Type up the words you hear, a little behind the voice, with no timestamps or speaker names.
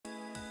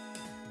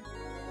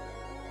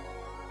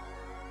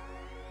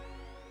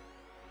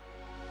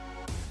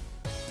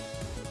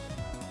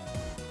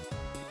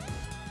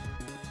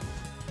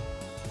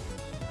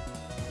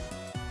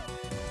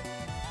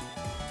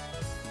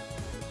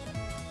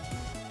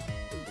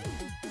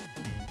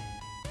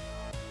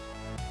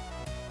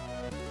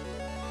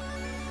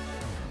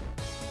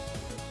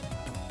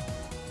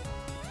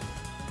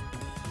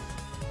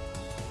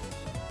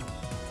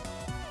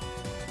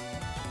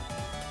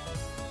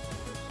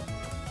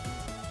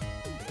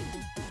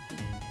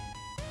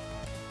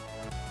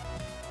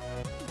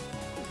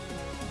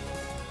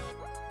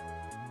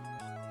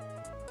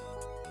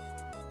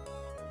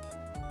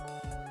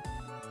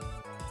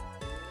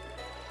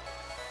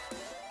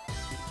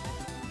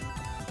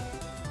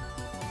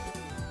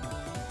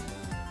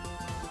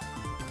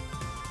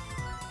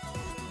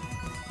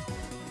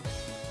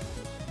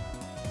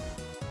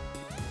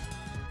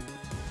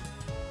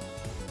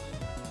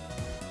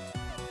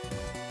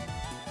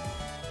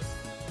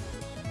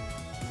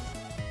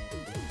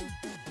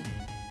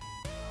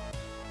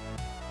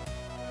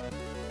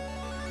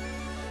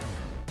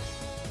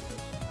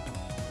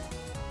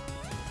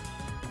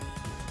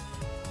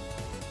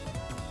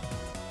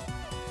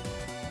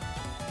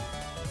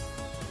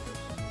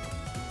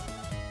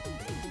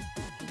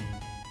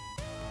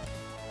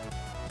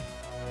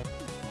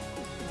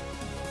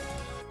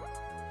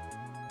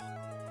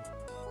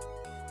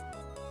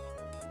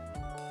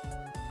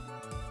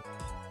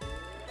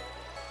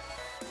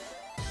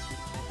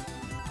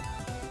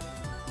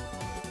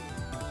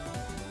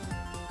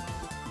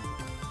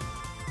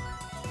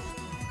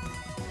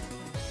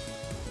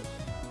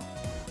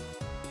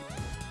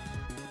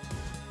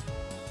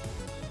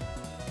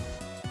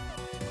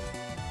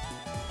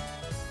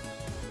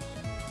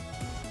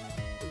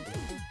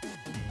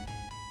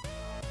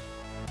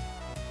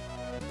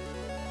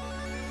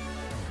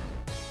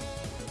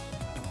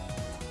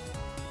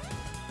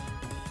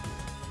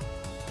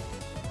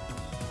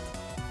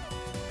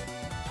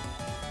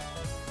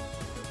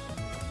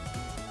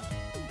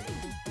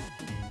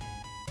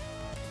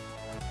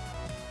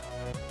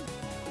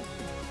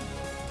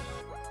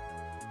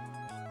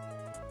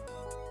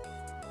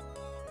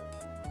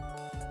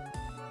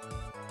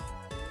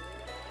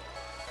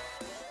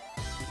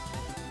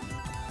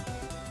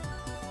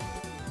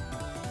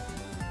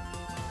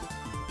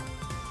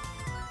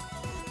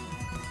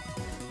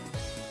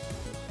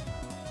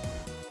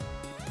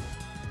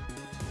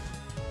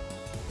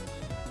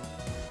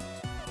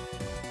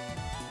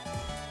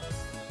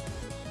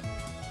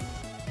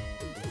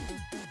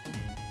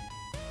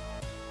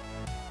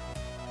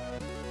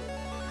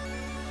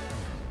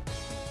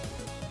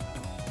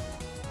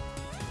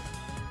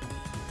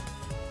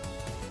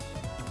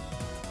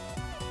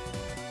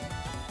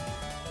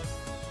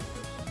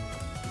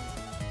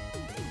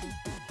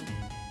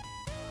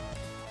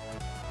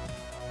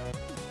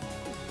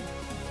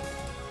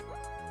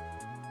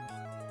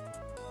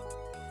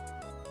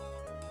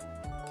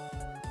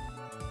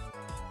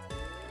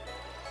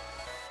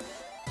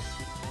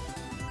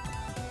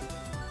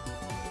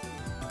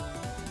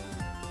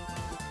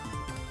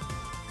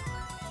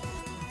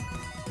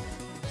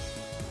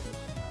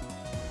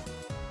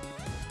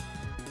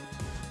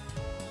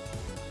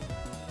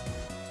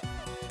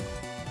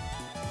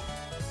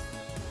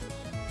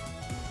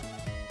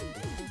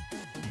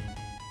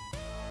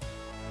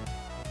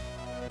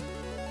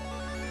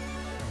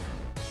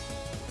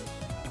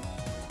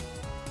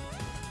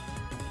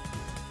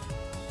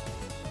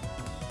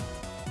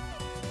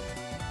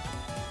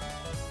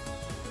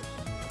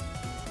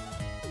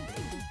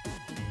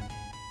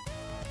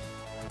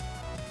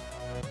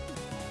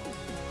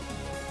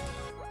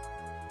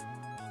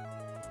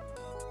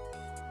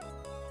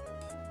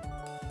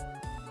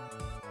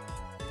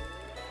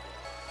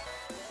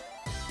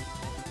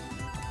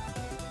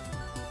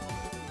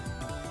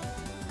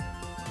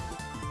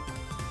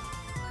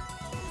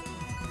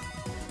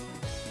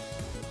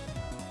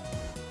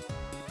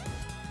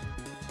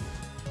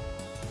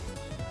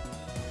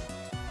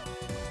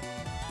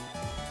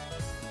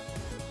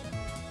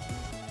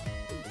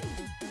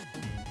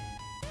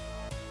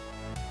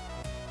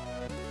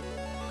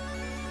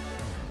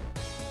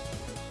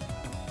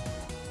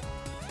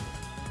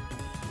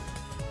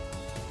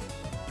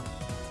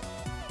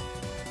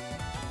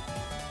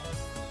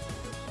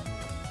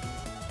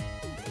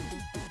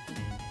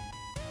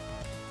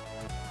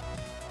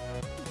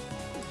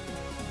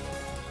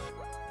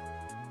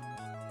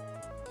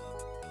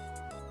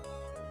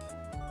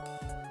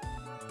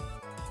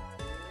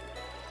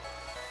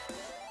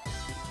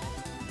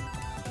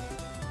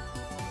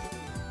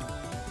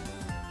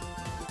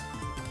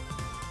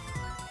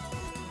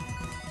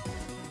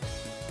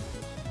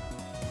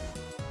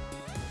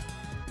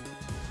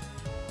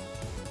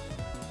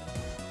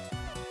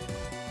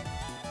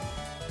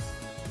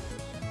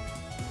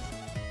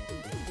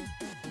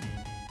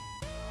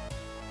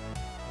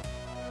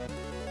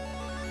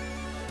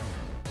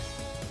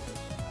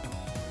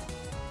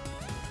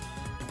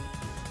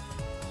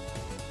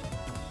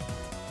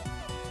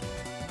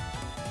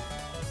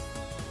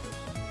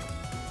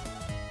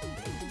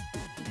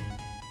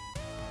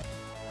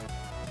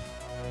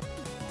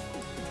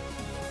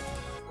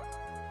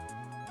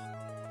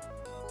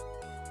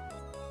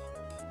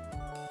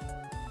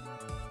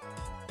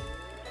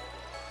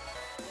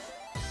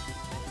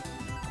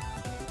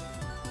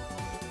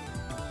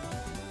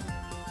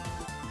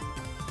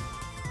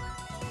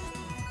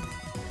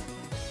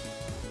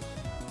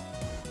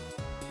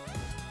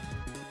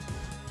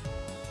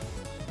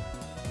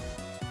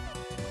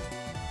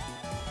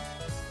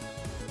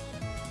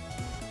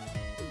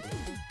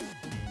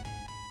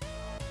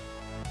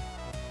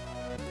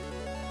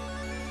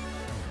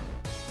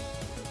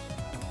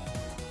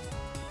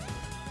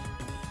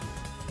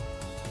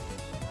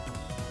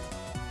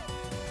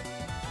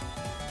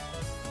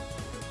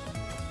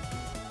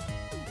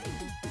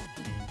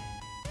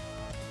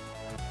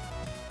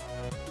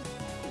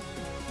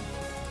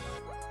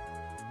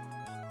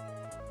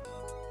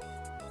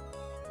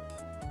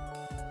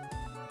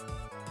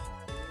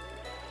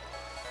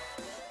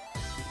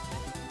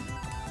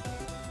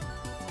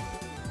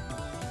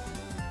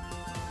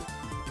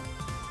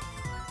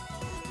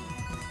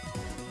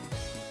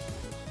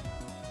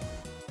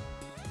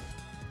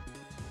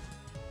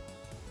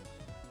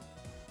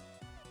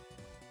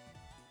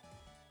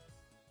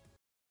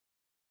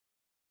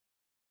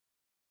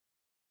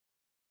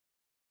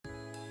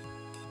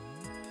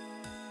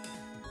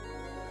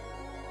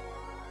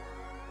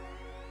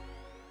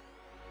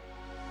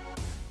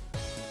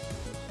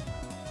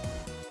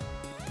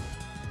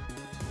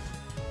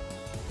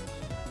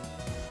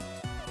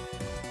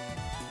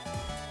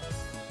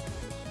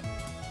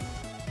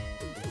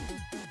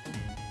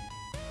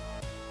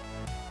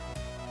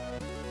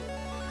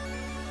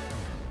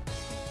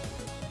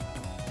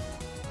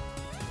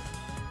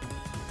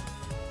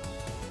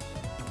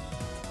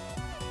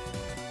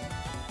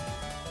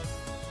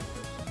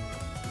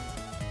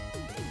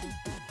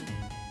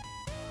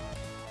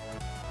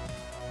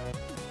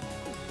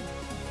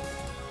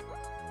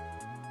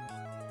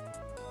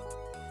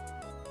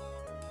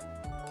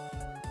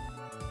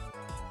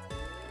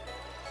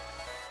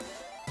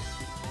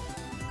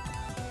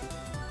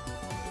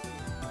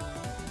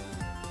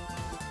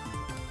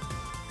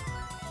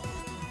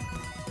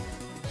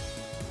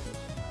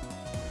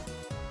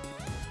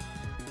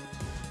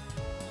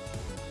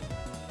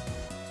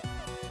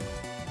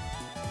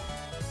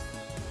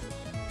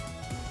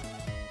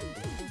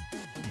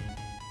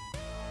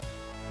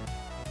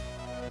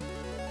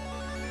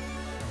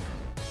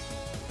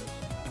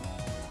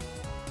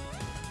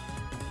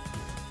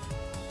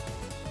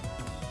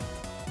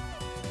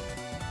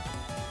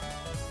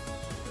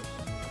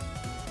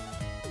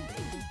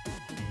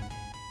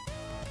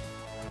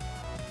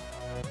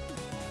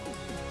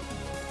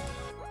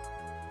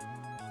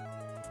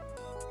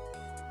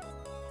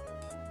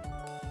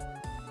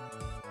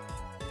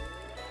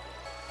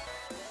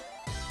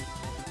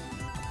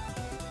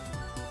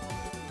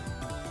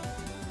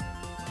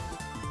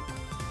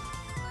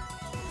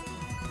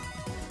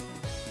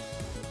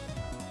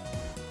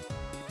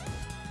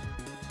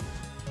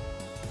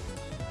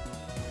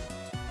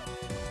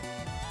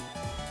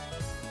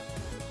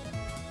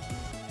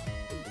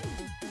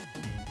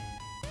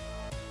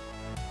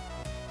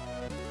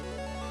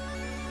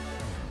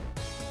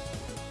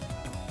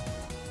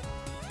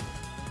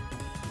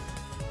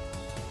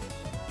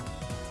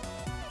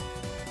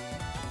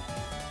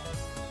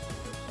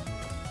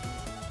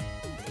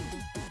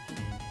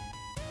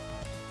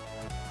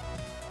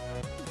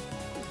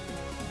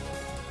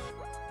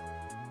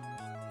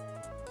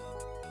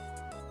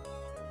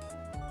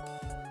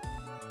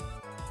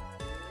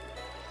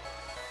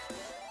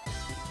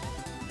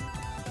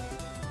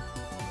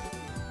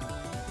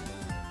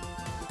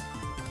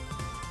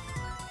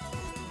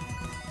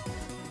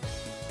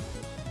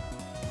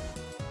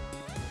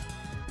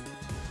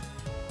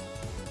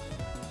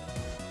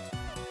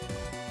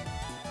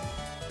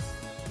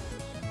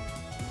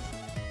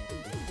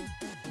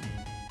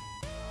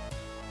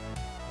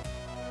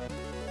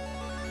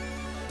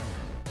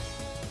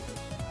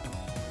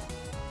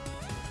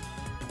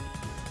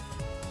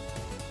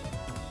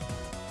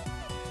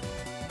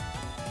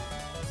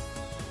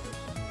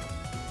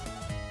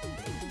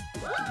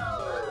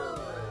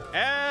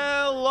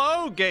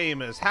Hello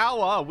gamers, how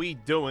are we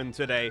doing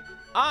today?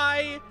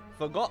 I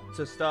forgot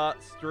to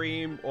start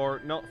stream,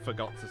 or not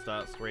forgot to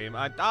start stream.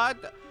 I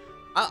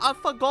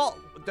forgot.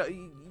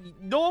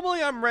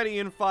 Normally I'm ready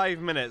in 5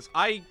 minutes.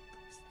 I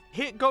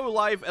hit go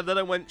live and then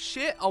I went,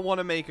 shit, I want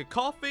to make a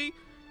coffee.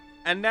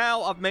 And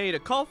now I've made a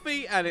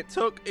coffee and it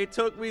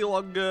took me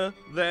longer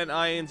than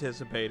I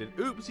anticipated.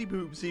 Oopsie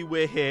poopsie,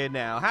 we're here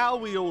now. How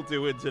are we all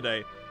doing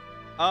today?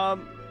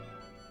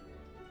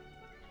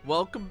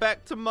 Welcome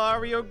back to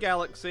Mario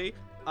Galaxy.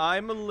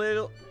 I'm a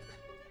little...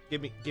 Give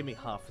me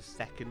half a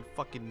second.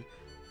 Fucking...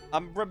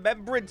 I'm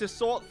remembering to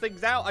sort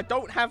things out. I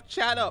don't have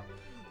chat up.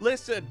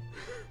 Listen.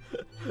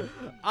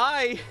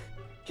 I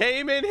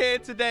came in here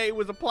today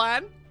with a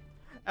plan.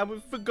 And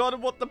we've forgotten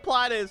what the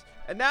plan is.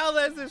 And now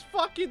there's this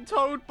fucking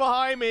Toad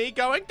behind me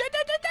going...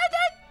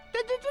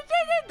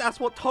 That's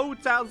what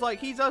Toad sounds like.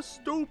 He's a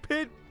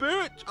stupid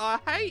bitch. I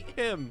hate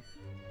him.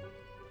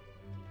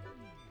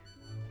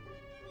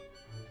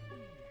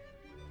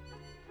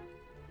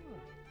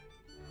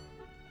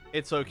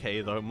 It's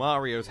okay, though.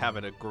 Mario's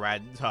having a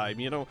grand time,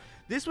 you know?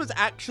 This was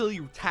actually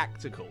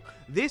tactical.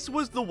 This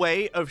was the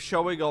way of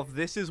showing off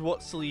this is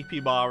what Sleepy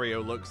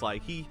Mario looks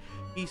like. He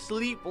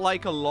sleep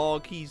like a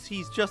log. He's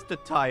just a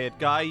tired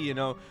guy, you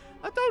know?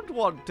 I don't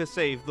want to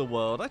save the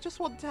world. I just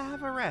want to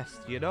have a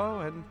rest, you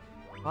know? And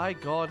by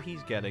God,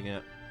 he's getting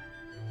it.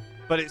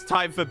 But it's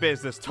time for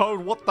business.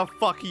 Toad, what the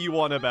fuck are you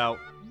on about?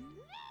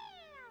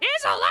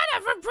 Here's a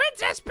letter from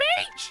Princess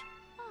Peach!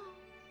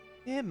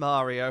 Dear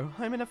Mario,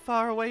 I'm in a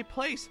faraway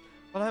place,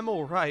 but I'm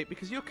alright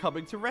because you're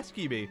coming to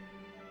rescue me.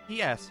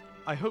 P.S.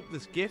 I hope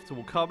this gift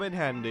will come in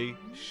handy.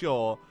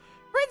 Sure.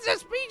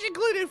 Princess Peach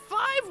included 5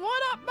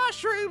 one-up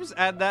mushrooms!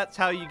 And that's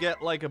how you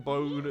get, like, a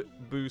bone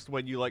boost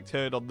when you, like,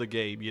 turn on the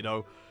game, you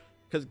know?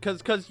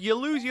 Because you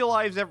lose your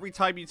lives every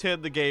time you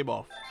turn the game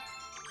off.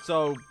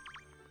 So,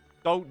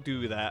 don't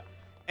do that.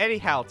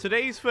 Anyhow,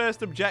 today's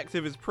first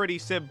objective is pretty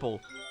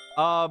simple.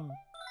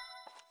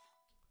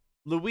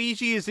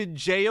 Luigi is in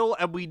jail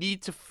and we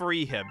need to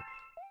free him.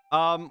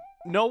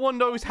 No one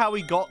knows how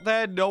he got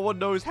there. No one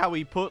knows how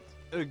he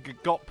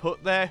got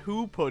put there.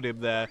 Who put him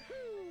there?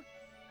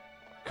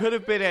 Could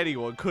have been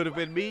anyone. Could have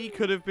been me.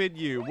 Could have been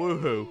you.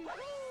 Woohoo.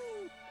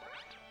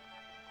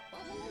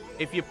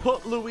 If you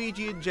put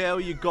Luigi in jail,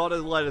 you gotta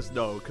let us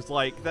know. Because,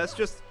 like, that's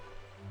just...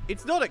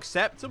 It's not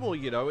acceptable,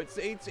 you know.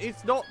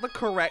 It's not the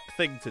correct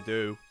thing to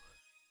do.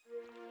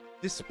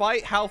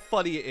 Despite how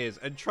funny it is.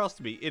 And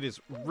trust me, it is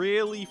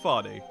really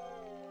funny.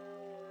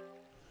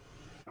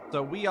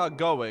 So we are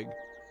going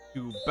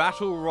to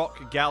Battle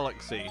Rock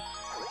Galaxy.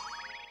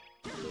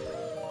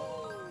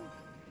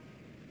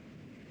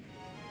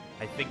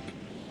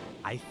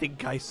 I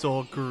think I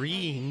saw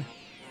green.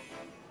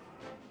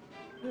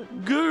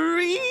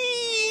 Green!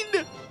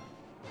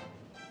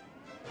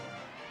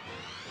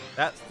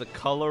 That's the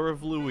color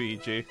of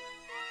Luigi.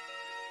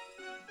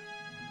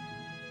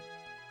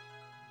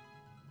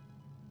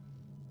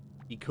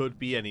 He could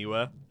be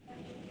anywhere.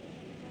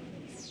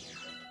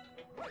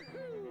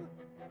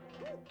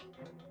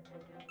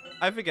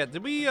 I forget,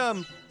 did we,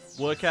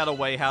 work out a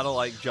way how to,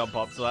 like, jump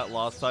up to that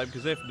last time?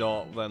 Because if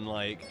not, then,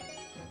 like,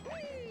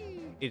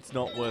 it's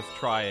not worth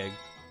trying.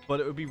 But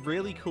it would be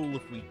really cool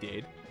if we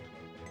did.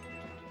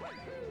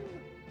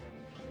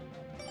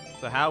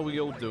 So how are we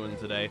all doing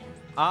today?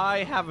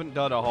 I haven't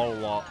done a whole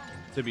lot,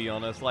 to be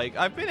honest. Like,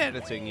 I've been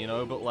editing, you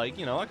know, but, like,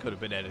 you know, I could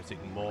have been editing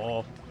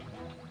more.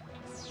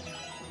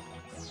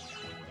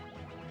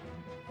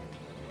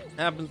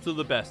 Happens to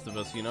the best of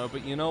us, you know,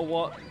 but you know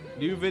what?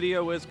 New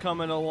video is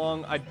coming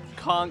along. I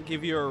can't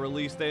give you a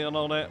release date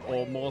on it,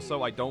 or more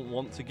so, I don't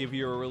want to give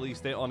you a release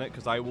date on it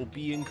because I will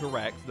be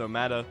incorrect no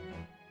matter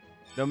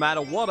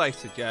what I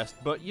suggest.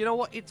 But you know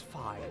what? It's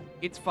fine.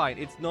 It's fine.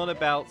 It's not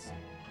about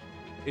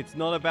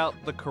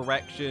the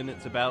correction.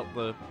 It's about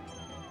the...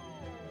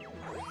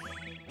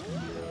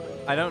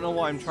 I don't know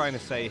what I'm trying to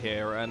say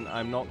here, and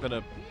I'm not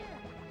gonna...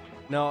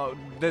 No,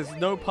 there's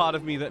no part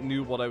of me that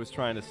knew what I was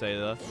trying to say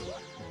there.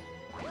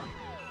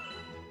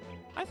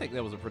 I think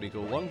that was a pretty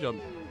cool long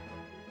jump.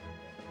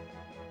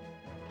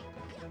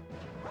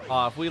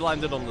 If we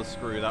landed on the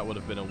screw, that would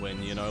have been a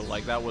win, you know?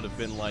 Like, that would have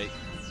been, like,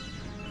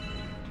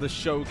 the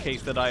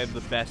showcase that I am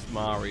the best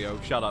Mario.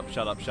 Shut up,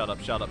 shut up, shut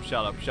up, shut up,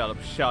 shut up, shut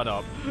up, shut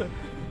up.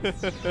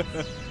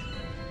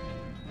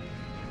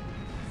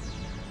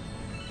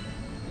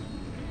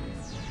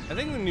 I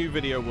think the new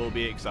video will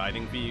be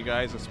exciting for you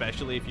guys,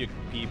 especially if you're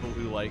people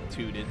who, like,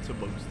 tune into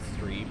most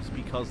streams,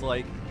 because,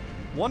 like,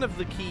 one of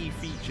the key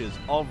features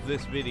of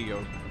this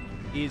video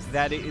is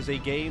that it is a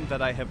game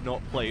that I have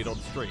not played on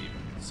stream.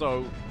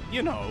 So,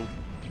 you know,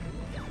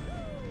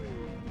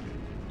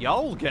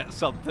 y'all get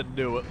something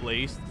new at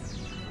least.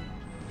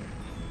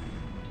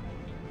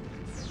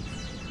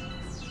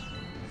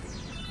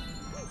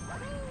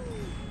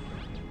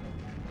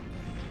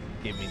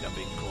 Give me the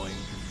big coin.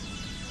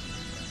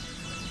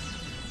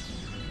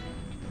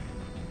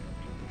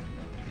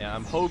 Yeah,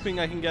 I'm hoping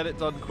I can get it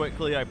done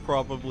quickly. I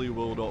probably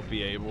will not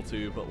be able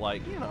to, but,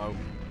 like, you know,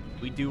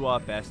 we do our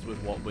best with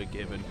what we're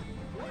given.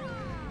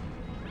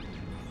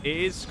 It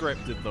is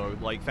scripted, though.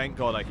 Like, thank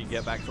God I can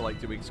get back to,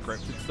 like, doing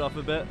scripted stuff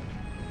a bit.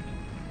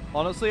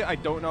 Honestly, I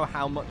don't know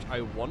how much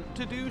I want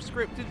to do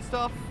scripted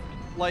stuff,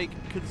 like,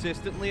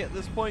 consistently at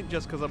this point,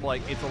 just because I'm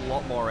like, it's a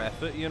lot more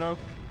effort, you know?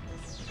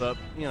 But,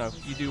 you know,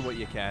 you do what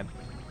you can.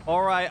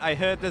 Alright, I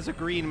heard there's a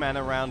green man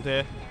around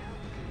here.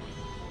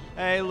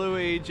 Hey,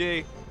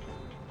 Luigi.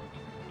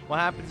 What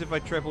happens if I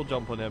triple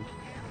jump on him?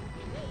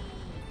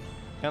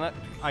 Can I?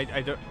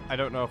 I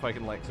don't know if I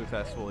can, like,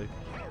 successfully.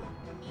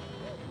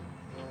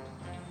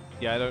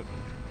 Yeah,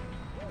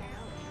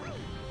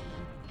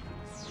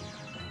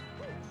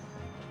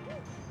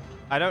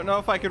 I don't know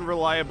if I can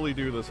reliably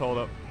do this. Hold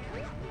up.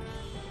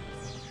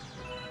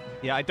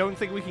 Yeah, I don't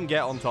think we can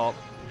get on top.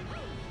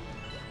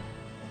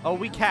 Oh,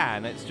 we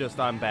can. It's just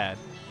I'm bad.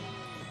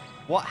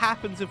 What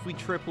happens if we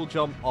triple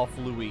jump off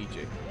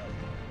Luigi?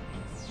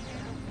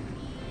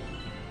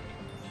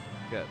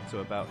 Get to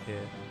about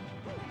here.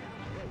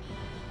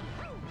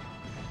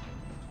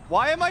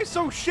 Why am I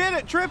so shit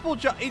at triple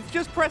jump? It's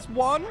just press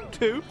 1,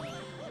 2.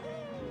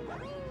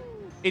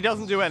 It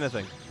doesn't do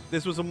anything.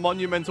 This was a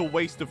monumental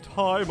waste of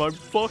time. I'm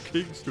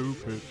fucking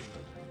stupid.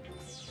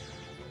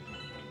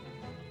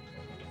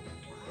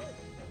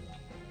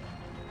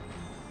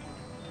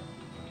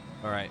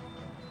 Alright.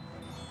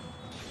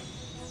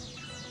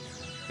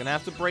 Gonna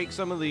have to break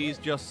some of these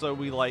just so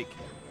we, like,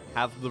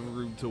 have the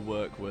room to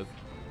work with.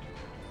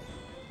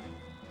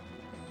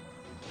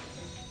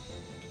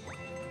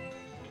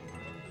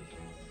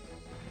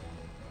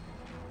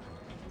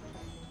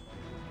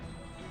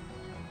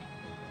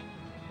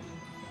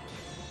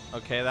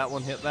 Okay, that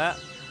one hit that.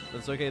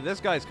 That's okay. This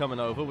guy's coming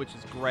over, which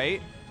is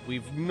great.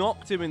 We've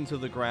knocked him into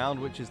the ground,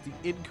 which is the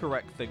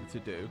incorrect thing to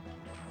do.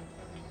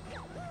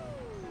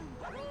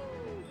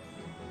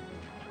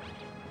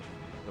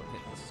 Don't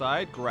hit the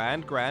side.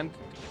 Grand.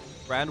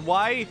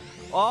 Why?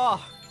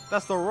 Oh,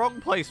 that's the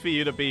wrong place for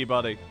you to be,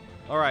 buddy.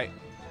 All right.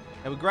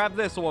 And we grab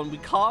this one. We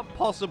can't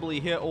possibly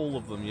hit all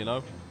of them, you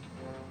know?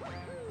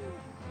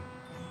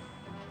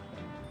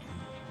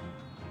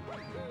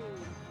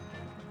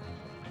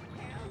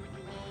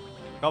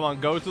 Come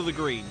on, go to the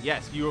green.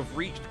 Yes, you have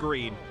reached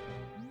green.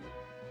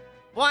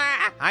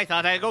 Wah! I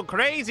thought I'd go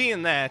crazy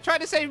in there. Try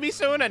to save me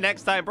sooner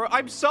next time, bro.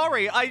 I'm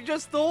sorry. I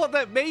just thought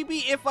that maybe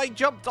if I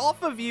jumped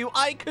off of you,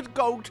 I could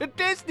go to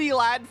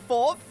Disneyland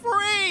for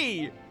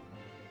free.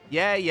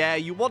 Yeah,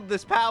 you want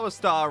this Power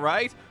Star,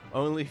 right?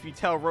 Only if you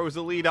tell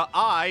Rosalina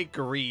I,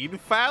 Green,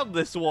 found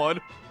this one.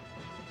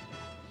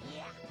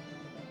 Yeah.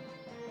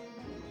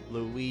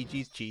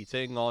 Luigi's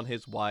cheating on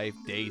his wife.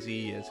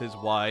 Daisy is his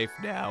wife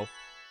now.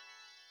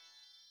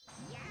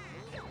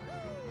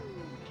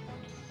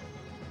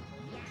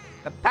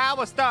 The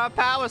Power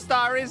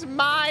Star is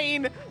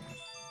mine!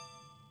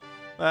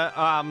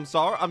 I'm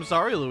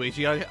sorry,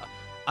 Luigi. I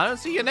don't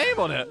see your name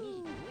on it.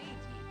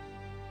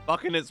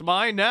 Fucking it's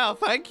mine now,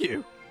 thank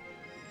you.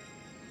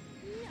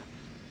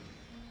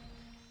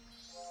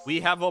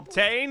 We have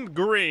obtained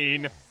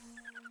green.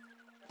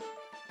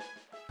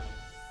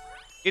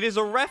 It is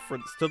a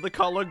reference to the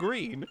color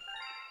green.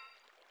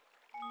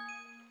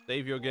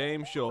 Save your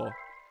game, sure.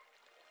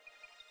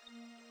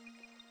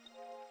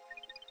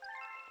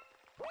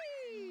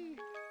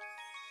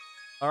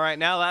 Alright,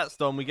 now that's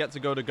done, we get to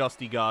go to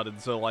Gusty Garden,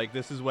 so, like,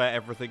 this is where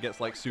everything gets,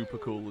 like, super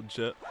cool and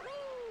shit.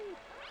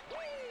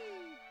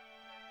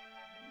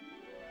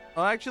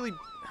 Oh, actually,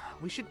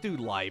 we should do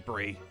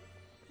library.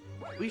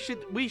 We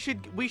should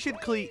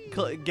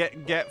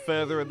get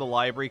further in the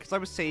library, because I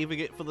was saving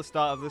it for the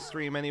start of this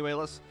stream anyway.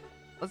 Let's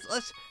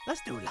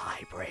do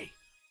library.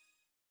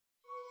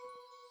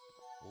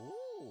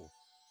 Ooh.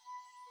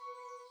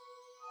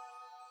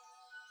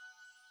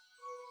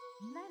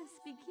 Let us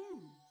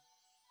begin.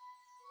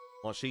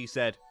 What she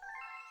said.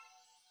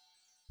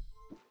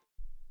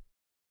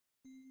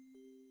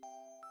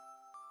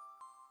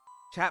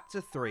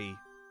 Chapter 3,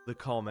 The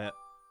Comet.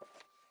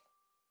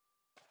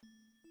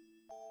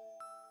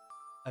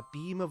 A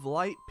beam of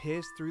light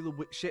pierced through the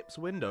ship's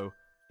window.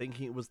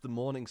 Thinking it was the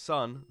morning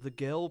sun, the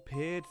girl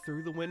peered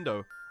through the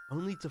window,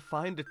 only to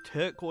find a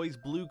turquoise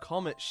blue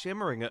comet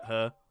shimmering at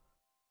her.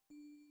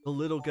 The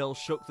little girl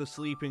shook the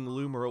sleeping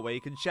Luma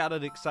awake and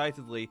shouted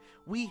excitedly,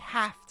 "We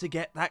have to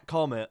get that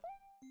comet!"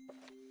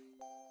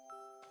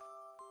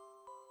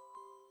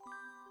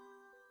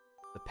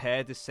 The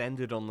pair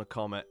descended on the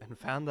comet and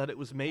found that it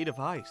was made of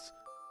ice.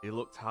 They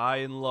looked high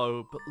and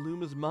low, but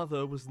Luma's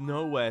mother was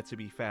nowhere to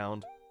be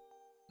found.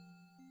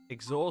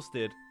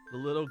 Exhausted, the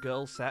little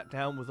girl sat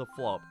down with a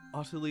flop,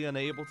 utterly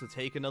unable to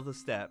take another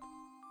step.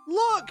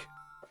 Look!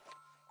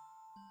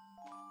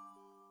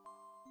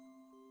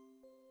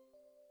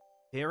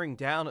 Peering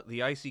down at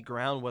the icy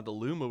ground where the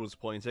Luma was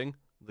pointing,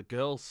 the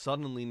girl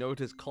suddenly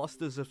noticed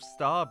clusters of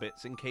star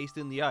bits encased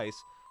in the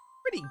ice.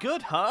 "Pretty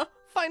good, huh?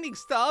 Finding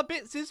star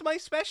bits is my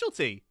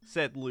specialty,"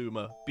 said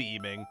Luma,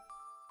 beaming.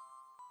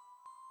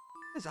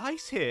 "There's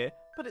ice here,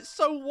 but it's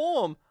so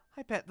warm.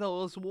 I bet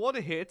there's water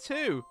here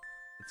too."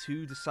 The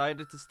two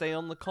decided to stay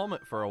on the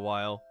comet for a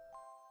while.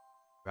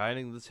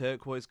 Riding the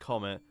turquoise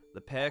comet, the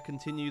pair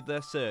continued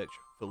their search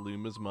for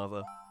Luma's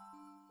mother.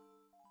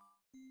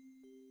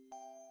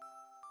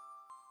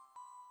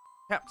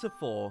 Chapter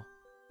 4.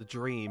 The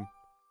Dream.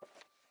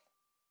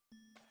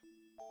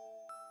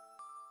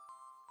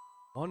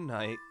 One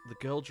night, the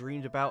girl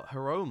dreamed about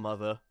her own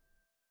mother.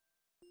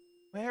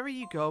 "Where are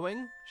you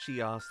going?" she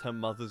asked her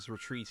mother's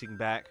retreating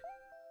back.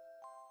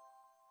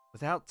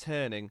 Without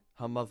turning,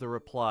 her mother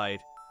replied,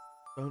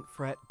 "Don't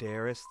fret,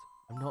 dearest.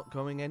 I'm not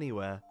going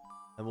anywhere.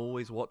 I'm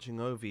always watching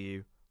over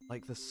you,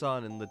 like the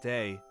sun in the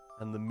day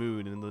and the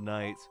moon in the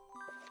night."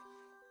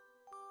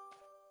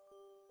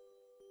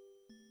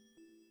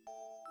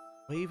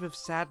 A wave of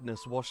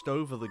sadness washed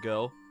over the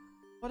girl.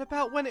 "What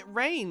about when it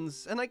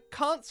rains and I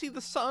can't see the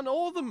sun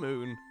or the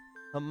moon?"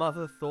 Her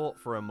mother thought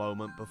for a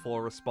moment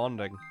before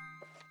responding.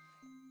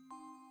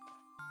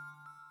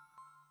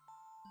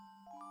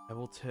 "I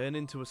will turn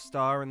into a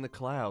star in the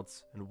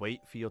clouds and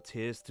wait for your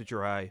tears to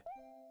dry."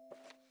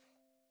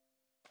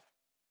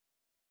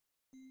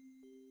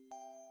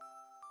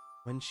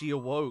 When she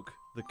awoke,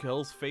 the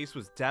girl's face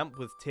was damp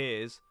with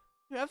tears.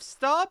 "You have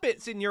star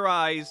bits in your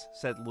eyes,"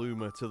 said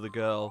Luma to the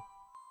girl.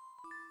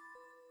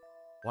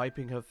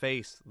 Wiping her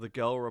face, the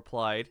girl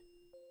replied,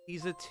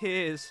 "These are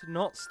tears,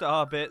 not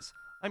star bits.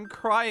 I'm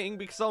crying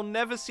because I'll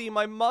never see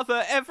my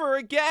mother ever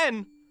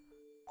again."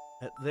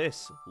 At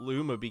this,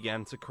 Luma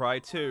began to cry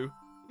too.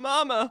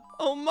 "Mama!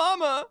 Oh,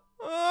 Mama!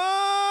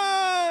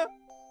 Ah!"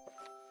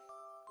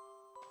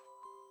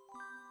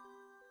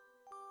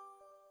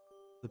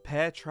 The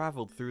pair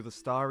traveled through the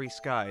starry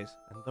skies,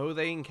 and though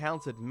they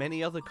encountered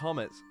many other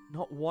comets,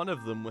 not one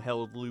of them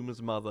held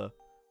Luma's mother.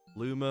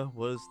 Luma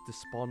was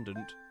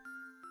despondent.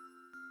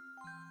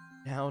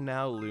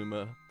 Now,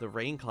 Luma, the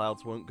rain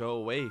clouds won't go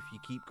away if you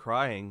keep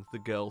crying," the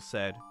girl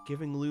said,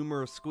 giving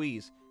Luma a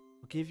squeeze.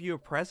 "I'll give you a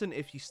present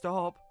if you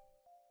stop."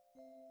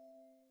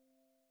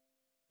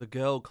 The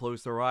girl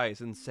closed her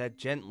eyes and said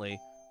gently,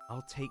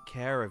 "I'll take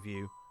care of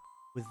you."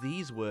 With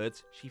these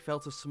words, she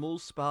felt a small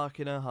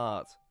spark in her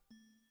heart.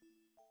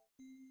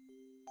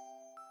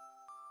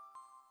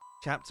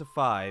 Chapter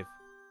 5.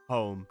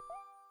 Home.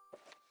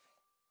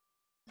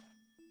 "The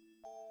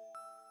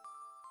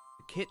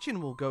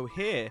kitchen will go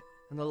here,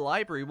 and the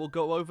library will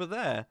go over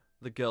there,"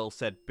 the girl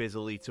said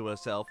busily to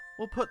herself.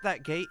 "We'll put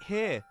that gate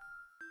here."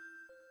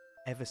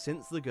 Ever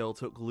since the girl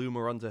took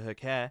Luma under her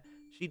care,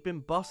 she'd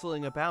been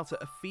bustling about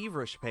at a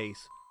feverish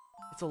pace.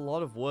 It's a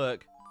lot of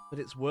work, but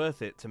it's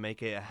worth it to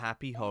make it a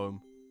happy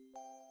home.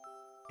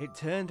 It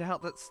turned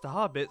out that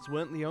star bits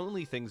weren't the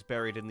only things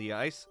buried in the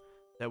ice.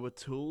 There were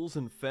tools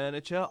and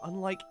furniture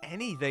unlike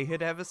any they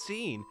had ever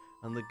seen,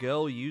 and the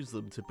girl used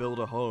them to build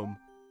a home.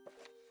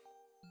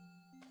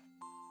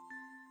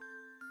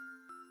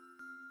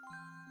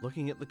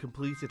 Looking at the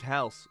completed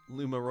house,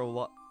 Luma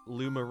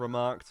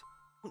remarked,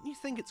 "Don't you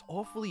think it's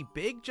awfully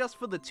big just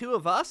for the two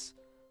of us?"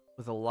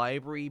 With a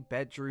library,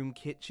 bedroom,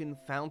 kitchen,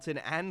 fountain,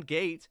 and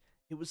gate,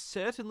 it was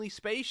certainly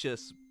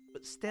spacious,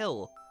 but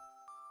still,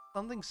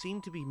 something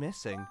seemed to be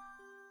missing.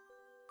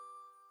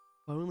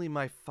 "If only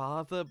my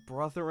father,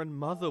 brother, and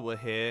mother were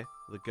here,"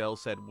 the girl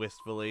said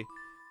wistfully.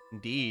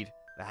 Indeed,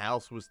 the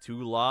house was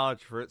too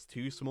large for its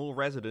two small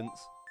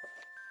residents.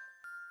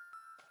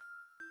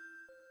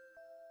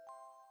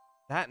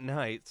 That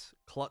night,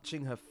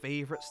 clutching her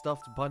favorite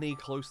stuffed bunny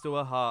close to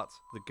her heart,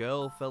 the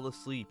girl fell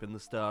asleep in the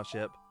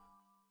starship.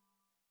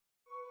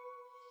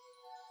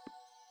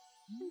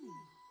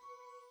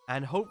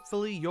 And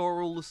hopefully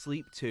you're all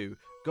asleep too.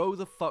 Go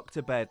the fuck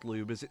to bed,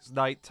 Lubers. It's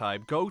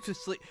nighttime. Go to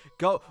sleep.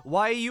 Go.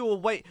 Why are you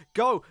awake?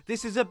 Go.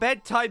 This is a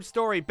bedtime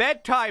story.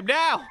 Bedtime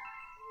now.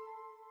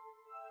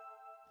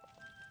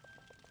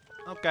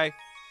 Okay.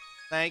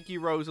 Thank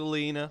you,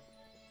 Rosalina.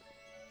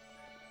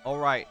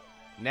 Alright.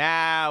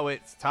 Now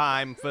it's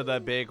time for the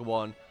big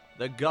one.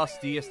 The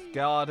gustiest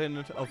garden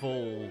of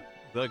all.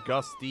 The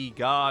Gusty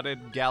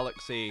Garden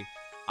Galaxy,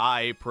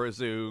 I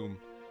presume.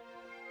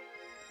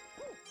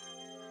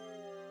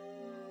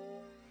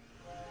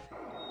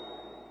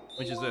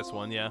 Which is this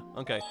one, yeah.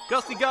 Okay.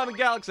 Gusty Garden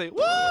Galaxy.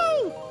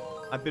 Woo!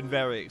 I've been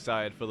very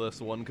excited for this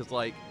one, because,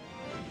 like,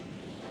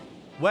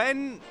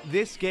 when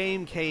this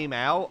game came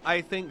out,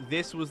 I think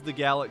this was the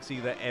galaxy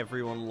that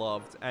everyone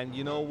loved. And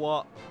you know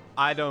what?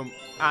 I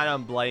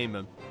don't blame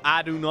them.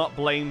 I do not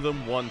blame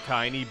them one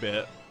tiny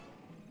bit.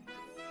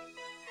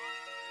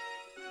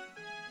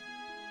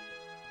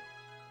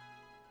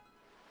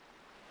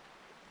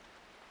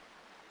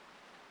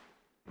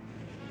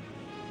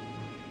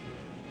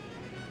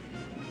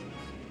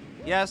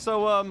 Yeah,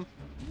 so,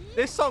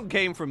 this song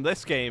came from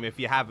this game, if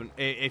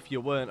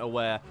you weren't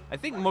aware. I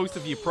think most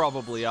of you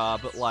probably are,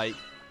 but, like,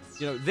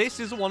 you know, this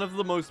is one of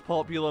the most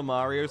popular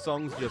Mario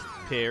songs, just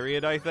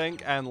period, I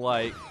think, and,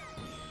 like,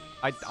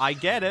 I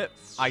get it.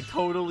 I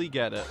totally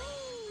get it.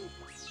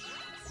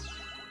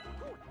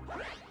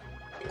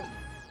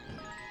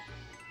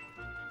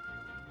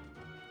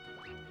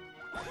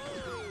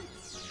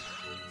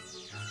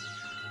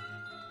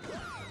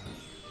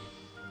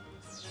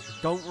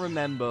 Don't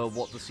remember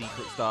what the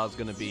secret star is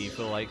going to be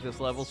for, like, this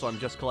level, so I'm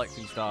just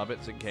collecting star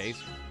bits in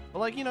case. But,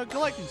 like, you know,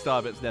 collecting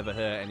star bits never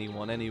hurt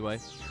anyone anyway.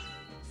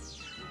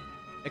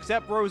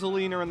 Except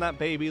Rosalina and that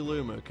baby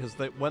Luma, because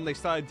when they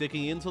started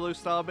digging into those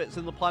star bits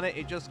in the planet,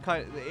 it just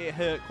it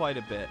hurt quite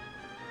a bit.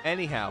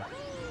 Anyhow.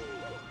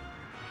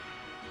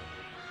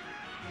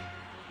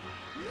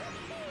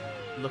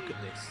 Look at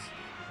this.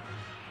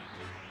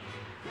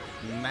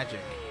 Magic.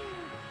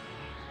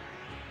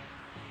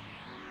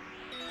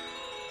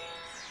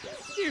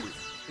 Cute.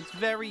 It's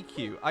very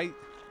cute.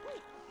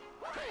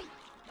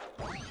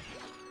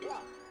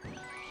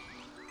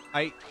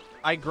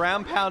 I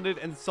ground pounded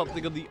and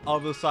something on the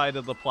other side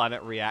of the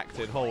planet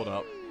reacted. Hold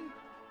up.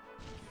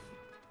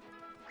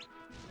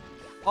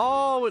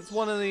 Oh, it's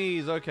one of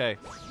these. Okay.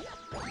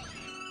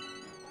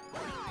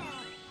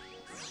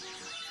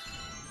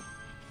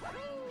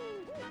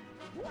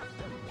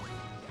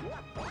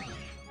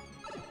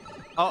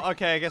 Oh,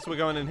 okay. I guess we're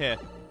going in here.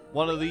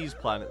 One of these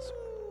planets.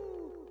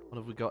 What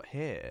have we got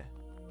here?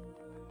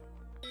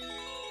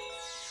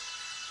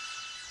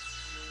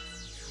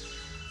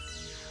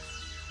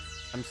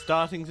 I'm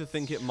starting to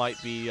think it might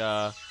be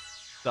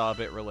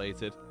Starbit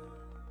related.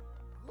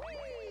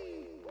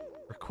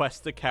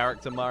 Request a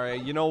character, Mario.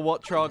 You know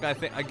what, Trog? I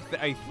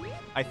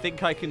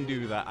think I can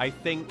do that. I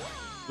think,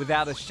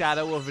 without a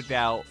shadow of a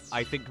doubt,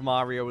 I think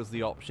Mario is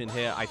the option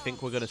here. I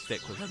think we're gonna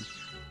stick with him.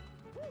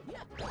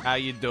 How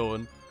you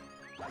doing?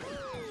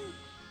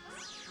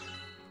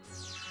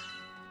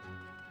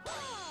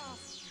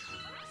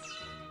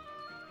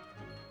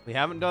 We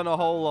haven't done a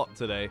whole lot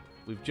today.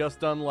 We've just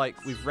done, like,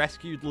 we've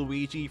rescued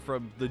Luigi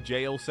from the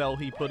jail cell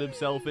he put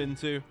himself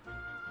into.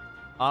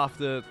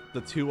 After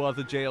the 2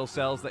 other jail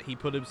cells that he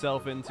put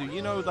himself into.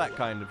 You know, that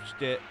kind of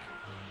shtick.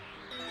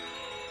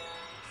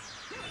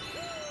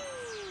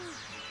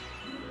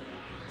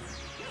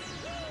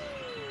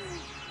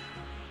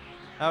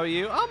 How are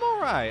you? I'm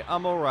alright.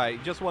 I'm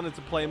alright. Just wanted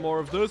to play more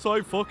of this.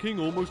 I fucking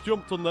almost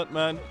jumped on that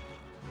man.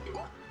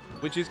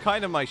 Which is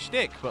kind of my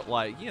shtick, but,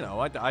 like, you know,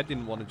 I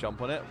didn't want to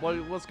jump on it.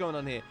 What's going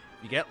on here?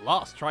 If you get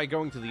lost, try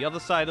going to the other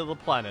side of the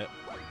planet.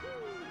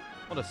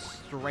 What a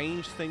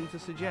strange thing to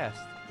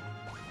suggest.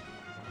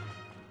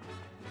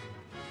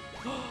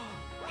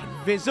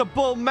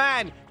 Invisible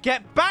man!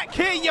 Get back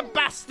here, you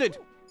bastard!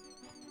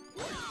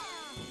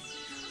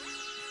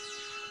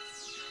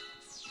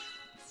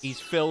 He's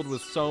filled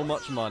with so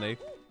much money.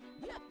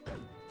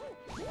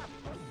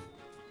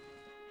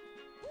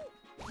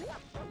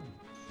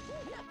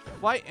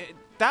 Why?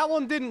 That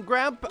one didn't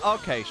grab...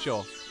 Okay,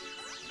 sure.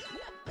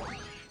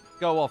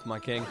 Go off, my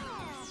king.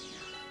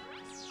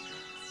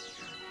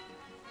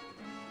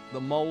 The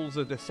moles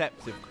are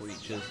deceptive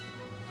creatures.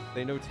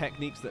 They know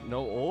techniques that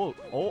no...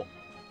 Oh,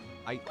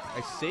 I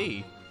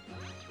see.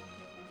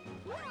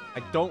 I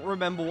don't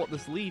remember what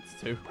this leads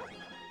to.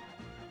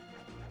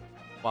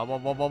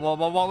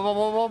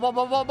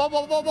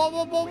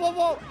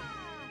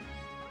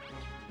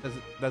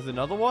 There's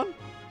another one?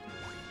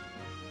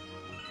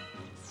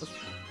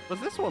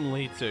 What's this one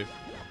lead to?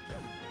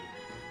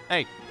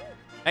 Hey.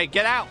 Hey,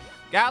 get out!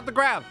 Get out the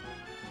ground!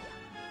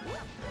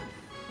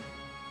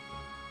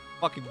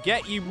 Fucking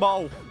get you,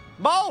 mole!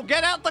 Mole,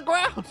 get out the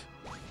ground!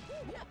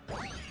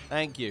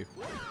 Thank you.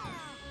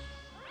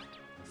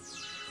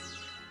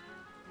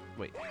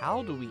 Wait,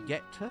 how do we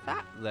get to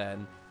that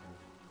then?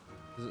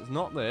 Because it's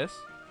not this.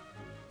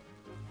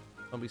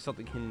 There'll be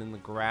something hidden in the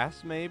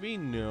grass, maybe?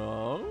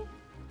 No.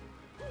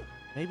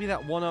 Maybe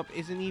that one-up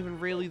isn't even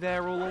really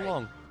there all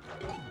along.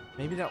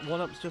 Maybe that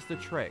one-up's just a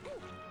trick.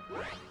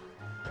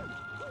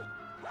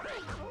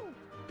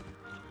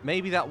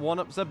 Maybe that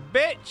one-up's a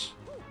bitch!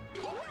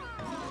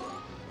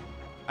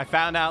 I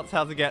found out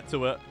how to get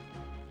to it.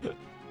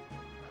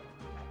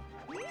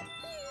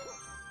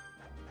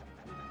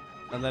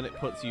 And then it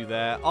puts you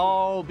there.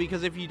 Oh,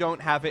 because if you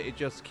don't have it, it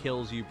just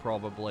kills you,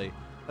 probably.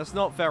 That's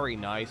not very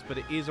nice, but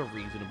it is a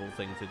reasonable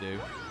thing to do.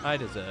 I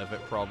deserve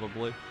it,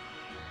 probably.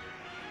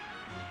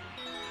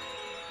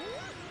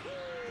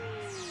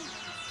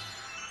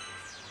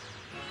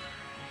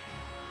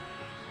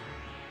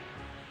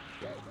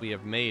 We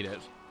have made it.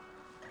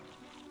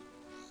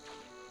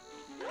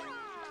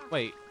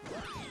 Wait.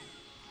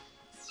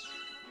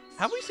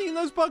 Have we seen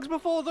those bugs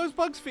before? Those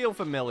bugs feel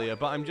familiar,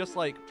 but I'm just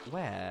like,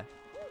 where?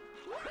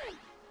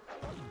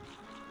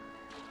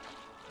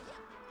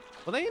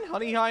 Were they in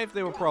Honey Hive?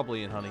 They were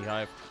probably in Honey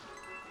Hive.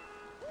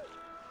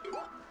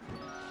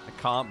 I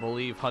can't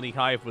believe Honey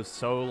Hive was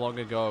so long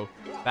ago.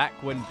 Back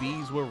when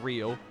bees were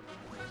real.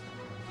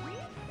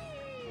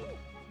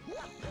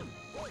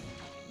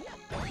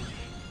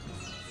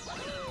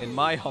 In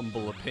my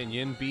humble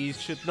opinion, bees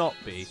should not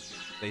be.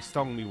 They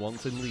stung me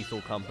once in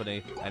Lethal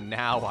Company, and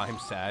now I'm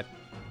sad.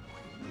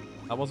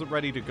 I wasn't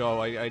ready to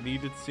go. I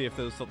needed to see if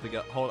there was something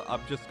else. Hold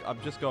on,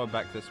 I'm just going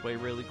back this way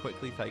really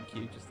quickly. Thank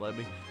you. Just let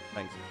me.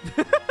 Thanks.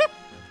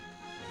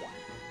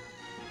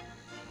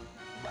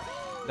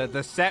 The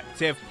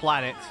deceptive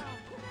planet.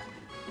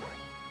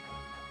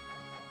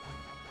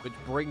 Which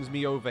brings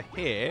me over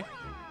here.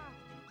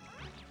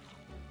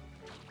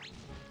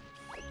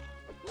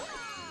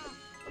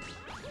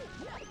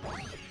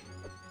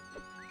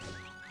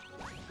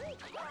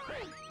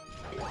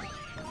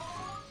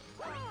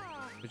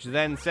 which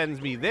then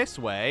sends me this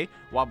way.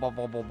 Wah, blah,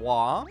 blah, blah,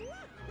 blah.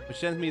 Which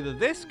sends me to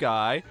this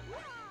guy.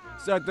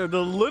 So that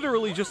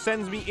literally just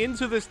sends me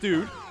into this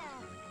dude.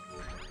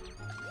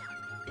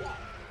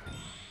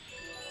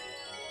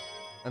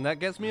 And that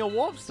gets me a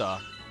warp star.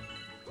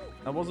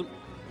 That wasn't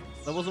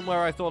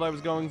where I thought I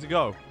was going to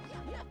go.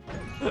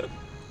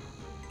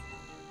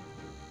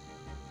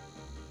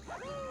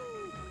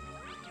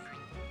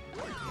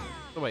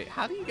 So wait,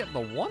 how do you get the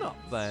 1-up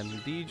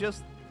then? Do you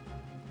just...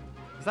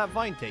 Does that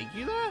vine take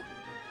you there?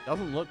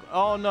 Doesn't look...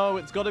 Oh no,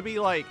 it's got to be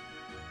like...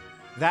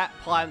 That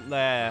plant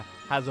there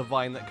has a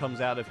vine that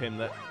comes out of him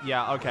that...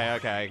 Yeah,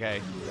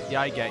 okay.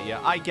 Yeah,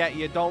 I get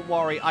you. Don't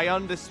worry. I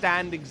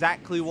understand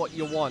exactly what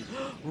you want.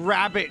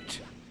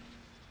 Rabbit!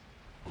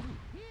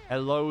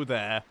 Hello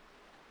there.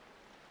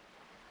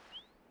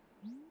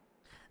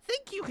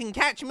 Think you can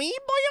catch me,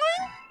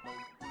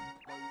 boy?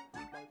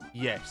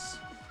 Yes.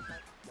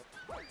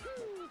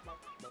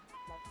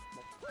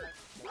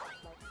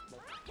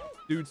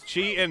 Dude's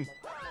cheating.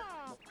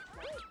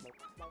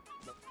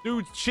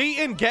 Dude's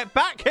cheating. Get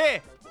back here.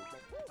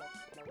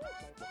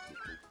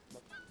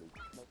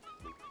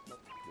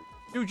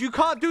 Dude, you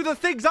can't do the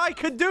things I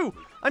can do.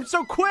 I'm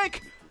so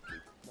quick.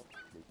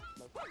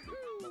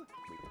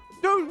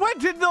 Dude,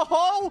 went in the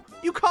hole.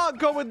 You can't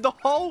go in the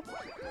hole.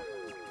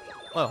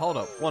 Oh, hold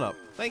up. 1-up.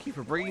 Thank you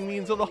for bringing me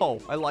into the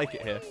hole. I like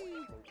it here.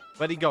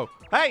 Where'd he go?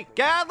 Hey,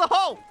 get out of the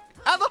hole.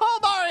 Out of the hole,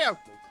 Mario.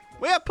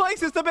 We have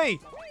places to be.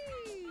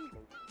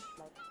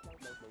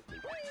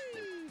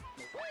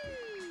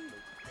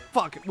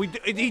 Fuck,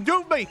 he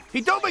duped me!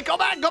 He duped me! Go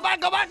back!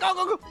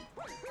 Go!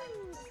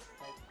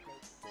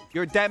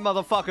 You're a dead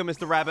motherfucker,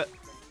 Mr. Rabbit.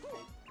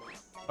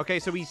 Okay,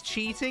 so he's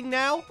cheating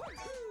now?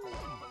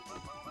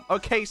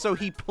 Okay, so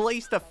he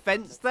placed a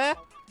fence there?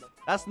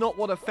 That's not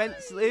what a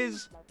fence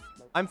is.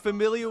 I'm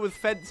familiar with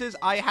fences.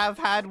 I have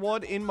had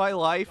one in my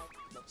life.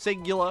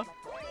 Singular.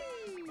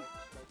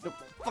 No,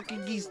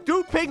 fucking, he's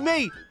duping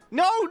me!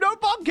 No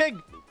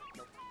bonking!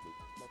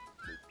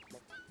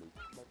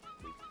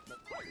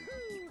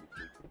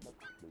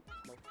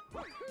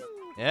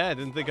 Yeah, I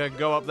didn't think I could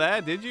go up there,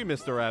 did you,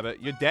 Mr. Rabbit?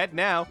 You're dead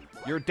now.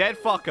 You're a dead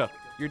fucker.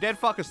 You're a dead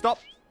fucker. Stop.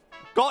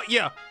 Got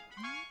ya.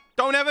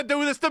 Don't ever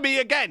do this to me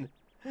again.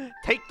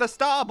 Take the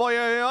star, boy.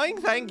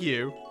 Thank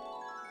you.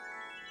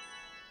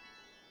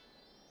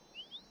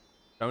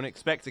 Don't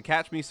expect to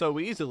catch me so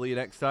easily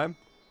next time.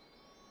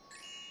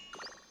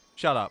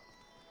 Shut up.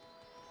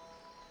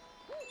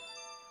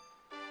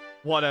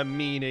 What a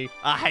meanie.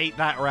 I hate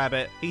that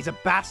rabbit. He's a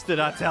bastard,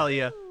 I tell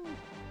you.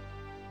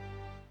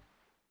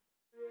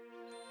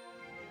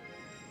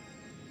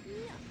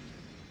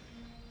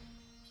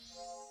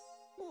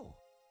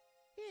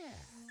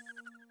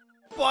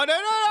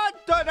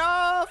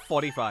 Ba-da-da-da-da-da!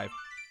 45.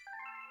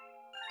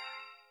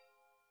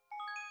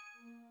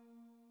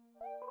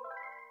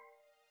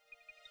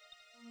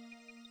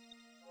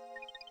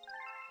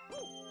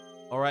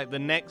 Alright, the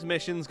next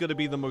mission's gonna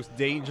be the most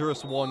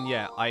dangerous one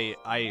yet, I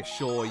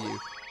assure you.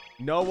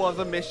 No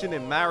other mission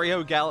in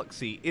Mario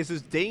Galaxy is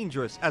as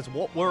dangerous as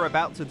what we're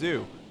about to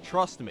do.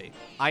 Trust me,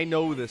 I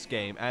know this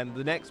game, and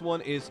the next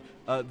one is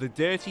the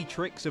dirty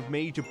tricks of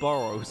Major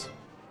Burrows.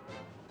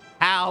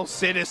 How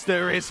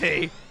sinister is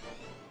he?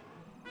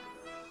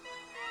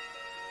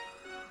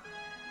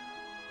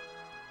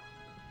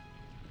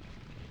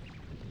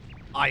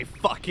 I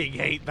fucking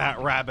hate that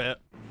rabbit.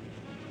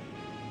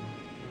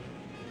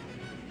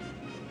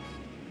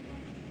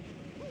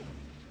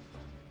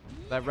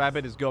 That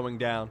rabbit is going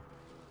down.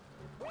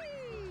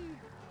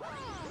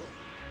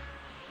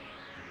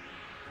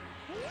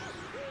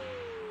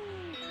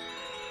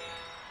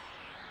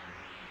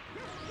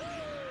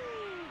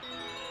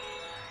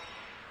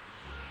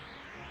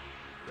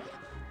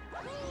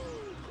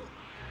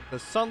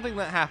 There's something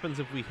that happens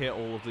if we hit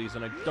all of these,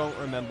 and I don't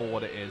remember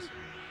what it is.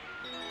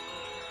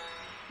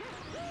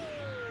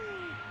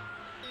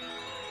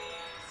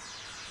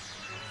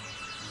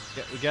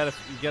 You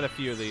get a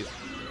few of these.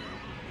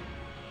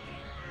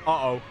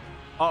 Uh-oh.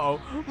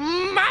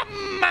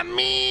 Mamma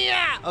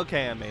mia!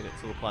 Okay, I made it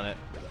to the planet.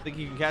 Think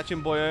you can catch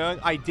him, boy?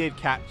 I did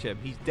catch him.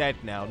 He's dead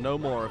now. No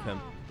more of him.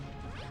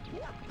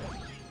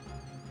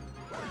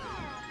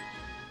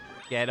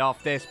 Get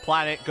off this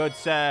planet, good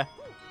sir.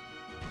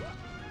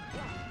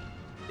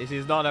 This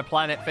is not a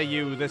planet for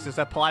you. This is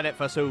a planet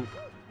for soup.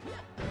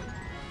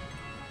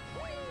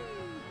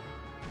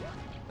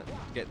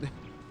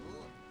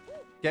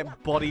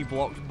 Get body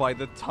blocked by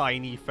the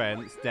tiny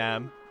fence,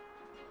 damn.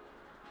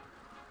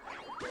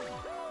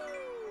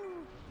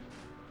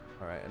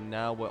 Alright, and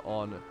now we're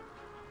on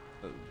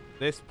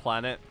this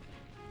planet.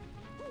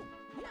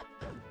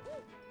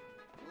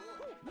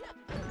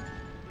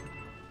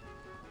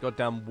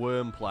 Goddamn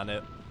worm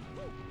planet.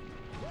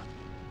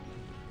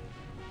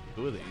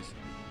 2 of these.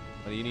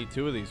 What do you need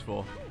 2 of these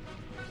for?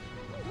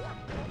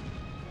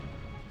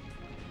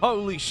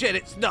 Holy shit,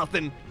 it's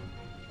nothing!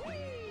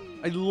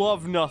 I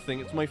love nothing.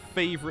 It's my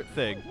favorite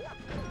thing.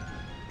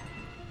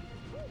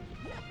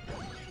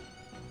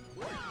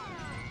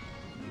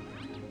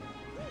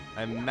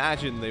 I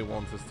imagine they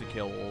want us to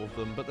kill all of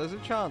them, but there's a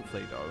chance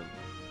they don't.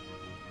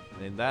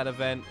 And in that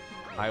event,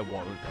 I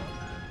won't.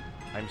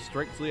 I'm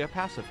strictly a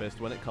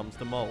pacifist when it comes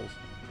to moles.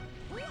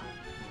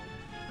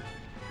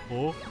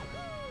 Oh.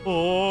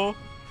 Oh.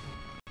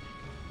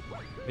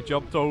 I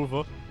jumped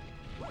over.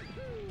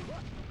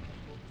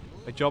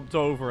 I jumped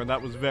over, and that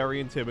was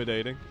very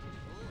intimidating.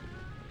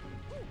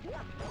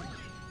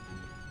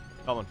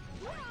 Come on.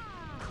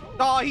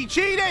 Oh, he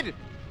cheated!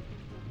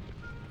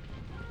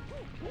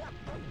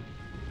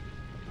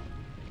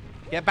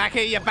 Get back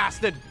here, you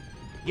bastard!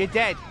 You're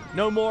dead.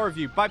 No more of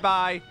you.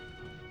 Bye-bye.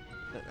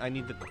 I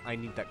need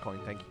that coin.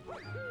 Thank you.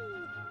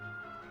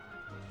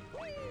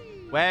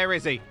 Where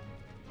is he?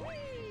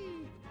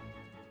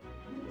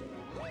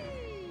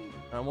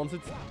 I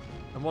wanted.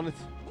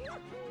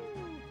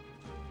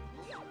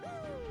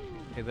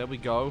 Okay, there we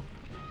go.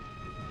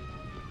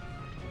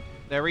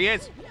 There he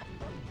is.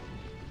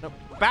 No,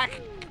 back.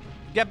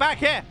 Get back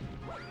here.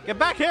 Get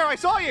back here. I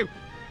saw you.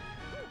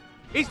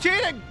 He's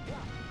cheating.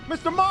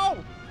 Mr.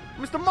 Mole.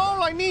 Mr.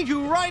 Mole, I need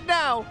you right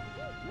now.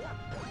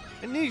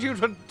 I need you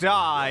to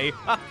die.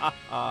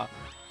 I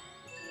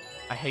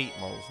hate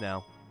moles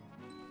now.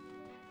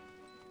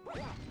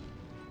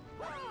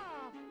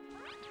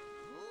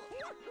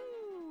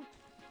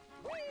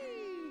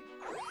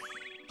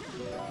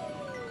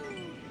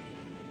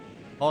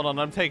 Hold on,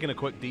 I'm taking a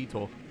quick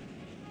detour.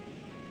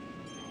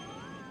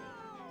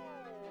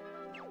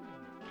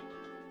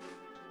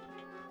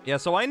 Yeah,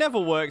 so I never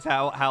worked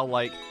out how,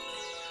 like,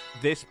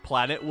 this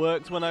planet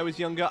worked when I was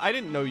younger. I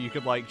didn't know you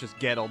could, like, just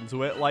get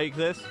onto it like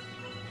this.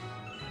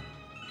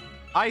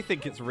 I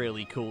think it's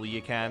really cool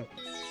you can.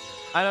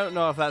 I don't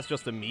know if that's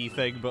just a me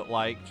thing, but,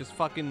 like, just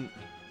fucking...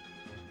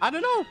 I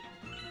don't know.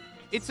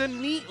 It's a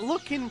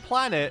neat-looking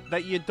planet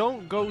that you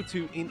don't go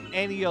to in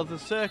any other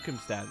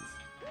circumstance.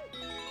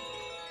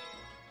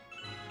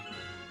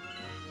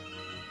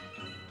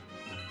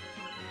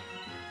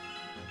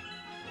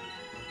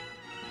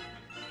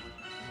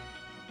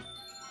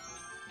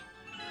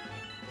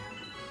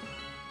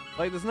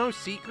 Like, there's no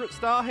secret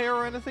star here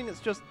or anything. It's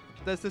just,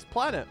 there's this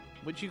planet,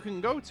 which you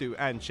can go to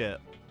and shit.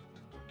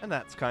 And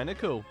that's kind of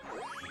cool.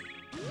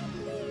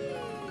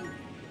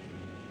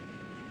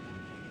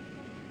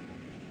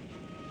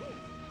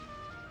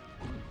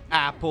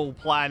 Apple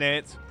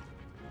Planet.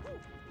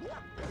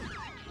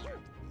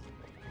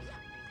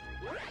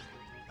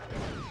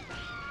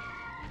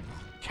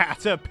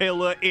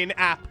 Caterpillar in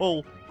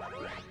apple.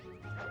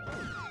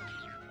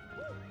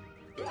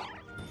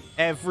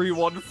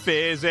 Everyone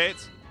fears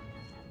it.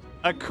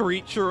 A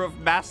creature of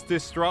mass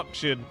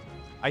destruction.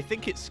 I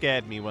think it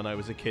scared me when I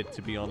was a kid,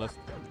 to be honest.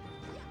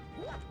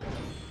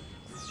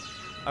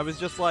 I was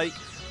just like,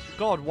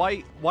 God,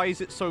 why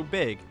is it so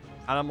big?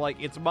 And I'm like,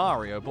 it's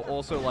Mario, but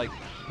also like,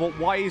 but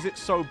why is it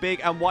so big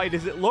and why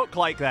does it look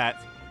like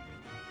that?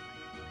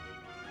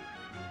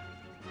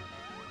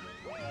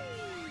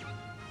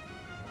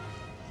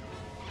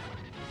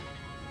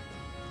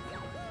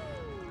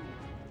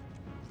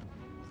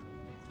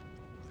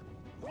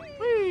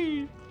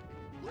 Whee!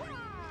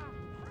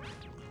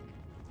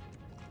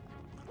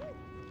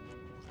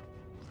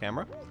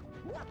 Camera?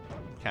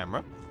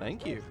 Camera,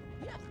 thank you.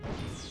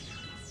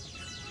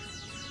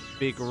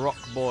 Big rock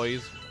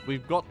boys.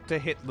 We've got to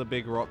hit the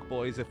big rock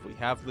boys if we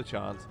have the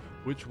chance,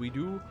 which we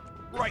do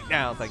right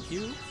now, thank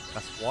you.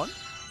 That's one.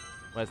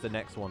 Where's the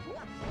next one?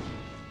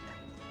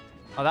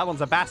 Oh, that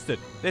one's a bastard.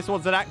 This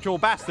one's an actual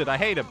bastard. I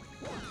hate him.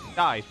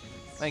 Die.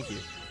 Thank you.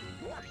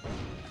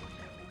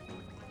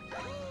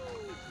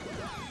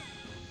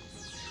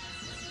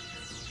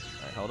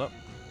 Alright, hold up.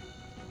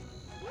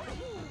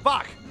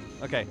 Fuck!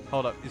 Okay,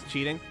 hold up. He's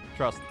cheating.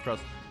 Trust.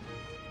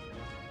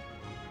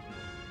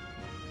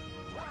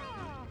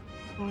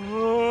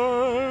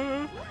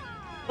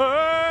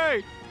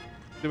 Hey!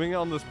 Doing it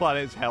on this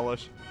planet is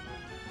hellish.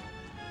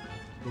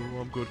 Oh,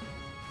 I'm good.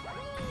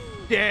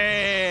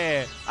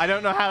 Yeah! I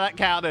don't know how that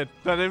counted.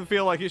 That didn't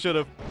feel like it should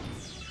have.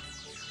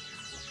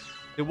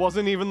 It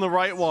wasn't even the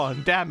right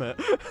one. Damn it.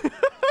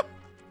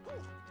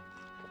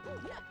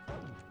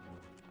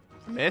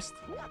 Missed.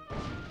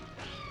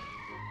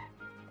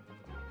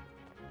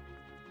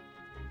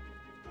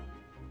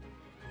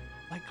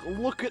 Like,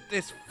 look at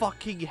this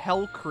fucking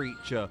hell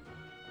creature.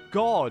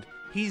 God,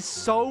 he's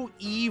so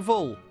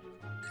evil.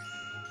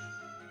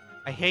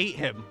 I hate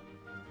him.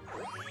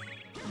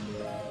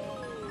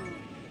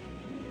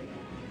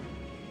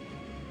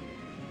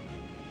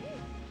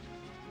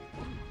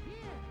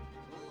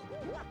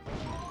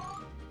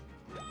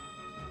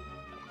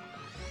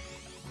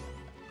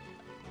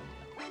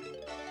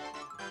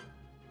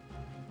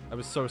 I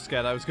was so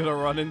scared I was going to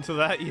run into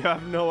that. You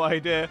have no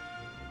idea.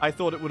 I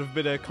thought it would have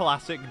been a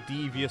classic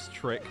devious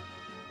trick.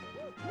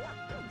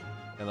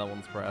 And that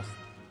one's pressed.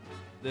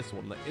 This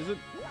one that isn't.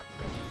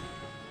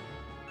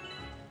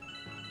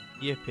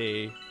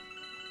 Yippee.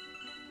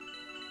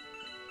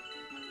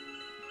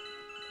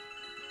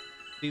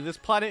 See, this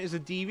planet is a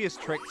devious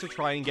trick to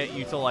try and get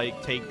you to,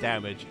 like, take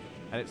damage.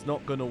 And it's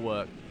not gonna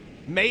work.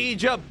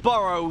 Major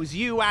Burrows,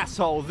 you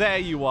asshole! There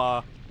you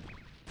are.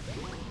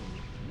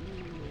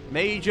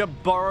 Major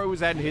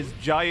Burrows and his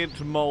giant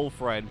mole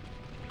friend.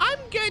 I'm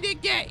gonna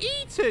get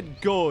eaten!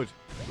 Good.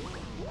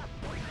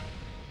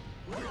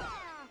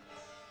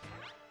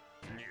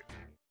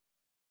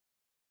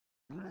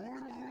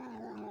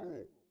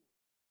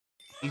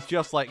 He's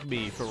just like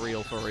me, for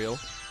real, for real.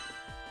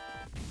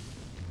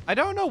 I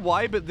don't know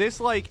why, but this,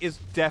 like, is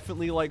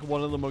definitely, like,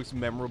 one of the most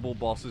memorable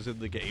bosses in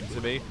the game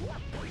to me.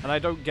 And I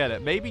don't get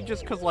it. Maybe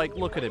just because, like,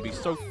 look at him. He's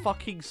so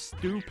fucking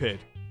stupid.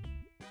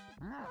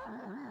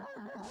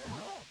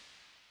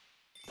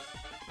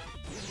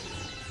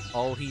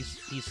 Oh,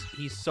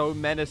 he's so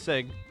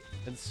menacing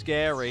and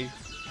scary.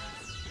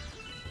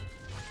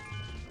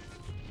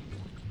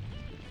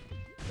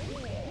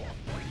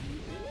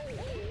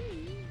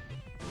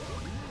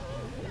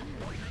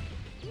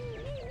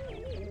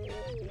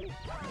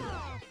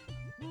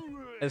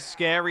 As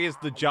scary as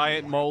the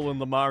giant mole in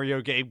the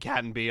Mario game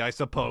can be, I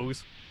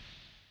suppose.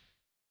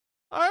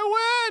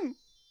 I win!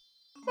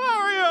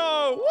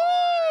 Mario!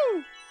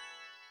 Woo!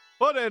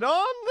 Put it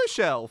on the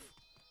shelf.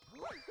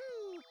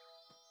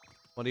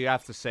 What do you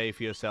have to say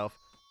for yourself?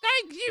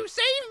 Thank you,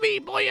 save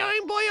me, boing,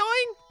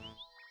 boing.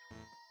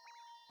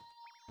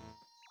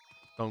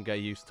 Don't get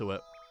used to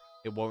it.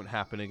 It won't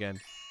happen again.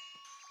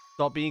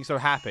 Stop being so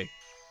happy.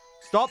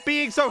 Stop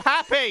being so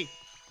happy!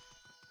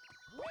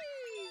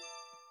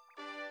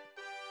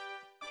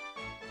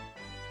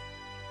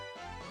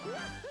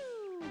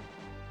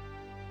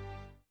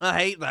 I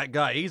hate that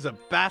guy. He's a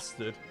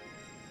bastard.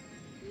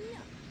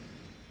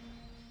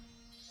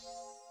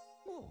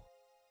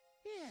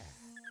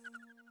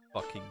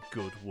 Fucking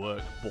good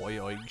work,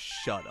 boyoing.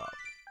 Shut up.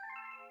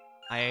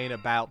 I ain't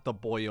about the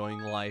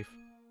boyoing life.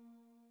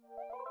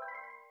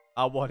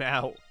 I want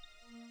out.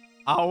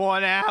 I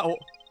want out.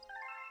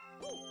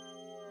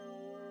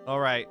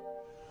 Alright.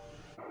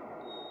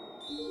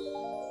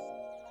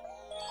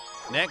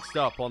 Next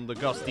up on the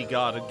Gusty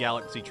Garden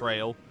Galaxy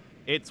trail,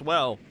 it's,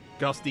 well,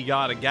 Gusty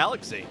Garden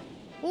Galaxy.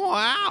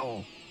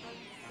 Wow.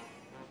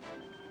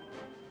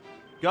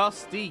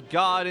 Gusty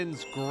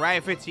Garden's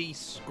Gravity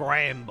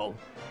Scramble.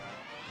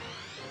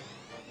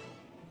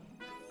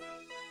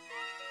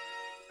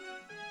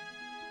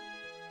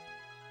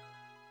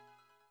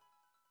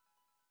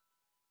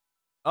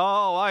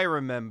 Oh, I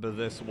remember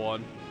this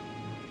one.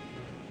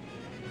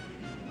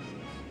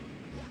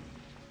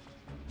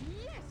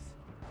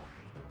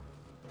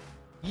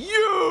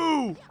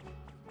 You!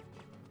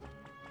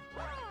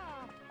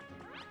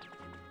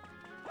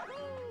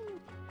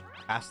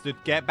 Bastard,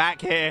 get back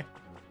here.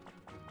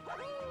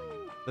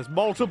 There's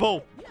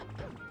multiple.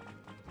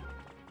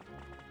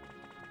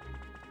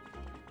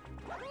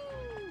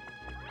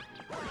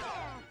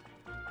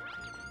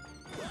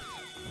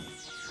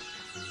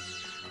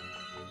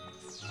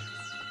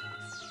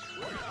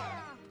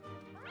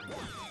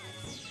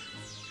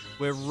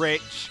 We're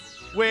rich.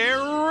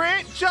 We're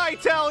rich, I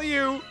tell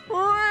you!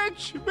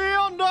 Rich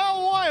beyond our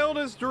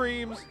wildest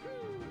dreams!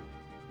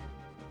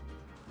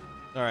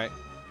 Alright.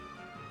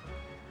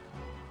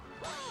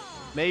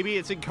 Maybe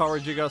it's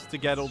encouraging us to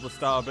get all the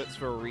star bits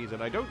for a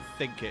reason. I don't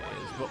think it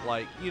is, but,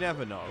 like, you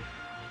never know.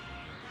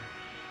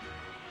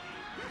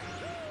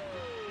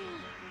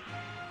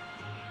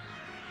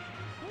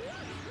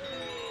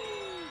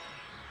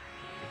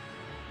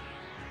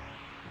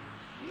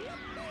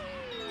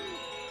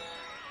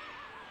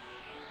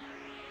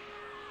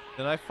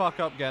 Did I fuck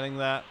up getting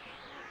that?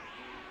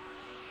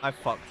 I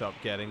fucked up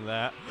getting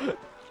that.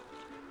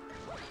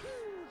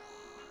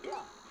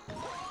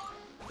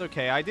 It's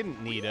okay, I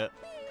didn't need it.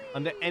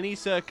 Under any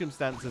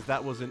circumstances,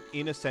 that was an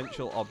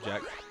inessential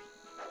object.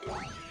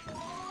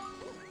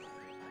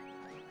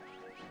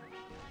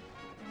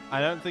 I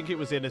don't think it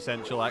was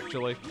inessential,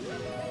 actually.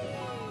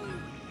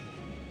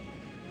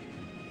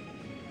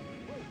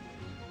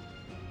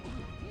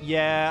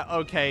 Yeah,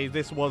 okay,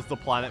 this was the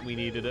planet we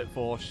needed it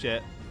for.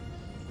 Shit.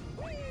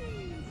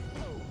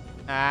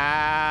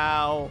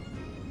 Ow.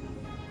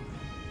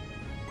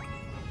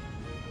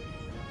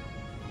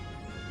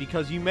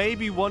 Because you may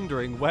be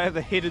wondering where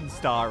the hidden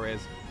star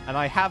is, and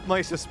I have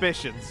my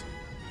suspicions.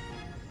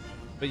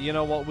 But you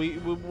know what?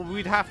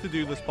 We'd have to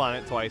do this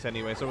planet twice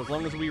anyway, so as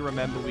long as we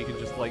remember, we can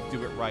just, like,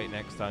 do it right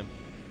next time.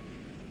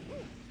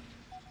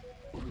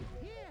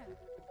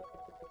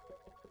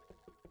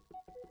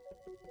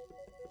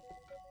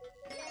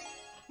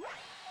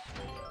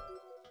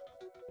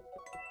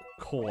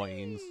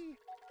 Coins.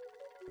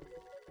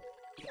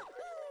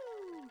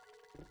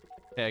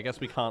 Okay, I guess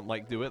we can't,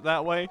 like, do it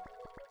that way.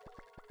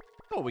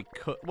 Oh, we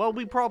could. Well,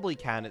 we probably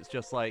can. It's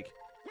just, like,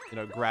 you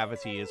know,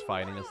 gravity is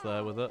fighting us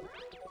there with it.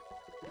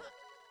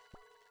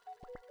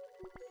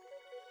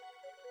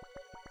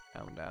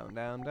 Down, down,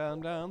 down,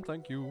 down, down.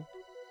 Thank you.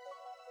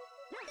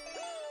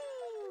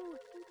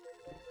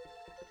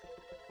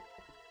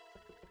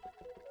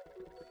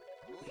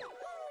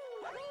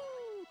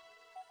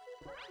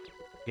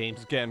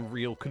 Game's getting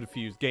real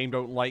confused. Game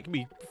don't like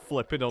me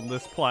flipping on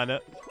this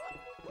planet.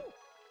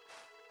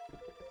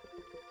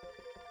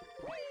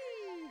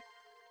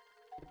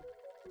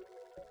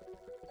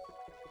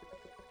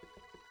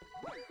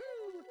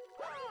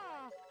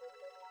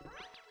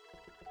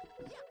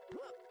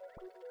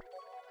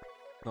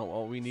 Not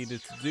what we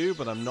needed to do,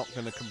 but I'm not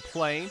going to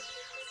complain.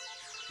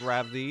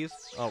 Grab these.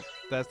 Oh,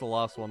 there's the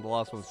last one. The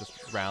last one's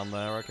just round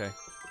there. Okay.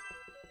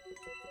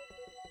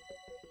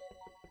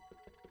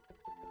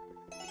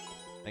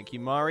 Thank you,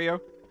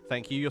 Mario.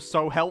 Thank you. You're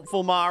so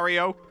helpful,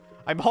 Mario.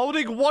 I'm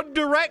holding one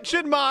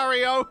direction,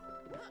 Mario.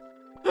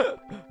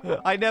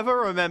 I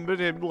never remembered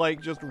him,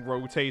 like, just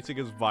rotating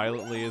as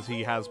violently as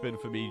he has been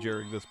for me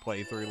during this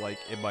playthrough, like,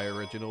 in my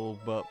original,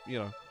 but, you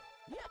know.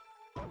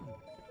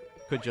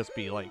 Could just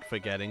be, like,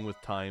 forgetting with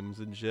times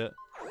and shit.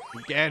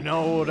 I'm getting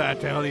old, I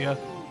tell ya.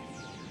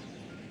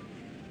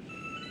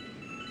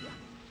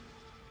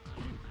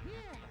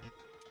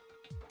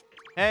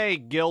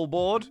 Hey,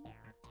 Gilboard.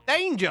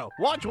 Danger!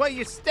 Watch where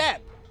you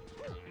step!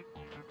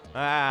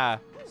 Ah,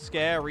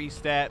 scary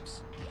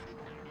steps.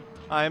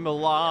 I'm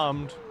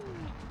alarmed.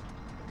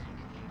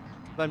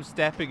 I'm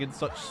stepping in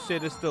such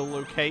sinister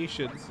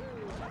locations.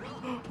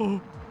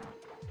 Oh,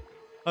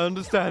 I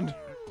understand.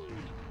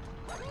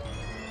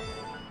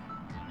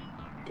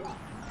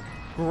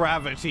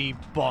 Gravity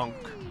bonk.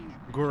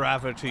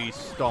 Gravity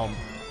stomp.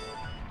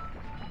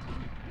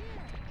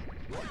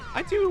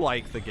 I do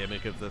like the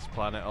gimmick of this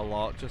planet a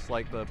lot. Just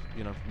like the,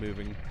 you know,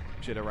 moving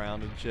shit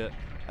around and shit.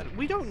 And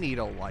we don't need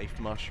a life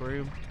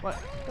mushroom. What?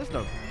 There's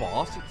no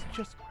boss. It's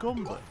just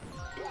Goomba.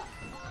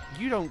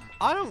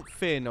 I don't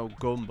fear no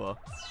Goomba.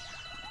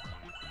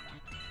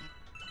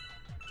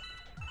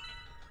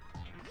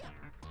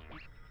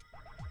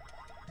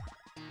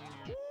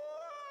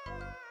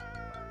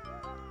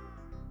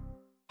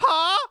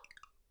 Huh?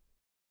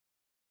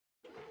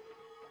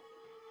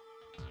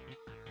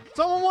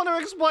 Someone want to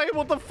explain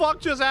what the fuck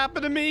just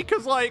happened to me?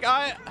 Cause like,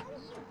 I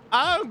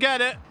don't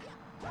get it.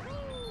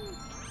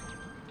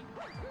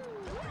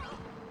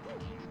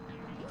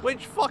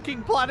 Which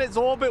fucking planet's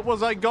orbit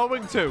was I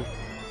going to?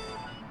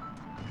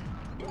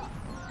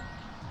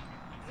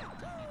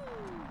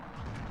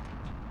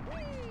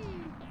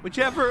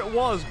 Whichever it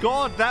was,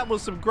 God, that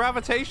was some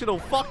gravitational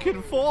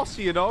fucking force,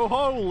 you know?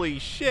 Holy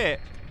shit.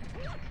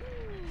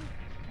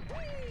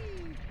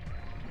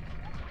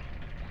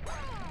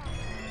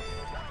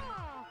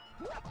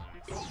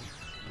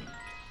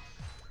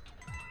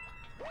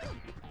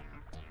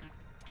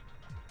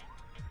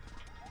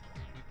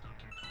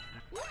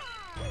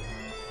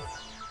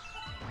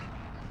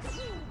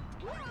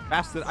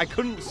 Bastard, I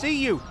couldn't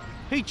see you.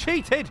 He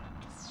cheated.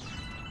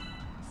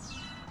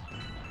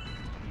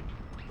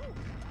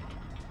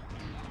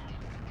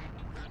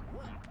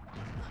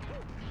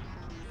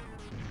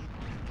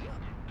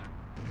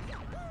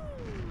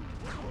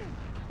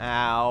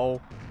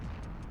 Ow.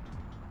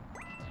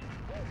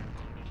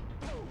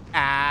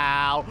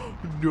 Ow.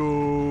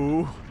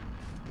 No.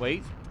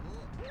 Wait.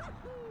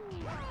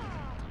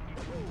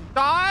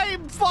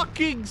 I'm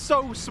fucking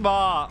so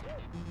smart.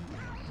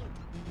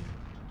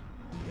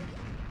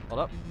 Hold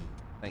up.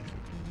 Thank you.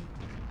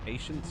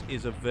 Patience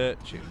is a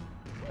virtue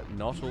that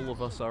not all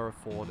of us are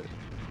afforded.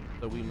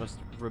 So we must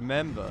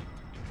remember,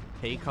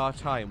 take our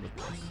time with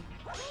this.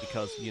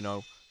 Because, you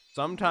know,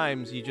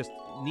 sometimes you just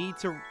need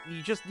to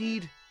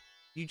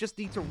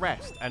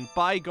rest. And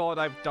by God,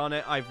 I've done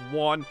it. I've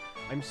won.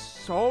 I'm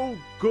so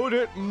good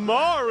at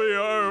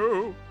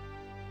Mario.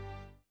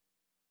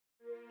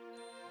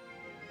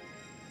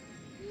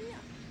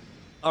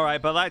 All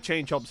right, but that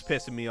chain chomp's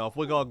pissing me off.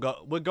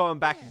 We're going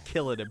back and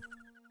killing him.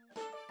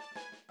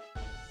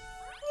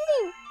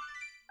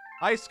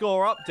 High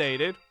score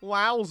updated.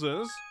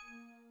 Wowzers.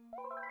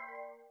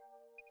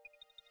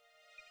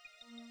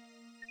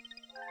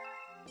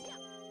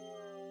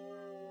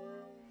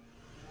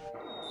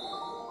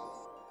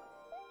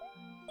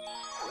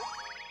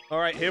 All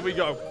right, here we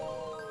go.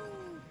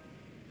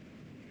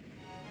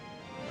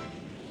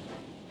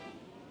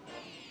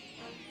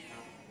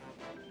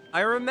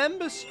 I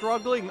remember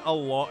struggling a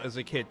lot as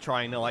a kid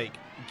trying to, like,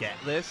 get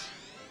this.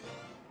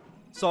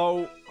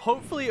 So,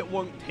 hopefully it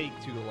won't take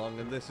too long,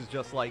 and this is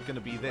just, like, gonna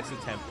be this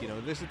attempt, you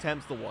know? This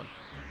attempt's the one.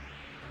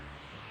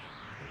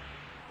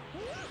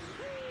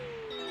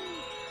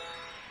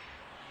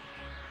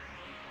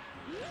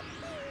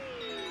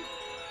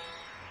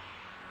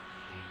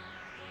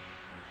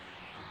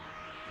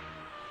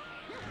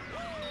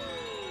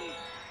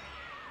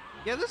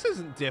 Yeah, this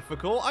isn't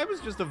difficult. I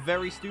was just a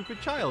very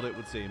stupid child, it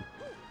would seem.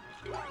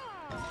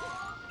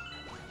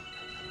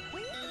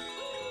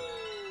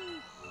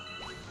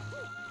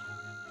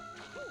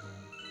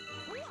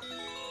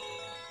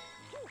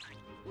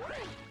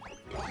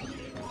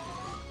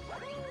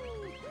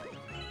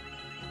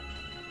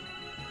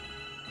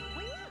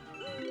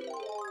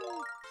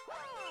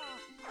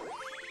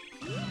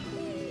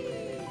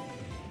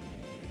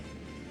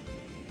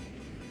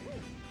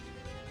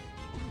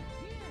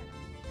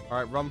 All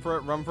right, run for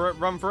it, run for it,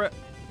 run for it.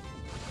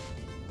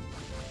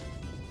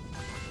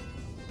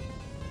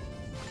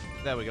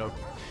 There we go.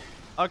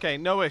 Okay,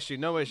 no issue,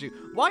 no issue.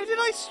 Why did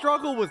I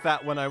struggle with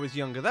that when I was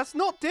younger? That's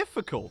not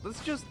difficult.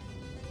 That's just...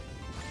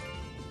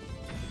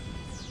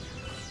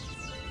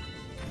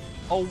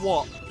 Oh,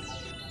 what?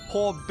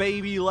 Poor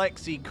baby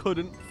Lexi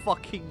couldn't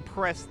fucking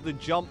press the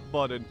jump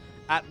button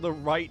at the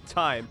right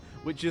time,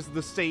 which is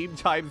the same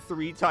time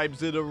 3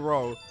 times in a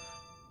row.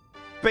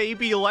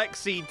 Baby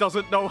Lexi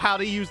doesn't know how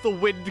to use the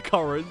wind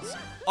currents.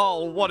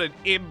 Oh, what an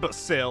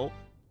imbecile.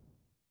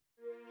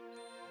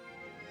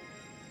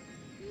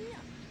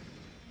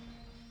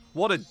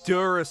 What a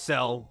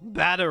Duracell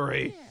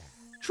battery.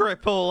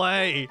 Triple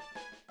A.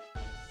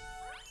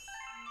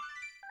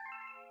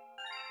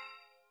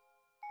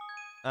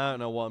 I don't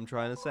know what I'm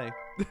trying to say.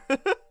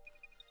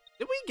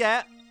 Did we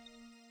get...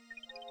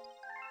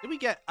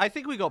 I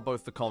think we got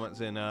both the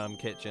comments in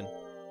kitchen.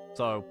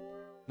 So,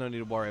 no need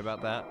to worry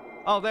about that.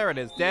 Oh, there it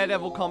is.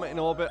 Daredevil comet in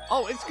orbit.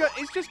 Oh,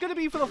 it's just gonna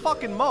be for the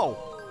fucking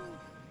mole.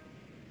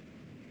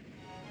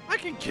 I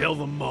can kill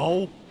the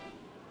mole.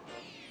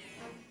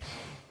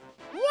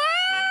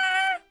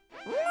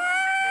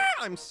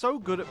 I'm so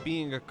good at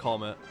being a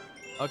comet.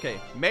 Okay,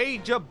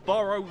 Major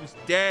Burrow's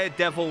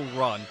Daredevil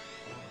run.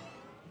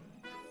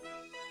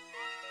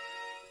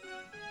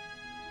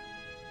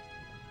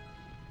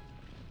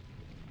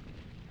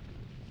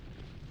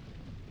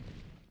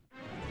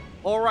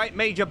 Alright,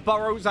 Major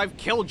Burrows, I've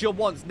killed you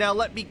once. Now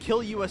let me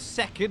kill you a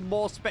second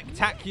more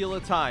spectacular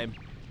time.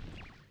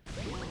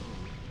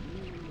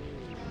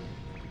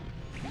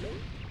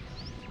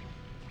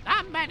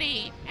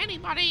 Somebody,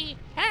 anybody,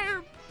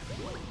 help!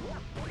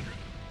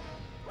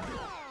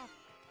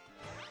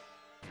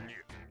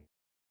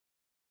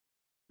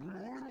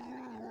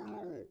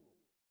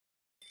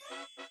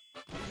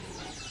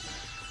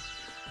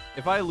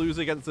 If I lose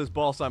against this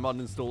boss, I'm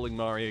uninstalling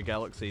Mario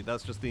Galaxy.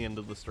 That's just the end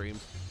of the stream.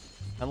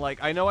 And, like,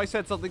 I know I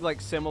said something, like,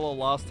 similar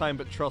last time,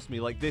 but trust me,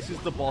 like, this is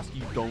the boss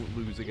you don't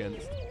lose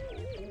against.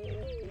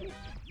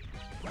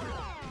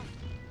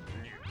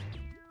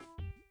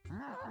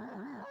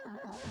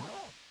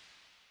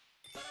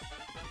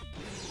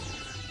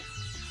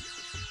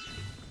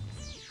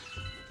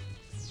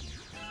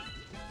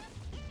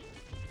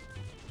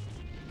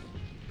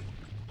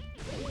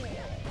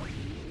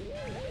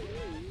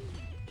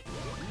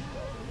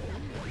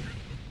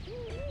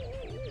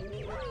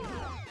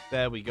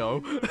 There we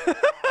go.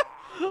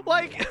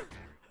 Like,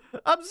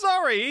 I'm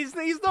sorry, he's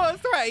not a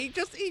threat.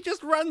 He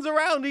just runs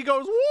around. He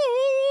goes,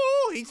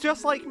 woo! He's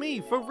just like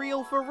me, for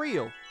real, for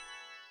real.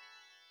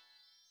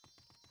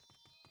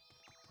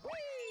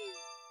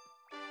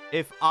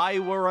 If I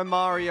were a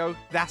Mario,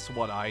 that's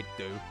what I'd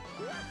do.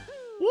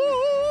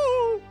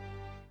 Woo!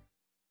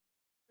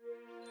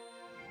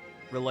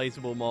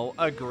 Relatable mole,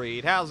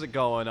 agreed. How's it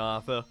going,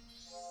 Arthur?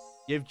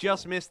 You've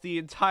just missed the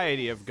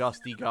entirety of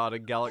Gusty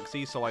Garden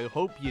Galaxy, so I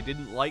hope you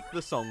didn't like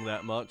the song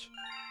that much.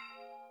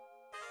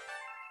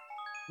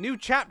 New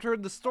chapter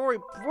in the story.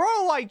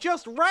 Bro, I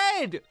just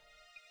read!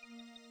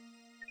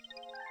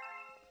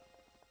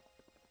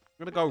 I'm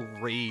gonna go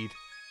read.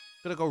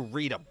 I'm gonna go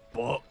read a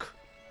book.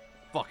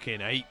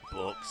 Fucking 8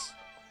 books.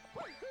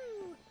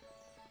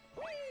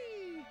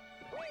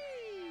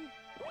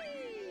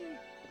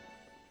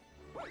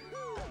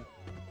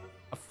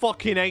 I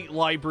fucking 8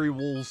 library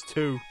walls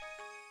too.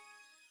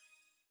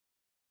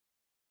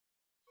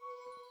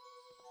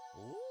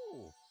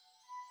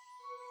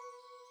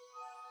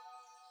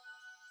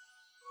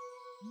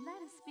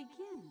 Let us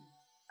begin.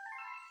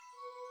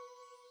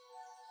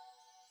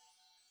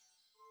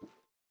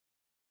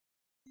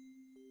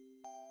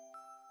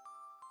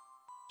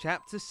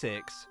 Chapter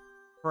 6.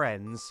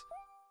 Friends.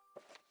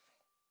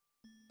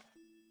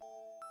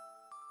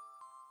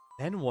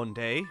 Then one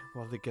day,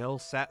 while the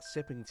girls sat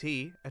sipping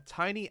tea, a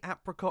tiny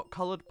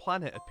apricot-coloured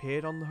planet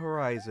appeared on the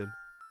horizon.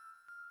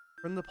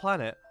 From the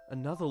planet,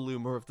 another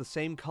Luma of the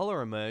same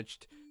colour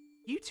emerged.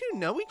 You two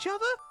know each other?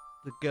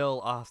 The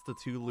girl asked the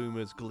 2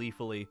 Lumas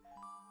gleefully.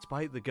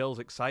 Despite the girls'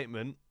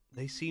 excitement,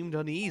 they seemed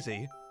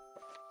uneasy.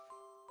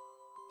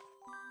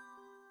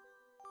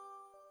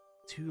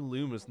 2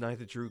 Lumas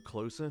neither drew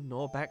closer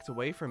nor backed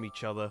away from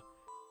each other.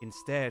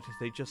 Instead,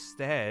 they just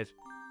stared.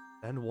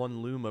 Then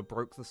one Luma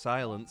broke the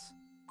silence.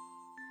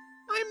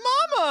 My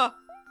mama!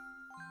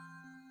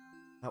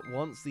 At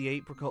once, the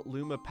apricot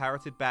Luma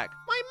parroted back,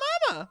 My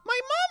mama! My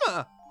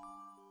mama!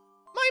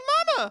 My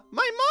mama!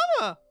 My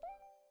mama!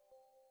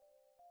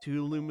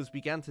 2 Lumas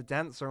began to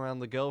dance around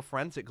the girl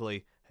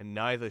frantically, and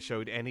neither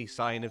showed any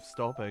sign of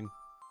stopping.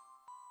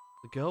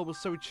 The girl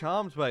was so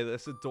charmed by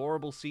this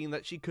adorable scene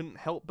that she couldn't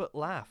help but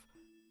laugh.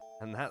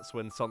 And that's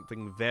when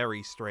something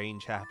very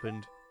strange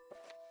happened.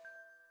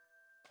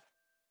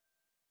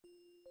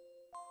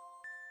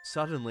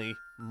 Suddenly,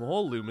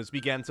 more Lumas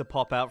began to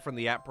pop out from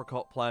the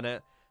apricot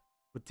planet,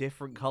 with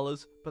different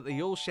colors, but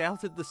they all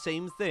shouted the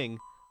same thing.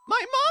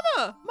 My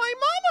mama! My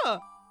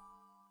mama!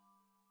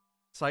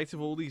 Sight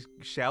of all these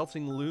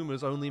shouting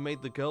Lumas only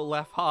made the girl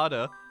laugh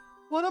harder.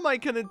 What am I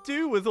gonna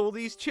do with all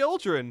these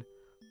children?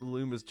 The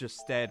Lumas just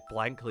stared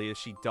blankly as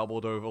she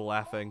doubled over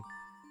laughing.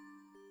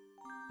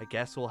 I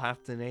guess we'll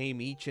have to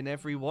name each and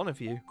every one of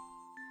you.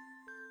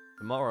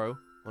 Tomorrow,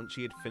 once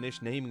she had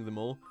finished naming them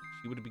all,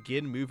 she would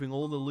begin moving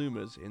all the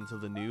Lumas into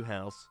the new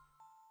house.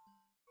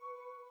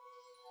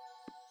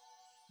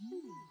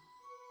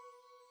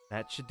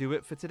 That should do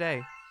it for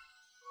today.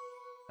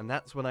 And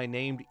that's when I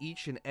named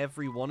each and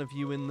every one of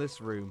you in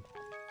this room.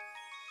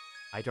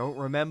 I don't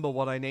remember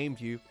what I named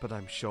you, but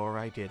I'm sure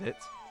I did it.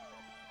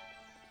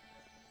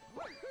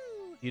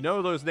 You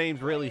know those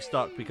names really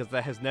stuck because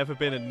there has never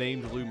been a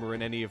named Luma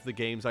in any of the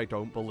games, I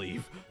don't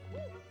believe.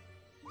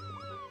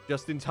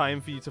 Just in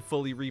time for you to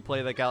fully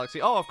replay the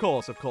galaxy. Oh, of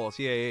course, of course.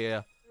 Yeah, yeah,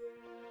 yeah.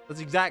 That's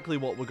exactly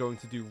what we're going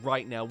to do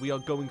right now. We are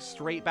going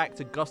straight back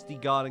to Gusty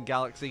Garden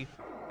Galaxy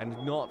and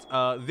not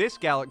this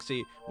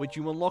galaxy, which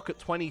you unlock at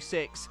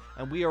 26,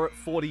 and we are at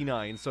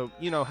 49, so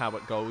you know how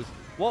it goes.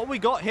 What we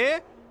got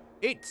here?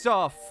 It's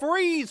a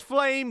Freeze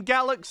Flame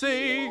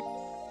Galaxy!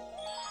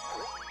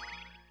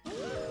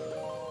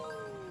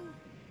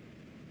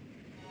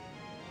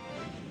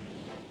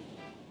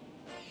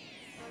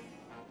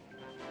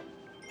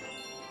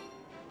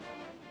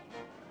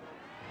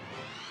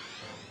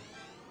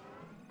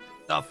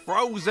 The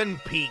frozen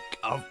peak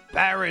of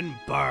Barren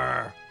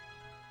Burr.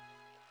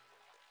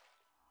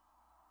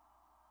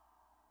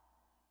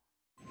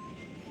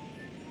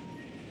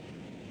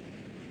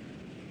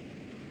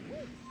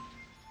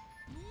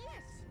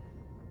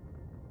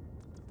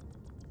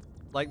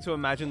 Like to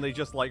imagine they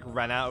just like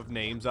ran out of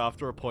names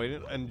after a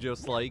point and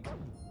just like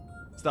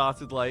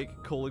started like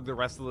calling the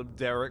rest of them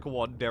Derek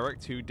 1, Derek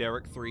 2,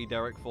 Derek 3,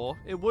 Derek 4.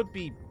 It would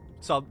be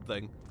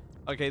something.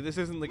 Okay, this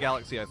isn't the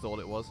galaxy I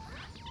thought it was.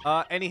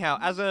 Anyhow,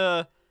 as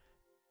a...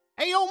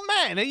 Hey, old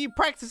man, are you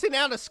practicing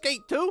how to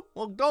skate too?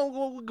 Well,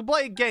 go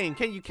play a game.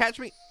 Can you catch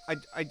me?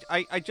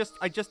 I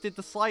just did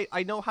the slide.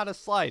 I know how to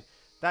slide.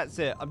 That's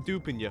it. I'm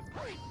duping you.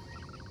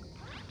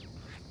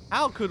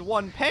 How could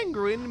one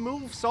penguin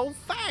move so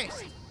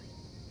fast?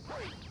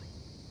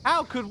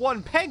 How could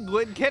one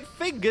penguin get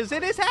fingers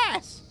in his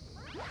ass?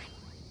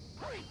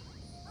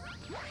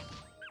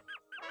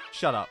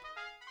 Shut up.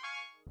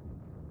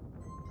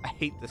 I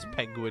hate this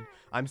penguin.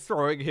 I'm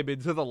throwing him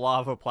into the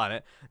lava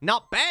planet.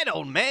 Not bad,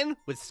 old man.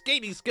 With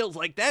skating skills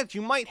like that,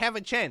 you might have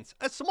a chance.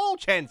 A small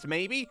chance,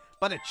 maybe,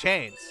 but a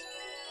chance.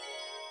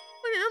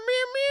 Meow,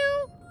 meow,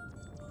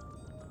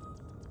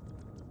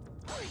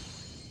 meow.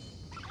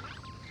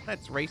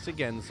 Let's race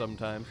again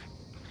sometimes.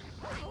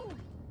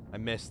 I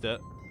missed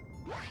it.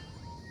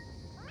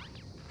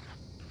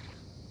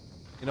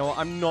 You know what?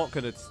 I'm not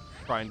going to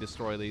try and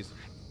destroy these.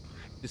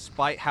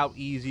 Despite how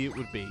easy it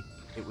would be.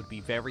 It would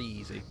be very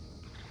easy.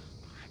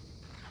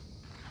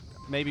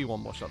 Maybe one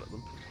more shot at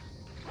them.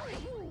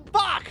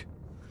 Fuck!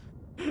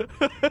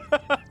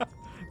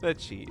 They're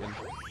cheating.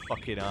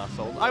 Fucking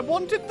assholes. I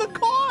wanted the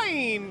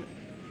coin!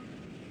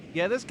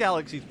 Yeah, this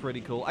galaxy's pretty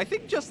cool. I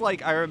think just,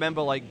 like, I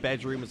remember, like,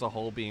 Bedroom as a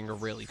whole being a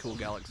really cool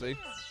galaxy.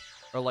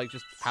 Or, like,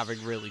 just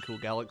having really cool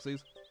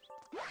galaxies.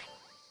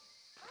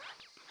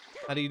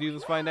 How do you do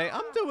this fine day?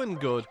 I'm doing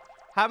good.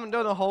 Haven't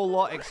done a whole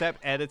lot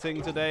except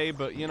editing today,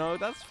 but, you know,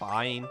 that's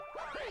fine.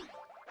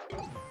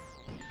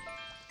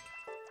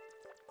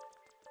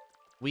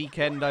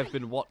 Weekend, I've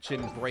been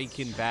watching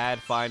Breaking Bad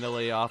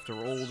finally after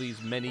all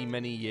these many,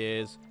 many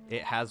years.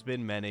 It has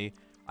been many.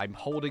 I'm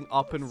holding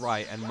up and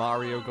right, and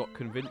Mario got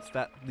convinced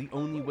that the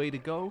only way to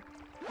go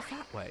is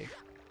that way.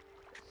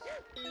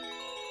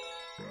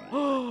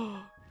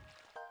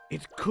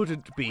 It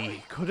couldn't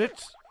be, could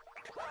it?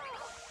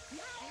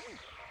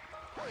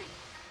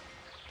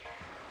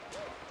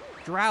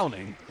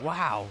 Drowning.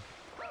 Wow.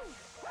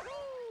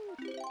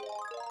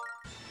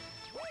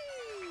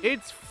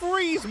 It's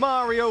Freeze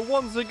Mario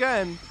once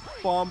again.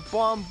 Bomb,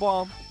 bomb,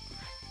 bomb.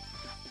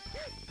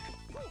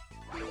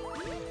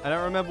 I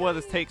don't remember where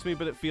this takes me,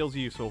 but it feels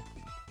useful.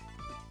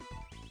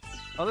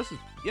 Oh, this is...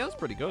 Yeah, that's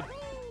pretty good.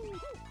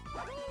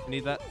 I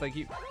need that. Thank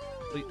you.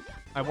 Please.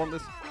 I want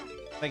this.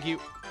 Thank you.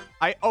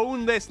 I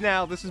own this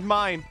now. This is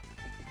mine.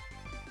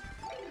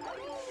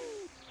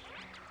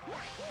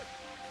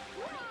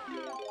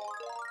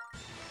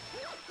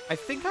 I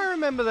think I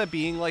remember there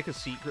being, like, a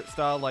secret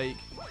star, like...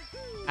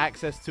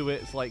 access to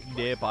it is like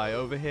nearby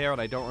over here,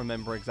 and I don't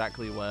remember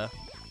exactly where.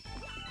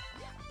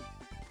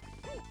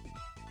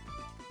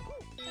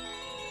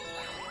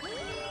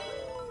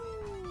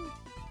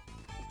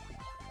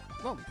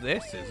 Not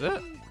this, is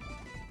it?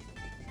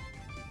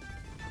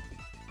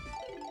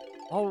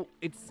 Oh,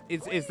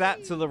 it's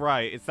that to the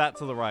right. It's that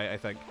to the right, I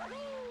think.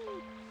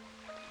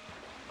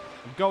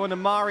 I'm going to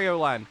Mario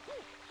Land.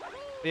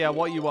 Yeah,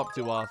 what you up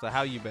to, Arthur?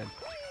 How you been?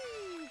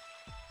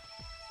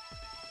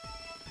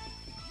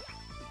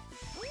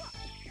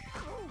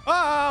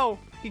 Oh!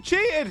 He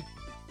cheated!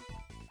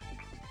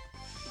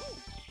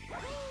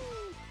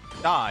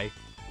 Die.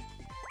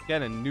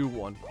 Get a new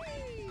one.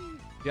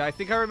 Yeah, I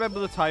think I remember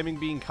the timing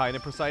being kind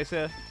of precise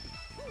here.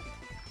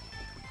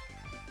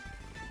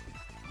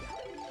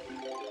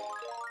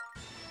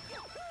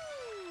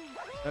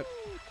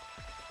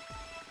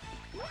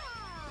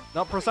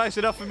 Not precise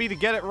enough for me to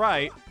get it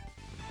right.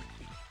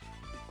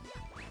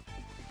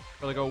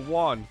 Gotta go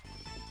one.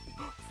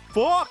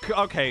 Fuck!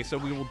 Okay, so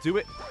we will do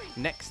it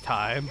next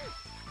time.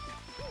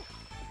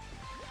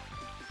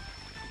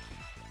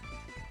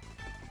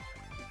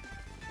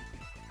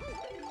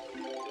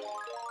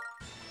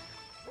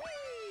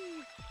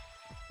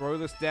 Throw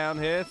this down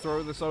here,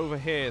 throw this over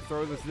here,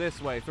 throw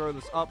this way, throw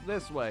this up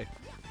this way.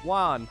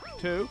 1,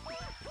 2,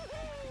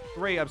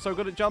 3. I'm so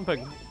good at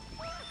jumping.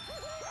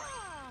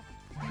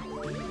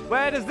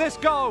 Where does this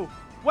go?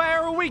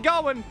 Where are we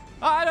going?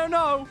 I don't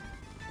know.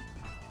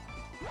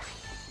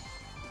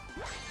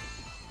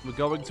 We're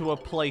going to a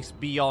place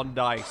beyond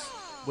ice.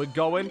 We're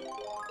going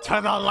to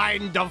the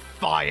land of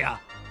fire.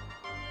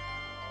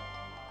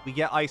 We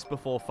get ice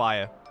before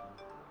fire.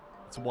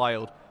 It's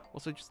wild.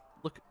 Also, just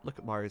look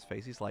at Mario's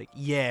face. He's like,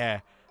 Yeah,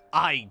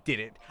 I did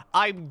it.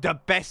 I'm the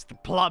best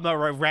plumber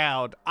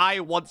around. I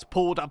once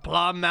pulled a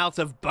plum out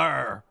of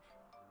burr.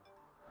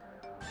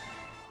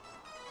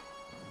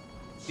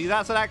 see,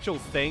 that's an actual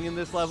thing in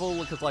this level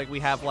because, like, we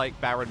have, like,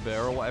 Baron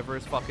Burr or whatever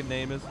his fucking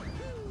name is.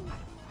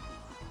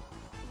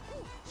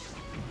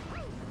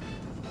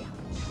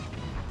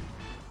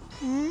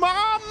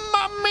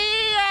 Mamma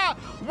mia!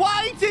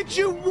 Why did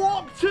you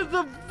walk to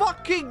the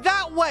fucking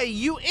that way,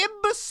 you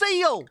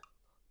imbecile?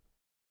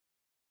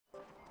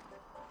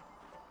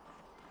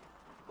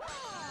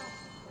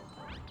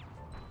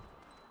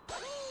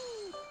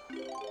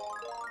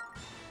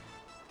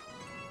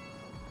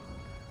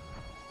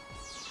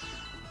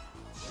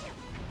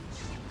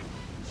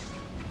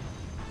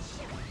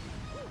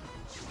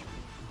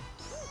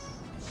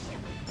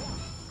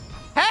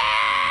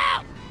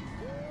 Help!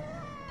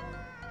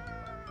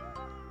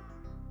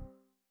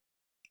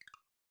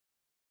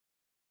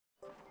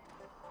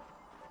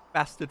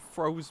 Bastard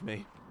froze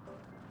me.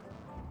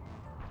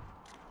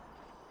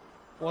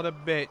 What a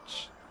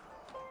bitch.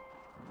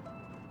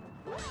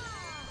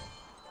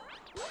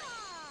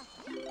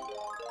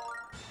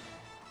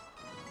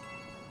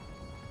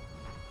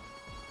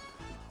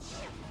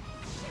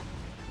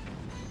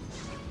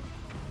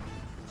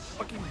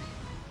 Fucking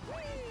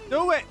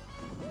do it!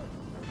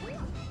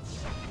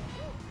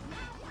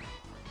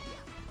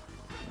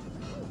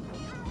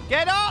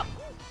 Get up!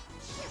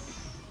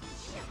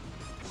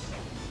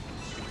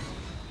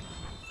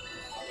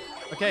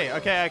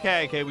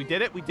 Okay. We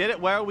did it.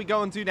 Where are we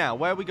going to now?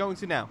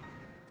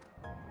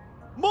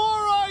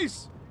 More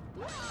ice!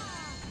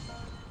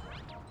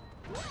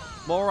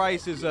 More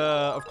Ice is,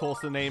 of course,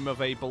 the name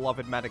of a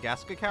beloved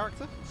Madagascar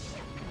character.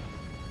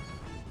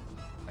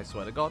 I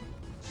swear to God.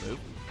 Move.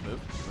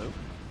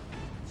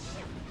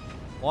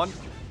 1,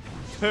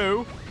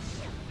 2.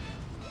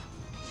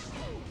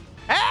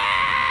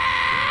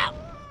 Help!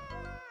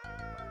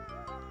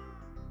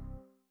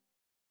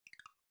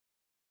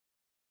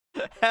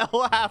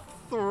 Hell hath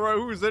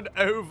frozen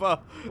over,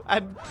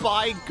 and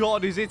by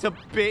God, is it a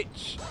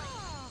bitch?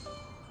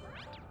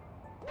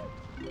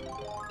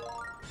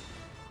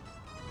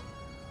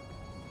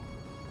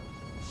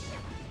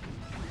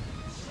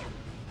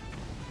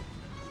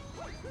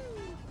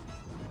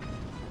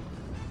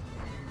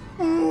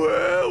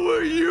 Where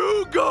were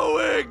you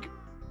going?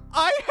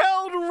 I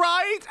held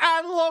right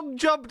and long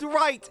jumped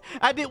right,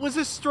 and it was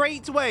a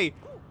straight way.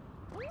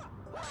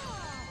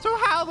 So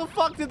how the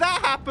fuck did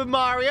that happen,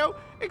 Mario?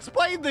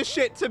 Explain this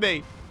shit to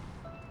me.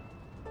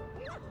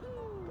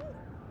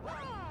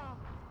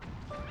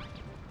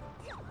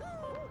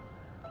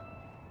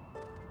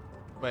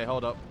 Wait,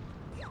 hold up.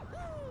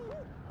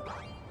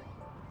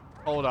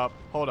 Hold up,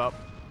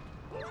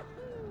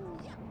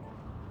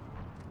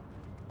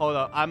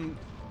 I'm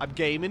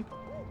gaming.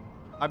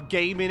 I'm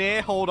gaming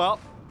here, hold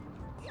up.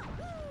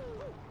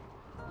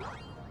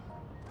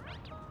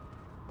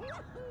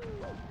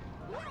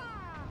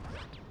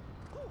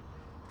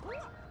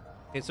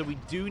 Okay, so we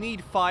do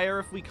need fire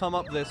if we come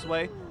up this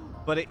way,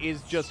 but it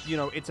is just, you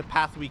know, it's a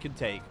path we can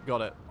take.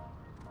 Got it.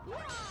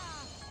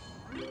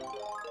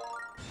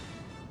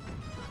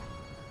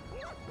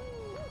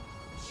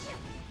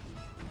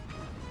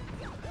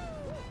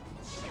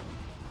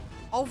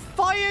 Oh,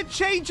 fire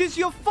changes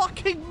your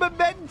fucking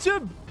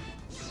momentum!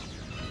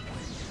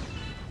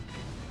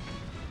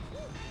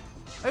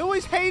 I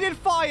always hated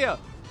fire!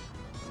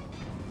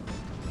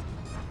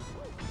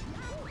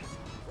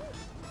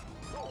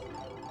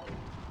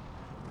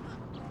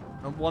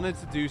 I wanted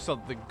to do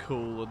something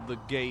cool, and the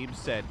game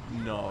said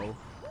no.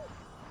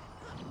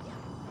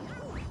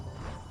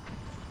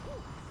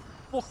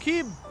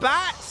 Fucking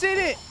bats in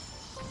it!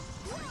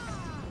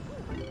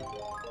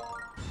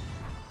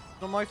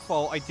 Not my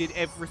fault, I did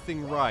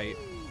everything right.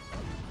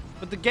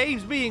 But the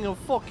game's being a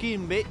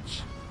fucking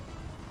bitch.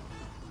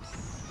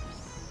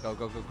 Go.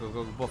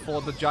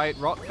 Before the giant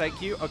rock,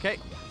 thank you. Okay.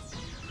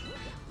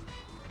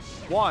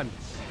 1,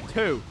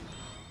 2.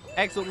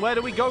 Excellent. Where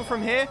do we go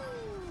from here?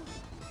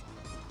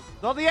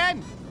 It's not the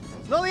end.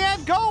 It's not the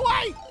end. Go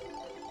away.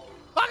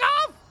 Fuck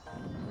off.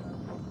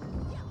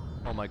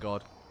 Oh my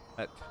God.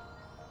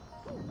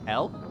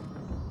 Hell?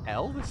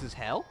 Hell? This is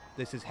hell?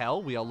 This is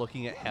hell. We are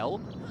looking at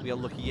hell. We are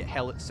looking at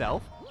hell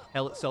itself.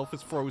 Hell itself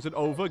is frozen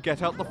over.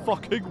 Get out the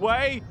fucking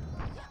way.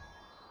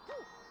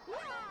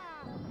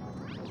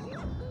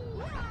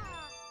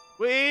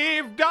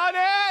 We've done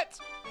it!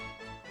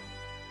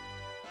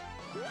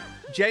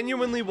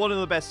 Genuinely one of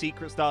the best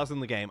secret stars in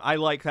the game. I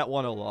like that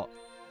one a lot.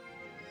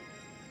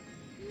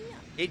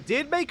 It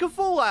did make a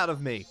fool out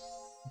of me.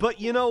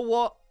 But you know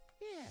what?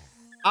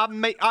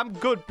 I'm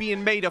good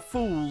being made a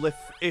fool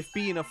if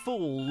being a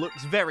fool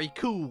looks very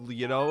cool,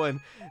 you know? And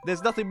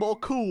there's nothing more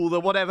cool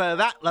than whatever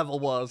that level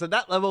was. And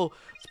that level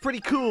is pretty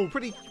cool,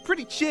 pretty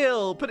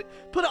chill. Put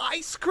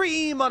ice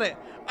cream on it.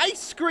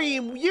 Ice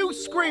cream, you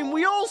scream,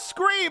 we all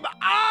scream.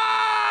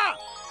 Ah!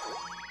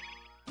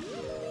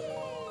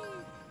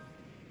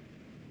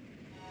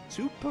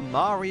 Super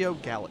Mario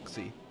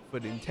Galaxy for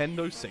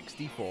Nintendo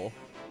 64.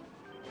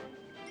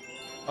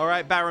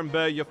 Alright, Baron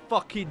Burr, you're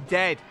fucking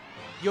dead.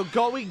 You're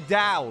going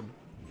down.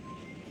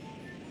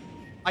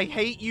 I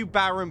hate you,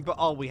 Baron, but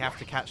oh, we have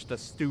to catch the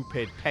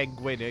stupid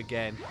penguin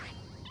again.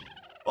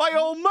 Hey,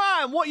 old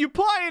man, what you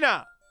playing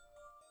at?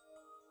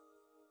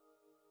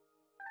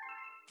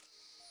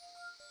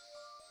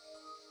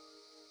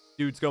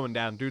 Dude's going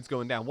down. Dude's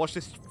going down. Watch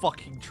this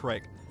fucking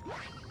trick.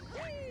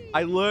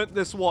 I learned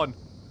this one.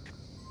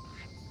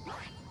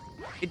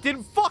 It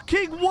didn't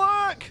fucking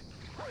work!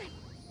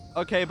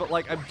 Okay, but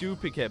like, I'm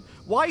duping him.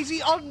 Why is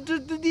he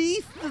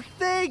underneath the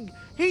thing?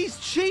 He's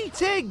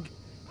cheating!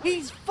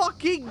 He's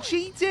fucking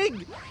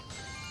cheating!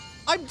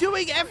 I'm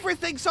doing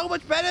everything so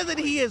much better than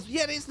he is,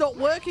 yet it's not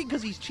working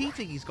because he's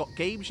cheating. He's got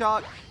Game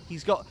Shark.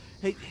 He's got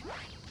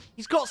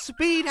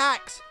Speed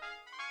Hacks.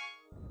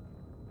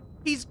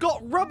 He's got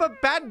rubber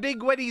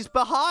banding when he's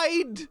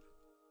behind.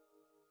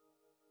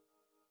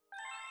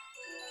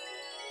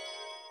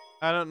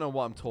 I don't know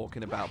what I'm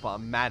talking about, but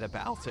I'm mad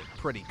about it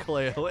pretty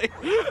clearly.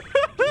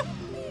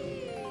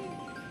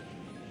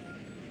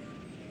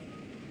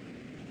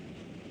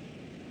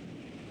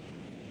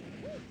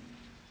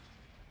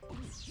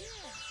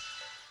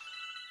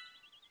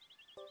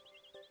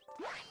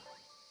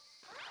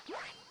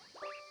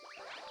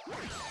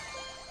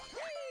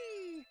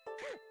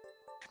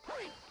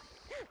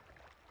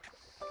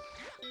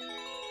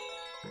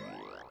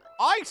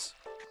 Ice!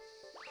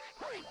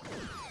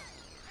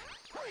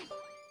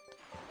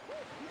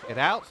 Get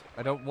out.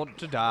 I don't want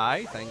to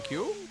die. Thank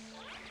you.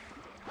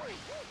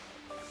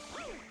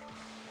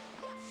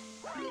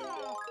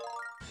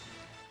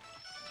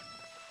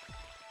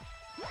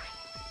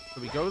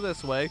 So we go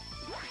this way.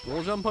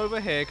 We'll jump over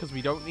here because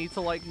we don't need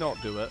to, like,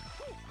 not do it.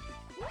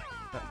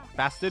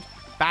 Bastard.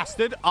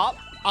 Bastard. Up.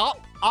 Up.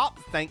 Up.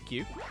 Thank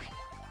you.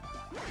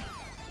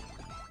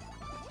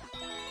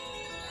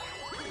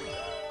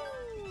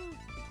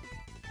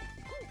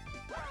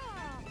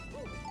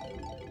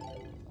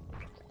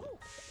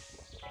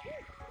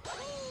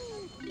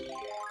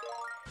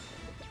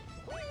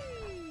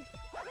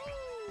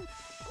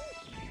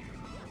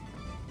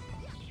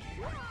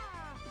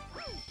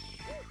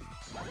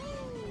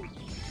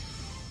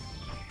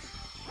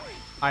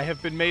 I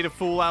have been made a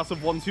fool out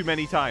of one too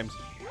many times,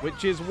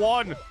 which is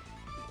one.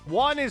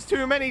 One is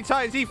too many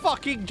times. He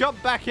fucking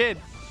jumped back in.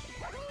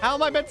 How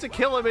am I meant to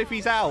kill him if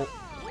he's out?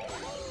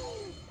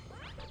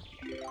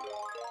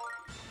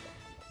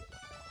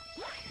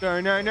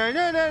 No, no, no,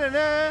 no, no, no,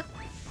 no.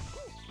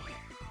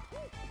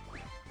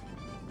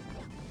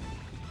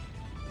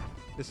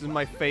 This is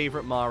my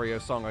favorite Mario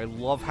song. I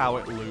love how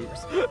it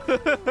loops.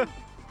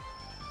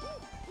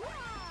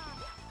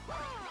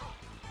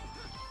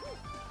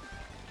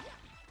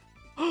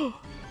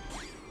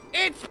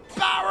 It's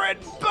Baron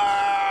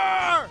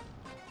Burr!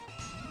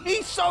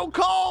 He's so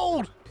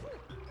cold!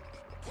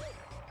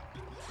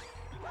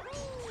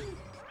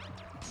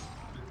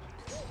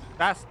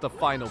 That's the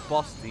final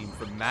boss theme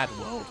from Mad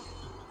World.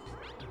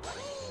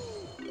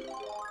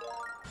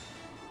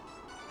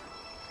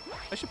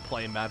 I should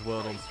play Mad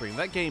World on stream.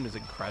 That game is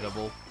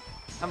incredible.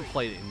 I haven't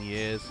played it in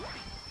years.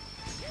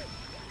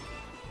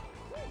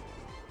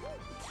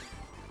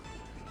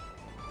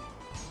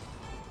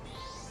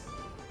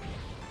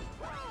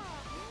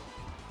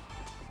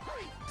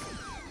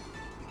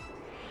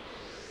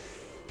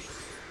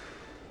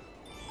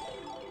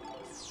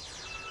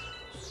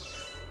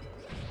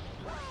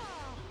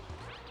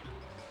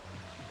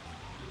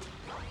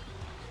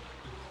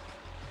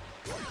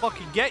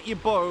 Fucking get your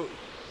boat.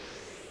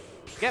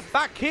 Get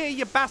back here,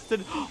 you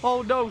bastard.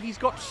 Oh no, he's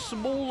got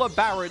smaller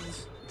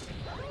barons.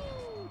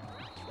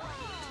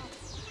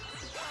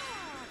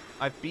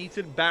 I've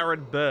beaten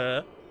Baron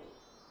Burr.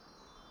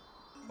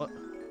 What's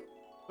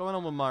going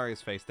on with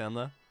Mario's face down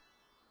there?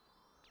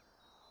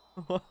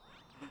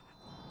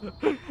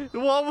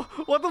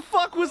 What the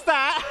fuck was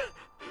that?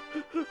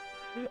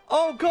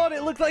 Oh god,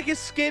 it looked like his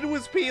skin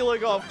was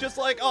peeling off. Just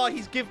like, oh,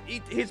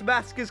 his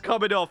mask is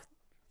coming off.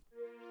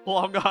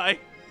 Long eye.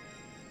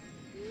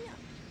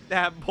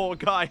 Damn, poor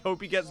guy.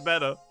 Hope he gets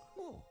better.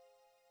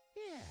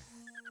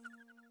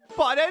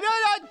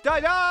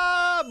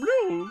 Ba-da-da-da-da-da!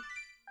 Blue.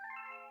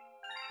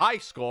 High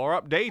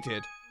score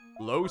updated.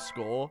 Low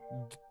score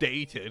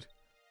dated.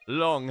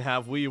 Long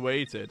have we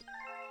waited.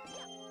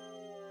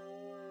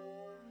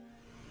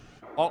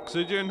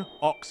 Oxygen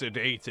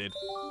oxidated.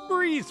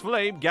 Freeze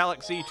Flame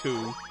Galaxy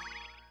 2.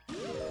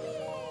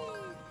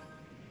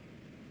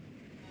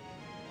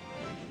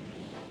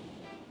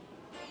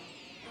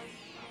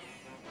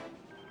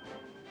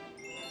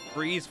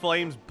 Freeze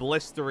Flame's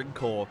blistering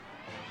core.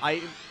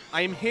 I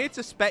am here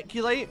to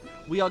speculate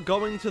we are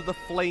going to the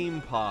flame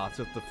part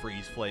of the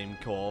Freeze Flame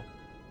core.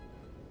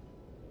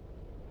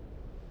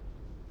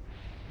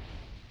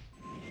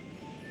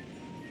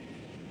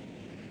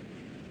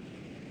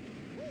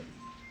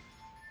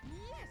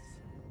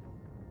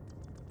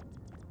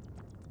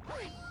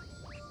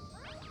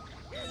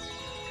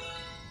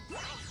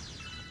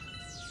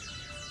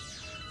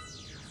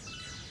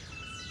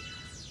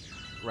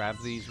 grab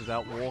these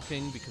without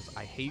walking because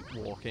I hate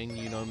walking,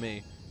 you know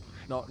me.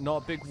 Not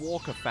a big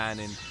walker fan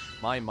in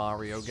my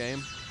Mario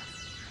game.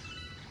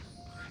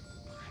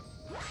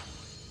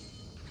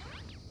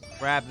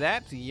 Grab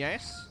that,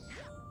 yes.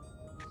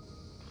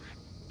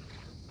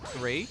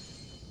 3.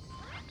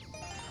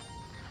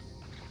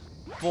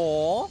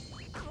 4.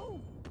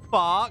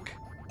 Fuck.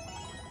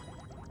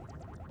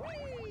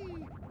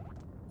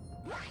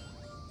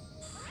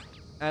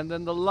 And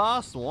then the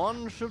last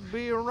one should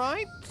be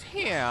right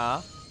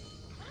here.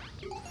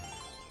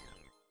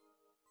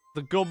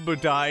 The Goomba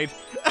died.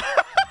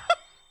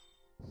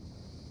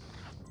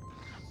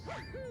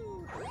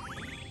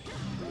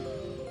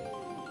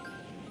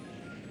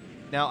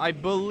 Now, I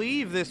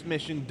believe this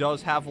mission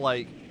does have,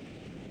 like,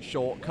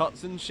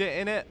 shortcuts and shit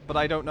in it, but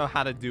I don't know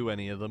how to do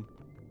any of them.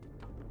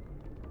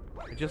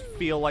 I just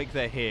feel like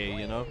they're here,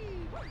 you know?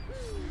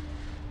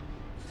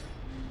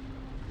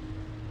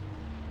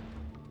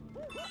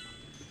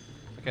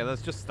 Okay,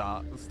 let's just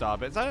start the star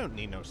bits. I don't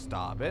need no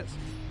star bits.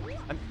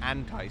 I'm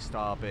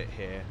anti-star bit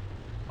here.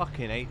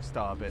 Fucking 8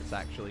 star bits,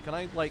 actually. Can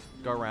I, like,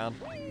 go around?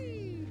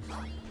 I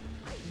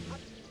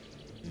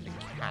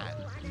can.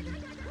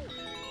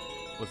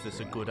 Was this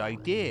a good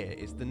idea?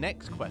 Is the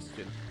next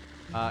question.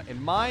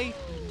 In my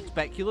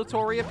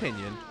speculatory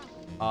opinion,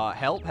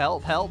 help.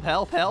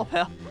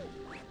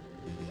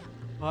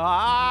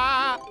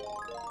 Ah!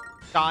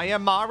 I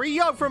am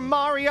Mario from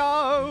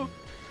Mario!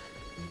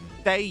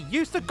 They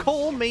used to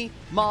call me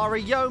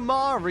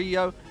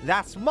Mario.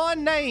 That's my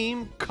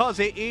name, 'cause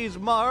it is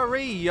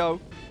Mario.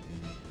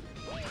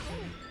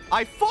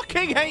 I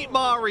fucking hate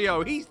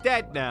Mario! He's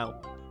dead now.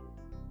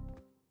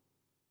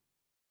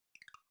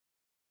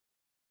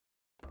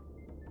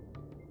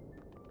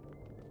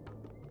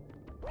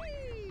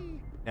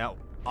 Now,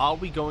 are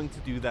we going to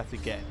do that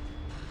again?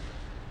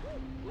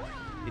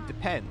 It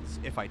depends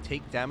if I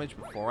take damage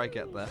before I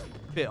get there.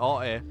 Bit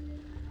hot here.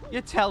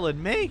 You're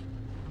telling me?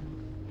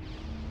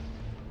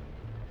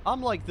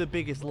 I'm like the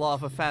biggest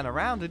lava fan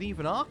around, and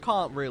even I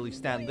can't really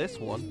stand this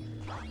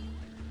one.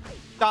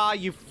 Die,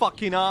 you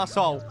fucking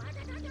arsehole.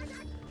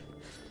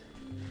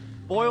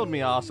 Boiled me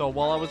arsehole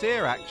while I was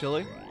here,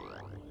 actually.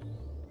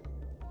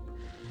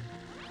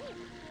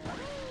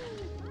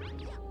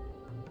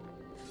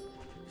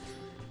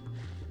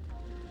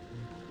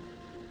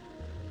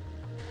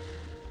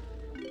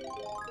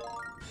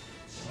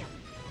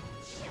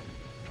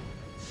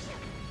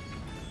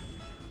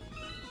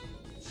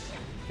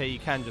 Okay, you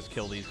can just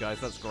kill these guys.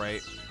 That's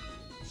great.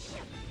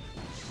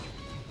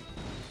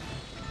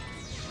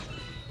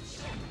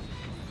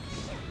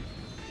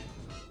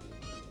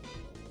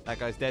 That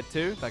guy's dead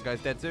too. That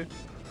guy's dead too.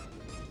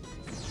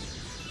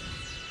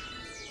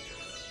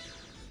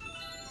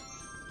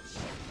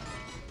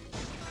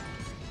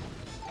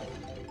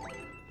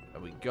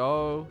 There we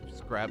go.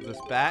 Just grab this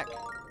back.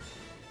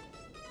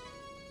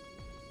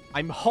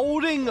 I'm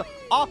holding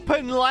up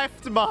and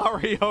left,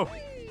 Mario.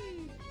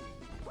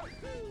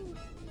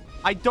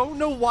 I don't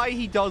know why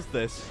he does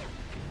this.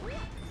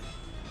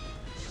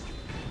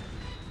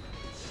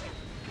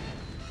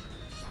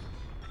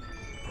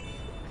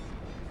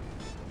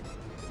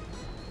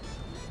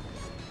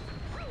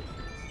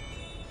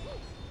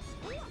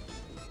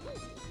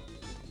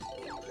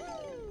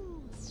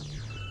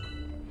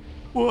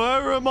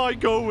 Where am I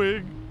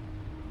going?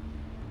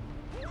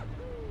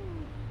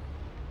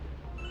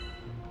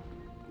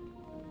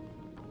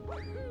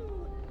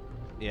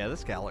 Yeah,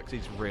 this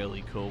galaxy's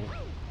really cool.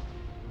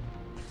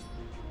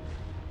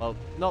 Well,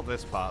 not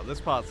this part.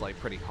 This part's, like,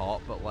 pretty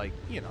hot, but, like,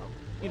 you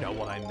know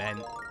what I meant.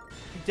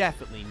 You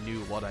definitely knew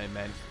what I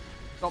meant.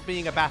 Stop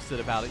being a bastard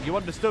about it. You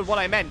understood what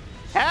I meant.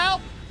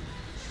 Help!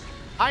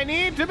 I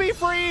need to be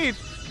freed!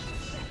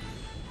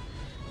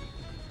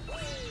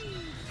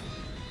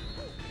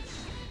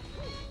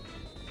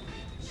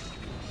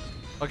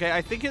 Okay,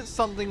 I think it's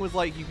something with,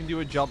 like, you can do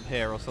a jump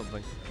here or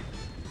something.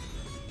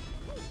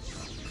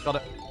 Got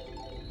it.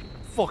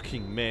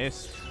 Fucking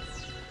missed.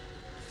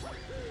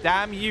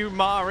 Damn you,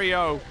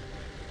 Mario,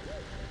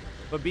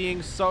 for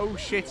being so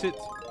shit at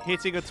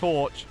hitting a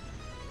torch.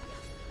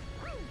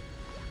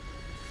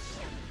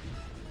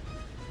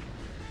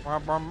 I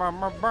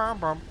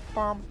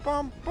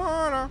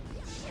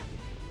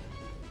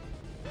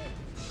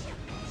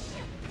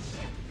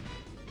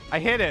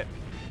hit it.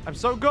 I'm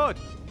so good.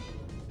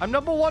 I'm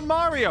number 1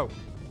 Mario.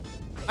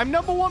 I'm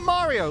number 1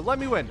 Mario. Let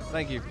me win.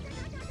 Thank you.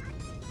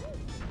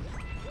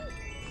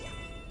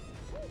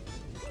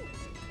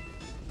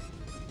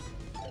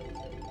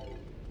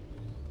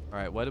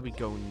 Alright, where do we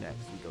go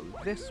next? We go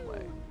this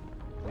way.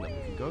 And then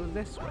we can go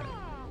this way.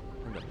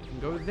 And then we can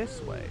go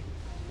this way.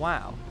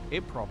 Wow,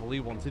 it probably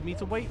wanted me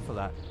to wait for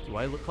that. Do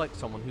I look like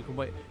someone who can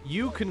wait?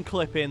 You can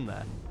clip in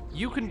there.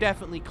 You can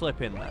definitely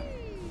clip in there.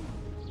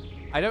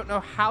 I don't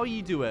know how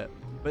you do it,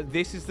 but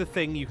this is the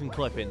thing you can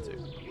clip into.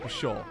 For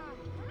sure.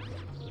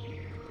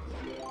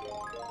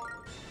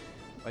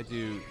 If I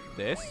do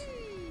this.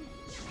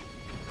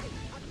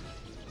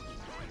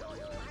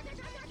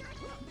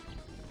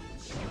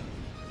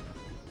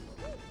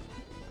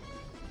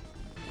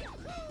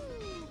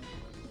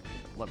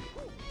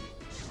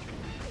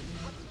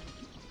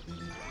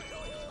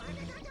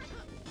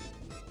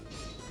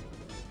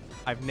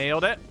 I've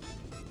nailed it.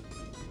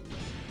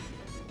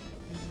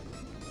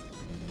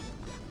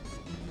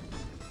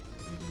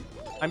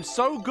 I'm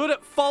so good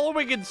at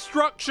following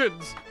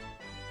instructions.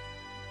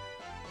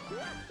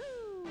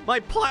 My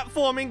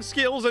platforming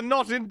skills are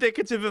not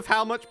indicative of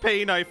how much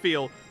pain I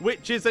feel,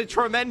 which is a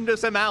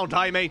tremendous amount,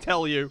 I may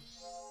tell you.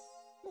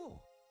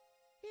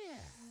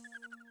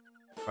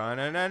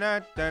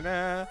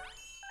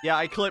 Yeah,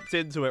 I clipped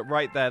into it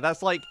right there.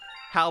 That's like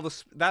how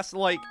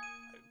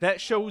that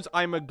shows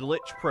I'm a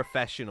glitch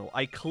professional.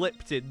 I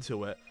clipped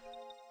into it.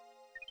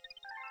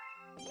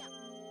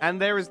 And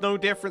there is no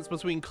difference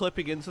between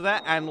clipping into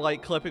that and,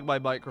 like, clipping my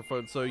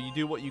microphone. So you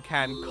do what you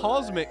can.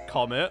 Cosmic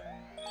Comet.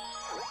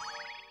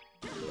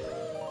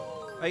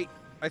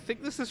 I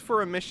think this is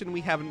for a mission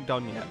we haven't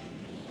done yet.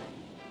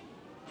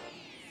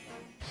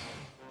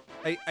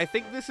 I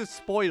think this is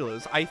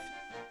spoilers. I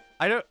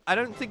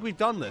don't think we've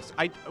done this.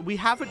 We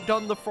haven't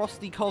done the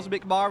Frosty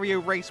Cosmic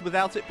Mario race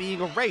without it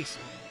being a race.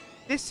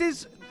 This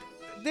is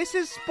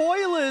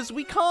spoilers.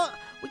 We can't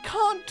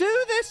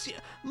do this,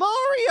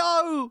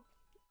 Mario.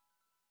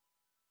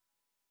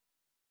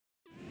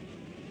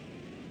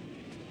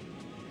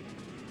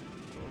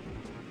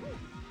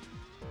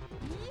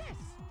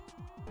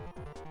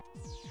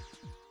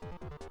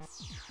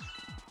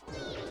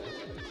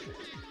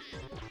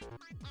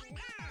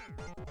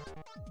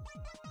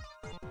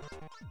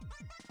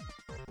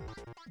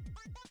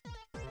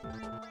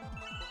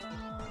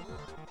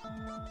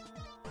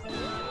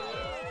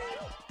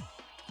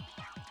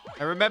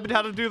 I remembered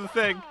how to do the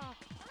thing.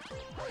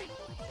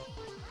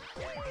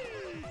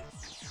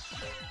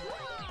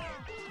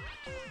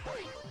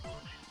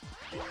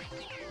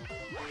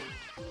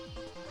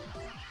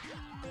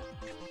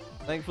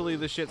 Thankfully,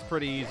 this shit's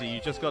pretty easy.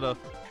 You just gotta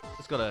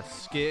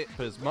skip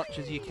as much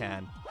as you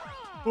can.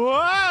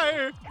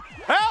 Why?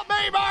 Help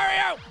me,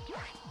 Mario!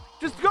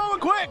 Just going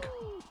quick!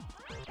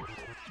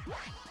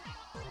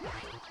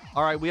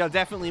 Alright, we are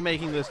definitely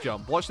making this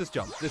jump. Watch this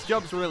jump. This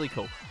jump's really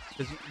cool.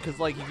 Because,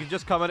 like, you can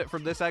just come at it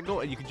from this angle,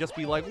 and you can just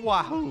be like,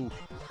 wahoo!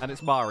 And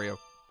it's Mario.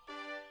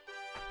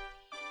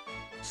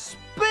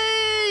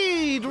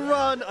 Speed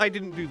run! I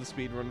didn't do the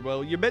speed run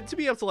well. You're meant to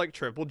be able to, like,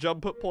 triple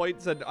jump at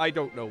points, and I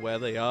don't know where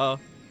they are.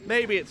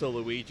 Maybe it's a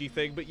Luigi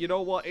thing, but you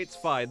know what? It's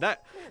fine.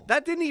 That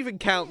didn't even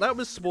count. That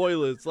was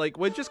spoilers. Like,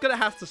 we're just gonna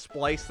have to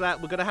splice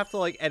that. We're gonna have to,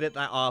 like, edit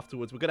that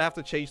afterwards. We're gonna have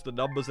to change the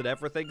numbers and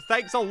everything.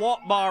 Thanks a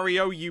lot,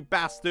 Mario, you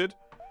bastard!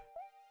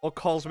 Or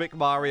Cosmic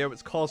Mario.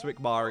 It's Cosmic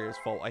Mario's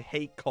fault. I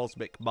hate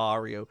Cosmic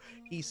Mario.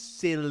 He's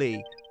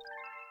silly.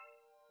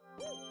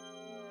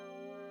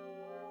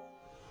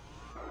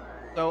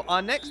 So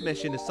our next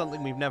mission is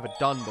something we've never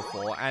done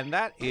before, and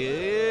that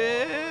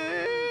is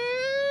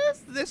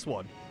this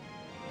one.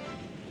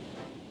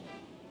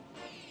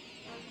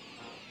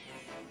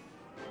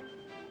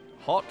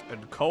 Hot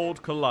and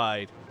cold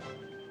collide.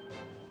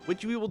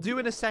 Which we will do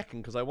in a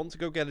second, because I want to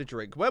go get a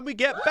drink. When we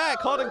get back,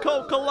 hot and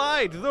cold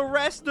collide, the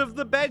rest of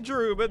the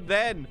bedroom, and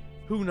then,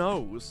 who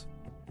knows?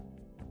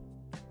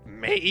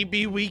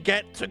 Maybe we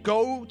get to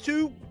go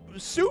to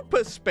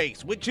super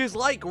space, which is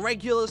like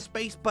regular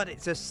space, but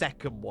it's a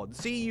second one.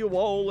 See you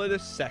all in a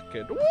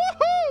second.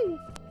 Woohoo!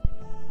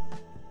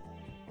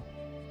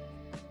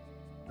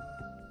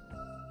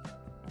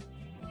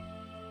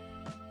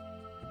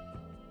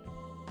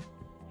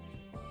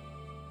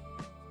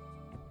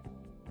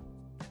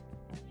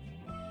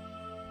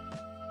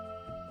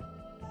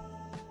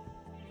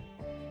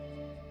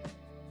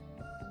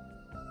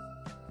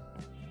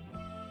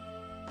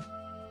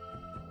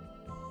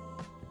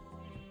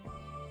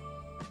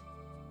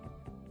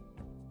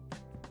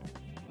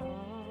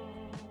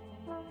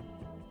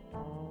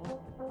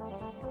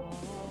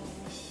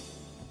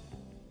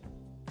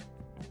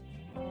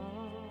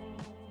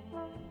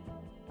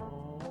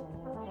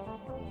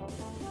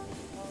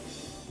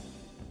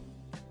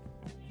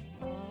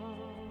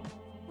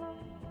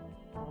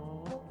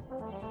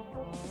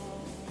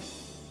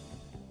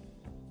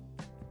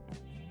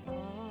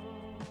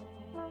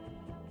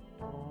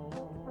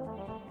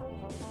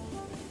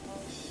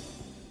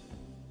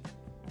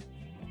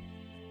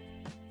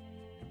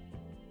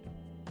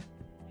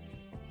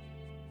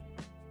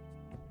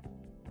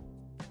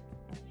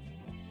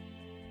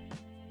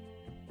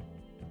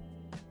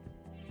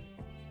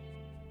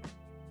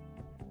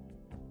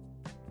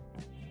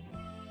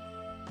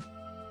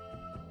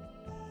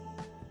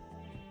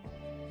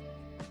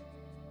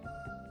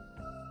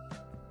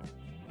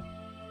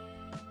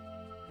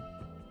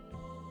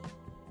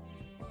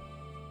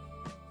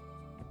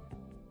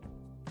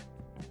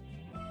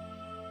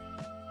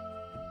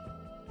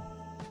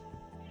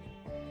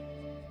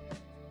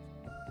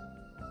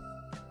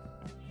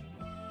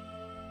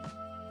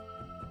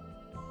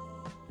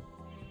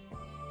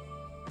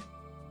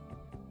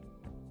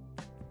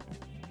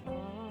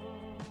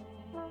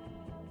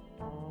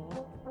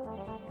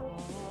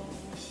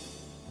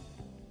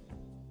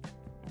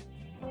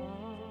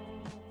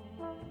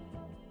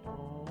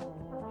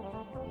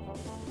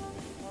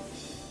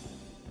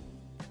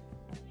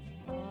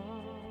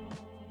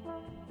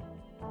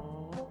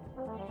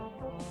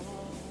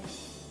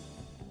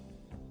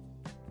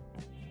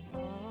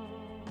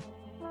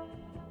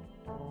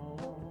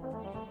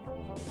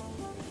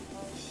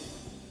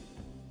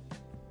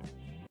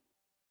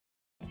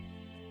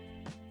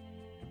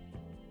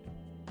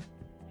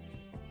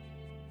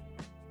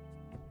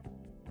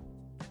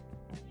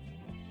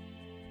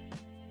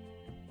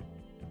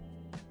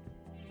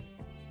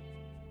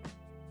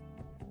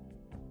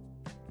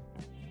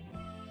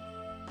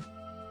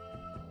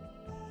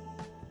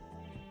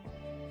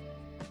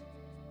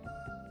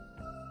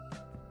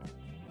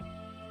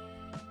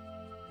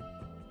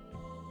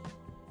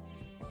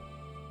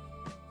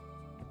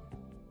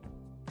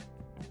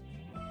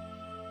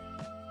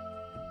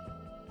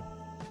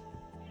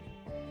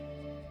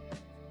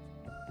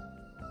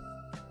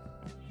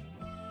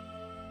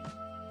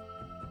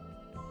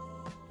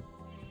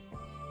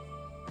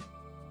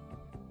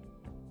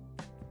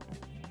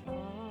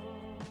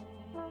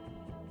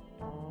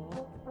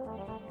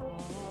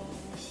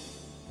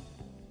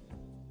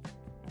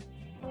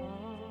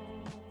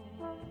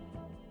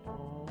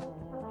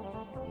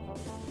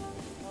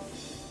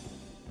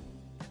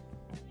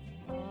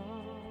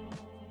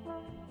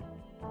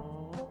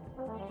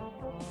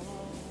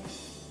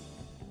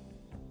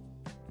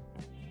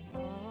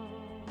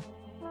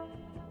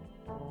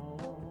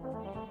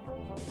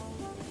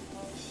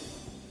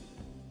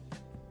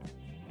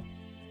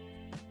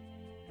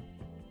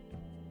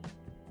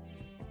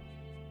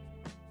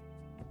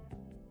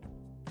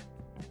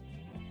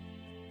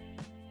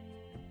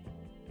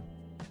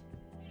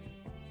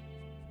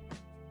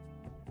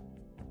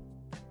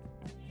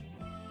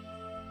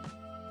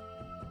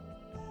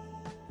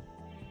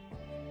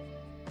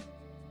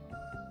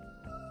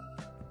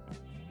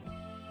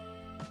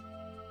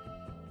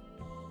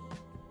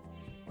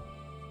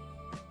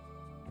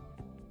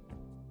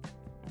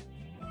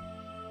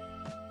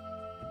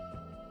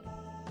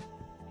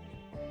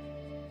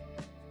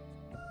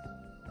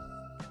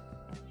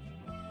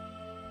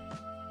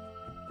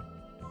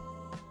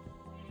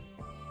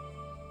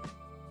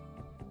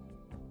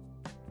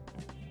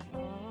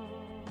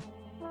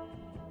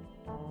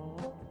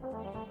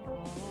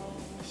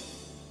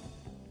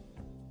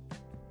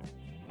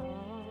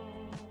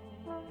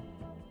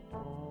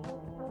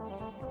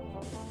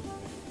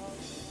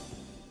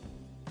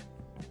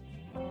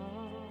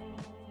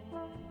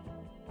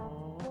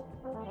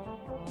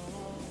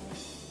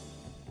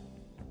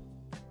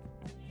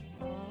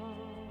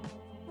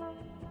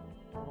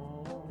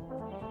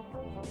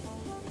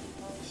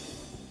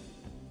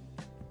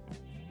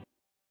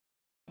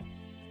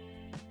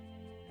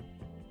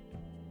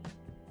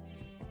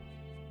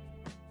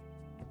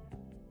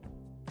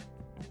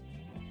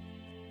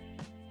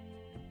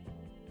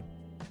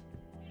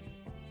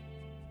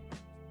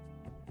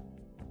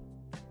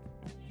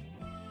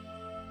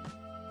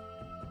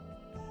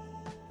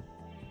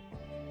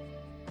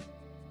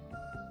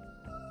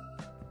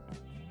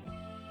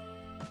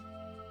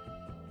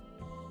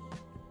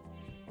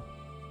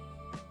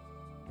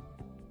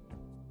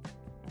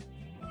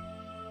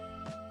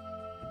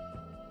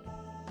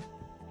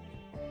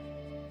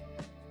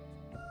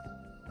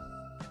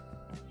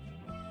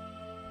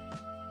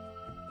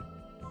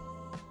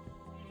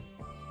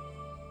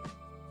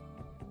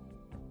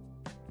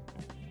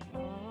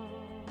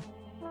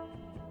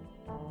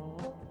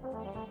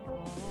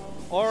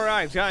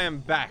 Alright, I am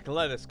back.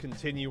 Let us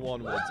continue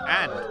onwards.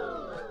 And,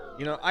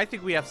 you know, I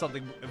think we have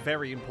something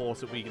very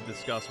important we can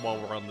discuss while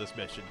we're on this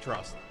mission.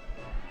 Trust.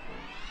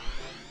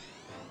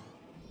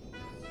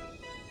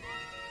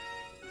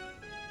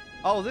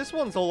 Oh, this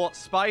one's a lot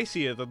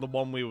spicier than the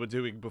one we were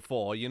doing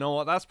before. You know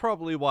what? That's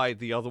probably why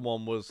the other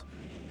one was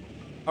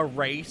a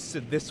race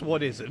and this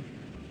one isn't.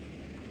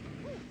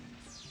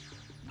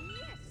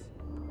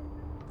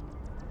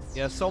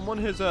 Yeah, someone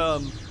has,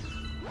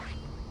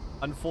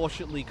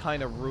 unfortunately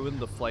kind of ruined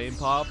the flame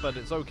part, but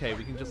it's okay.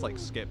 We can just, like,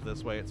 skip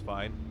this way. It's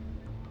fine.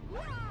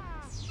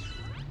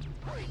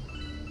 I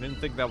didn't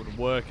think that would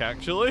work,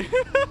 actually.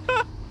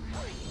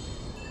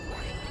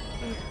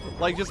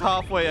 Like, just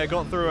halfway, I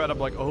got through it, and I'm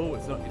like, oh,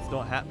 it's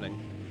not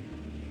happening.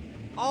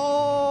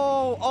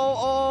 Oh!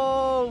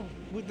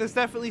 There's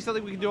definitely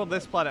something we can do on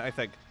this planet, I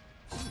think.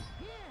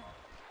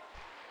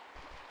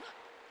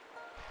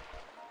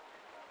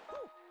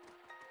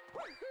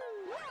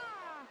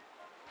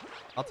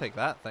 I'll take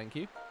that, thank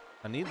you.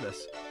 I need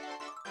this.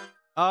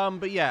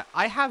 But yeah,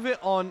 I have it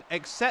on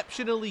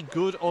exceptionally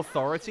good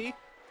authority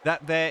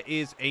that there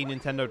is a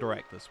Nintendo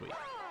Direct this week.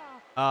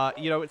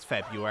 You know, it's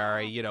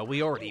February, you know,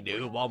 we already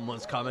knew one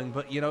was coming,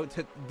 but, you know,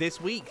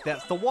 this week,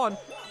 that's the one.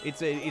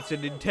 It's a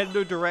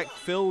Nintendo Direct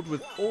filled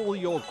with all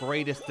your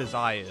greatest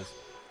desires.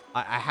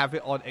 I have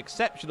it on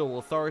exceptional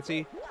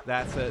authority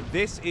that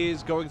this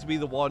is going to be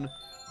the one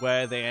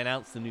where they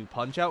announce the new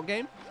Punch-Out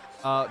game.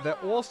 They're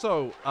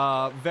also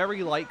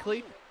very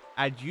likely,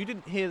 and you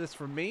didn't hear this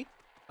from me,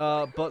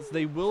 but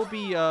they will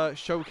be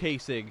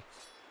showcasing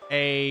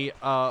a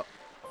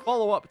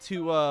follow-up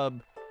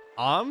to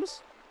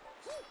ARMS.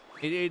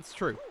 It's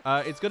true.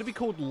 It's going to be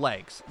called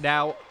Legs.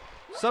 Now,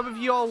 some of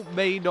y'all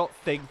may not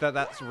think that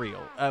that's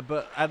real,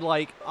 and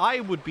like,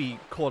 I would be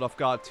caught off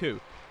guard too,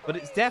 but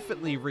it's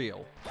definitely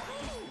real.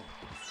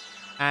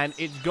 And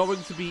it's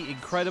going to be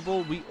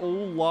incredible. We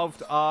all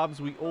loved ARMS.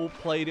 We all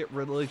played it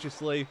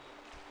religiously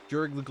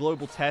during the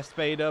global test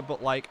beta,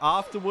 but like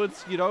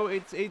afterwards, you know,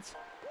 it's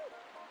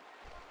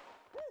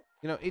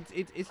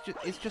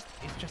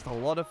just a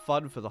lot of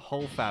fun for the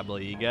whole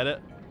family. You get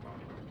it?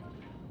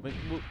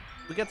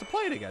 We get to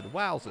play it again.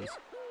 Wowzers!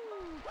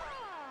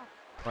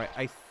 Right,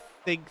 I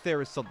think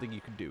there is something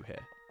you can do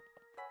here.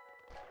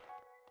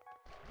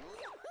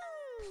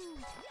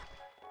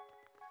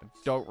 I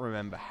don't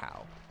remember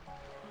how.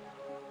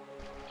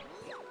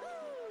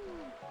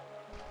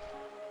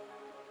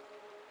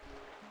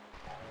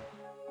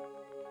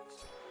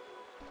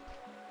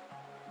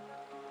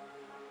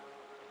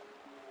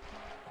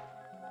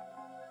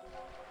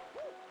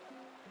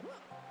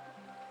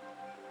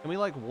 Can we,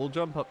 like, wall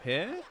jump up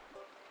here?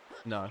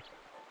 No.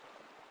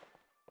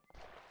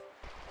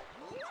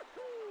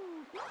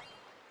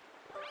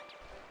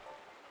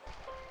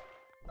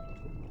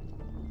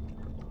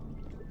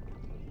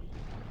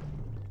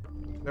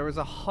 There is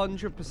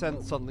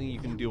 100% something you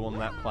can do on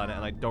that planet,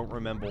 and I don't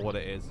remember what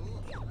it is.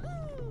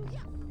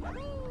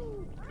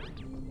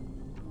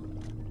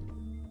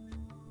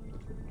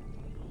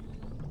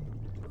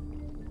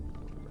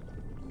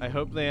 I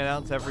hope they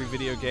announce every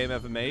video game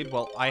ever made.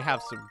 Well, I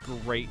have some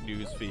great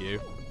news for you.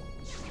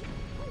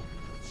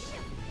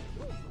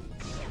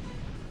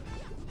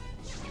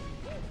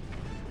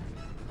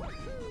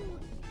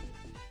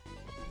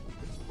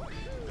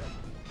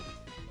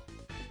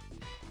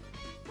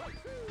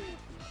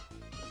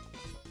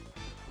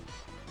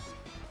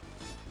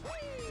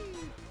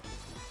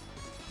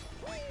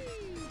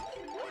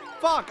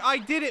 Fuck, I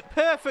did it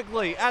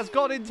perfectly, as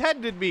God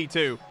intended me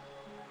to.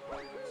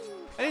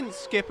 I didn't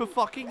skip a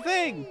fucking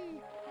thing.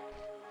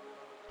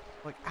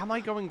 Like, am I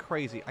going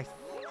crazy? I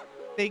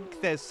think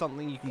there's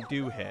something you can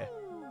do here.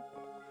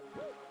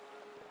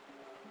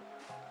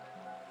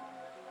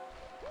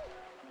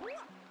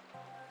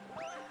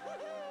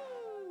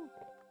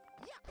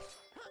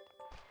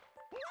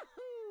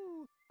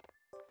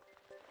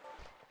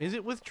 Is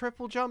it with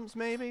triple jumps,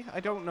 maybe? I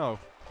don't know.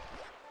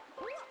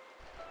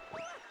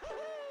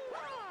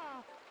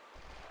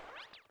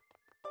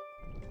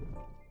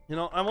 You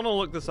know, I want to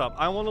look this up.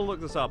 I want to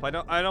look this up. I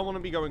don't want to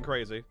be going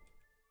crazy.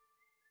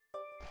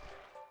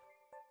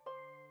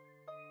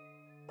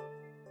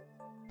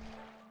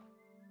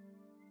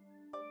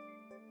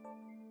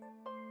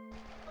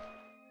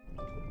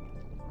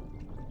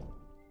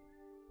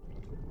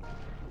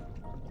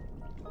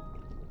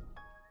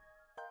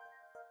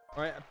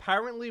 Alright,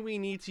 apparently we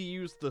need to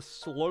use the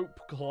slope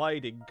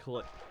gliding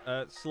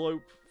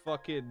slope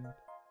fucking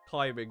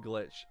climbing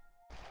glitch.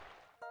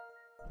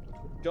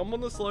 Jump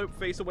on the slope,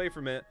 face away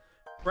from it.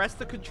 Press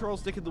the control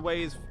stick in the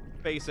way it's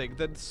facing,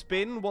 then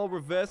spin while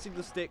reversing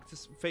the stick to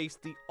face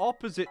the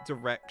opposite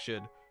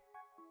direction.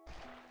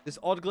 This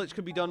odd glitch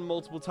could be done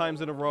multiple times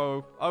in a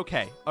row.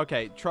 Okay,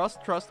 okay. Trust.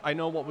 I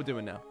know what we're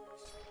doing now.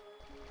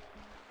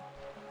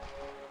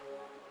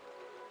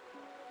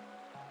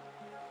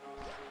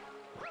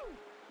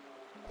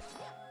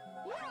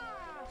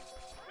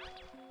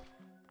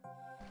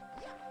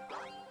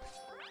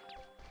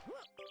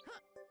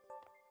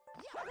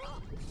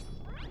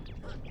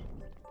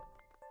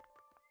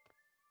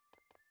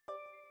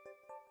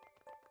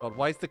 God,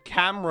 why is the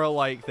camera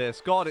like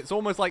this? God, it's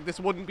almost like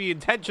this wouldn't be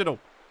intentional.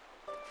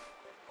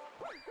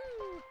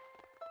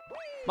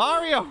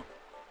 Mario!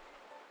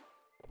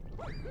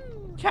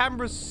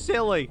 Camera's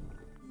silly.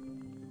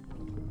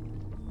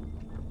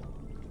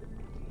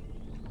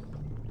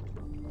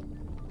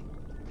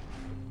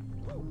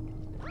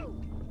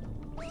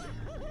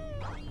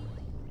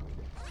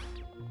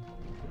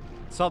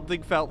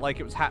 Something felt like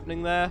it was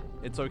happening there.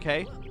 It's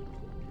okay.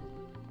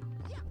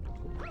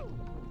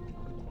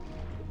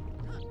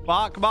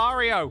 Bark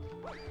Mario!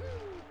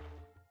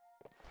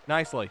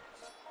 Nicely.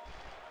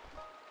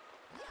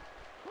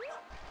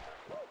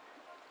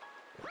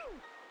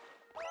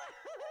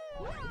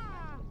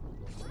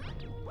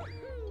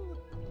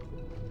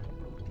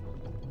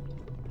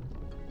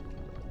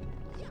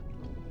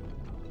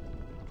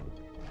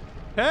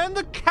 Turn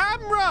the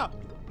camera!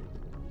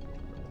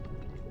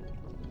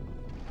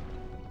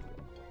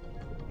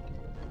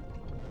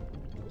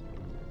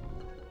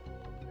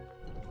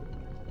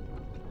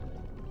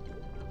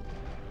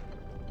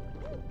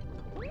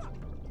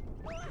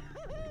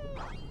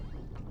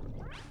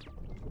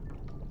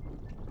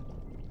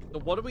 So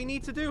what do we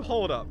need to do?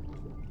 Hold up.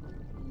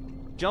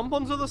 Jump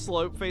onto the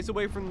slope, face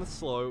away from the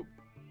slope.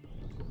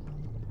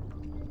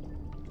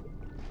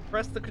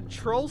 Press the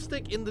control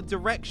stick in the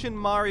direction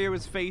Mario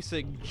is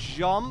facing.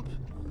 Jump.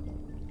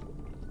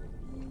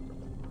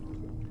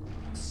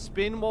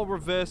 Spin while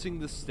reversing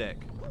the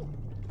stick.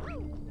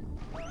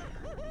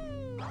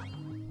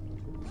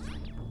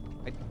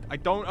 I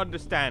don't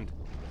understand.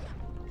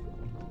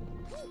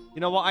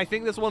 You know what? I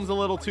think this one's a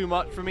little too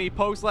much for me.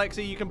 Post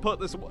Lexi, you can put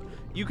this.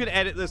 You can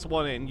edit this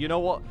one in. You know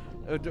what?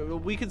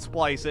 We can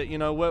splice it. You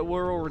know,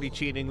 we're already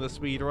cheating the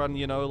speedrun.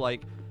 You know,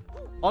 like,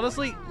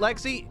 honestly,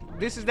 Lexi,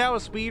 this is now a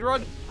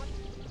speedrun.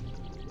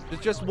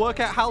 Just work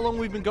out how long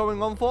we've been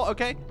going on for.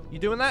 Okay, you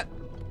doing that?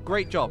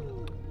 Great job.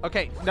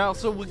 Okay, now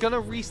so we're gonna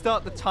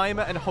restart the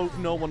timer and hope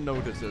no one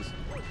notices.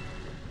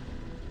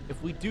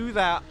 If we do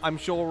that, I'm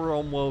sure we're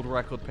on world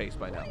record pace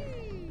by now.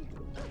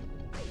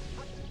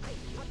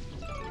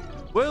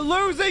 We're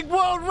losing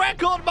world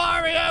record,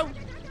 Mario!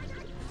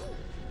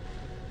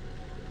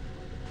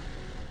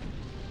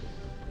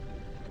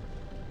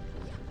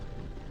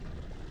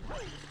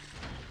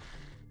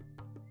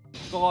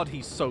 God,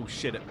 he's so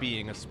shit at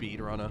being a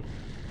speedrunner.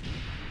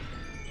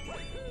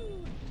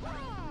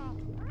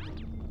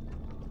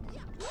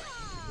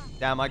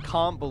 Damn, I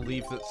can't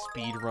believe that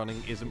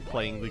speedrunning isn't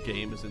playing the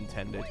game as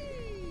intended.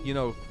 You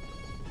know,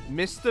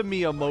 Mr.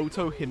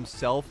 Miyamoto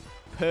himself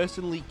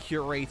personally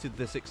curated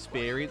this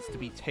experience to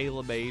be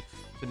tailor-made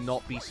to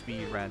not be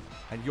speedrun,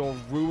 and you're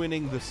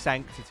ruining the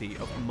sanctity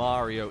of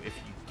Mario if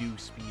you do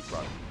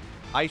speedrun.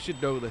 I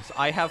should know this.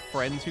 I have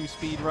friends who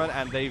speedrun,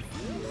 and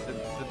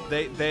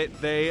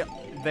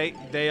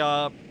they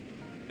are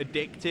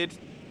addicted.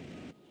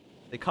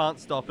 They can't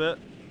stop it.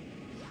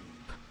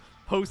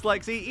 Post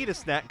Lexi, eat a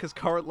snack because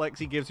current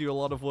Lexi gives you a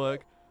lot of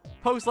work.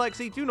 Post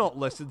Lexi, do not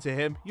listen to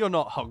him. You're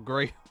not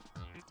hungry.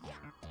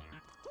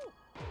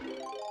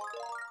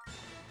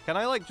 Can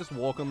I, like, just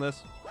walk on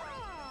this?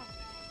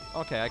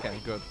 Okay, I can.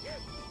 Good.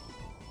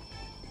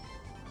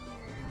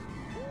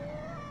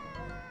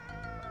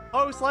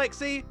 Post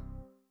Lexi,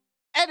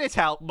 edit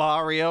out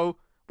Mario.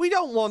 We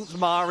don't want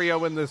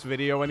Mario in this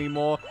video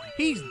anymore.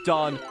 He's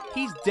done.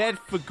 He's dead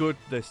for good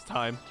this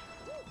time.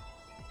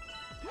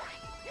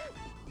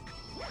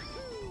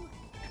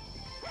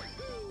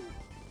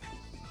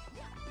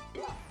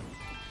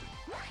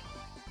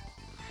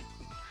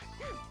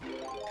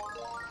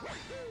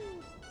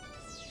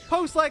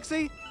 Post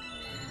Lexi,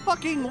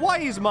 fucking why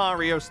is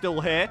Mario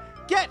still here?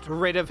 Get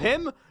rid of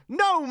him.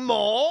 No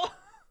more.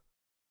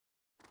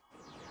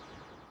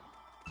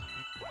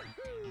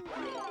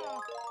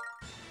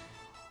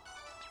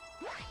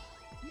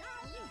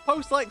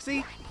 Post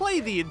Lexi,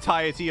 play the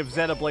entirety of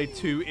Xenoblade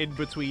 2 in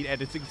between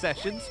editing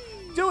sessions.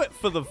 Do it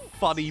for the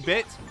funny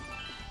bit.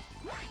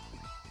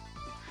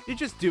 You're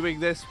just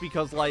doing this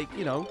because, like,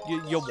 you know,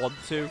 you want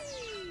to.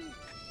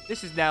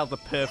 This is now the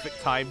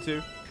perfect time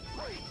to.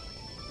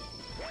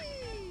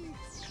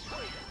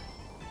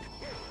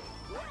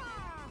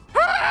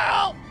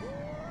 Help!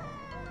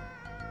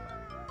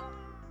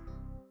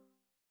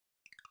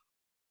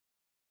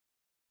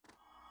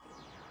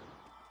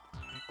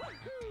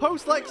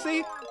 Post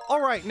Lexi,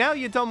 alright, now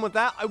you're done with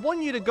that, I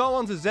want you to go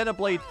on to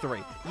Xenoblade 3.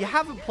 You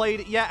haven't played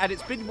it yet, and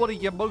it's been one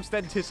of your most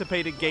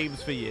anticipated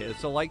games for years,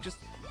 so, like, just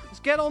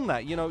get on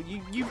that. You know,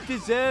 you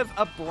deserve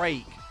a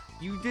break.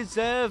 You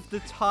deserve the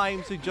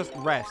time to just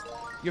rest.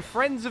 Your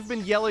friends have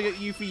been yelling at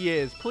you for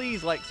years.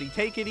 Please, Lexi,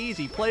 take it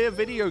easy. Play a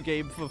video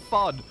game for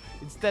fun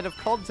instead of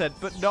content,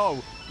 but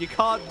no, you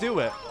can't do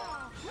it.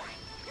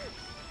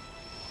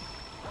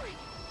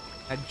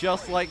 And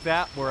just like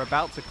that, we're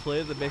about to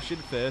clear the mission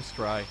first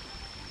try.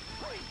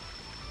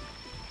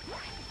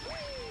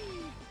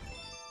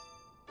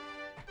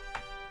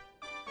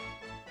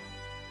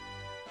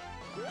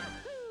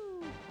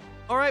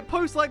 Alright,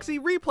 Post Lexi,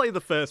 replay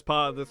the first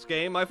part of this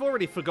game. I've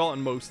already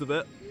forgotten most of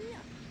it.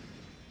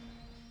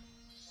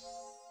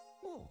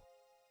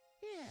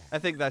 I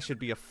think that should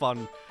be a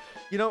fun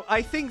You know,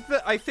 I think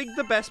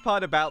the best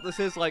part about this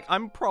is, like,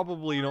 I'm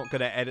probably not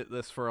gonna edit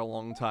this for a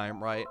long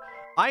time, right?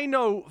 I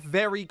know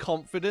very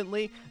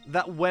confidently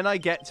that when I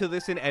get to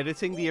this in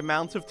editing, the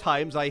amount of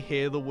times I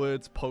hear the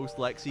words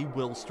post-Lexi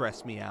will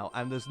stress me out,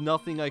 and there's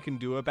nothing I can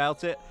do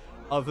about it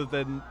other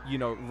than, you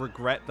know,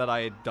 regret that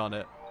I had done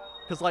it.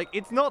 Because, like,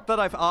 it's not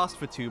that I've asked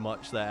for too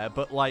much there,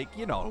 but, like,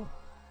 you know.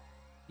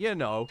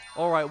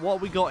 Alright,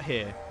 what we got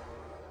here?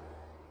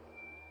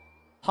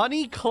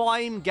 Honey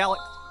Climb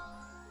Galaxy.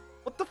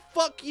 What the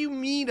fuck you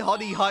mean,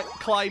 Honey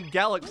Climb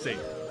Galaxy?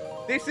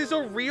 This is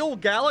a real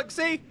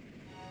galaxy?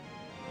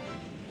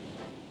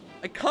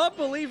 I can't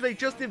believe they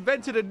just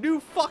invented a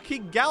new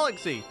fucking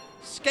galaxy.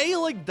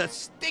 Scaling the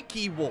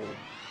sticky wall.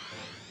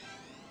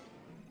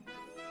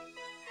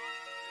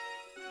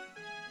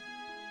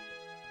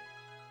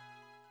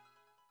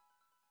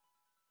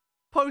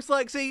 Post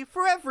Lexi,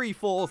 for every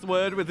fourth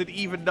word with an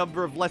even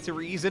number of letter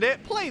E's in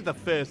it, play the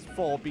first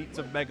 4 beats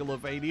of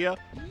Megalovania.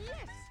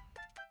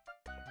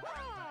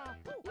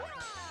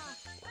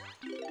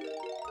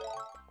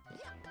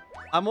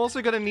 I'm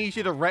also gonna need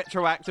you to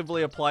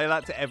retroactively apply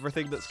that to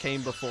everything that's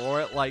came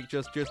before it. Like,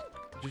 just,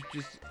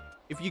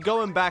 if you're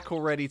going back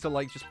already to,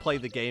 like, just play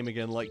the game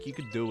again, like, you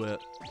could do it.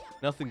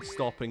 Nothing's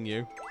stopping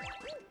you.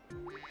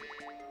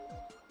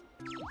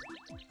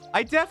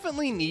 I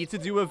definitely need to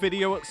do a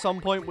video at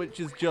some point, which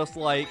is just,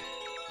 like,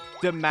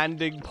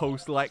 demanding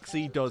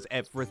post-Lexi does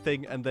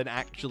everything and then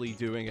actually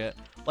doing it.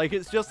 Like,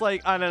 it's just,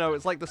 like, I don't know,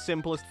 it's like the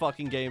simplest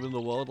fucking game in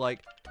the world,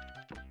 like...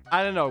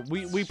 I don't know,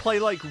 we play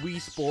like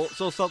Wii Sports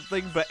or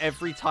something, but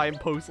every time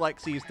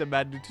post-Lexi is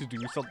demanded to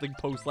do something,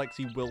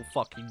 post-Lexi will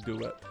fucking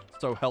do it.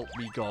 So help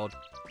me God.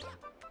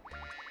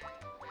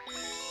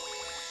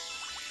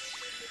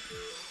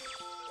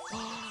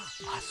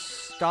 A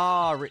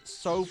star, it's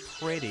so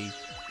pretty.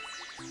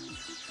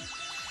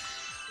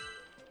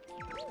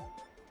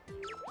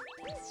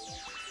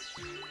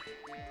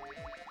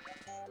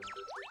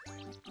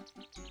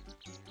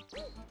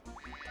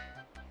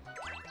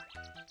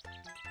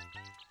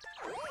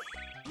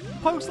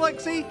 Post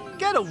Lexi,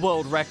 get a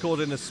world record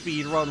in a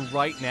speedrun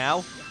right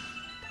now.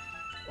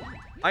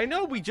 I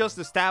know we just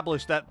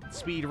established that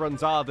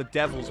speedruns are the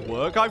devil's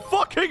work. I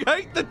fucking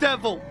hate the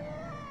devil!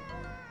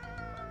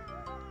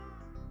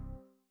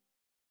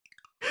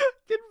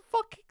 Didn't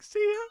fucking see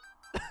it.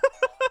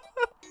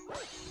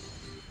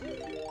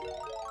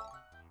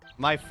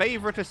 My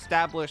favorite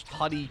established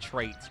honey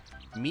trait,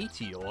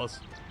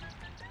 meteors.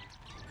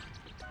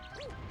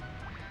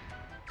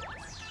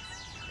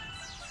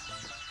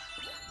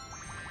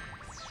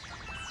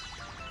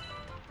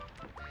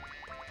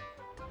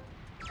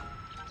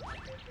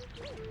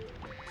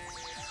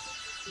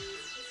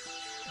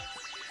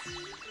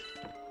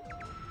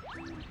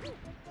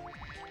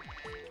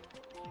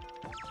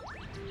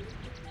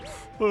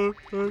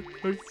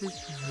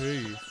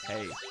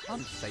 Hey,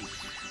 I'm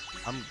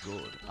safe. I'm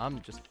good.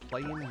 I'm just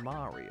playing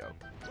Mario.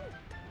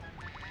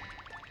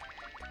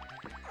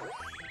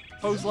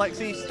 Post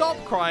Lexi, stop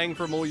crying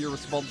from all your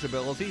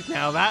responsibilities.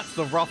 Now that's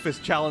the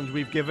roughest challenge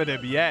we've given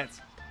him yet.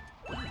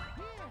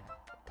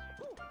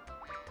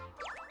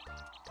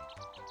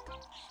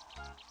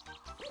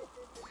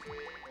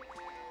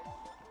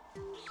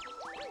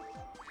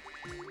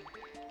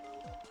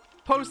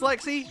 Post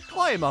Lexi,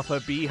 climb up a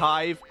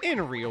beehive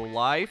in real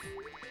life.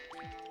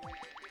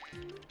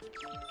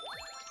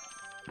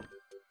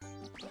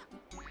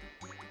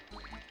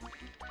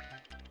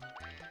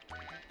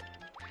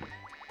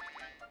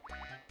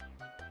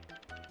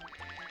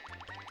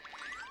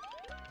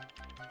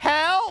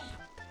 Help!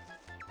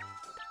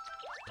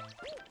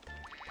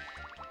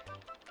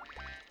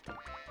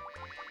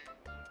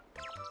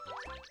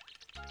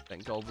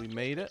 Thank God we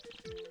made it.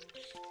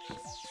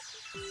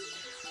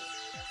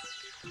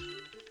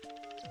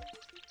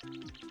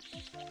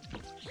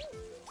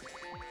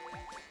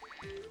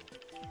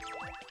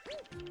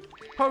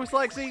 Post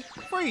Lexi,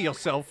 free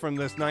yourself from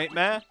this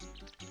nightmare.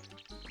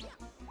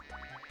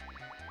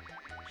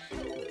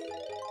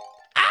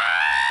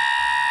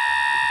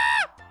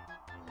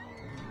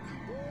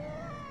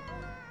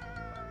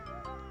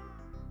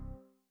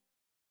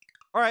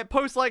 Alright,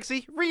 Post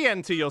Lexi,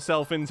 re-enter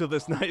yourself into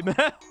this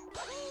nightmare.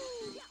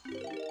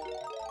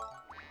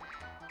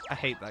 I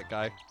hate that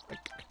guy.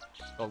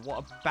 God, what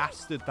a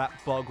bastard that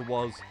bug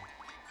was.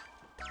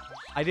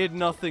 I did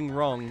nothing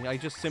wrong. I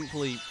just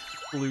simply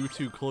flew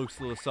too close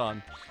to the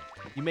sun.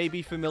 You may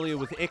be familiar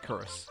with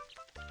Icarus.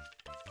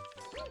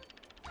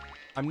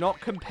 I'm not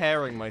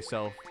comparing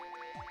myself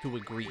to a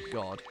Greek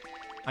god.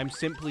 I'm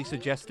simply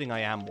suggesting I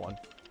am one.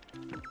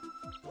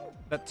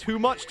 That's too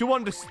much to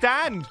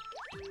understand!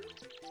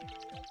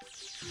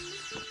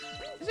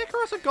 Is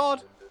Icarus a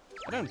god?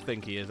 I don't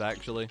think he is,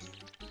 actually. Is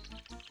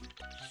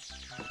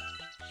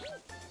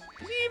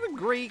he even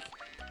Greek?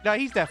 No,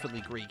 he's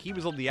definitely Greek. He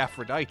was on the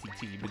Aphrodite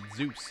team in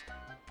Zeus.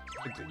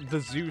 The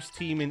Zeus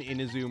team in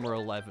Inazuma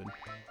 11.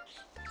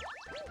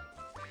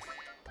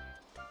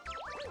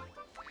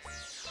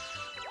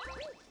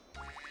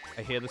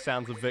 I hear the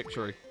sounds of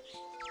victory.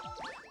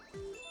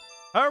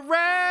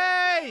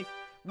 Hooray!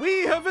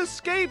 We have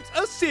escaped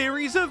a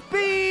series of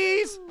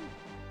bees!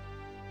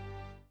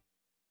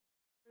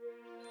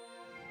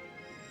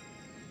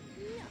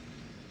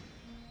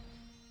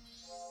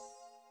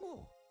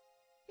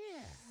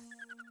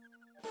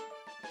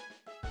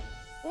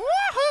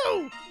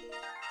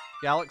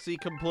 Galaxy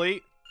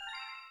complete.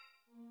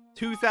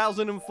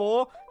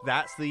 2004.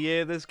 That's the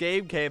year this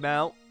game came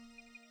out.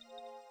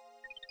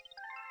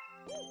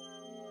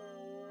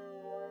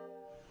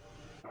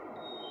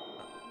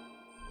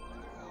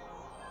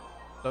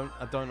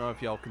 I don't know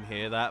if y'all can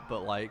hear that,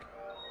 but like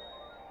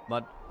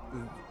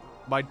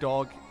my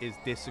dog is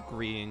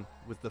disagreeing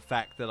with the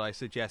fact that I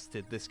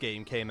suggested this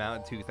game came out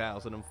in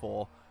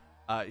 2004.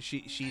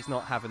 She's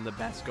not having the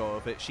best go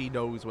of it. She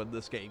knows when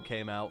this game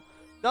came out.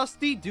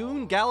 Gusty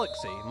Garden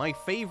Galaxy, my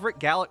favorite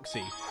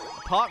galaxy.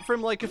 Apart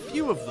from like a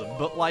few of them,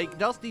 but like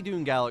Gusty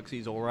Garden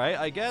Galaxy's alright,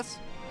 I guess.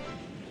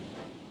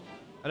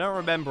 I don't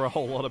remember a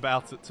whole lot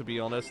about it, to be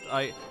honest.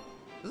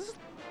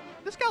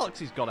 This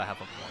galaxy's gotta have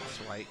a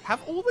boss, right?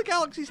 Have all the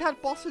galaxies had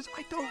bosses?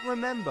 I don't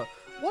remember.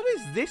 What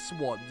is this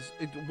one's?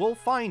 We'll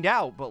find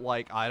out, but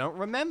like, I don't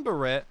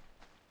remember it.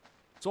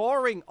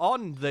 Soaring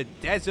on the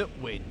desert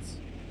winds.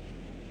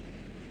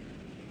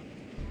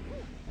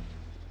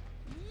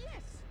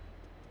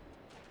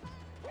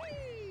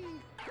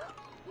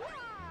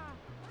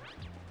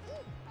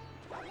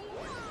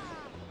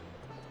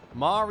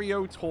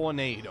 Mario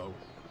Tornado.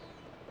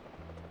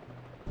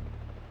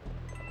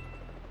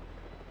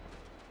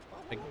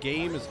 A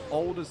game as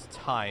old as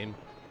time.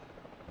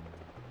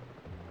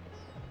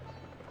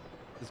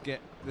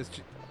 This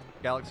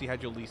galaxy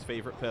had your least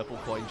favorite purple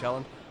coin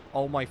challenge.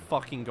 Oh my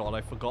fucking god,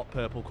 I forgot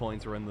purple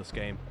coins are in this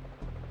game.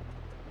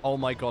 Oh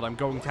my god, I'm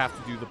going to have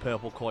to do the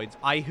purple coins.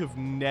 I have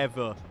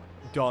never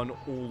done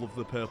all of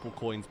the purple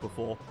coins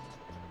before.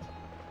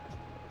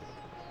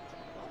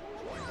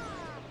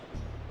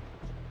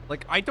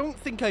 Like, I don't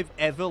think I've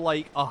ever,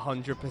 like,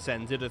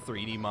 100%ed a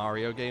 3D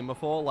Mario game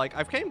before. Like,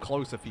 I've came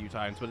close a few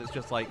times, but it's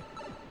just, like,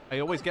 I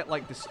always get,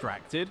 like,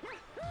 distracted.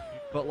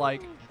 But,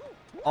 like,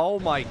 oh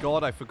my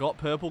god, I forgot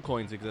purple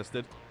coins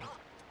existed.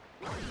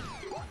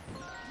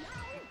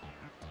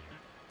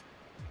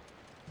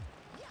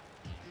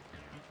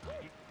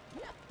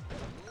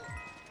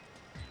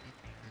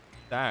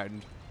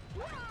 Down.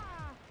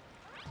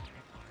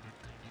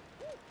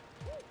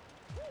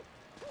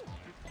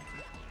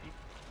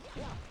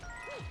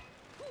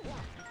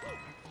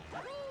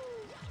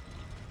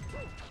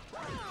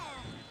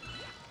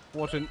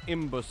 What an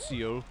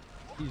imbecile.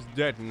 He's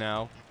dead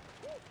now.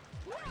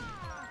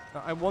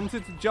 I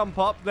wanted to jump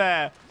up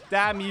there.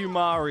 Damn you,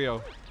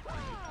 Mario.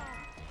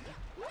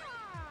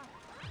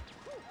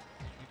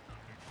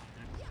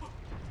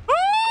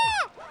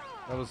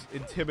 That was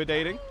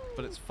intimidating,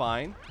 but it's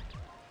fine.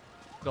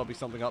 There'll be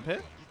something up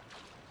here.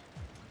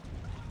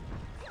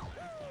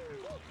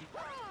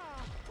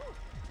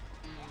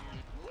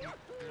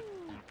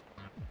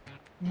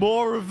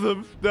 More of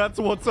them. That's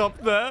what's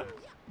up there.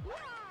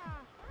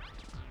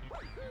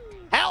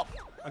 Help!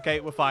 Okay,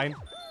 we're fine.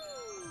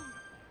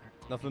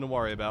 Nothing to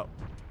worry about.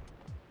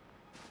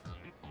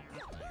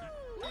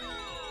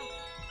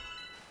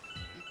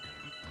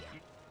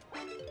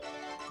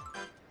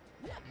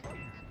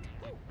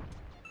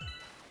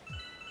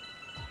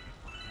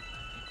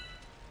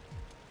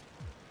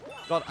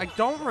 God, I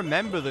don't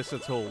remember this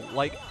at all.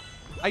 Like,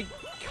 I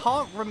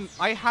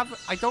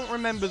don't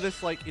remember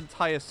this, like,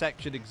 entire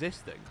section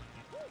existing.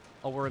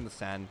 Oh, we're in the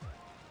sand.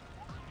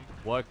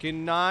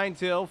 Working 9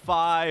 till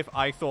 5.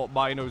 I thought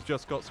Minos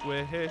just got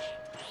squish.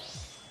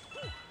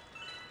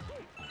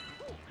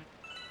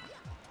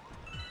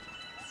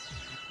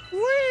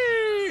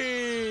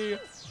 Whee!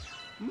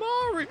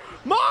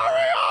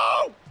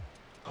 Mario!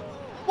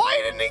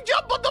 Why didn't he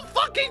jump on the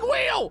fucking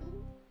wheel?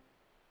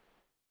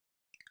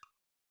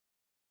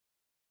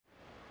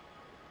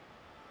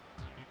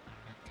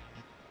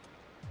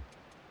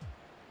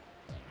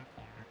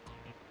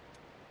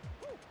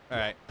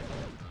 Alright.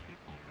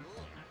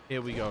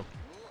 Here we go.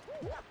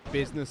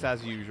 Business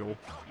as usual.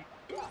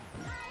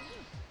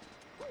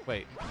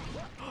 Wait.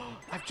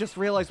 I've just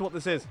realized what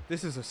this is.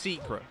 This is a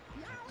secret.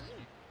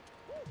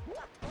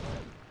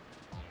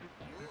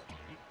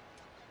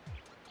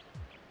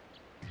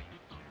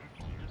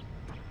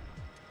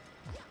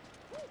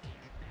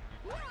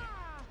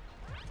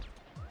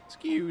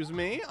 Excuse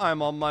me,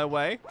 I'm on my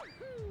way.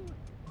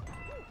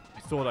 I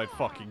thought I'd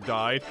fucking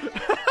died.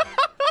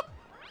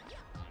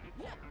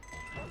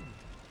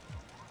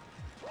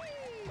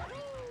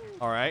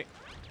 Alright.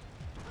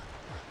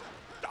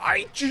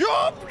 I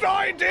jumped,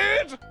 I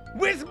did!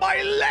 With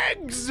my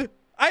legs!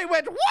 I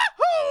went,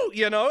 woohoo!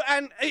 You know,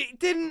 and it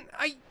didn't...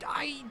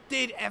 I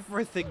did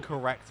everything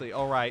correctly.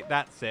 Alright,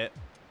 that's it.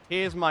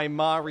 Here's my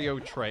Mario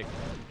trick.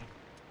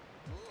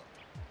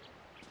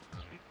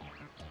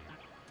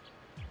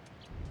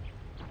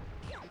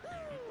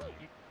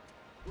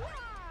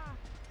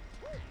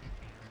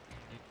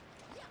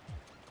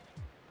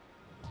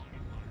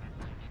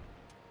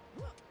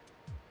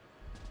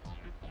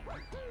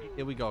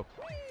 Here we go.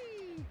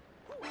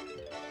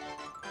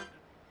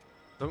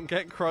 Don't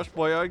get crushed,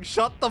 boy.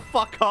 Shut the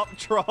fuck up,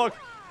 Trog.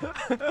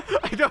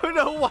 I don't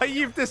know why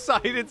you've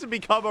decided to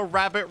become a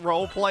rabbit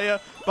role player,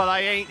 but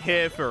I ain't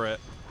here for it.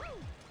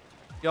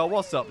 Yo,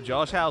 what's up,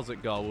 Josh? How's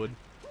it going?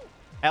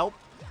 Help,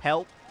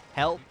 help,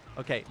 help,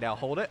 Okay, now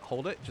hold it,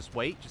 just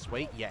wait,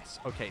 yes.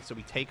 Okay, so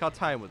we take our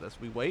time with this,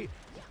 we wait,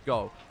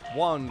 go.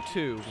 1,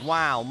 2,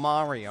 wow,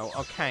 Mario.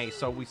 Okay,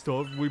 so we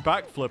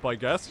backflip, I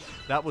guess.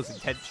 That was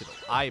intentional.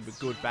 I am a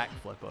good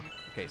backflipper.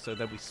 Okay, so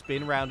then we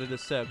spin round in a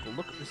circle.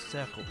 Look at this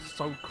circle, it's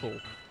so cool.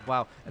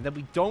 Wow, and then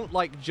we don't,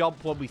 like,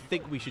 jump when we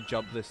think we should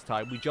jump this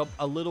time. We jump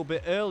a little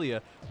bit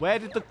earlier. Where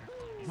did the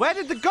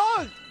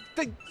go?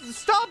 The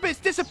star bits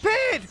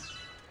disappeared!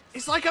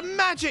 It's like a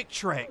magic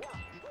trick!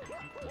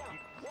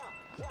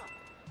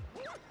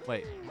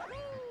 Wait,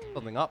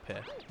 something up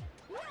here.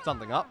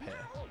 Something up here.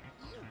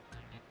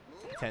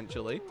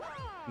 Potentially.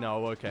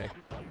 No, okay.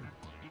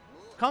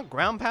 Can't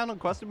ground pound on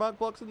question mark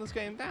blocks in this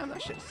game? Damn, that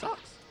shit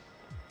sucks.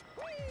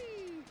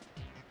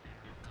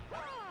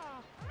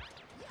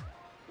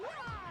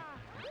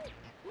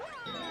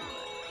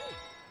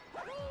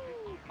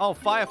 Oh,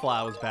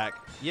 Firefly was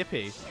back.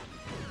 Yippee.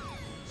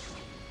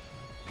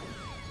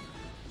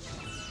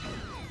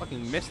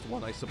 Fucking missed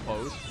one, I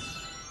suppose.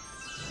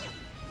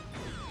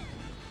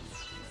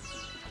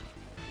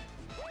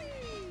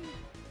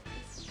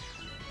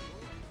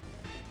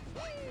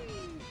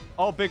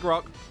 Oh, big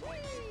rock.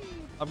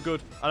 I'm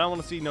good. I don't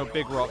want to see no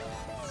big rock.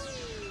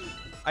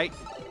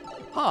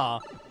 Huh.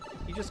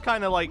 You just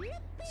kind of, like,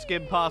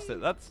 skim past it.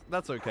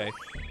 That's okay.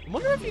 I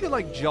wonder if you could,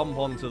 like, jump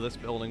onto this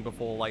building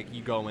before, like,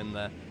 you go in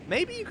there.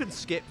 Maybe you could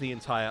skip the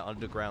entire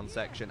underground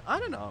section. I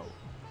don't know.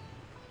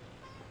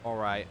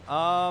 Alright.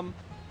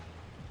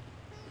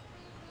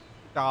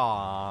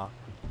 Star.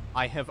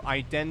 I have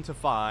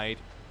identified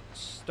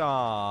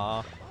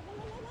star.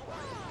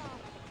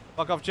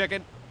 Fuck off,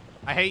 chicken.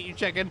 I hate you,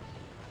 chicken.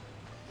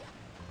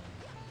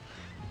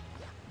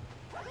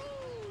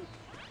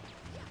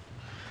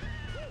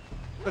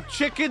 The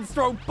chickens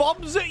throw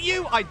bombs at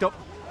you?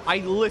 I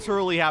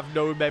literally have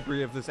no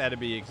memory of this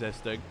enemy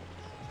existing.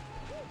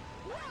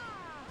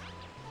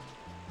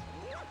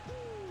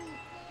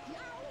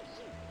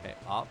 Okay,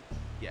 up.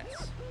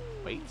 Yes.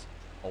 Wait.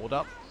 Hold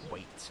up.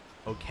 Wait.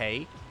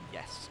 Okay.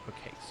 Yes.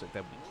 Okay, so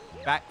then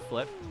we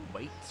backflip.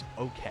 Wait.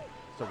 Okay.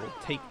 So we'll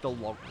take the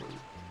long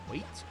route.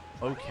 Wait.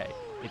 Okay.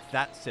 It's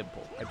that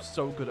simple. I'm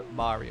so good at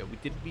Mario. We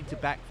didn't mean to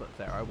backflip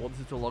there. I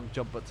wanted to long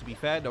jump, but to be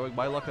fair, knowing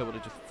my luck, I would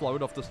have just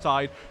flown off the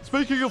side.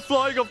 Speaking of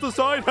flying off the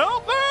side,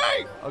 help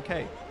me!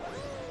 Okay.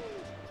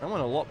 That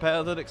went a lot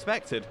better than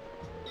expected.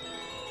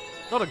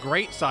 Not a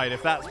great side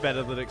if that's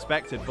better than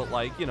expected, but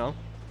like, you know,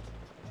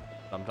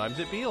 sometimes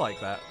it be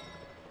like that.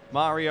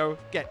 Mario,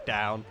 get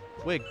down.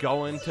 We're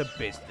going to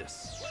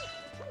business.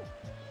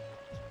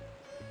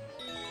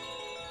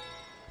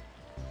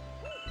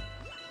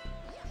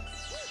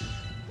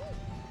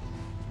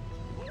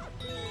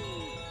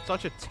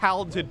 Such a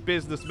talented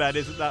businessman,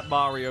 isn't that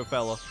Mario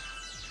fella?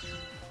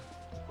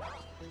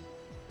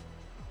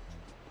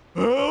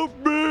 Help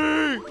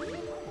me!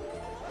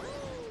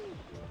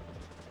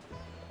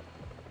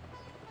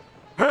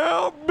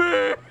 Help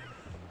me!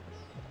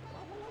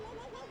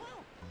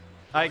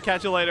 Alright,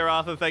 catch you later,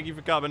 Arthur. Thank you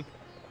for coming.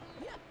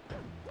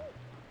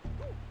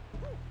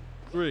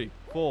 3,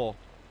 4.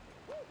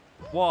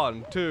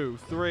 1, 2,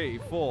 3,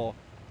 4.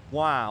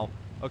 Wow.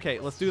 Okay,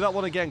 let's do that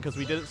one again because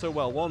we did it so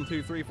well. 1,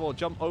 2, 3, 4.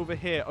 Jump over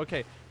here.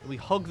 Okay, we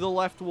hug the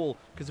left wall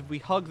because if we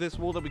hug this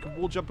wall, then we can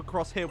wall jump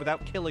across here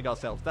without killing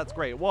ourselves. That's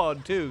great.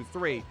 1, 2,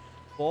 3,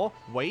 4.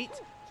 Wait.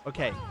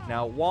 Okay,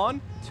 now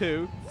 1,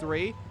 2,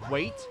 3.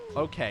 Wait.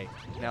 Okay,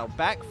 now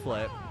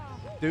backflip.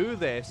 Do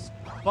this.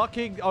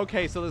 Fucking...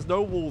 Okay, so there's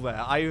no wall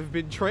there. I have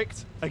been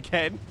tricked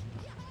again.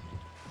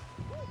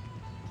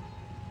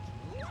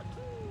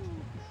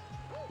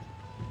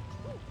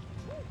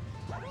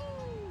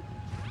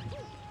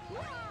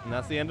 And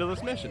that's the end of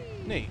this mission.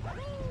 Neat.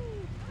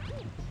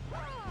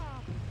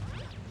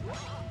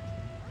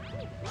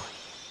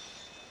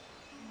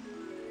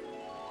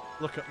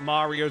 Look at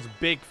Mario's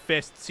big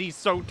fists. He's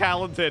so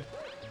talented.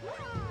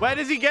 Where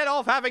does he get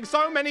off having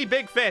so many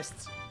big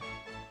fists?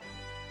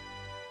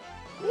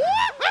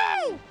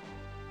 Woohoo!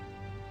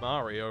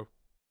 Mario.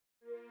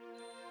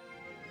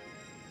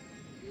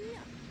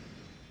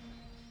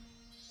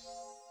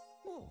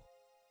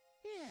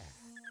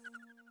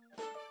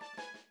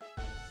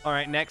 All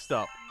right, next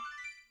up.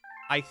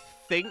 I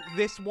think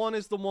this one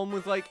is the one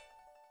with, like...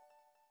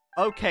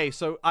 Okay,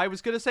 so I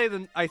was gonna say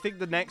that I think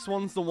the next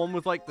one's the one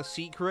with, like, the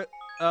secret,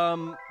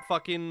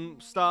 fucking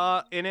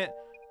star in it.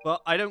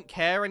 But I don't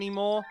care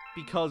anymore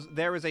because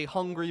there is a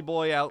hungry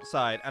boy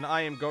outside, and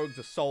I am going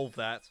to solve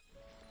that.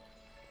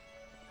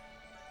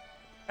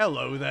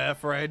 Hello there,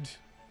 friend.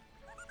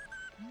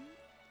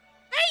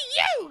 Hey,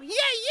 you! Yeah,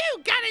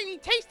 you! Got any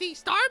tasty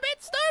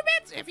Starbits?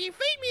 If you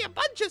feed me a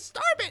bunch of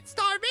Starbits,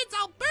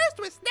 I'll burst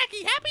with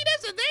snacky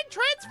happiness and then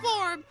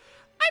transform!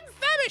 I'm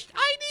famished!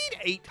 I need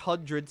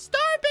 800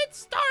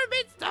 Starbits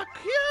to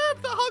cure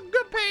the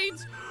hunger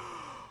pains!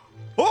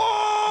 Oh!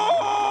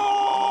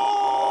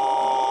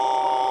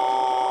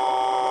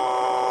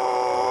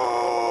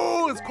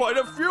 There's quite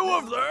a few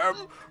of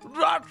them!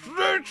 That's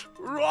it!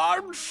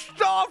 I'm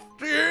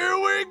stuffed! Here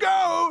we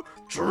go!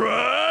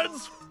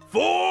 Transform!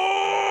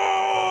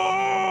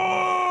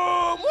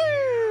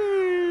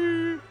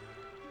 Whee!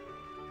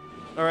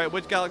 Alright, Alright,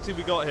 which galaxy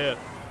we got here?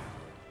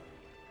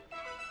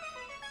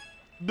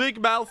 Big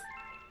Mouth.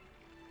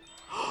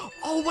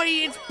 Oh,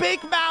 wait, it's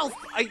Big Mouth!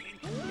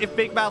 If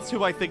Big Mouth's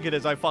who I think it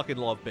is, I fucking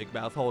love Big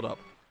Mouth. Hold up.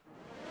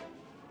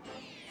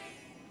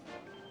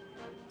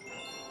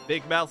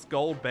 Big Mouth's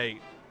gold bait.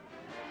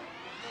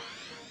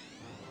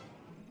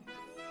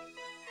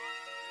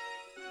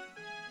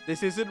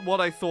 This isn't what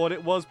I thought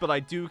it was, but I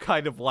do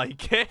kind of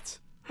like it.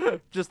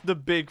 Just the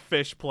big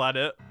fish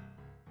planet.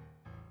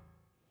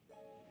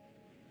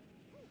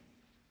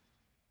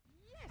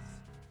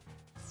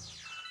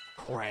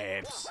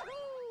 Crabs.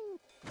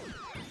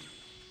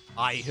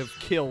 I have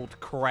killed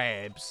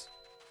crabs.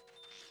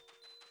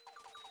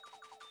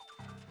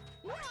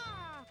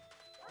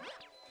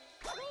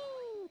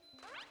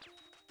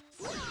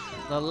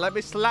 Now let me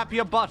slap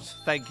your butt.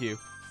 Thank you.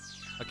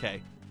 Okay.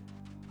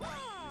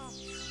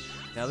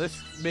 Now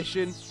this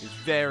mission is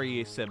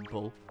very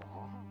simple.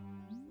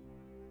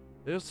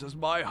 This is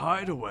my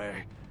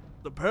hideaway.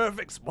 The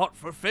perfect spot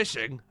for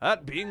fishing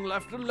and being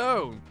left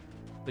alone.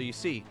 So you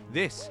see,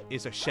 this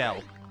is a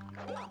shell.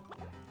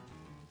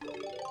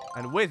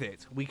 And with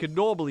it, we can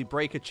normally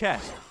break a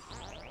chest.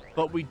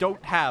 But we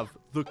don't have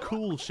the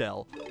cool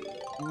shell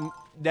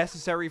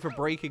necessary for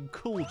breaking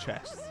cool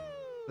chests.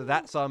 So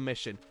that's our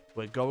mission.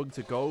 We're going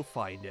to go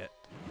find it.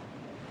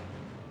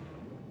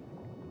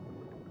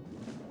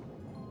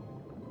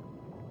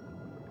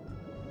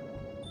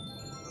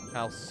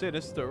 How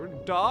sinister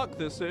and dark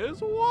this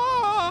is.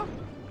 Whoa!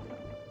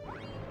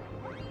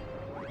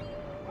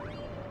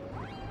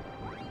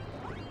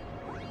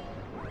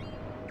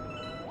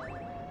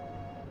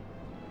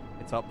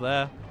 It's up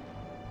there.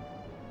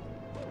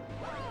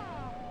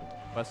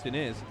 Question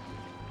is,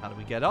 how do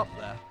we get up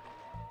there?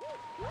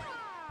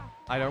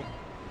 I don't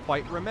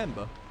quite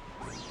remember.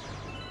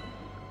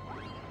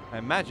 I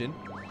imagine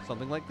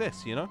something like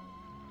this, you know?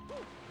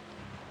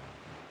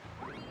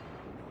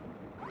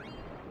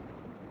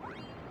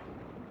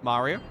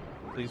 Mario,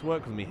 please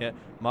work with me here.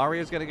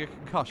 Mario's getting a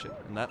concussion,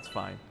 and that's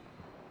fine.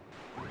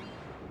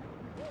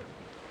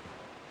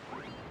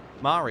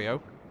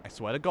 Mario, I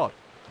swear to God.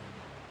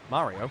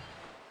 Mario,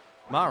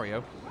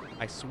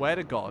 I swear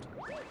to God.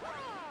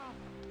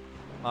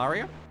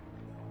 Mario?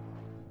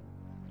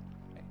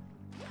 Okay.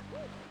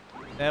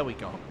 There we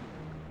go.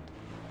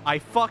 I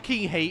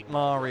fucking hate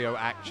Mario,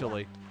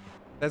 actually.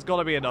 There's got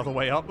to be another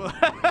way up.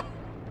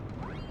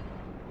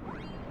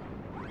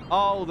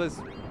 Oh, there's...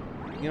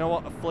 You know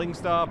what? A fling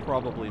star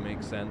probably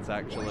makes sense,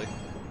 actually.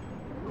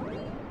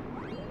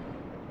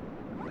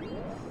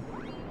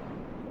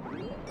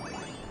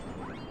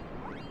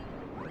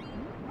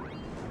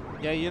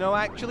 Yeah, you know,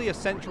 actually, a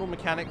central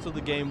mechanic to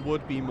the game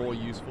would be more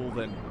useful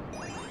than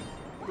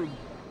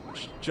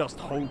just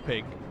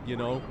hoping, you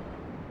know?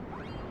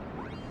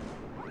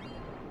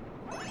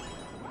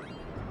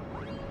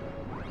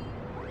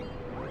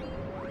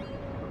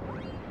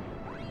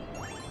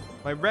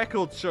 My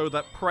records show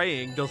that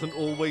praying doesn't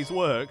always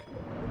work.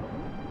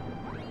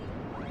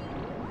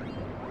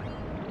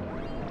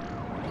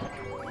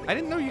 I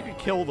didn't know you could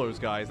kill those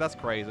guys. That's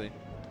crazy.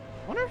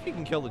 I wonder if you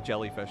can kill the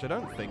jellyfish. I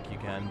don't think you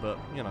can, but,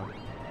 you know.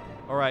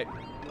 Alright.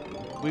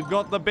 We've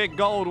got the big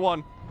gold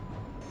one.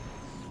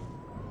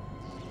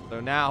 So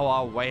now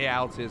our way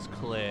out is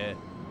clear.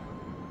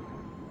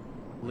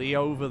 Lee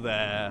over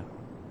there.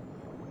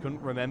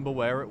 Couldn't remember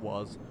where it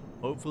was.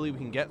 Hopefully we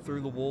can get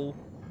through the wall.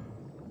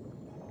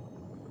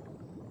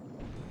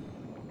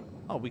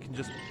 Oh, we can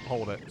just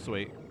hold it.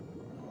 Sweet.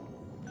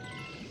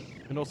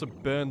 We can also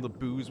burn the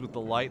booze with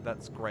the light.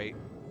 That's great.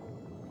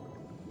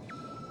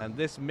 And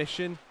this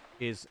mission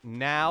is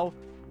now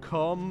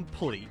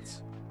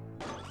complete.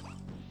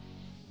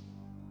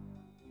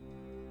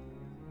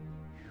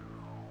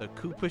 The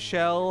Koopa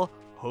Shell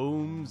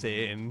homes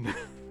in.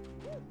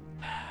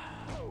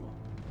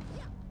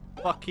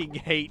 Fucking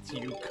hate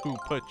you,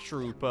 Koopa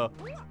Trooper.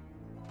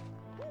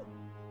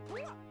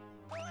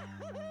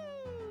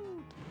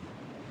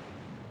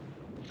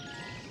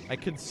 I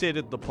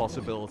considered the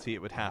possibility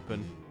it would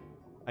happen.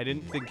 I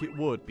didn't think it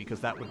would,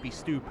 because that would be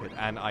stupid,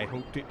 and I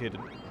hoped it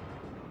didn't.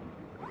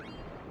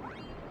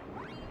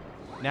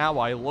 Now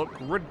I look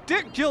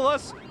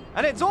ridiculous,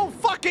 and it's all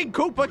fucking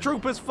Koopa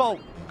Trooper's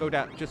fault. Go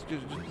down. Just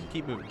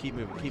keep moving, keep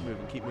moving, keep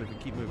moving, keep moving,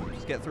 keep moving.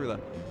 Just get through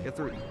that. Get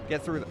through,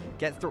 get through that.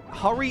 Get through.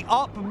 Hurry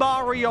up,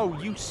 Mario,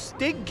 you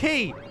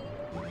stinky!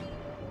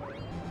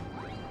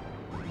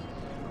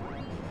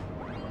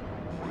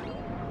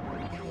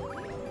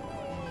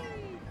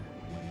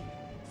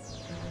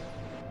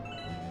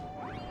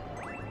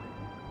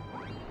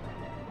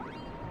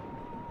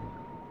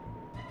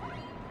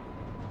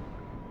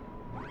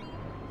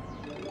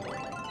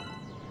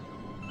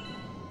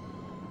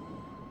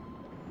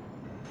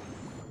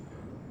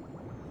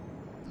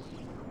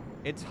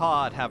 It's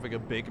hard having a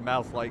big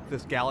mouth like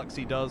this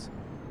galaxy does.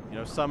 You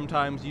know,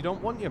 sometimes you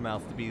don't want your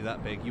mouth to be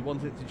that big. You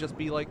want it to just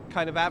be like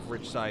kind of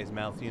average size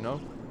mouth, you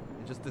know?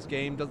 It just this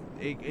game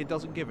doesn't it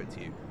doesn't give it to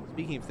you.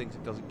 Speaking of things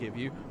it doesn't give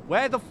you,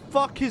 where the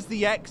fuck is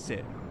the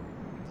exit?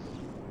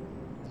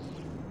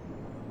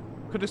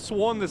 Could have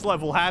sworn this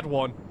level had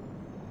one.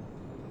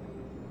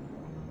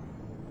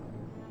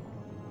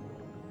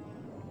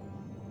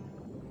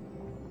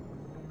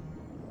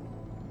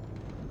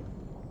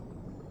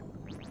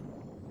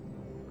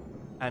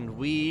 And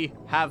we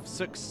have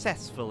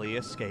successfully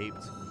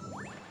escaped.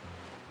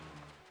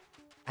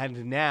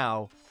 And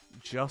now,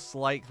 just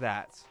like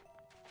that,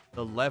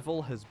 the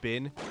level has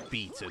been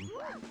beaten.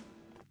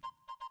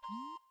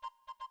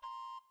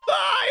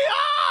 My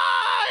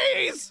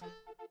eyes!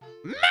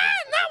 Man,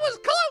 that was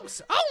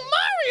close! Oh,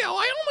 Mario,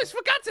 I almost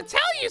forgot to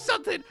tell you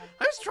something!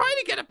 I was trying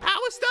to get a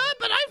power star,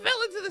 but I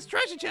fell into this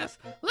treasure chest.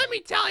 Let me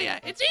tell you,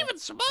 it's even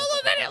smaller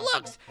than it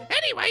looks.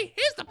 Anyway,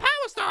 here's the power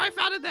star I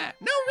found in there.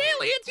 No,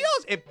 really, it's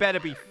yours. It better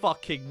be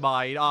fucking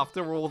mine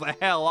after all the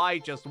hell I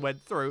just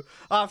went through.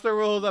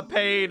 After all the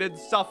pain and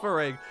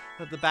suffering.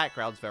 But the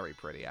background's very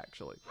pretty,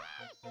 actually.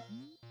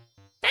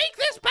 Take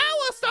this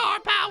power star,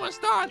 power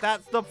star!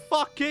 That's the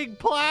fucking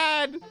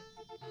plan!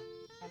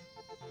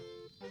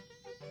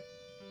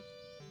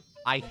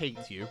 I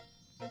hate you.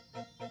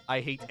 I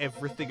hate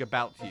everything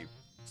about you.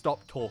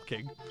 Stop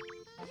talking.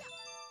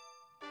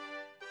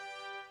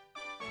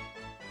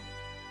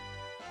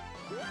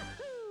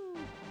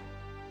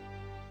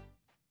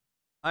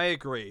 I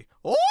agree.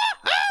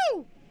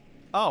 Woohoo!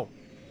 Oh.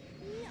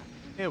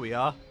 Here we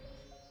are.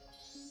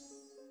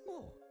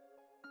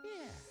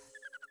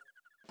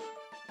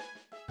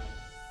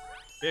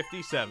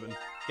 57.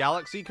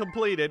 Galaxy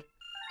completed.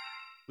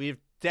 We've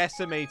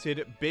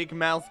decimated Big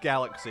Mouth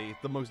Galaxy,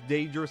 the most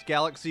dangerous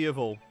galaxy of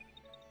all.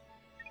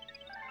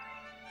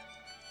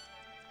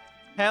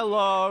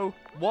 Hello.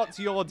 What's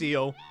your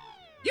deal?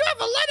 You have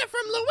a letter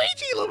from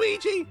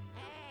Luigi!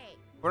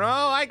 Bro,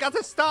 I got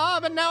a star,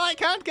 but now I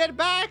can't get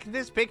back.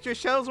 This picture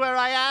shows where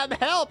I am.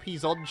 Help,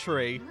 he's on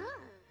tree.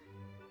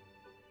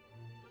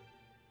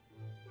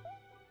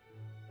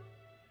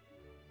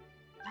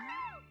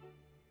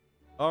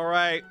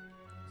 Alright.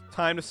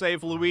 Time to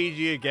save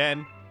Luigi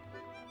again.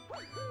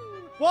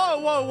 Whoa,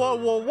 whoa, whoa,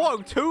 whoa, whoa.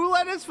 2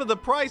 letters for the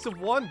price of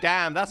 1?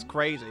 Damn, that's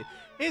crazy.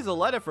 Here's a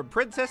letter from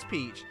Princess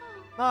Peach.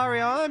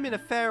 Mario, I'm in a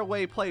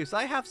faraway place.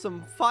 I have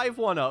some 5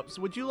 1-ups.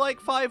 Would you like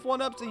 5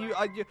 1-ups?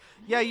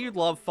 Yeah, you'd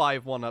love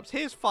 5 1-ups.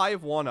 Here's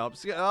 5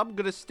 1-ups. I'm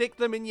gonna stick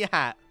them in your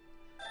hat.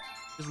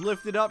 Just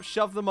lift it up,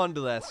 shove them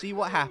under there. See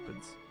what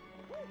happens.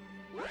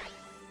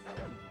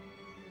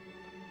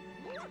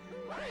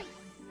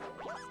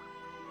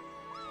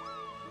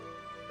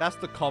 That's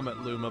the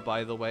Comet Luma,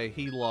 by the way.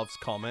 He loves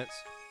comets.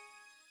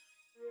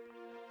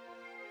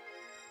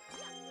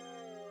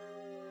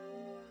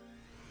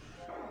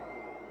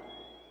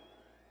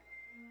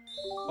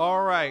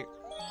 Alright.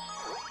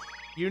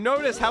 You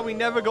notice how we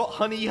never got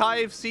Honey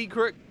Hive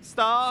Secret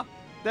Star?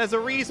 There's a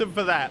reason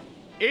for that.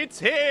 It's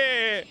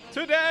here!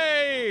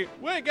 Today!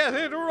 We're getting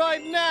it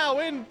right now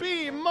in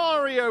B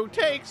Mario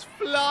Takes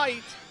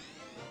Flight!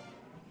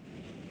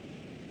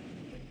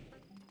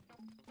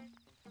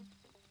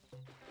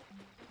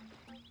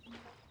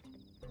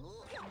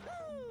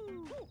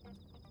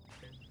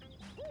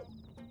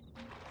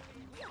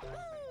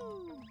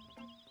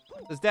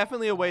 There's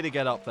definitely a way to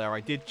get up there.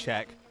 I did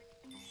check.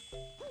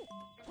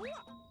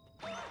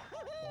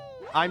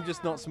 I'm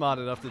just not smart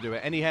enough to do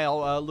it.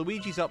 Anyhow,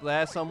 Luigi's up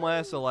there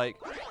somewhere, so like...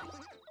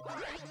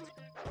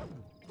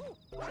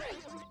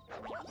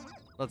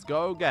 Let's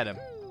go get him.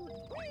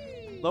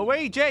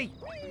 Luigi!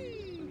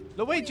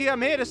 Luigi,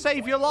 I'm here to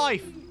save your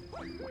life!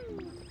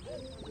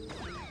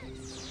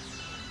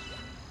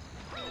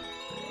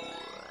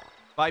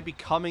 By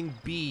becoming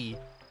B.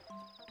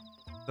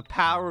 The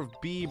power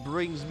of B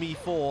brings me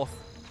forth.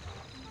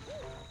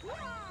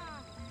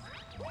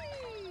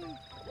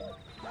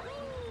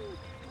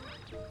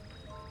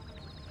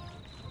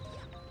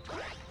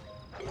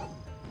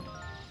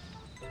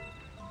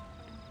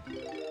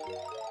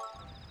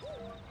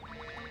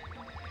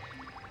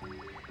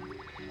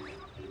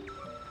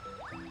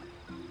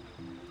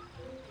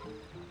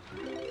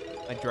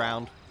 I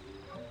drowned.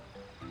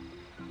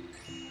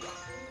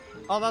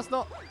 Oh, that's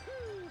not...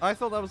 I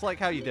thought that was like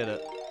how you did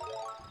it.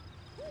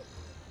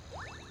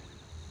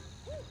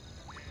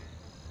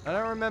 I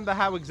don't remember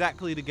how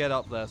exactly to get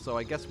up there, so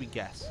I guess we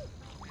guess.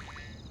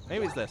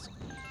 Maybe it's this.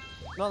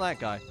 Not that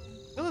guy.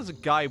 I feel there's a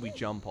guy we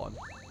jump on.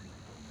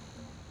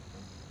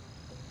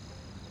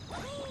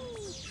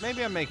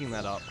 Maybe I'm making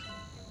that up.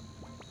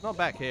 Not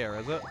back here,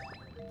 is it?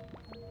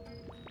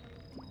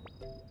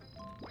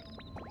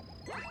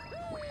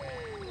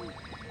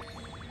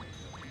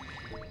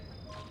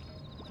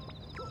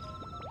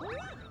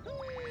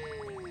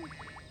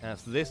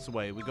 That's this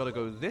way. We gotta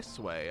go this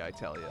way, I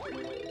tell you.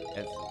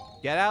 Let's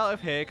get out of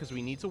here, because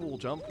we need to wall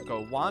jump.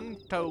 Go 1,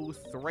 2,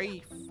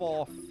 3,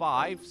 4,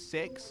 5,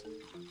 6.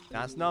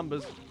 That's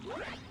numbers.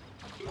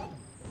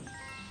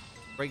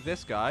 Break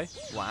this guy.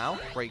 Wow.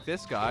 Break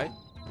this guy.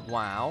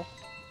 Wow.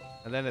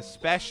 And then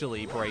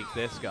especially break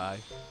this guy.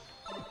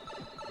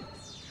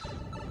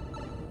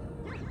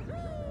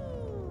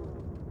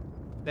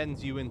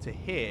 Sends you into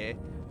here,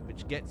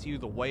 which gets you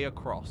the way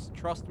across.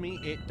 Trust me,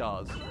 it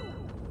does.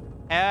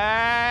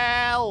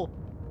 Hell!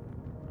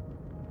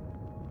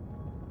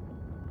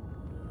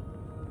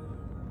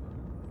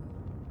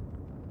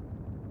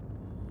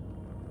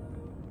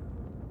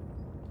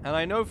 And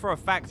I know for a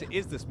fact it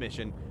is this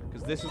mission,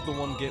 because this is the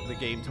one the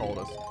game told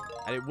us.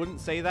 And it wouldn't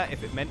say that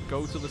if it meant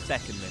go to the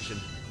second mission.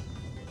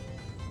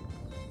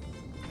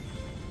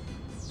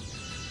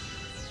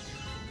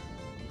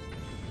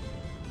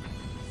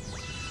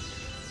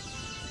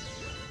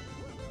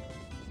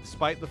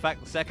 despite the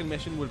fact the second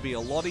mission would be a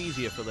lot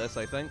easier for this,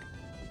 I think.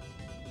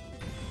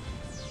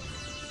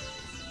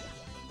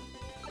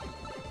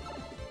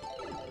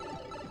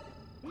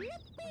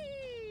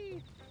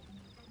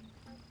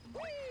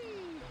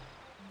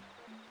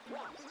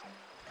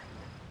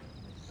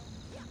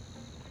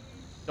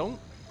 Don't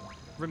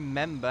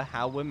remember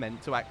how we're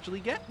meant to actually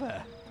get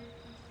there.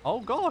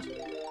 Oh, God.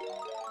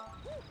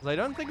 'Cause I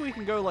don't think we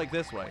can go like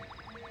this way.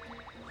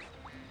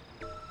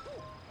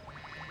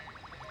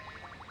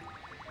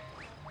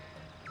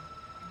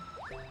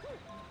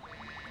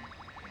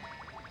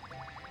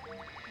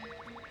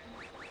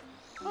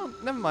 Oh,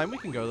 never mind. We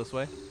can go this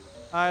way.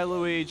 Hi,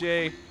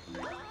 Luigi.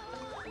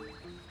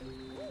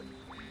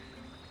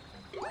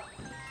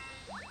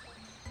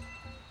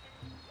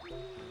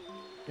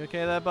 You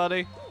okay there,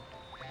 buddy?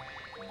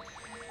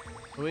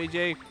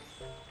 Luigi.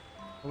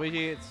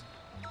 Luigi,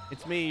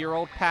 it's me, your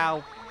old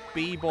pal,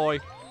 B-boy.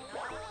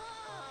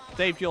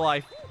 Saved your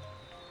life.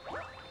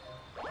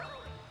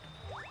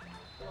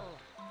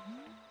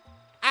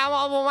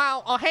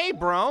 Oh, hey,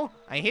 bro.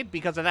 I hid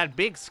because of that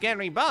big,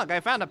 scary bug. I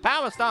found a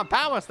Power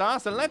Star,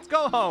 so let's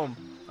go home.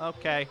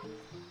 Okay.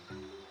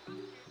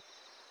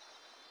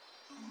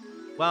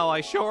 Well,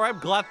 I sure am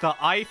glad that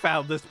I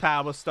found this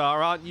Power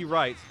Star, aren't you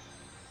right?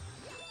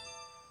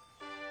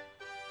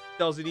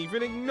 Doesn't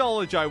even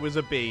acknowledge I was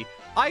a bee.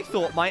 I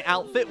thought my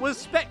outfit was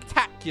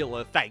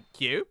spectacular, thank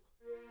you.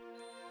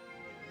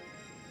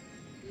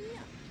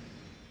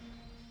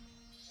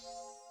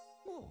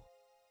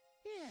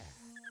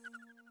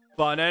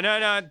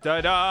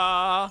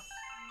 Ba-na-na-na-da-da.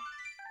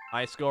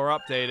 High score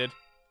updated.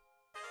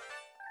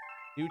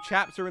 New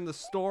chapter in the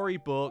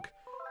storybook.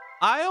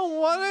 I don't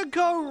want to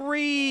go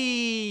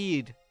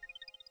read.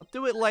 I'll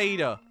do it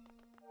later.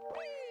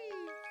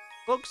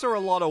 Books are a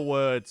lot of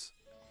words.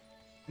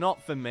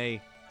 Not for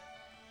me.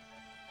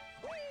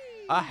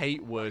 I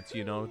hate words,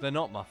 you know. They're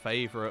not my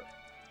favorite.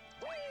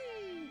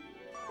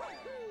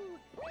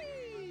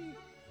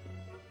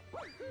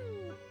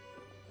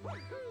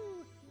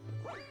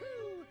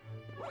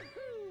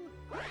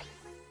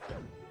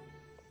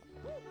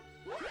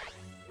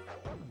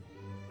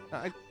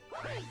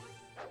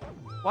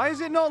 Why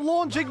is it not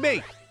launching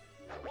me?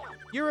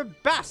 You're a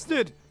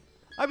bastard.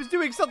 I was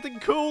doing something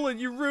cool and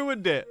you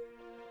ruined it.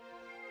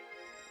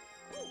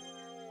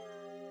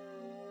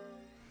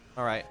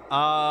 Alright,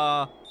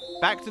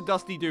 back to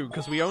Dusty Doo,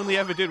 because we only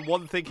ever did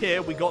one thing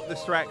here. We got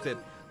distracted.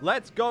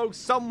 Let's go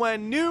somewhere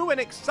new and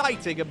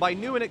exciting. And by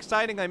new and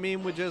exciting, I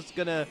mean we're just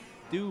gonna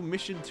do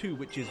mission 2,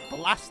 which is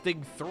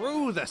blasting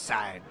through the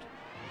sand.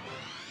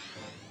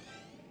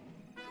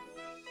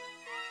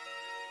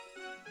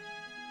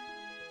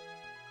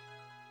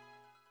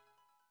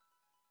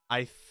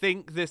 I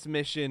think this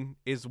mission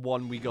is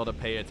one we gotta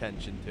pay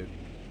attention to.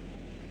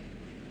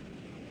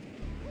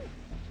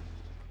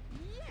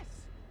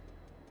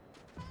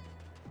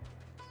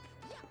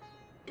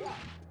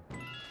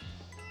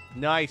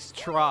 Nice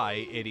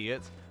try,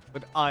 idiot,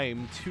 but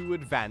I'm too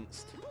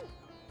advanced.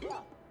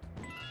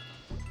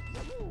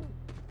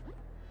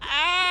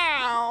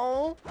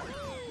 Ow!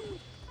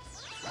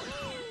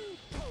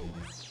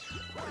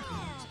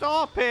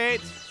 Stop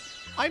it!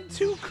 I'm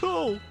too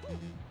cool!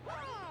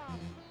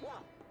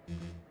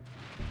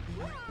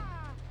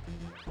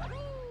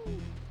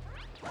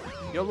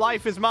 Your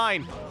life is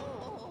mine!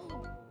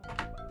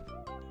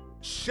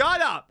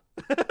 Shut up!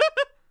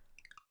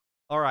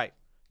 Alright.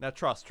 Now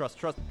trust the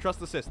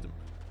system.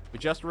 We're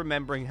just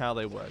remembering how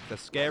they work. They're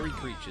scary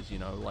creatures, you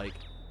know, like,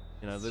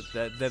 you know,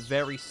 they're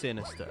very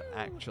sinister,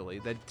 actually.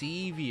 They're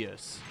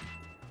devious.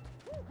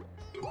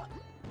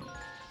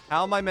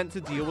 How am I meant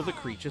to deal with a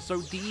creature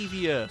so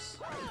devious?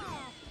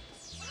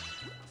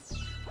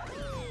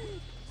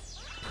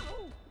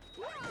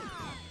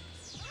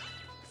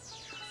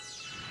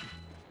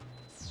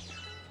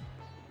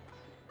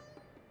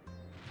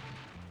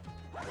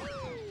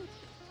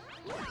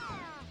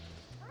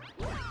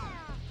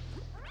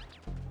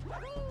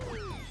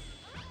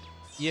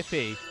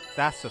 Yippee.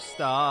 That's a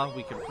star.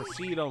 We can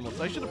proceed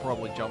onwards. I should have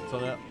probably jumped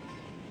on it.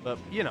 But,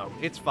 you know,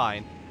 it's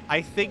fine.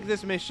 I think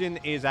this mission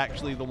is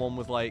actually the one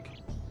with, like,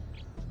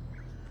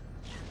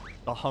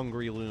 the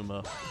hungry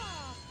Luma.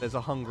 There's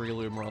a hungry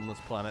Luma on this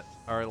planet.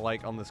 Or,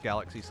 like, on this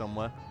galaxy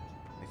somewhere.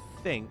 I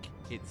think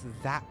it's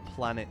that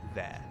planet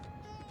there.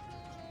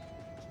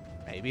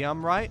 Maybe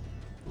I'm right.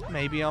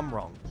 Maybe I'm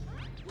wrong.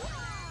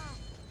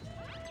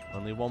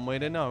 Only one way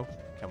to know.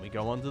 Can we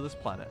go onto this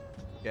planet?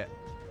 Yeah.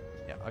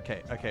 Yeah,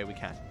 okay, we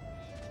can.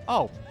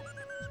 Oh.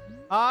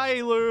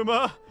 Hi,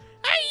 Luma.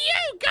 Hey,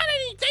 you! Got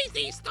any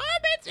tasty star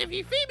bits? If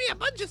you feed me a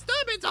bunch of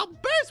star bits, I'll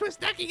burst with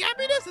snacky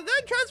happiness and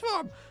then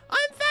transform.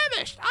 I'm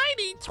famished. I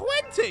need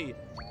 20.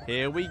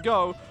 Here we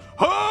go.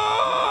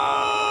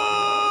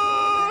 Oh!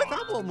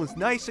 That one was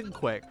nice and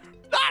quick.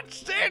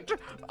 That's it.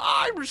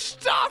 I'm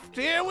stuffed.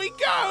 Here we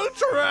go.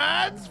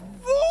 Transform!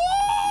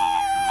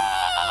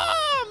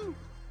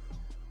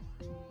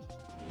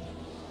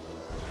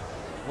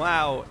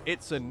 Wow,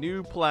 it's a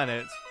new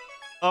planet.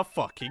 A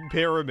fucking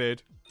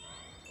pyramid.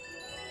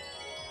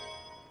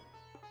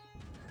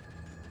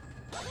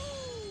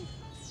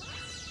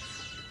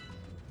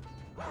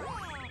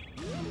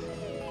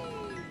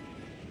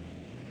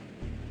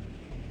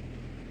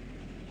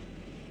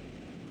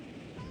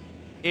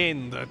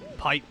 In the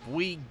pipe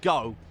we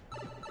go.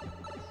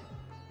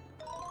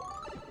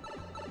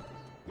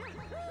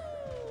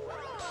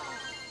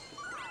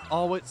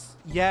 Oh, it's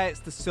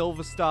the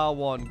Silver Star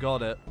one.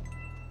 Got it.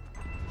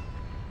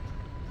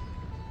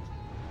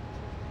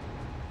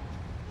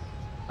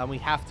 And we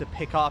have to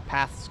pick our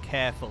paths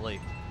carefully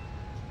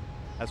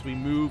as we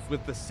move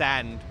with the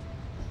sand.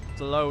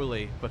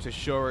 Slowly but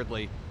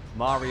assuredly,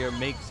 Mario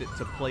makes it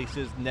to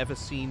places never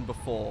seen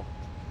before.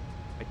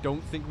 I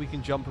don't think we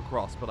can jump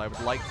across, but I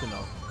would like to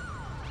know.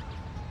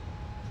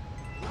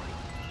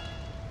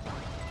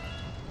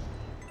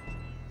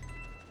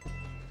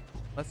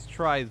 Let's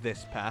try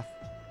this path.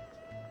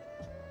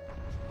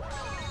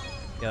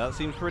 Yeah, that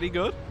seems pretty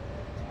good.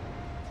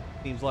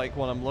 Seems like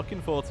what I'm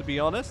looking for, to be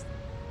honest.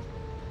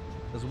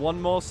 There's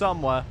one more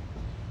somewhere,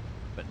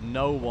 but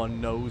no one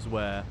knows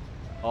where.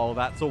 Oh,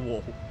 that's a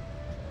wall.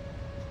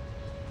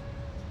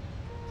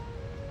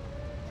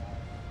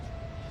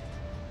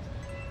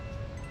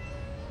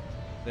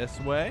 This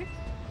way?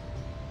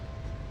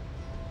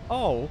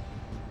 Oh,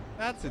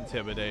 that's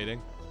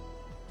intimidating.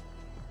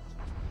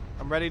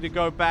 I'm ready to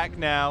go back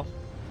now.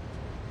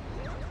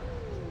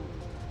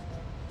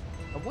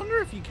 I wonder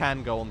if you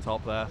can go on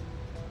top there.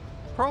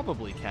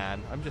 Probably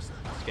can. I'm just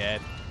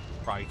scared,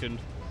 frightened,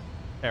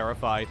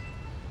 terrified.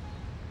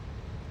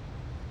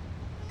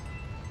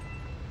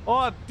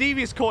 Oh,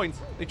 devious coins.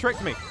 They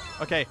tricked me.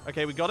 Okay,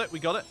 okay, we got it, we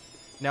got it.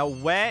 Now,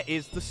 where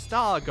is the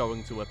star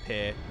going to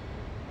appear?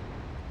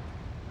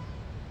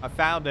 I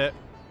found it.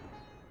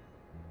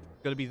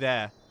 It's gonna be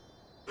there.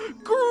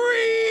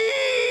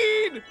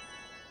 Green!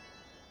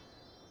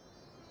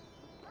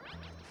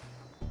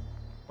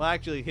 Well,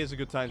 actually, here's a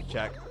good time to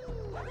check.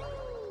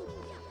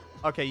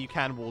 Okay, you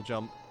can wall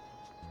jump.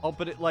 Oh,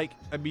 but it, like,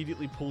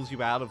 immediately pulls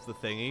you out of the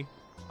thingy.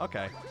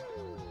 Okay.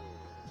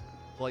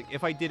 Like,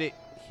 if I did it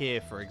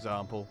here, for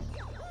example.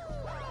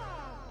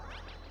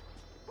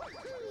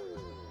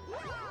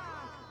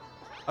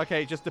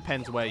 Okay, it just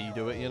depends where you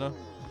do it, you know?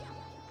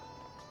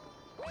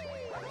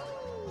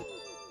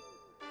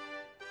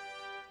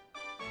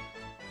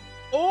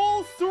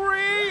 All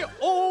three,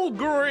 all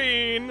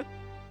green!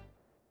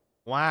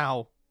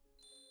 Wow.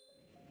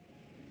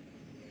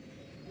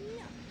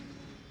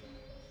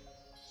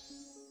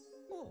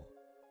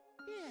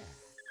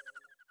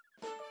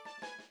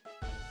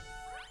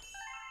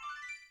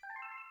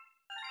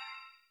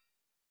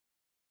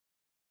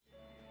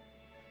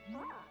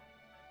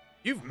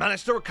 You've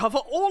managed to recover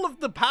all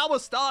of the Power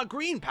Star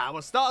Green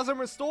Power Stars and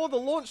restore the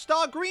Launch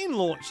Star Green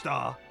Launch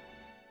Star.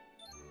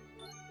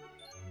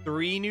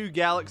 3 new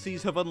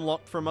galaxies have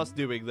unlocked from us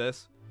doing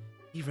this.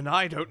 Even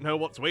I don't know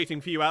what's waiting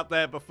for you out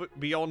there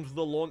beyond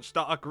the Launch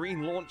Star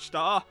Green Launch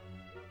Star.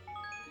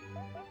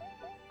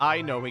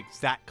 I know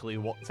exactly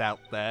what's out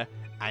there,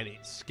 and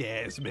it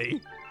scares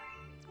me.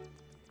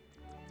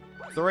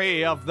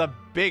 3 of the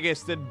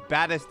biggest and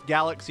baddest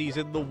galaxies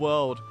in the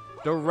world,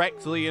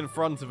 directly in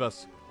front of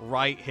us.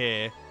 Right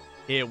here.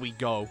 Here we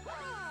go.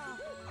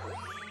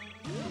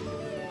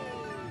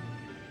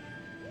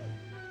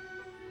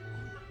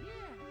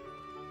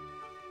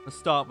 Let's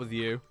start with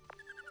you.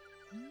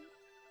 I'm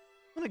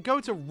gonna go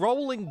to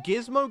Rolling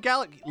Gizmo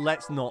Galaxy.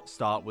 Let's not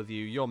start with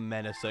you. You're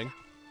menacing.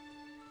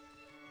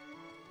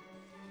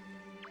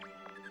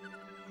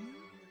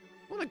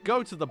 I'm gonna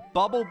go to the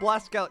Bubble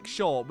Blast Galaxy.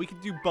 Sure, we can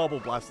do Bubble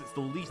Blast. It's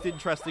the least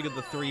interesting of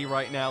the 3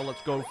 right now.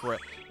 Let's go for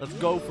it. Let's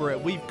go for it.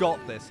 We've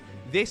got this.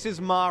 This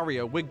is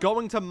Mario. We're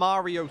going to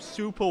Mario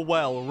super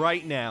well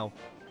right now.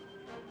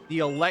 The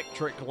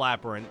Electric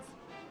Labyrinth.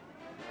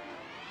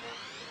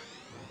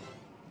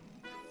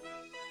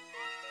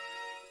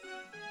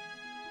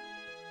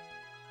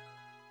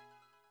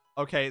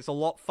 Okay, it's a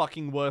lot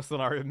fucking worse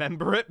than I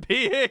remember it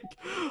being.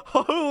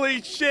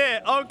 Holy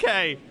shit.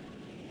 Okay.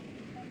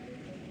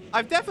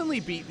 I've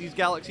definitely beat these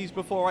galaxies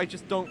before. I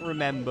just don't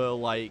remember,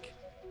 like,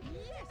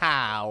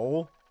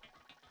 how.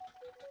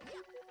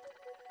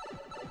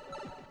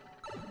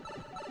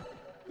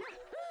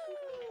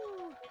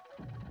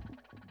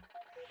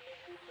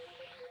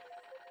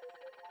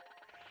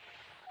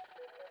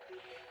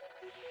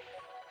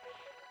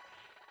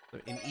 So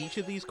in each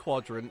of these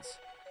quadrants,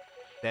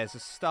 there's a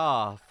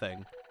star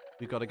thing.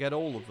 We've got to get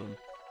all of them.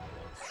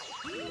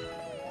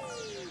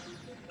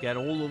 Get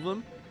all of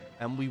them,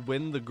 and we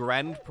win the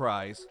grand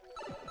prize.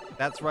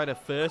 That's right, a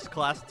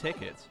first-class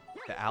ticket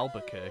to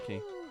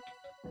Albuquerque.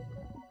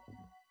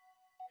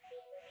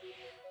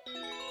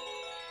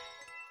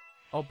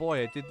 Oh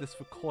boy, I did this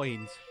for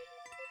coins.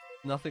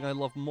 Nothing I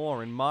love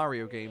more in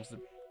Mario games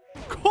than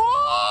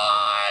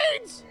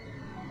coins!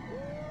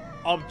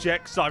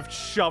 Objects I've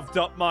shoved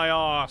up my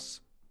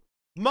arse.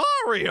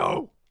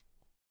 Mario!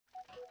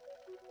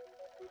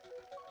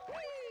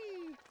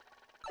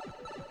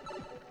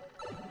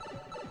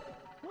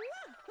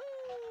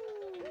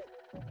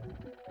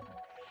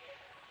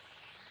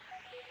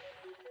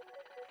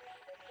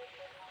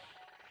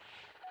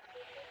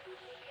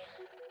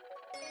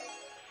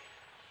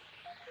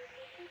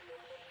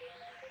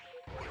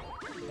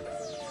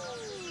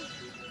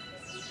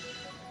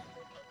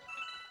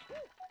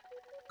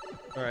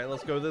 Alright,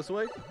 let's go this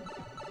way.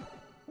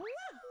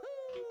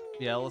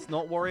 Yeah, let's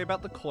not worry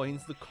about the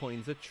coins. The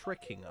coins are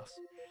tricking us.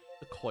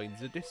 The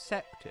coins are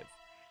deceptive.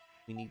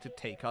 We need to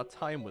take our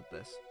time with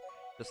this.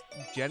 Just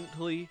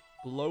gently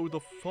blow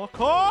the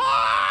fuck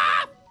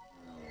off!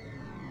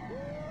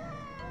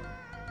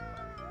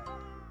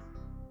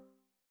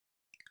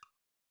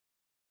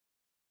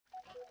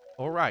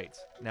 Alright,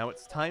 now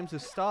it's time to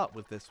start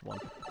with this one,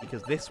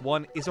 because this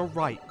one is a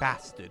right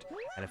bastard.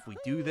 And if we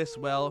do this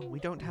well, we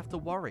don't have to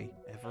worry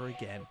ever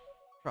again.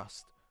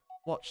 Trust.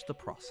 Watch the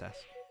process.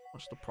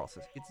 Watch the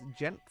process. It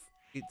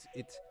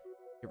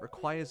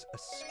requires a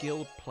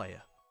skilled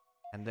player,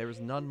 and there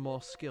is none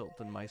more skilled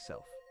than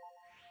myself.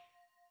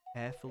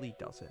 Carefully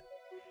does it.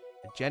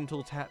 A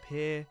gentle tap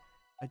here,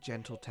 a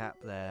gentle tap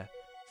there.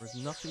 There's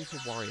nothing to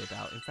worry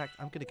about. In fact,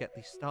 I'm going to get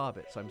these star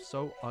bits. I'm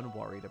so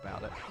unworried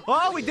about it.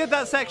 Oh, we did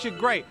that section.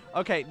 Great.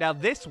 Okay, now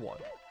this one.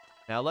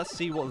 Now let's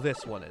see what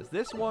this one is.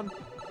 This one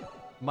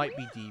might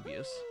be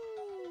devious.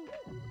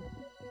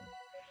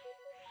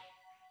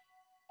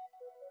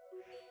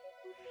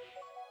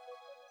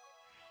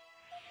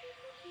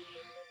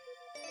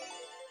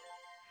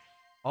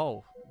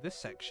 Oh, this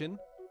section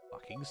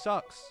fucking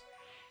sucks.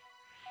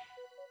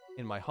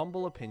 In my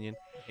humble opinion,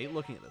 I hate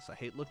looking at this. I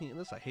hate looking at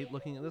this. I hate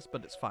looking at this,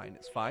 but it's fine.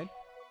 It's fine.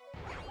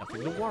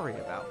 Nothing to worry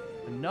about.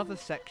 Another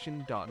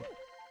section done.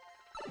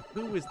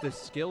 Who is this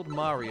skilled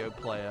Mario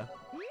player?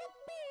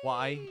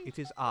 Why, it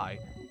is I,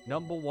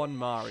 #1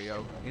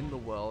 Mario in the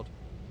world.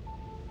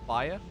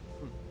 Fire?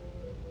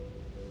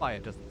 Fire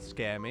doesn't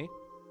scare me.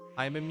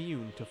 I am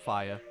immune to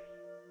fire.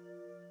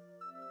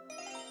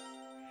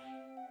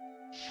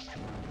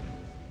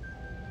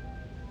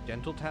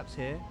 Gentle taps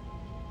here.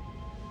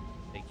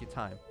 Take your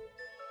time.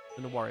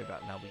 Nothing to worry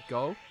about. Now we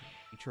go,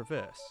 we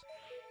traverse.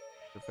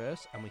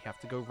 Traverse, and we have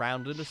to go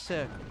round in a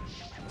circle.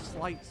 A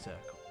slight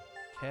circle.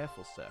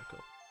 Careful circle.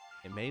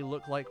 It may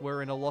look like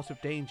we're in a lot of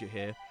danger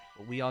here,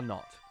 but we are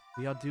not.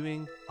 We are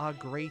doing our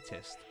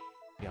greatest.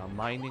 We are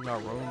minding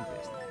our own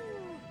business.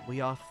 We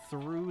are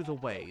through the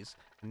ways,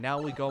 and now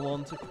we go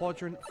on to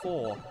Quadrant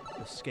 4.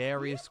 The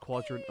scariest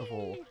quadrant of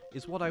all,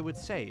 is what I would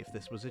say if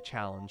this was a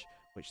challenge,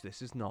 which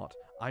this is not.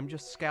 I'm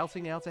just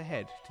scouting out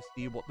ahead to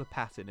see what the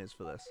pattern is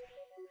for this.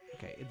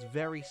 Okay, it's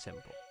very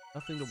simple.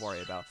 Nothing to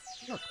worry about.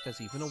 Look,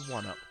 there's even a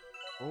 1-up.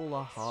 For all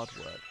our hard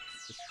work.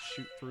 Just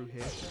shoot through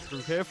here, shoot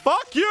through here.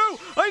 Fuck you!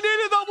 I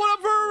needed that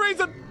 1-up for a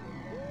reason!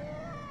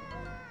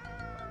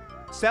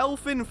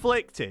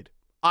 Self-inflicted.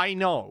 I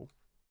know.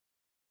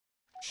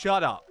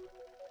 Shut up.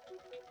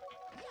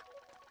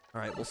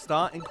 Alright, we'll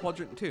start in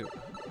Quadrant 2.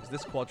 Because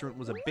this quadrant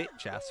was a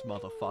bitch-ass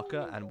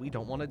motherfucker, and we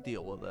don't want to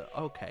deal with it.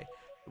 Okay,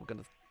 we're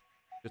gonna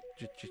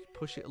just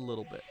push it a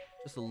little bit.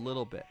 Just a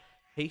little bit.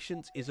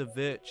 Patience is a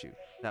virtue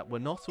that we're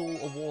not all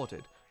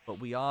awarded, but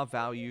we are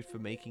valued for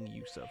making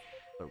use of.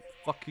 So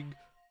fucking...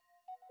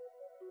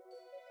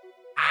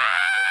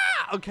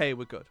 Ah! Okay,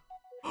 we're good.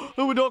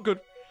 Oh, we're not good.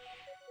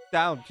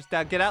 Down, just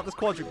down. Get out this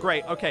quadrant.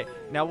 Great. Okay,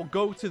 now we'll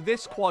go to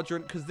this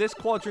quadrant, because this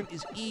quadrant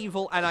is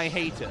evil and I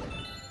hate it.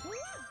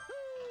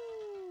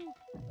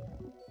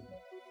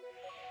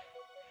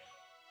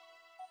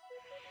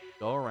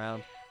 Go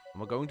around, and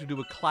we're going to do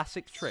a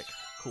classic trick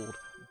called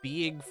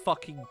being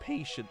fucking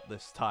patient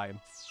this time.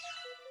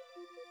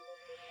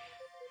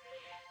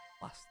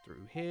 Blast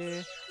through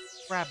here.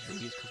 Grab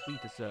these, because we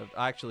deserve...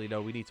 Actually,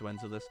 no, we need to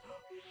enter this.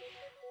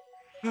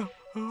 Hell,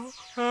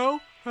 hell,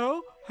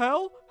 hell,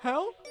 hell,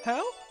 hell,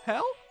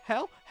 hell,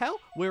 hell, hell.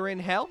 We're in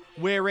hell.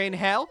 We're in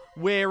hell.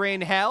 We're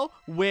in hell.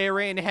 We're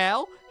in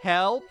hell.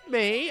 Help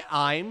me.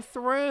 I'm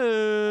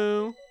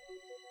through.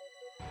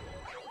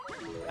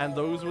 And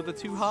those were the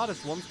 2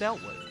 hardest ones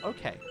dealt with.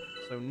 Okay.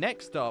 So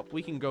next up,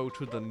 we can go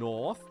to the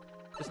north.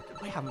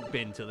 We haven't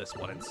been to this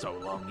one in so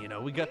long, you know.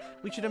 We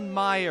should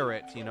admire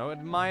it, you know.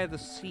 Admire the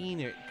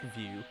scenic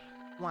view.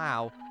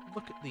 Wow.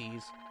 Look at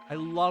these. I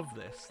love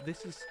this.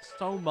 This is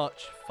so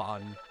much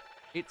fun.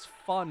 It's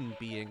fun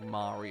being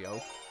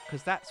Mario,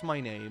 because that's my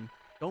name.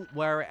 Don't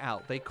wear it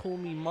out. They call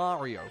me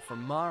Mario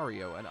from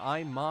Mario, and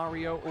I'm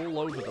Mario all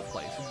over the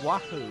place.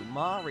 Wahoo,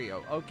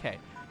 Mario. Okay,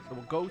 so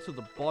we'll go to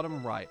the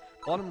bottom right.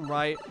 Bottom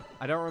right,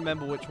 I don't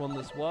remember which one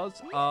this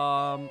was.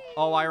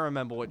 Oh, I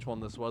remember which one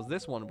this was.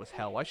 This one was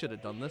hell. I should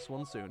have done this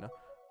one sooner.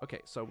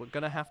 Okay, so we're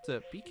going to have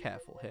to be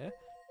careful here.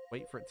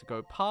 Wait for it to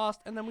go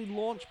past, and then we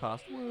launch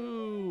past.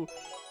 Woo!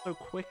 So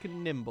quick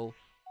and nimble.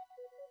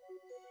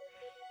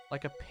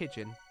 Like a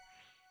pigeon.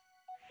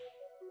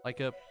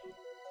 Like a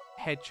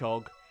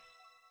hedgehog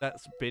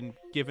that's been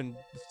given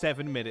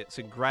 7 minutes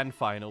in grand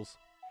finals.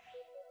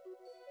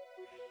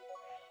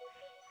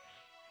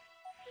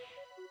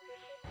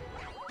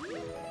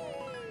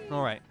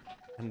 Alright,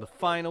 and the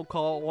final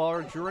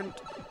quadrant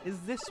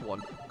is this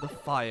one, the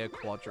fire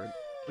quadrant,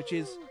 which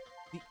is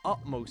the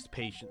utmost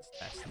patience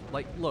test.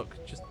 Like,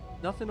 look, just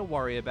nothing to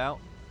worry about.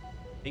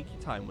 Take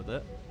your time with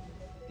it.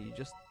 You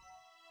just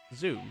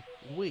zoom.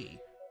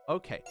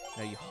 Okay,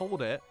 now you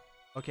hold it.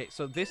 Okay,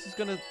 so this is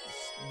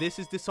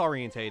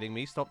disorientating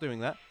me. Stop doing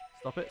that.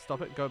 Stop it,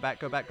 stop it. Go back,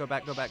 go back, go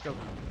back, go back, go.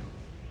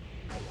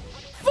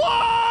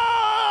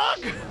 Fuck!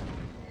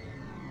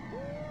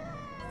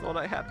 Thought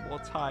I had more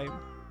time.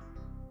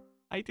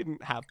 I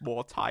didn't have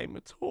more time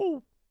at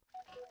all.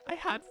 I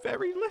had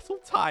very little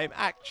time,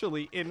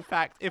 actually. In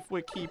fact, if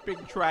we're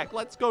keeping track,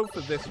 let's go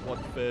for this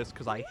one first,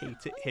 because I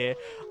hate it here.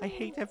 I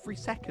hate every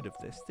second of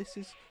this. This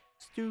is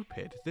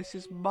stupid. This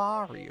is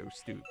Mario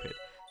stupid,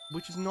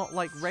 which is not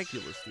like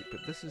regular stupid.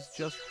 This is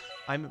just,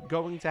 I'm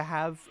going to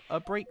have a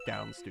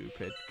breakdown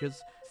stupid,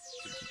 because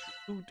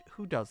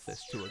who does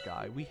this to a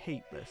guy? We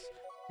hate this.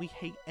 We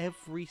hate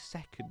every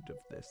second of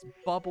this.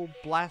 Bubble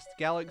Blast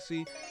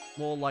Galaxy,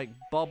 more like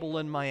Bubble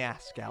in my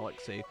ass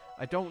Galaxy.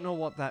 I don't know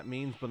what that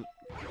means, but,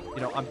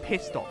 you know, I'm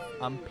pissed off.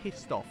 I'm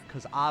pissed off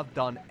because I've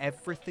done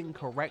everything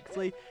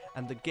correctly,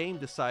 and the game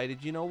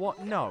decided, you know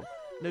what? No,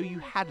 you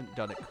hadn't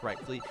done it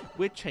correctly.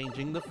 We're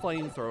changing the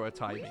flamethrower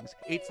timings.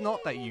 It's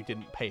not that you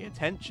didn't pay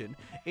attention.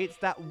 It's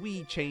that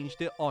we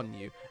changed it on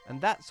you, and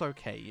that's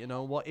okay. You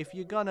know what? If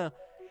you're gonna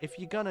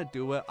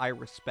do it, I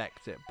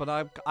respect it.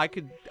 But I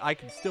could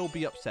still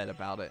be upset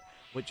about it,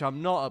 which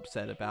I'm not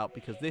upset about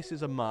because this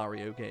is a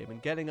Mario game,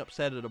 and getting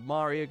upset at a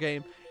Mario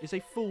game is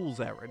a fool's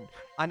errand.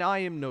 And I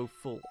am no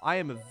fool. I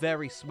am a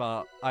very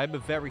smart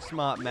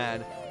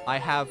man. I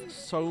have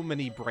so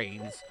many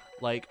brains.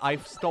 Like,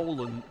 I've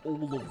stolen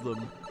all of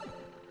them.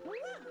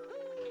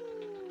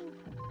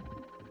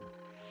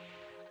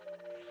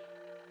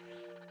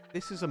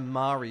 This is a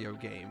Mario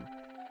game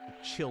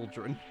for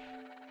children.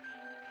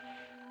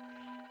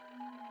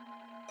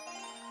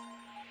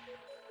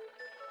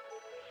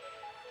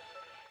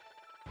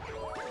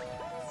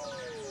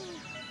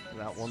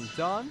 That one's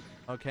done.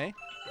 Okay.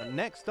 And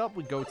next up,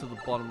 we go to the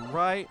bottom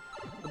right.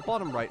 The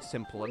bottom right's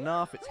simple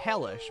enough. It's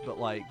hellish, but,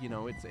 like, you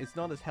know, it's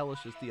not as hellish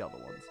as the other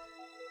ones.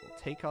 We'll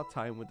take our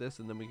time with this,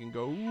 and then we can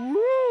go,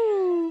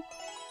 woo!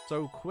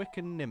 So quick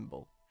and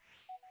nimble.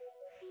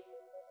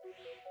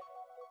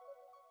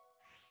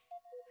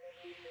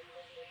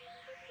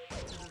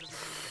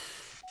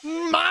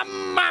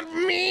 Mamma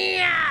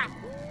mia!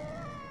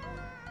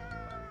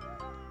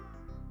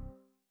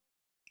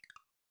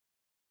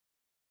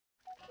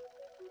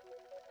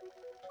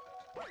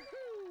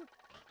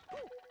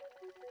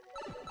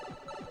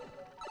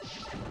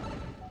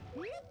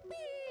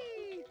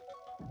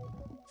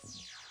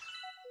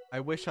 I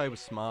wish I was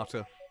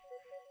smarter.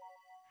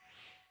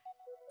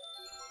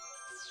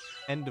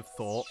 End of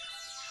thought.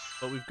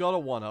 But we've got a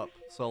 1-up,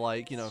 so,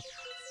 like, you know,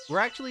 we're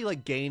actually,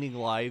 like, gaining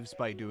lives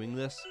by doing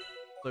this.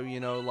 So, you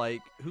know, like,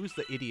 who's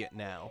the idiot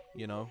now,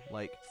 you know?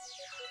 Like...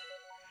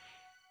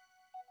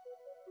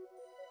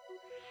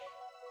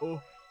 Oh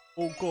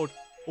god,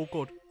 oh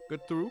god.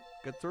 Get through,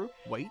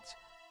 wait.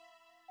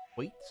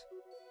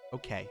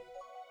 Okay.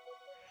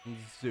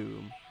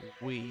 Zoom.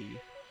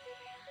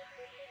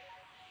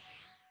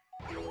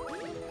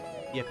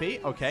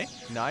 Yippee, okay,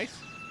 nice.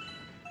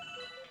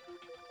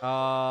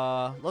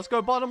 Let's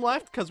go bottom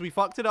left, because we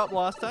fucked it up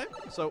last time.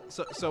 So,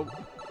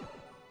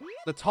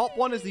 the top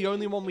one is the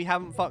only one we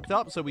haven't fucked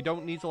up, so we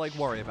don't need to, like,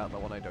 worry about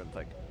that one, I don't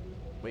think.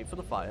 Wait for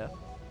the fire.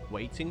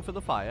 Waiting for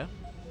the fire.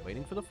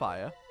 Waiting for the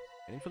fire.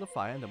 Waiting for the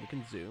fire, and then we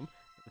can zoom.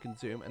 We can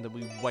zoom, and then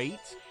we wait,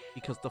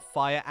 because the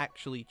fire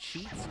actually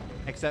cheats.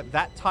 Except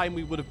that time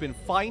we would have been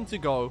fine to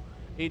go.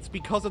 It's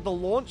because of the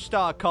launch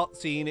star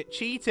cutscene, it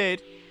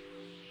cheated.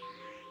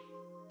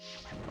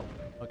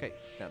 Oh, okay,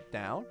 now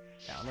down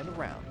and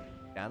around.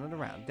 Down and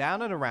around.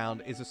 Down and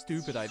around is a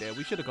stupid idea.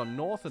 We should have gone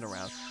north and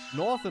around.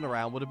 North and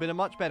around would have been a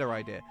much better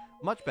idea.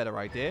 Much better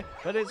idea,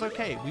 but it's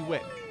okay. We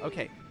win.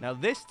 Okay, now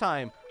this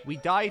time, we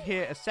died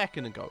here a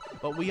second ago,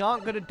 but we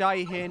aren't going to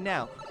die here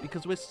now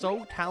because we're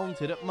so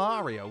talented at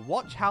Mario.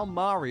 Watch how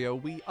Mario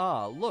we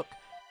are. Look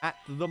at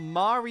the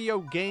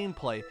Mario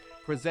gameplay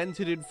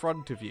presented in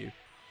front of you.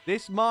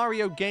 This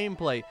Mario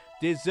gameplay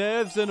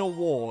deserves an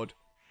award.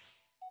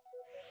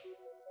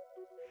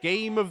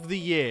 Game of the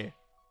Year.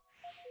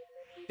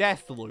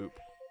 Deathloop.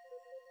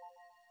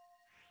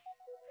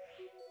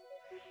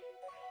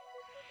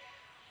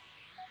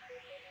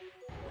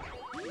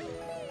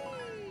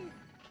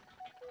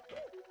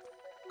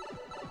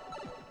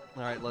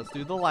 Alright, let's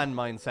do the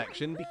landmine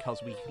section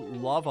because we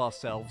love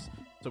ourselves,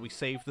 so we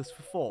save this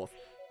for fourth.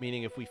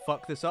 Meaning if we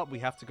fuck this up, we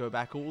have to go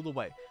back all the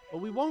way.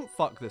 But we won't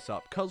fuck this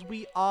up because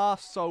we are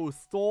so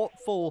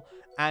thoughtful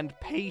and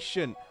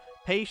patient.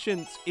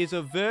 Patience is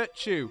a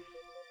virtue.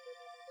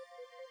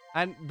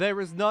 And there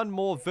is none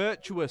more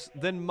virtuous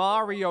than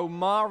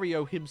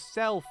Mario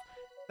himself.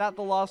 Is that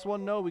the last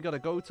one? No, we gotta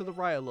go to the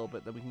right a little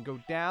bit. Then we can go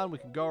down, we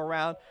can go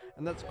around,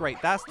 and that's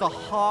great. That's the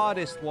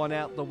hardest one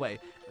out the way.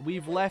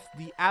 We've left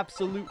the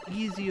absolute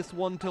easiest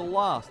one to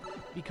last.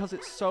 Because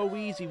it's so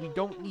easy, we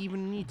don't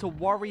even need to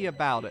worry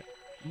about it.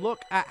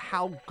 Look at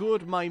how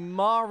good my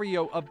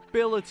Mario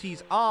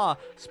abilities are,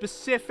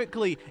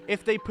 specifically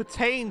if they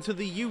pertain to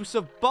the use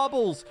of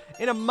bubbles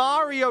in a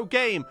Mario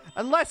game.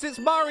 Unless it's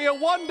Mario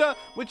Wonder,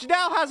 which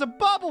now has a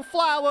bubble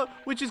flower,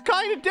 which is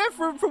kind of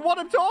different from what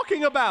I'm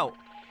talking about.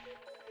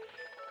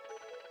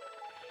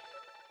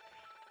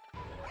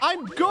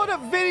 I'm good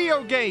at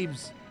video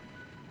games.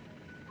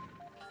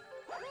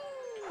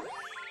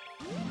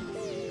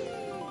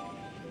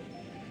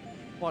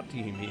 What do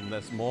you mean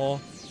there's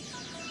more?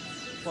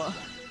 What?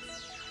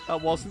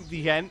 That wasn't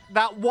the end.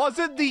 That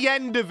wasn't the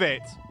end of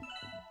it.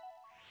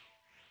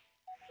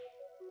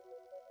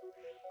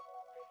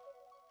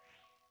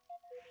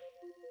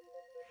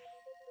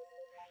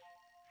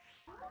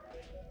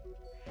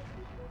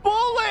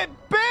 Bullet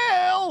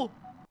Bill!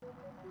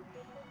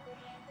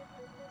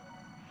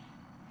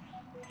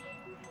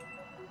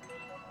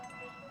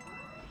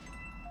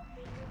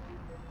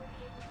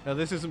 No,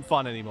 this isn't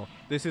fun anymore.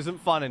 This isn't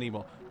fun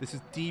anymore. This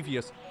is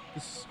devious.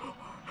 This is...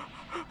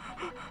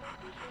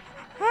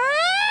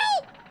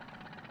 Help!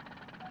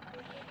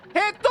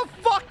 Hit the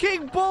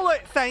fucking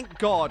bullet! Thank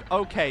God.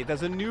 Okay,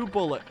 there's a new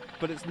bullet,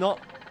 but it's not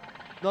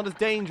as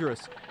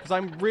dangerous because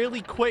I'm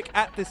really quick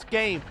at this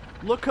game.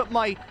 Look at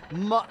my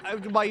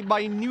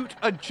minute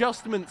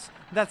adjustments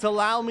that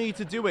allow me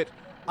to do it.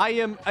 I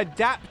am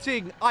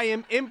adapting. I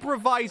am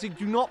improvising.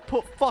 Do not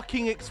put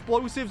fucking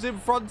explosives in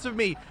front of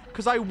me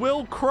because I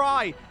will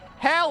cry.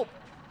 Help!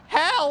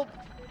 Help!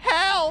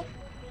 Help!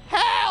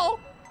 Help!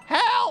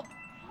 Help!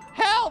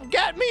 Help!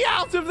 Get me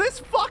out of this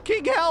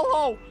fucking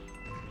hellhole!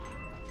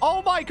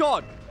 Oh my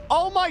God!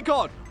 Oh my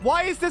God!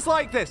 Why is this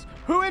like this?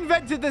 Who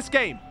invented this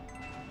game?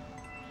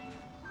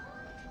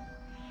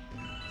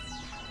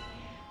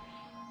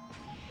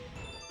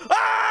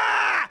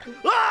 Ah!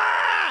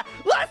 Ah!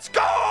 Let's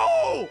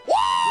go!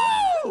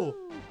 Woo!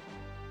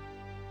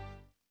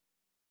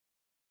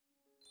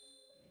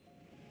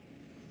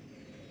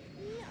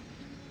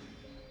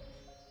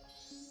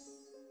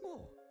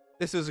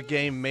 This is a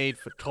game made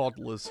for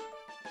toddlers.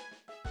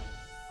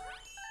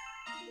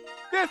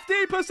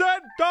 50%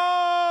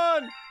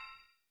 done!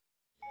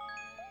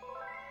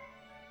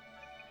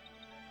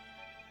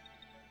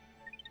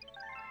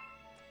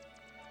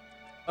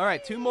 All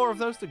right, 2 more of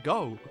those to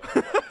go.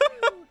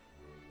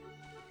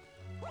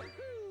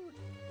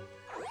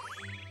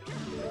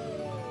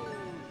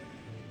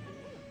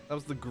 That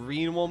was the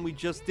green one we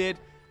just did.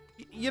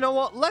 You know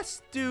what?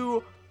 Let's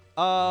do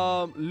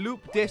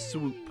Loop de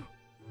Swoop.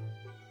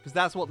 Because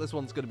that's what this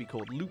one's going to be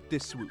called. Loop de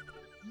Swoop.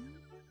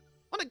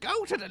 Want to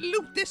go to the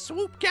Loop de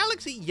Swoop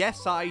Galaxy?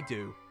 Yes, I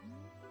do.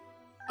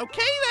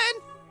 Okay, then.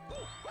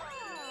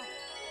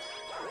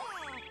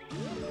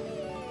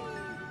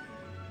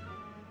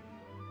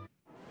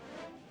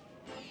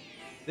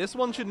 This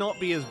one should not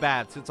be as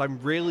bad since I'm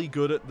really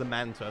good at the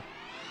Manta.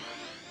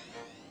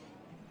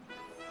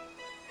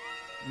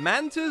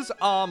 Mantas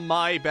are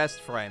my best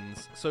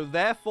friends, so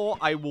therefore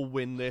I will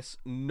win this,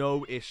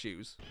 no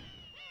issues.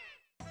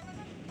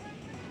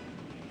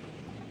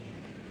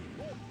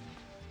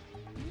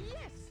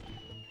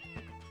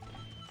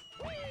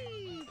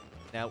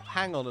 Now,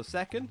 hang on a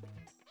second.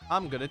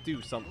 I'm gonna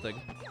do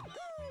something.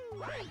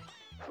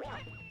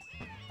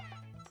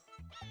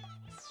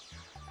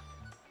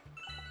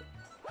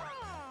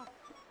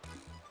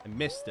 I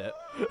missed it.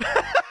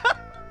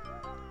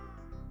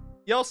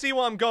 Y'all see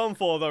what I'm going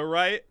for, though,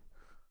 right?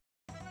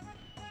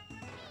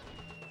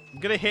 I'm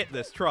gonna hit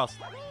this, trust.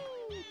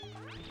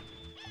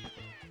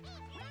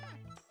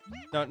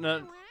 No,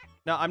 no.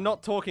 No, I'm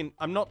not talking.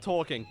 I'm not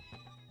talking.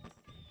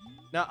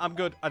 No, I'm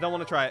good. I don't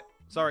want to try it.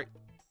 Sorry.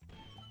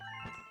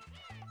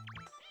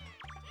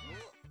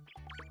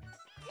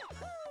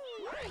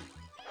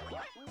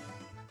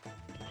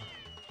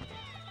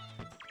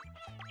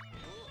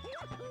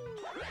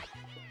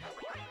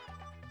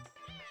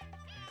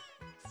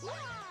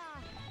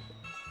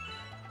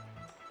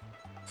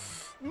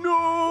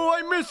 No,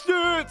 I missed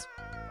it!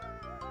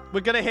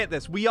 We're gonna hit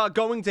this. We are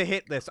going to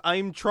hit this.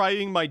 I'm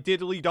trying my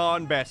diddly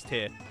darn best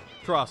here.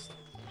 Trust.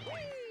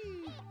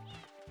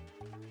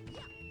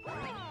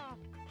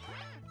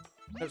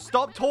 No,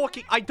 stop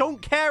talking. I don't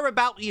care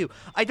about you.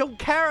 I don't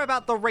care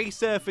about the race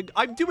surfing.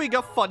 I'm doing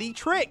a funny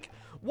trick.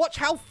 Watch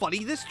how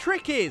funny this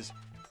trick is.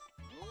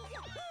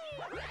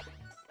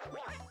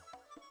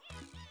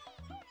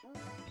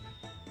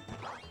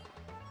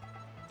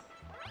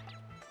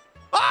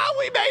 Ah,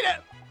 we made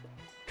it!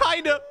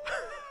 Kinda.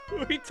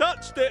 We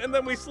touched it and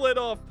then we slid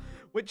off,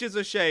 which is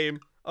a shame.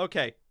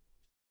 Okay.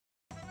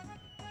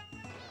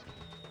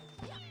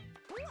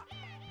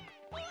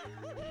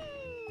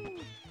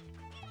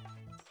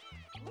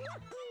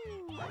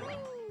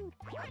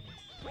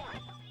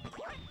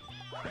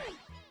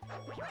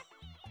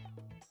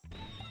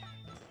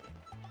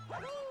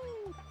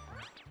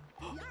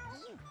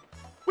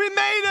 We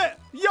made it!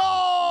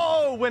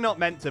 Yo! We're not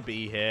meant to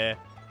be here.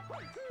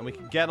 And we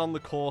can get on the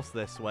course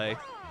this way.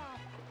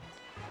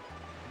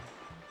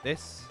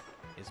 This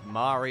is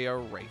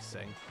Mario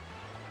Racing.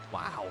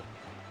 Wow.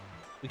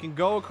 We can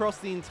go across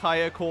the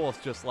entire course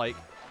just like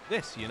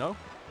this, you know?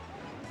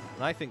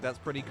 And I think that's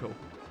pretty cool.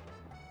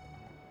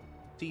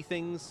 See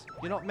things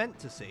you're not meant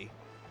to see.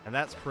 And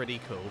that's pretty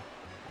cool.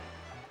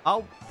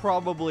 I'll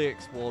probably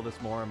explore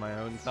this more in my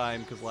own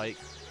time because, like,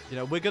 you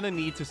know, we're going to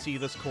need to see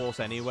this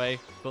course anyway.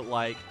 But,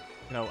 like,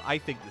 you know, I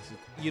think this is...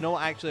 You know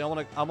what, actually, I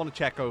want to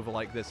check over,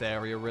 like, this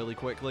area really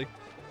quickly.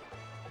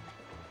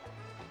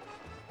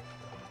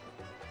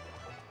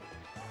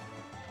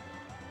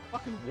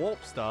 Fucking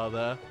warp star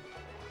there.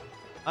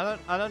 I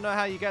don't know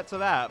how you get to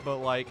that, but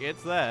like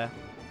it's there.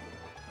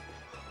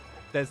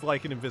 there's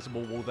like an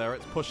invisible wall there.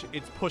 It's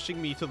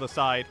pushing me to the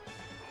side.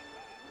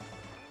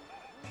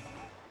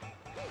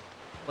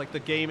 Like the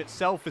game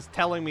itself is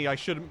telling me I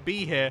shouldn't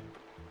be here.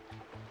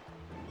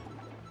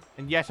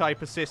 And yet I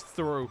persist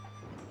through.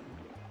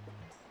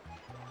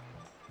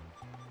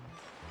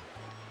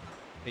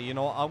 Okay, you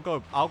know what?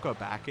 I'll go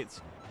back.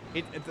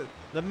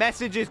 The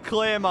message is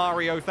clear,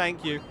 Mario.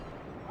 Thank you.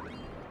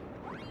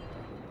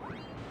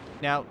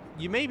 Now,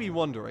 you may be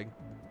wondering,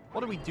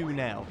 what do we do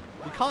now?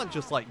 We can't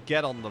just, like,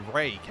 get on the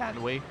ray,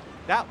 can we?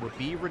 That would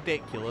be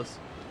ridiculous.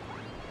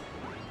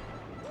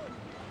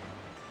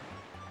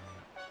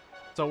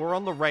 So we're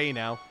on the ray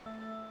now.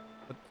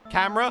 But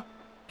camera?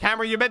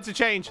 Camera, you're meant to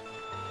change.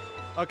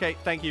 Okay,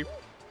 thank you.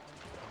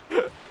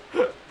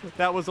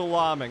 That was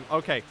alarming.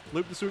 Okay,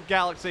 Loop the Swoop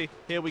Galaxy.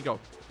 Here we go.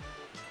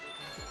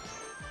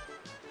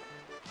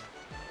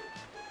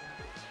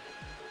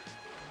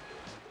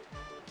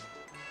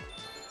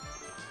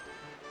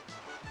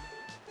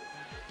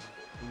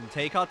 We can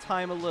take our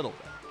time a little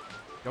bit.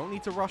 Don't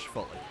need to rush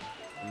fully.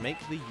 Make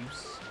the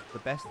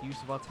best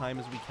use of our time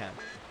as we can.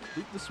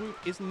 Loop the Swoop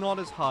is not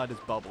as hard as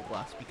Bubble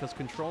Blast because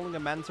controlling a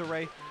Manta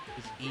Ray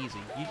is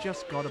easy. You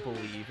just gotta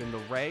believe in the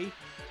Ray. You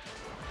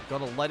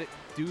gotta let it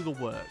do the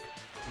work.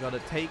 You gotta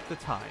take the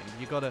time.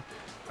 You gotta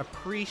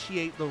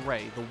appreciate the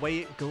Ray, the way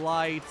it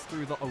glides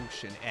through the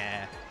ocean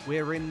air.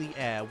 We're in the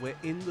air. We're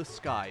in the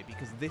sky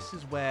because this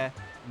is where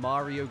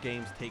Mario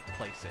games take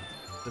place in.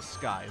 The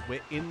sky.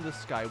 We're in the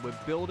sky. We're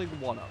building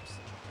one-ups.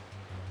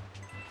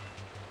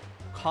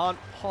 Can't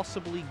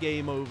possibly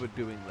game over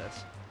doing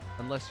this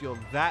unless you're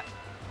that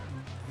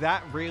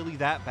really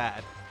that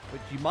bad,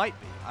 which you might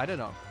be. I don't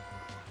know.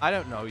 I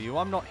don't know you.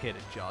 I'm not here to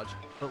judge.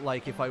 But,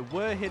 like, if I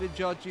were here to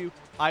judge you,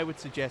 I would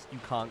suggest you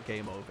can't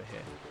game over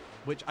here.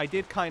 Which I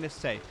did kind of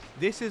say.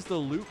 This is the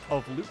loop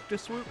of Loop de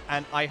Swoop,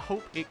 and I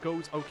hope it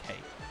goes okay.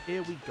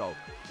 Here we go.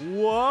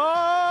 Whoa!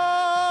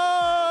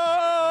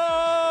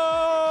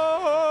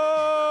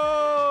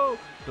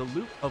 The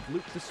loop of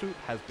Loop de Swoop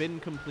has been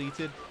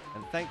completed,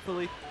 and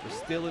thankfully, we're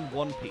still in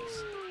one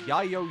piece.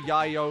 Yayo,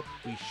 yayo,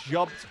 we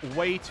jumped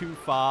way too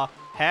far.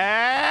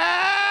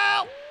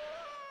 Help!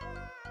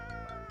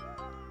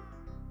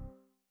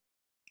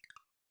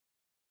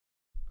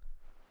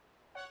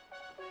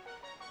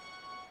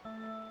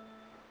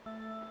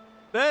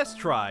 First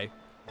try.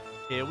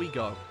 Here we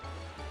go.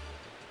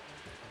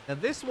 Now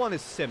this one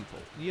is simple.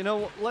 You know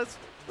what? Let's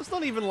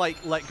not even like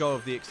let go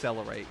of the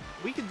accelerate.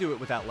 We can do it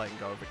without letting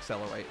go of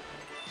accelerate.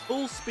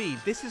 Full speed.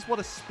 This is what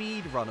a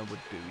speedrunner would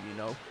do, you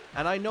know?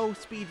 And I know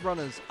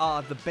speedrunners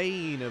are the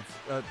bane of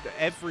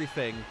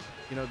everything.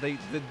 You know,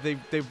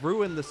 they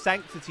ruin the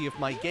sanctity of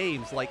my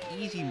games like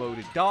easy mode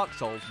in Dark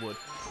Souls would,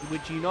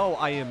 which you know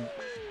I am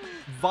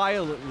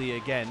violently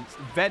against,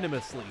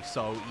 venomously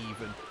so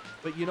even.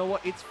 But you know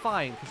what? It's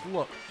fine,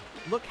 because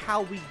look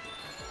how we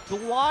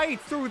glide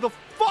through the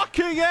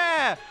fucking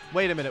air!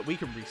 Wait a minute, we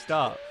can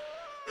restart.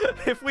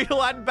 If we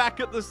land back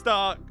at the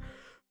start.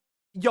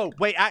 Yo,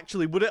 wait,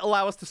 actually, would it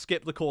allow us to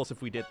skip the course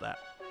if we did that?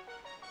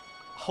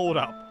 Hold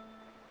up.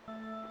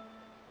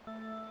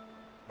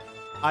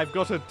 I've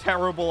got a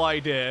terrible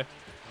idea.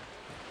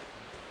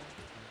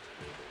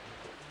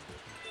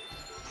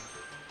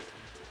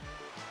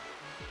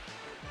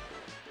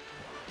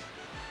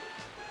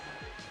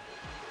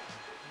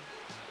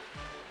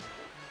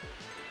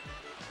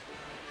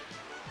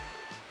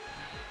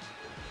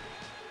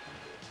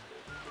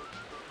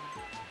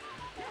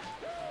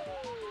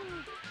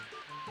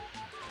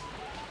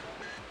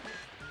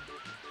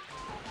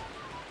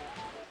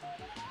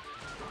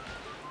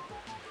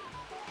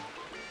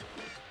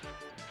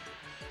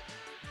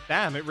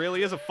 Damn, it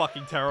really is a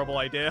fucking terrible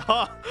idea,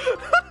 huh?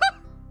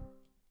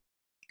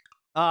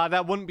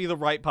 That wouldn't be the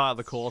right part of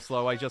the course,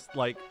 though. I just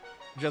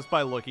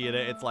by looking at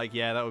it, it's like,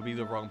 yeah, that would be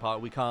the wrong part.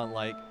 We can't,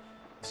 like,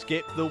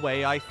 skip the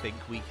way I think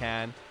we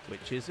can,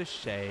 which is a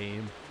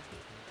shame.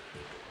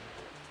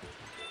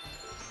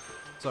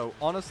 So,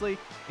 honestly,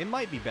 it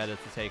might be better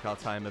to take our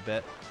time a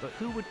bit, but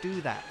who would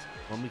do that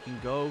when we can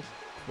go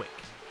quick,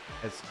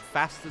 as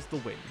fast as the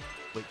wind,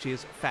 which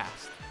is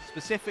fast,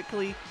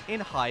 specifically in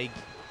high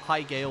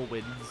gale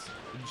winds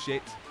and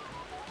shit.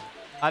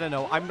 I don't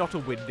know, I'm not a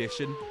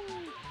windician.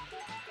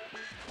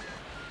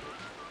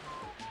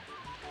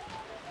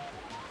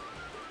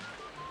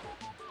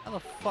 How the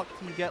fuck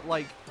do you get,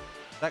 like,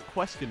 that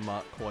question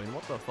mark coin?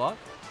 What the fuck?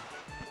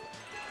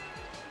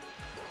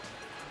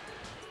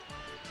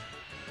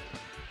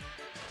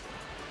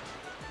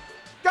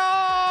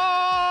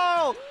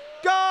 Go!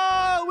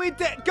 Go! We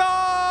did!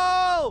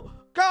 Go!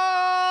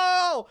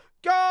 Go!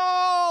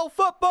 Go!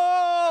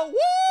 Football! Woo!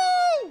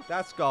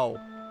 That's goal.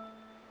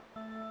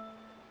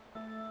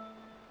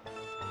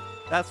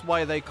 That's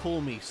why they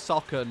call me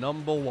soccer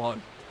 #1.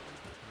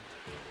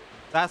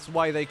 That's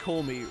why they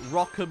call me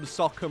Rock'em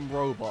Sock'em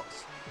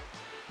Robots.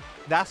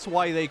 That's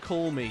why they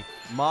call me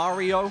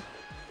Mario.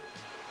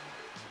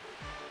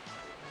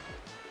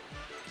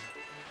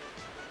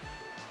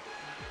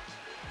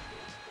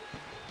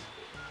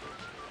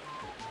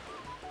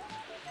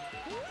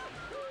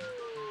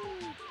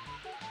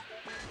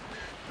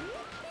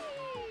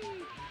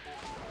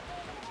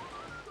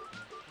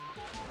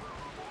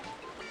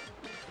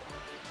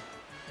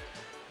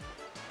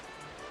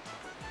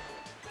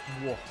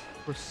 Whoa.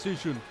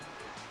 Precision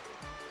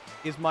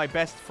is my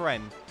best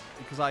friend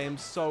because I am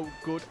so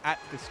good at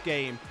this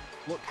game.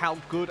 Look how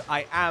good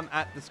I am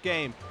at this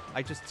game.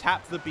 I just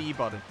tap the B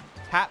button.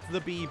 Tap the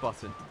B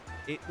button.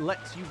 It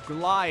lets you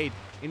glide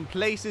in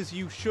places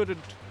you shouldn't.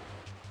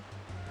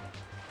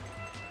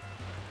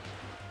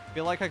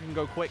 Feel like I can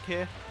go quick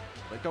here.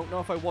 I don't know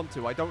if I want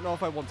to. I don't know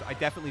if I want to. I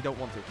definitely don't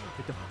want to.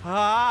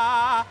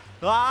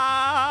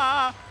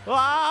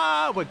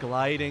 We're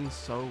gliding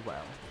so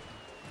well.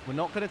 We're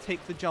not going to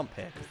take the jump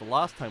here, because the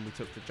last time we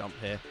took the jump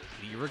here,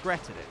 we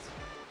regretted it.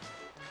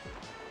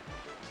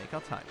 Take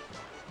our time.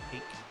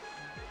 Take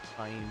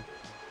time.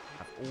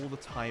 Have all the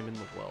time in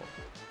the world.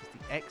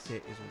 Because the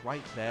exit is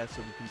right there,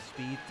 so we can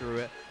speed through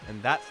it.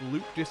 And that's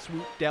loop de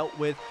swoop dealt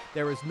with.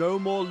 There is no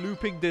more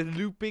looping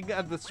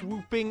and the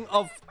swooping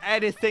of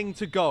anything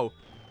to go.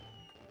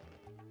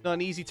 Not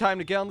an easy time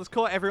to get on this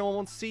court. Everyone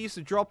wants to see you,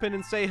 so drop in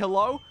and say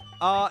hello.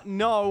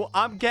 No,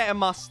 I'm getting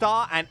my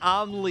star and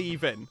I'm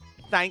leaving.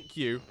 Thank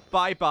you.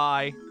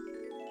 Bye-bye.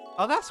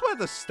 Oh, that's where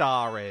the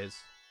star is.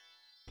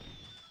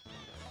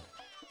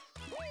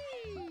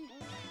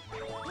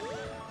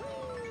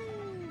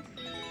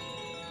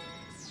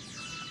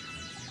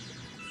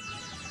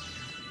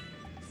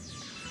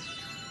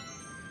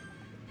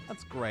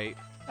 That's great.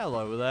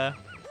 Hello there.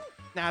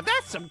 Now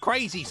that's some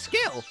crazy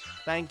skill.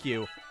 Thank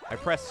you. I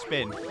press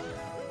spin.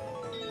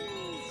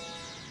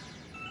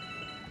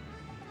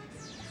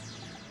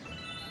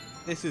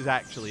 This is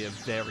actually a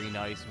very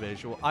nice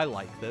visual. I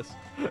like this.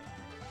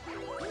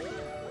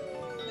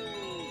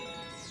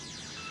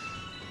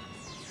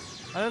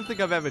 I don't think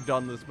I've ever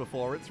done this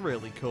before. It's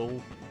really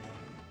cool.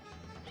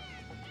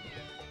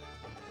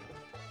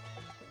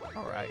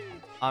 Alright.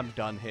 I'm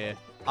done here.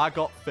 I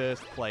got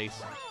first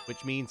place,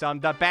 which means I'm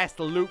the best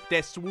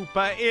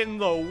loop-de-swooper in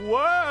the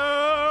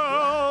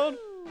world!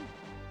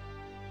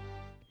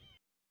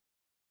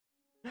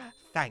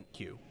 Thank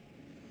you.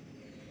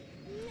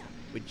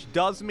 Which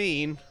does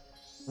mean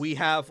we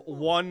have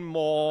one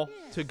more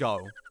to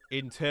go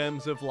in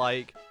terms of,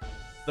 like,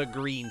 the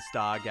green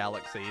star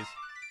galaxies.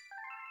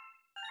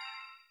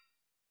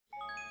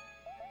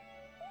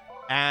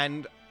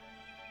 And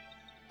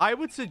I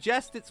would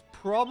suggest it's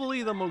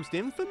probably the most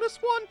infamous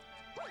one?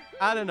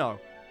 I don't know.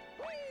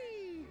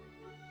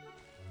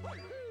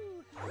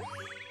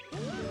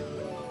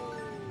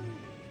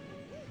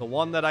 The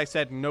one that I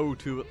said no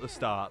to at the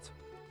start.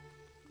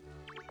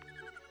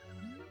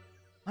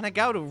 Wanna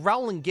go to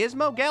Rolling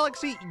Gizmo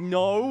Galaxy?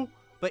 No,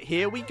 but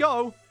here we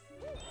go.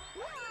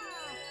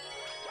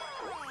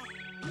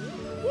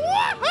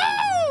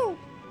 Woohoo!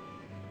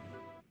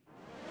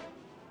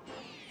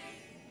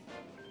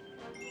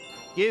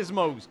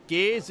 Gizmos,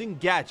 gears, and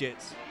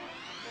gadgets.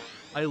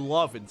 I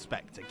love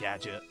Inspector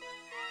Gadget.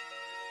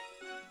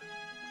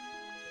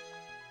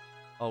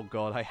 Oh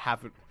god, I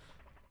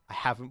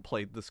haven't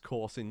played this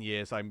course in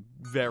years. I'm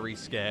very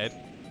scared.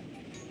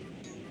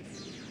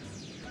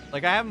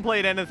 Like, I haven't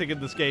played anything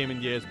in this game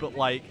in years, but,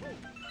 like,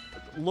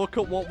 look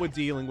at what we're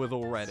dealing with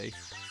already.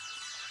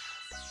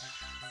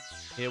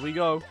 Here we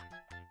go.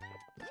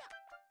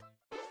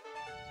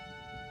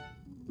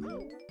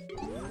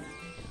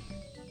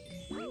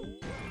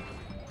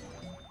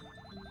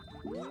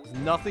 There's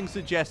nothing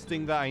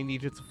suggesting that I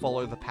needed to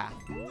follow the path.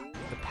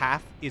 The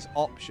path is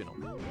optional.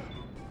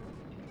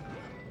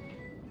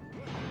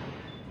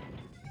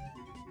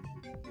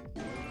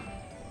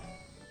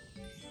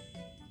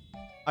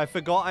 I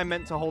forgot I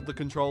meant to hold the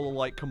controller,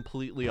 like,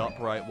 completely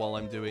upright while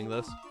I'm doing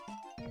this.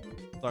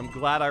 So I'm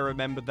glad I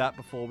remembered that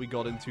before we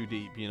got in too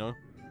deep, you know?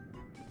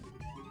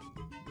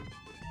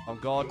 Oh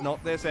god,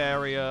 not this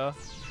area.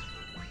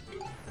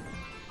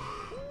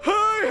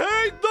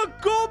 I hate the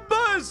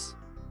Goombas!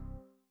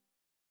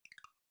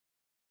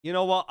 You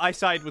know what? I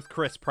side with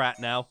Chris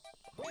Pratt now.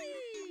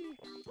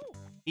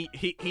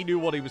 He knew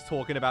what he was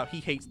talking about.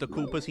 He hates the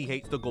Koopas, he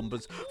hates the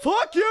Goombas.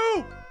 Fuck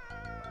you!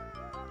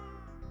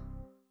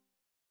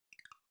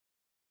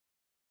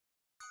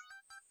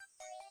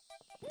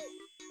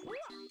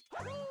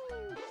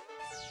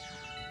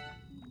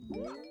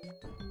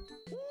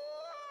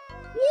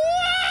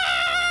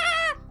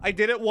 I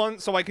did it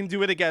once, so I can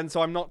do it again,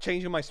 so I'm not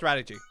changing my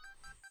strategy.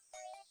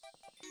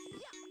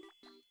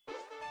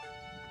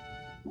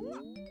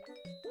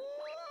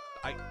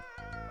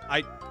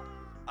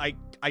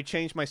 I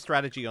changed my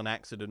strategy on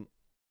accident.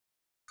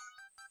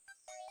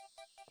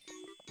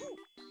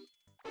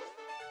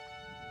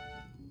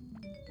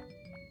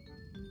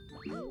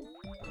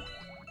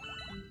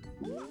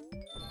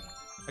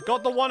 I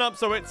got the one up,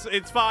 so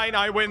it's fine.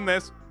 I win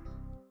this.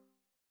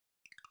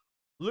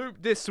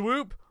 Loop this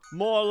swoop.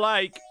 More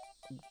like...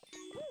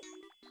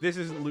 This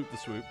isn't loop the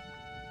swoop.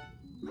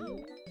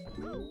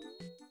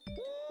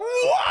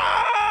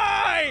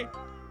 Why?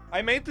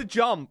 I made the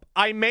jump.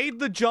 I made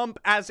the jump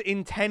as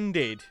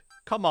intended.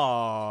 Come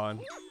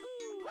on.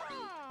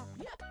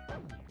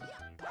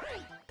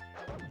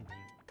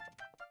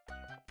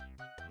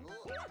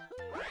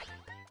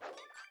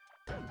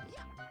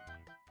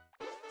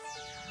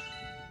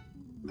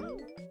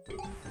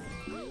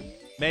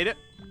 Made it.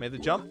 Made the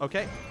jump.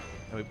 Okay.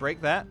 Now we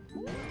break that.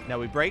 Now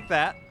we break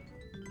that.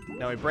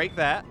 Now we break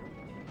that.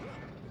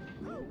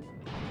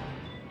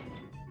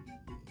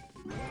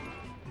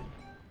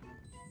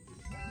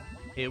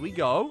 Here we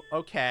go.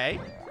 Okay.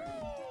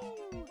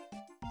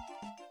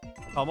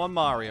 Come on,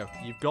 Mario.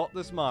 You've got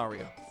this,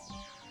 Mario.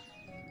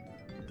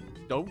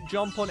 Don't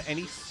jump on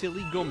any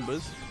silly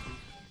Goombas.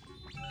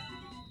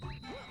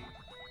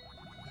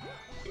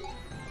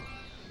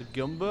 The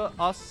Goomba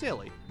are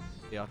silly.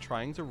 They are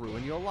trying to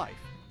ruin your life.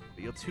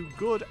 But you're too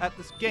good at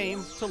this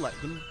game to let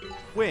them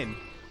win.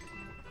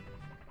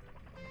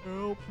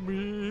 Help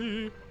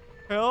me.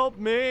 Help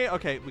me.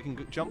 Okay, we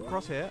can jump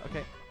across here.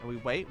 Okay. And we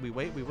wait.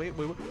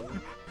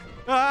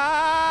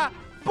 Ah!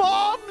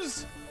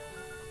 Bombs!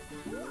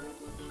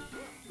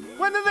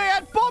 When did they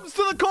add bombs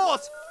to the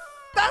course?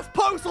 That's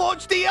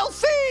post-launch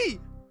DLC!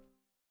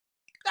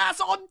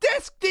 That's on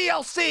disc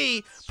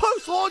DLC!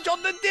 Post-launch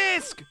on the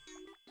disc!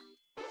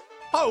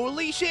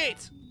 Holy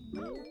shit!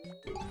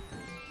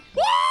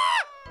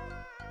 What?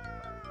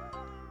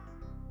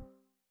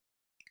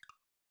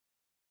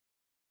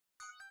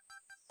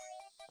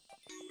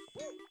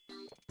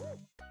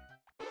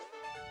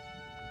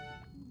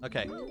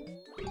 Okay.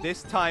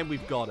 This time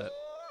we've got it.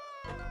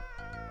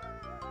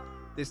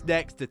 This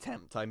next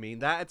attempt, I mean.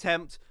 That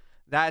attempt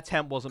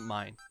wasn't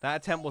mine. That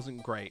attempt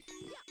wasn't great.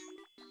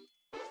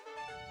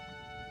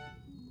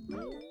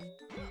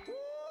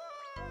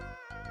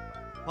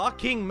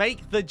 Fucking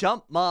make the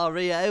jump,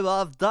 Mario.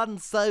 I've done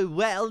so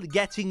well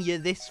getting you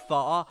this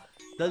far.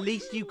 The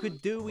least you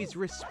could do is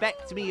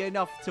respect me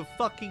enough to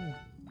fucking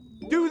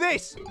do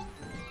this.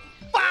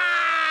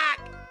 Fuck!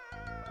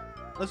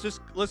 Let's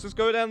just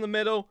go down the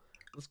middle.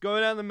 Let's go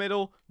down the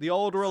middle. The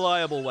old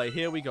reliable way.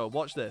 Here we go.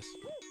 Watch this.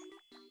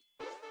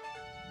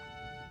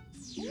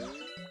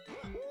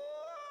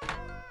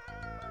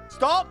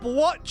 Stop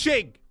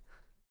watching!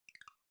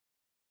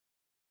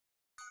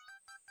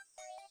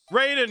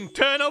 Raiden,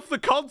 turn off the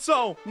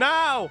console!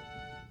 Now!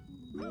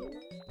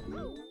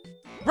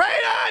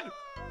 Raiden!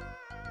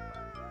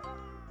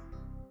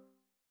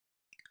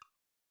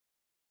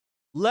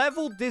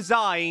 Level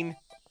design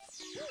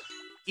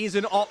is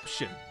an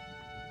option.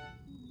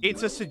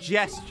 It's a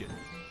suggestion.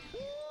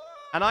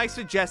 And I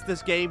suggest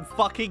this game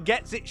fucking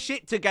gets its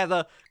shit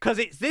together, because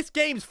it's this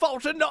game's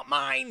fault and not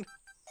mine!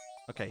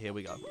 Okay, here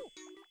we go.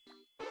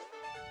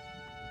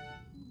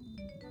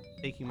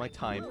 Taking my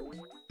time.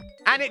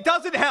 And it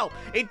doesn't help!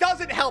 It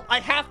doesn't help! I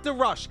have to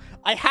rush!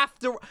 I have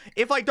to...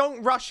 If I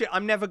don't rush it,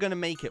 I'm never gonna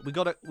make it. We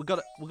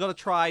gotta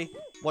try...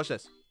 Watch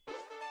this.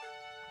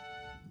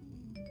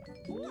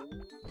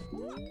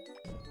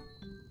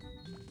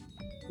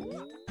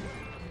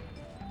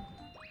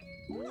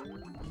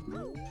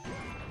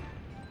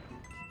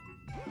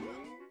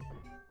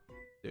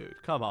 Dude,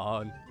 come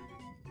on.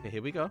 Okay,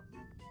 here we go.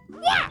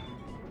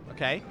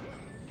 Okay.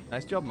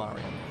 Nice job,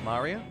 Mario.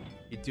 Mario,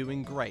 you're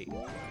doing great.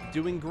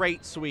 Doing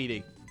great,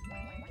 sweetie.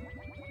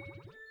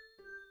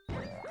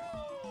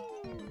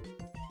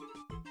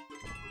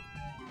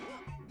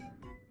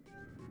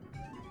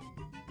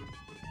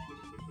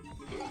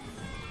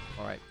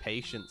 Alright,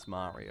 patience,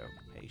 Mario.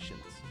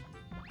 Patience.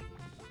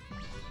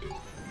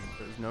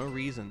 There's no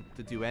reason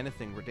to do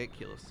anything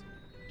ridiculous.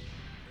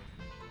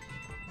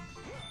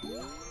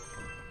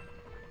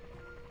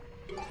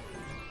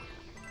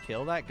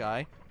 Kill that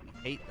guy. We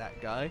hate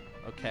that guy.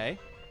 Okay.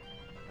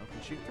 Now we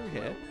can shoot through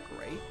here.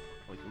 Great.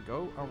 We can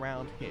go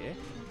around here.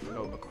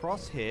 Go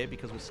across here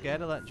because we're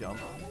scared of that jump.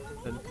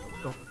 Then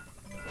go.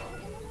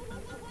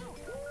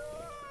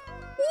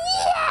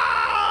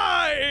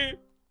 Why?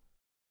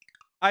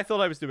 I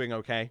thought I was doing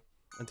okay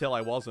until I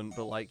wasn't,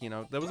 but like, you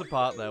know, there was a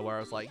part there where I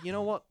was like, you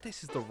know what?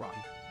 This is the run.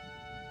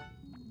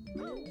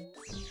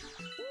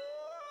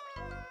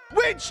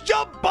 Which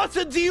jump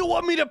button do you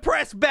want me to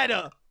press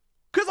better?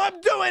 Because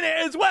I'm doing it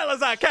as well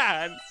as I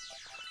can.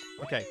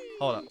 Okay,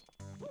 hold up.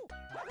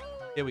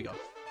 Here we go.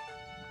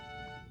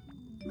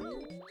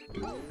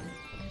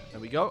 There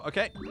we go.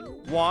 Okay.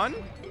 1.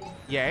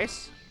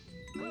 Yes.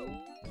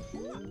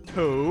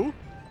 2.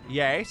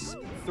 Yes.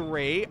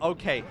 3.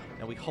 Okay.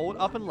 Now we hold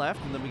up and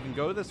left, and then we can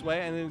go this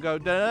way, and then go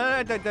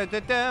da da da da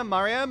da.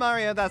 Mario,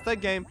 Mario. That's the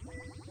game.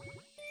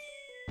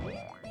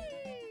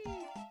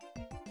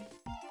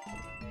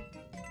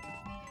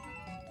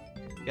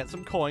 Get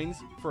some coins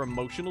for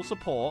emotional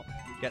support.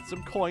 Get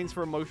some coins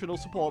for emotional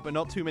support, but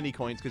not too many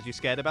coins because you're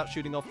scared about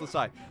shooting off the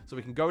side. So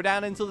we can go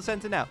down into the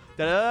center now.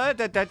 Da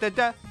da da da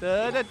da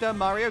da da da.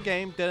 Mario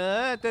game.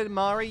 Da da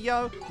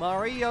Mario.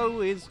 Mario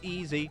is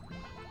easy.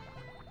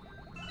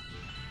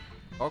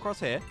 Go across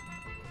here.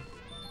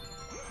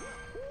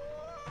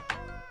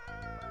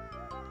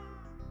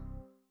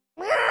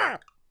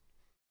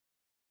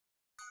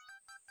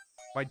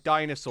 My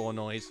dinosaur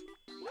noise.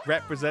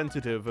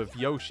 Representative of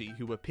Yoshi,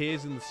 who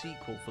appears in the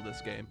sequel for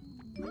this game.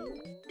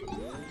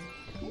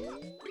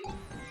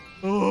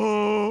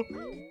 Oh,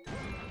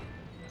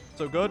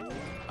 so good.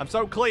 I'm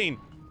so clean.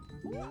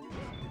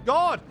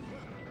 God!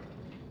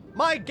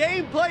 My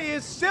gameplay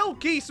is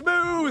silky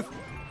smooth!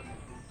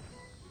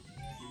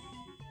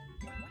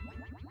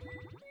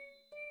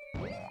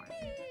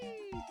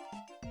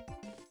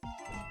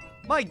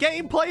 My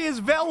gameplay is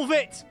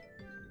velvet!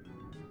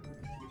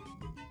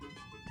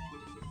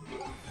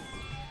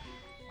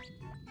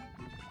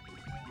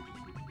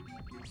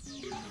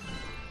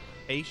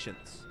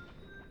 Patience.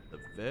 The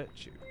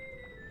virtue.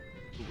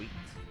 Sweet.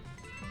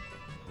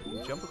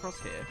 Jump across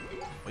here.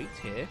 Wait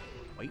here.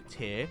 Wait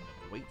here.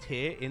 Wait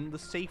here in the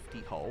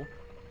safety hole.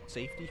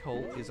 Safety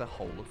hole is a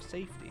hole of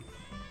safety.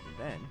 And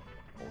then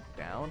hold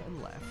down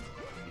and left.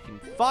 We can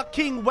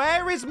fucking...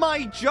 Where is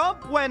my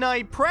jump when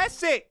I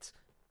press it?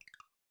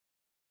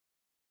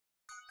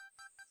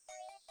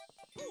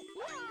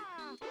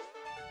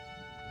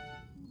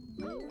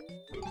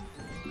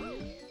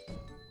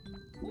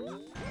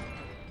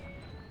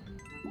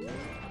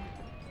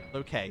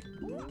 Okay.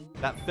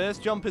 That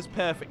first jump is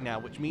perfect now,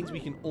 which means we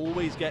can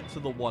always get to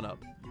the 1-up.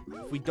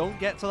 If we don't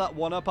get to that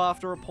 1-up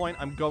after a point,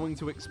 I'm going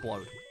to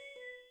explode.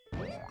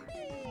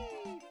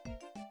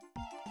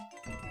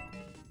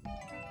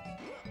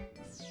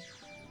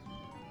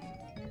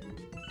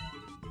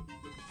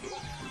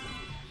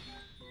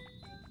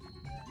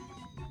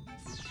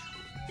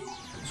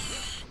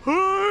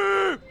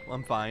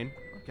 I'm fine.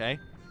 Okay.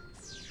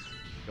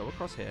 Go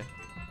across here.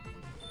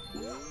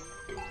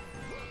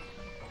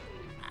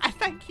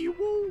 Thank you,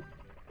 wall.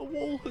 The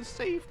wall has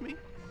saved me.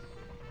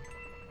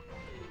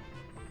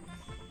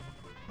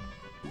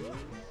 I'm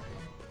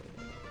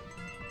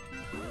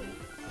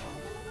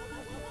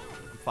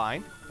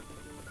fine.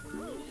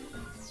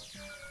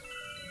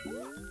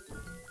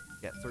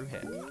 Get through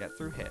here. Get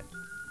through here.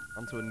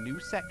 Onto a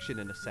new section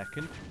in a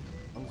second.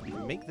 As long as we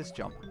can make this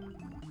jump.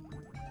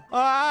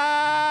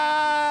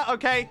 Ah!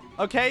 Okay.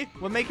 Okay.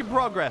 We're making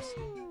progress.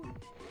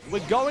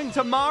 We're going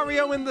to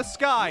Mario in the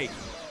sky.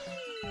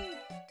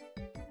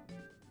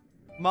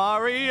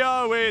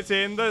 Mario is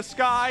in the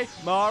sky.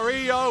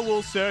 Mario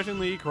will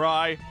certainly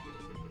cry.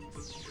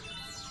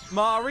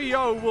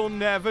 Mario will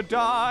never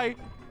die.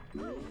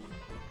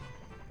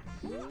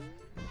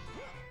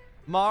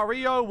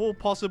 Mario will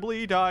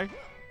possibly die.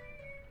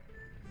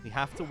 We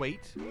have to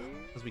wait,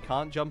 because we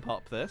can't jump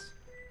up this.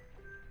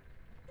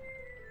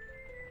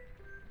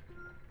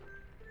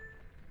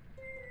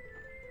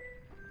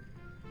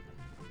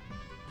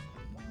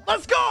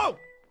 Let's go!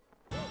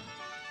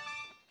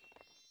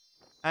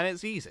 And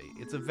it's easy.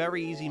 It's a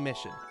very easy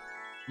mission.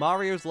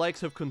 Mario's legs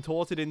have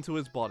contorted into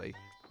his body,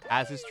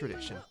 as is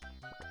tradition.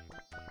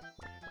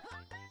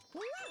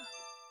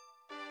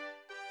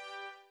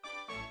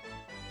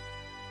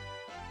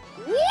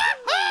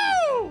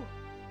 Woohoo!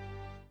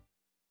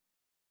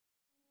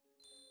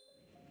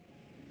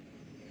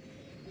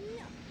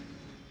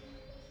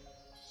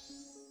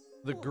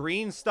 The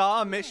Green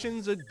Star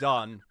missions are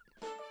done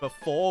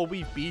before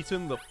we've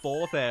beaten the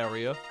 4th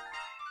area.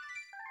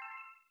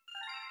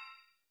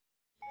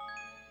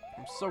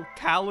 I'm so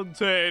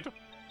talented.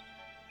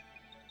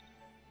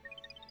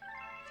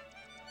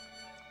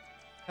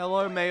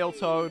 Hello, Male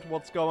Toad.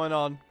 What's going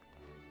on?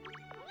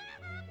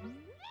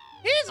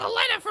 Here's a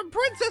letter from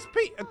Princess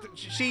Peach.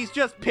 She's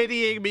just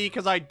pitying me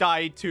because I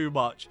died too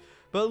much.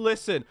 But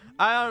listen,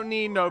 I don't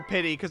need no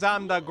pity because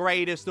I'm the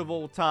greatest of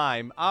all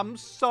time. I'm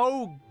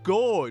so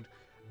good.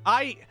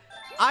 I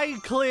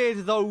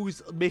cleared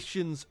those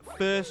missions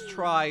first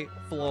try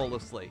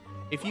flawlessly.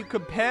 If you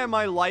compare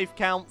my life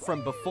count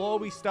from before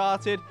we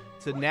started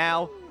to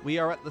now, we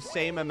are at the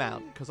same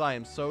amount because I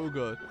am so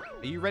good.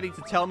 Are you ready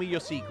to tell me your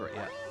secret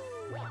yet?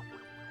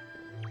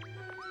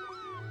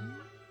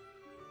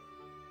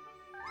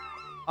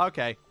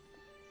 Okay.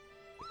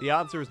 The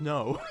answer is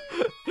no.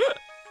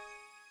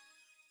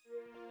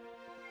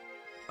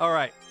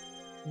 Alright.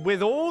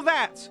 With all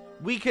that,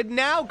 we can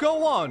now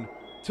go on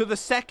to the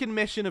second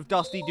mission of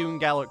Gusty Garden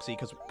Galaxy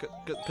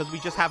because we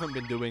just haven't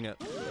been doing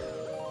it.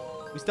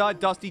 We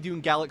started Gusty Garden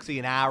Galaxy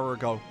an hour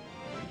ago.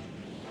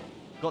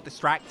 Got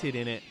distracted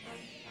in it.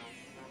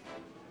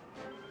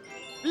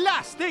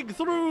 Blasting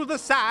through the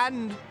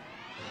sand.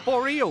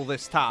 For real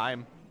this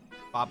time.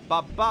 Ba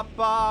ba ba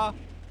ba.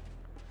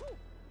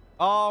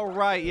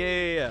 Alright,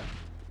 yeah.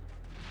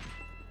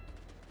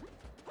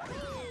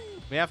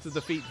 We have to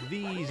defeat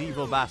these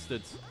evil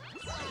bastards.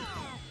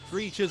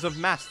 Creatures of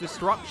mass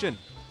destruction.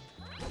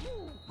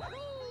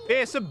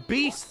 Fearsome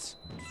beasts.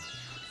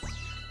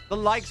 The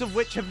likes of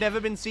which have never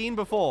been seen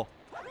before.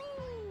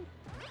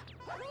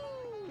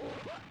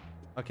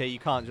 Okay, you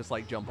can't just,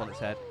 like, jump on its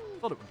head.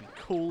 Thought it would be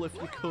cool if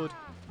you could.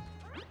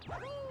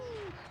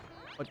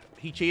 But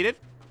he cheated?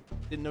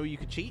 Didn't know you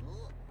could cheat?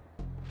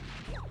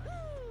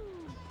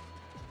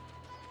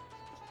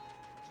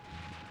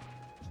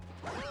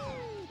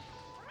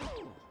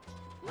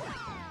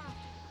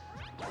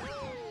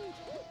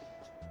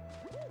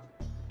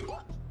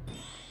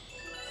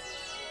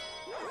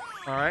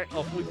 Alright,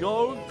 off we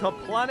go to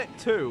Planet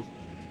 2.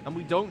 And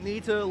we don't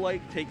need to,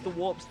 like, take the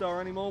Warp Star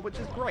anymore, which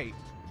is great.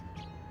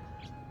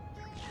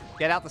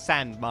 Get out the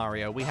sand,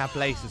 Mario. We have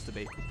places to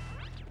be.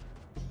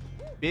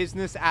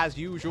 Business as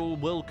usual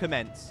will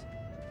commence.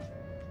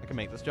 I can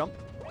make this jump.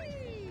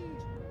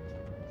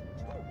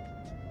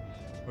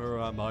 Where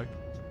am I?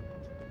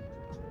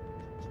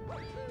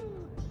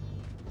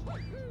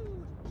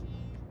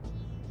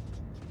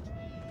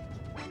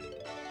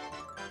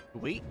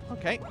 Sweet.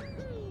 Okay.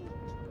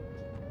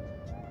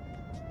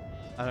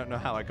 I don't know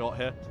how I got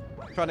here.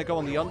 Trying to go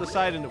on the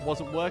underside and it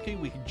wasn't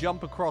working. We can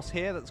jump across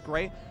here. That's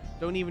great.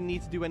 Don't even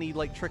need to do any,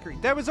 like, trickery.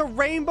 There was a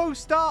rainbow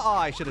star! Oh,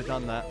 I should have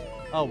done that.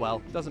 Oh,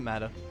 well. Doesn't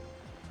matter.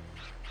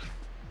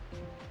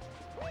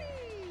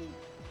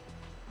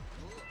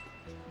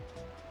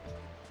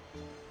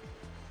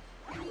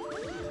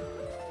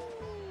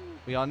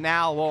 We are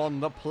now on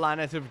the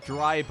planet of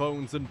dry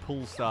bones and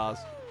pool stars.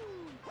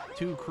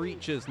 Two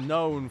creatures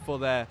known for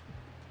their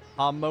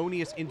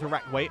harmonious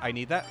interact. Wait, I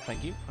need that.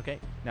 Thank you. Okay.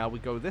 Now we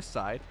go this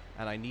side,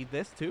 and I need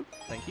this too.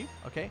 Thank you.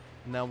 Okay.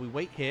 Now we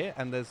wait here,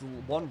 and there's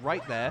one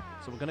right there.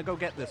 So we're going to go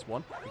get this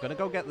one. We're going to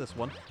go get this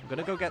one. I'm going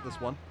to go get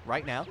this one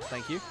right now.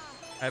 Thank you.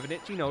 I have an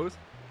itchy nose.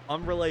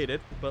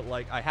 Unrelated, but,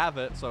 like, I have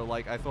it. So,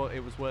 like, I thought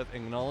it was worth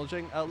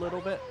acknowledging a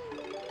little bit.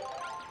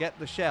 Get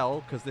the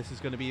shell, because this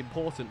is going to be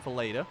important for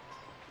later.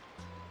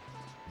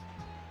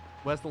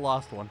 Where's the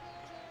last one?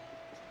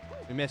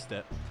 We missed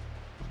it.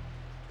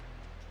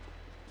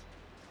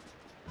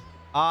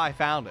 Ah, I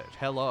found it.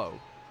 Hello.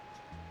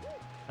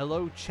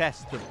 Hello,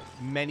 chest of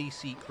many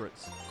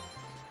secrets.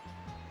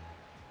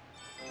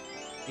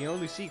 The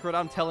only secret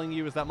I'm telling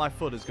you is that my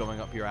foot is going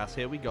up your ass.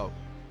 Here we go.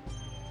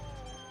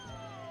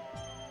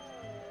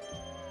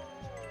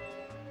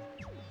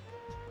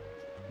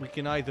 We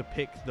can either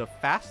pick the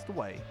fast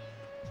way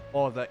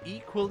or the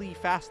equally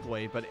fast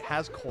way, but it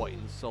has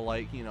coins. So,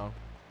 like, you know.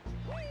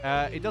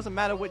 It doesn't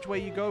matter which way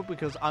you go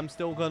because I'm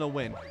still gonna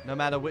win, no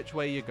matter which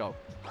way you go.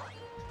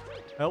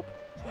 Help.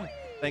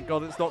 Thank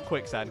God it's not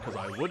quicksand because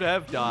I would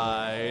have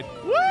died.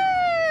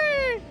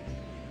 Whee!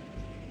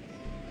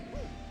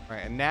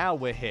 Right, and now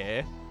we're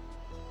here.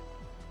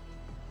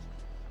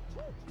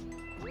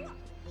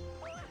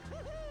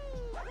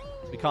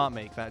 We can't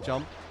make that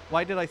jump.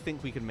 Why did I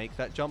think we could make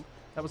that jump?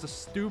 That was a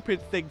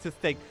stupid thing to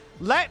think.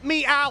 Let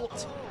me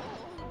out!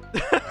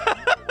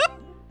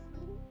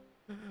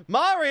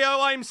 Mario,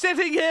 I'm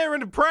sitting here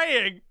and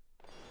praying.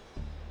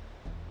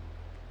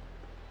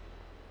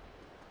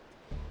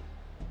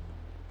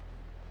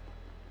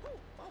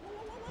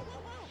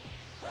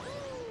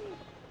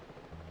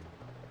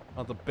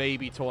 Oh, the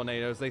baby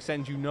tornadoes. They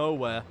send you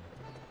nowhere.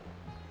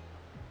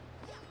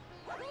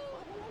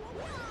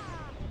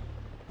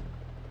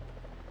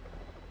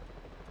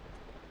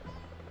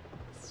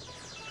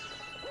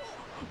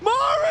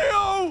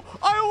 Mario!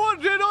 I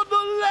want it on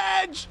the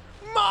ledge!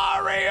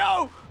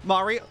 Mario!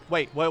 Mario,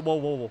 wait, whoa, whoa,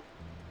 whoa, whoa.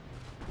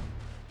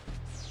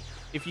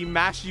 If you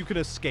mash, you can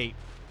escape.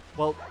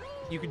 Well,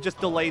 you can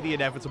just delay the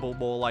inevitable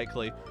more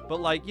likely.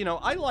 But, like, you know,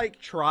 I like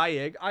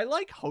trying. I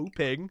like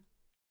hoping.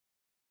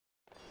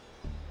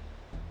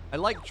 I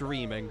like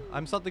dreaming.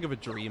 I'm something of a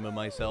dreamer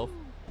myself.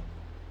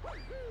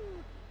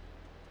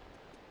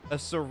 A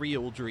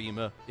surreal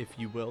dreamer, if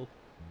you will.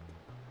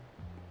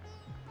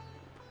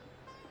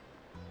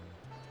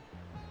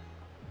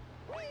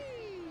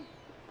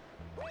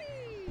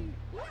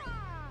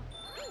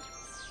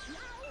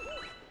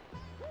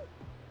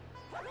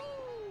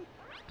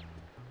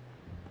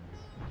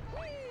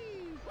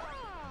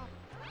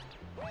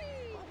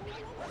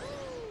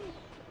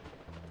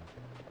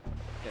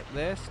 Get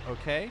this,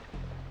 okay.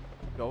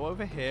 Go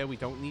over here. We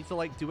don't need to,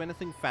 like, do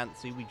anything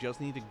fancy. We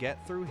just need to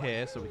get through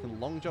here so we can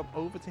long jump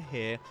over to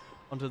here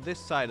onto this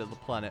side of the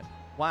planet.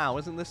 Wow,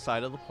 isn't this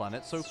side of the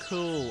planet so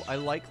cool? I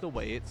like the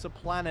way it's a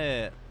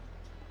planet.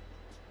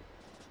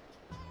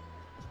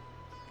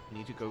 We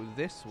need to go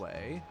this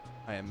way,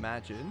 I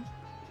imagine.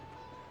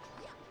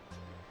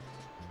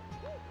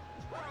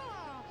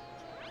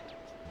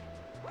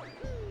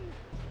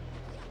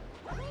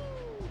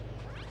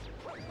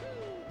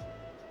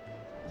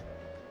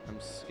 I'm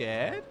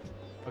scared.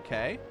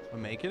 Okay, we're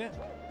making it.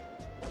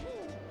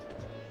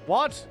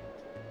 What?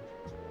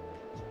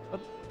 But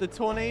the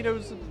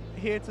tornadoes are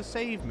here to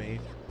save me.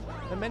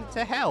 They're meant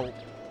to help.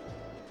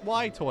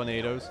 Why,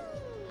 tornadoes?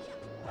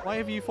 Why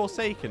have you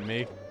forsaken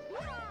me?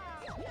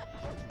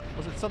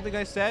 Was it something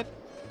I said?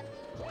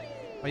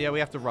 Oh yeah, we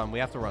have to run. We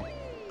have to run.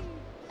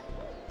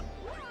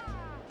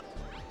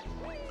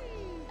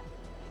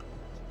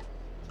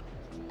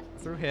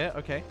 Through here,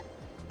 okay.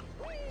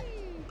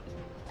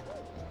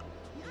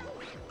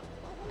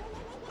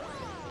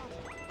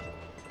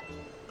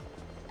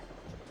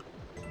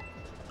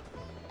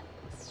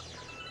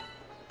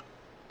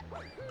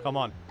 Come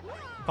on.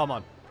 Come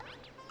on.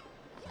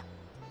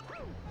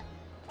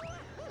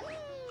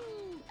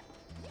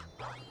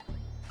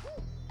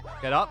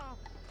 Get up.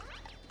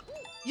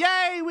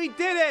 Yay, we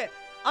did it!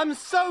 I'm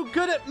so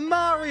good at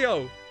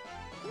Mario!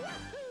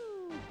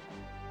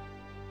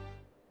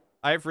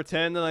 I've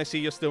returned and I see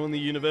you're still in the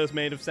universe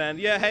made of sand.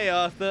 Yeah, hey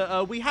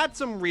Arthur, we had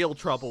some real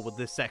trouble with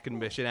this second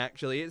mission,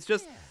 actually. It's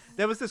just,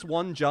 there was this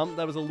one jump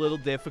that was a little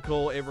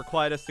difficult. It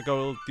required us to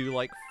go do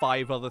like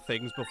 5 other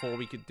things before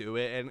we could do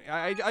it. And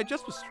I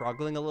just was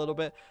struggling a little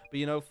bit. But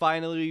you know,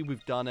 finally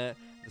we've done it.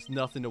 There's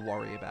nothing to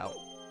worry about.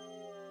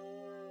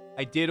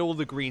 I did all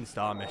the green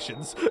star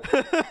missions.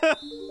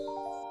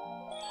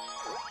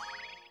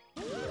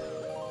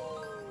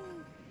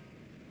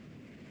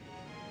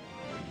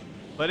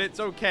 But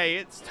it's okay,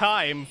 it's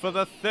time for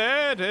the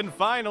third and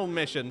final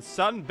mission,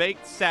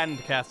 Sun-Baked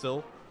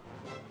Sandcastle.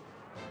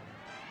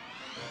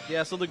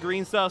 Yeah, so the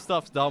green star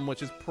stuff's done,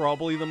 which is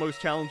probably the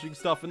most challenging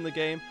stuff in the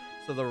game.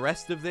 So the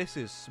rest of this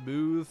is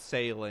smooth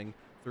sailing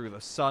through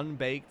the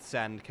Sun-Baked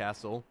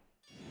Sandcastle.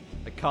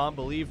 I can't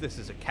believe this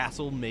is a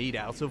castle made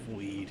out of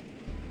weed.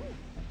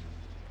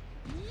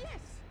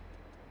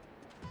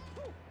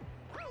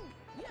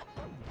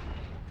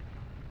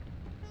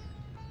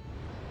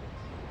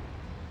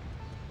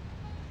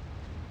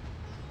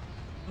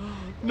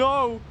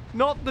 No,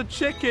 not the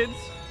chickens.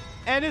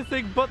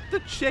 Anything but the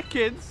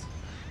chickens.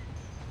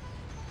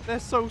 They're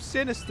so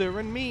sinister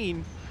and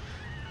mean.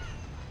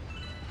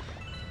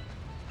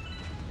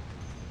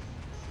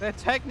 Their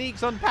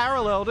technique's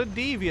unparalleled and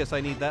devious. I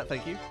need that,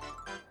 thank you.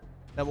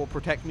 That will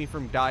protect me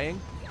from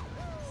dying.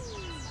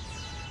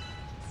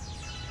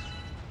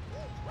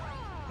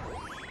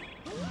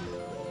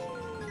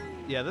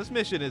 Yeah, this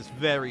mission is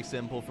very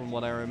simple from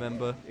what I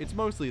remember. It's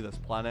mostly this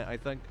planet, I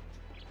think.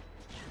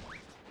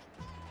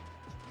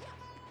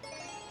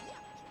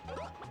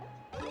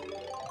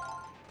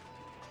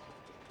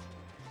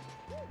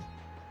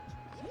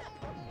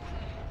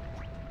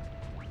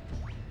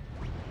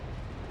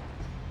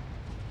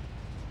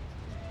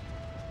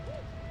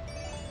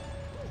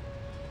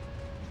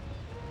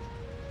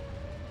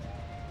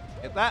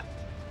 Get that.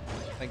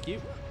 Thank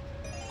you.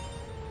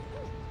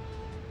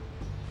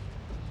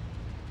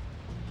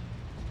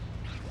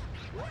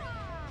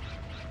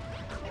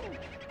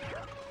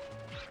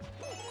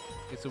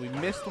 Okay, so we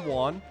missed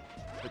one.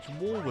 Which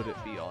wall would it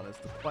be on is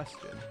the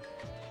question.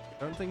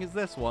 I don't think it's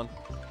this one.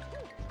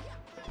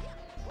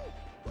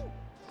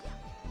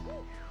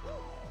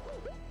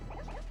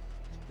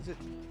 Is it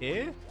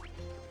here?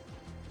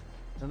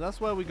 And that's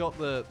where we got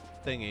the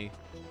thingy.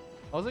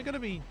 Oh, is it going to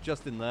be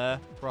just in there?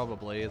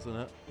 Probably, isn't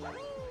it?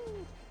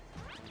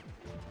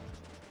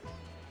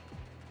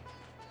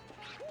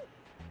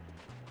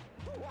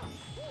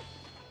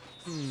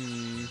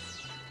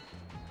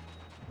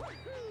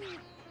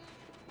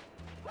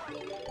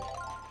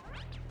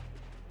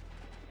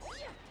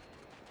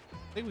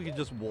 I think we could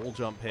just wall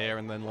jump here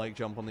and then, like,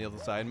 jump on the other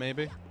side,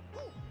 maybe.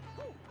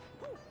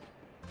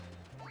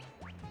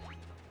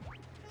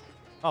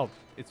 Oh,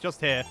 it's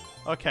just here.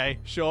 Okay,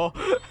 sure.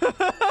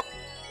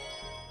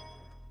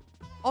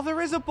 Oh,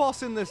 there is a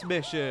boss in this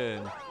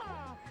mission.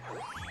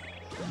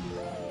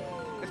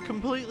 I've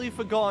completely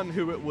forgotten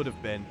who it would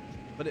have been,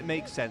 but it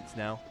makes sense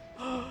now.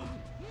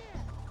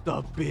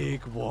 The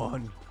big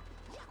one.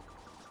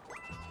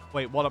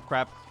 Wait, what up,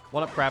 crab?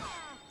 What up, crab?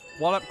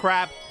 What up,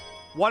 crab?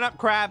 What up,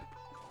 crab?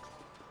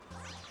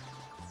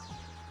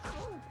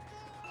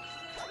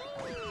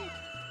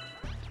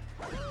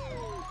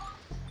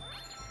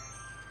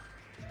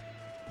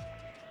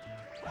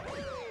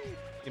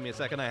 Give me a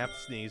second, I have to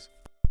sneeze.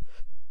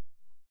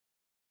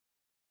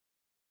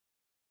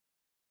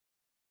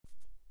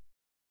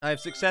 I have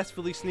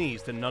successfully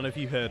sneezed and none of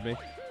you heard me.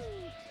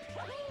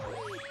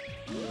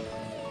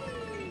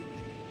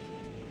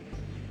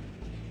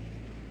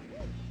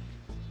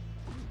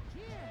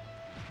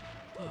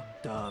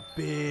 The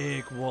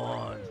big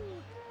one.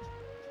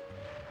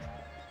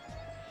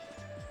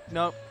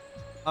 No,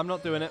 I'm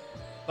not doing it.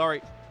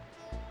 Sorry.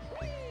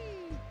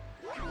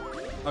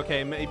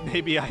 Okay,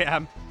 maybe I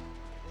am.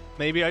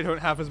 Maybe I don't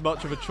have as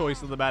much of a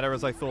choice in the matter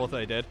as I thought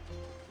I did.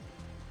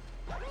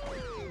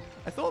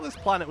 I thought this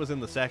planet was in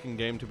the second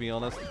game, to be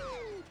honest.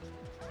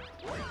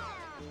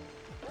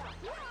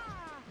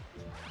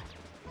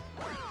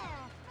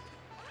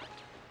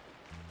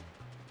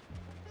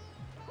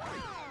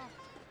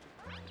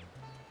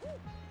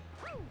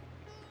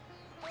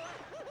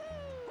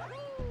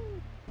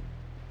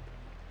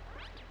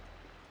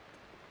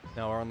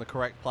 Now we're on the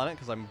correct planet,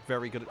 because I'm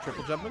very good at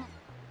triple jumping.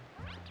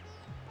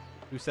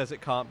 Who says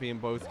it can't be in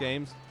both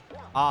games?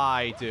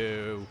 I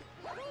do.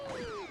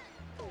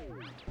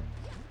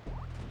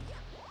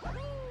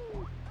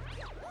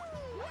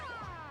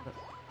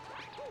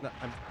 No,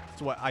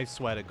 I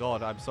swear to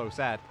God, I'm so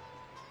sad.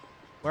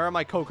 Where are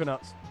my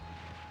coconuts?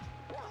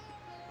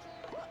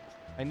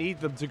 I need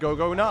them to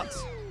go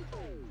nuts.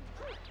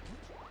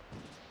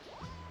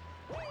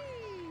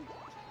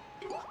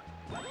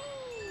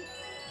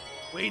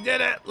 We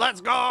did it! Let's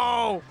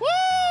go!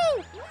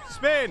 Woo!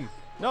 Spin!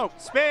 No,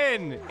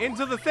 spin!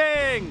 Into the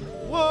thing!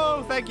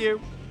 Whoa, thank you.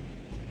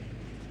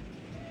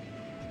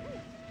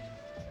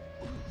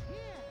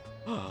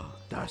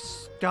 The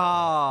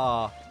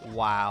star!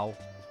 Wow.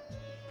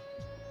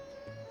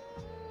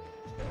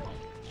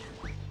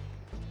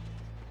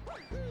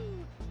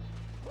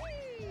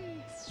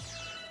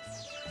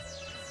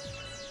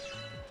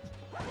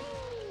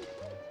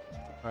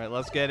 Alright,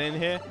 let's get in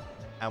here.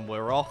 And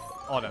we're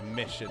off on a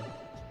mission.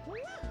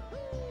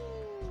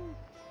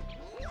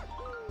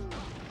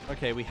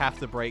 Okay, we have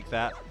to break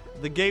that.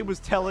 The game was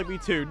telling me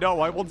to.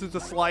 No, I wanted to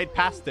slide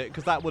past it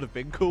because that would have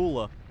been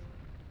cooler.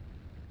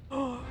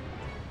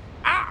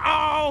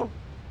 Uh-oh!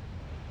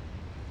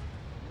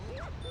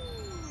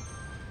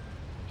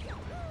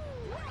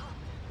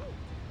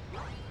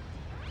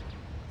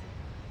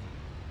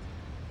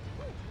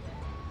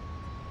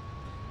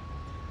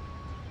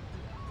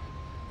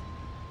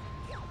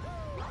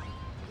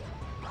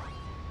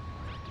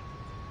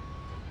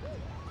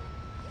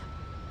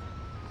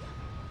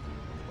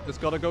 This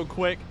gotta go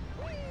quick.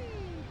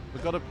 We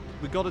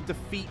gotta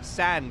defeat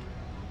Sand.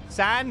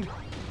 Sand?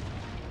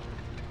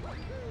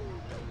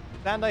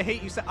 Sand, I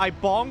hate you. I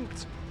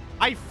bonked.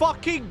 I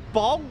fucking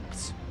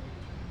bonked.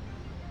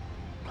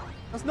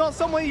 That's not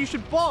somewhere you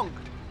should bonk.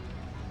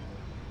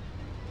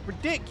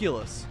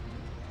 Ridiculous.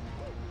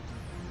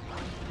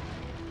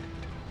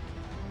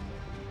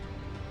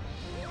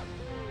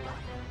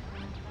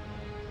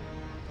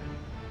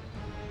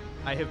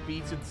 I have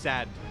beaten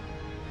Sand.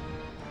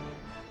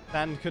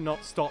 Sand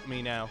cannot stop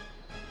me now.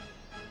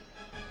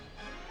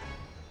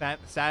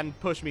 Sand,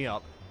 push me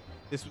up.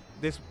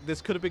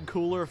 This could have been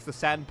cooler if the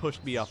sand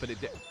pushed me up, and it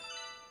did.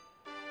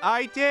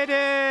 I did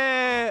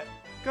it!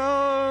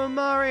 Go,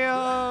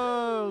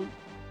 Mario!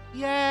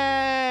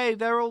 Yay!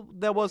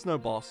 There was no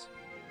boss.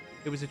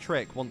 It was a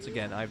trick. Once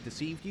again, I've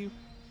deceived you.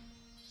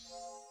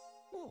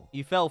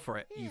 You fell for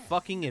it. You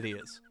fucking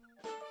idiots.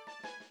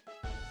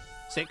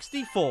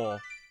 64.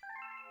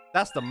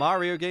 That's the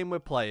Mario game we're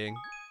playing.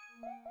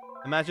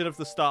 Imagine if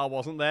the star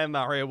wasn't there,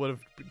 Mario would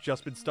have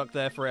just been stuck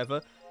there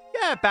forever.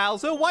 Yeah,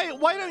 Bowser,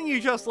 why don't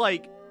you just,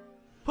 like,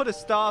 put a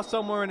star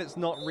somewhere and it's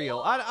not real?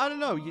 I don't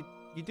know,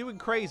 you're doing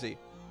crazy.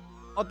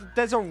 Oh,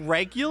 there's a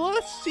regular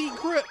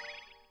secret?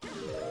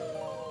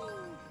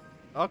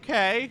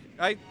 Okay,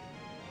 I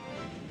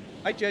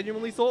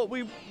genuinely thought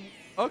we...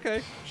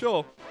 Okay,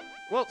 sure.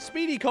 Well,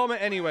 Speedy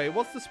Comet anyway.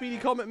 What's the Speedy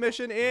Comet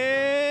mission?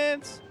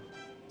 It's...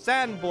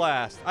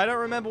 Sandblast. I don't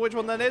remember which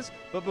one that is,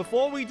 but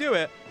before we do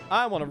it,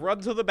 I want to run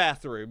to the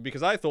bathroom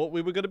because I thought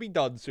we were going to be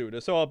done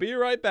sooner, so I'll be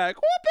right back.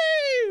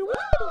 Whoopee!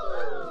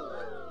 Woo!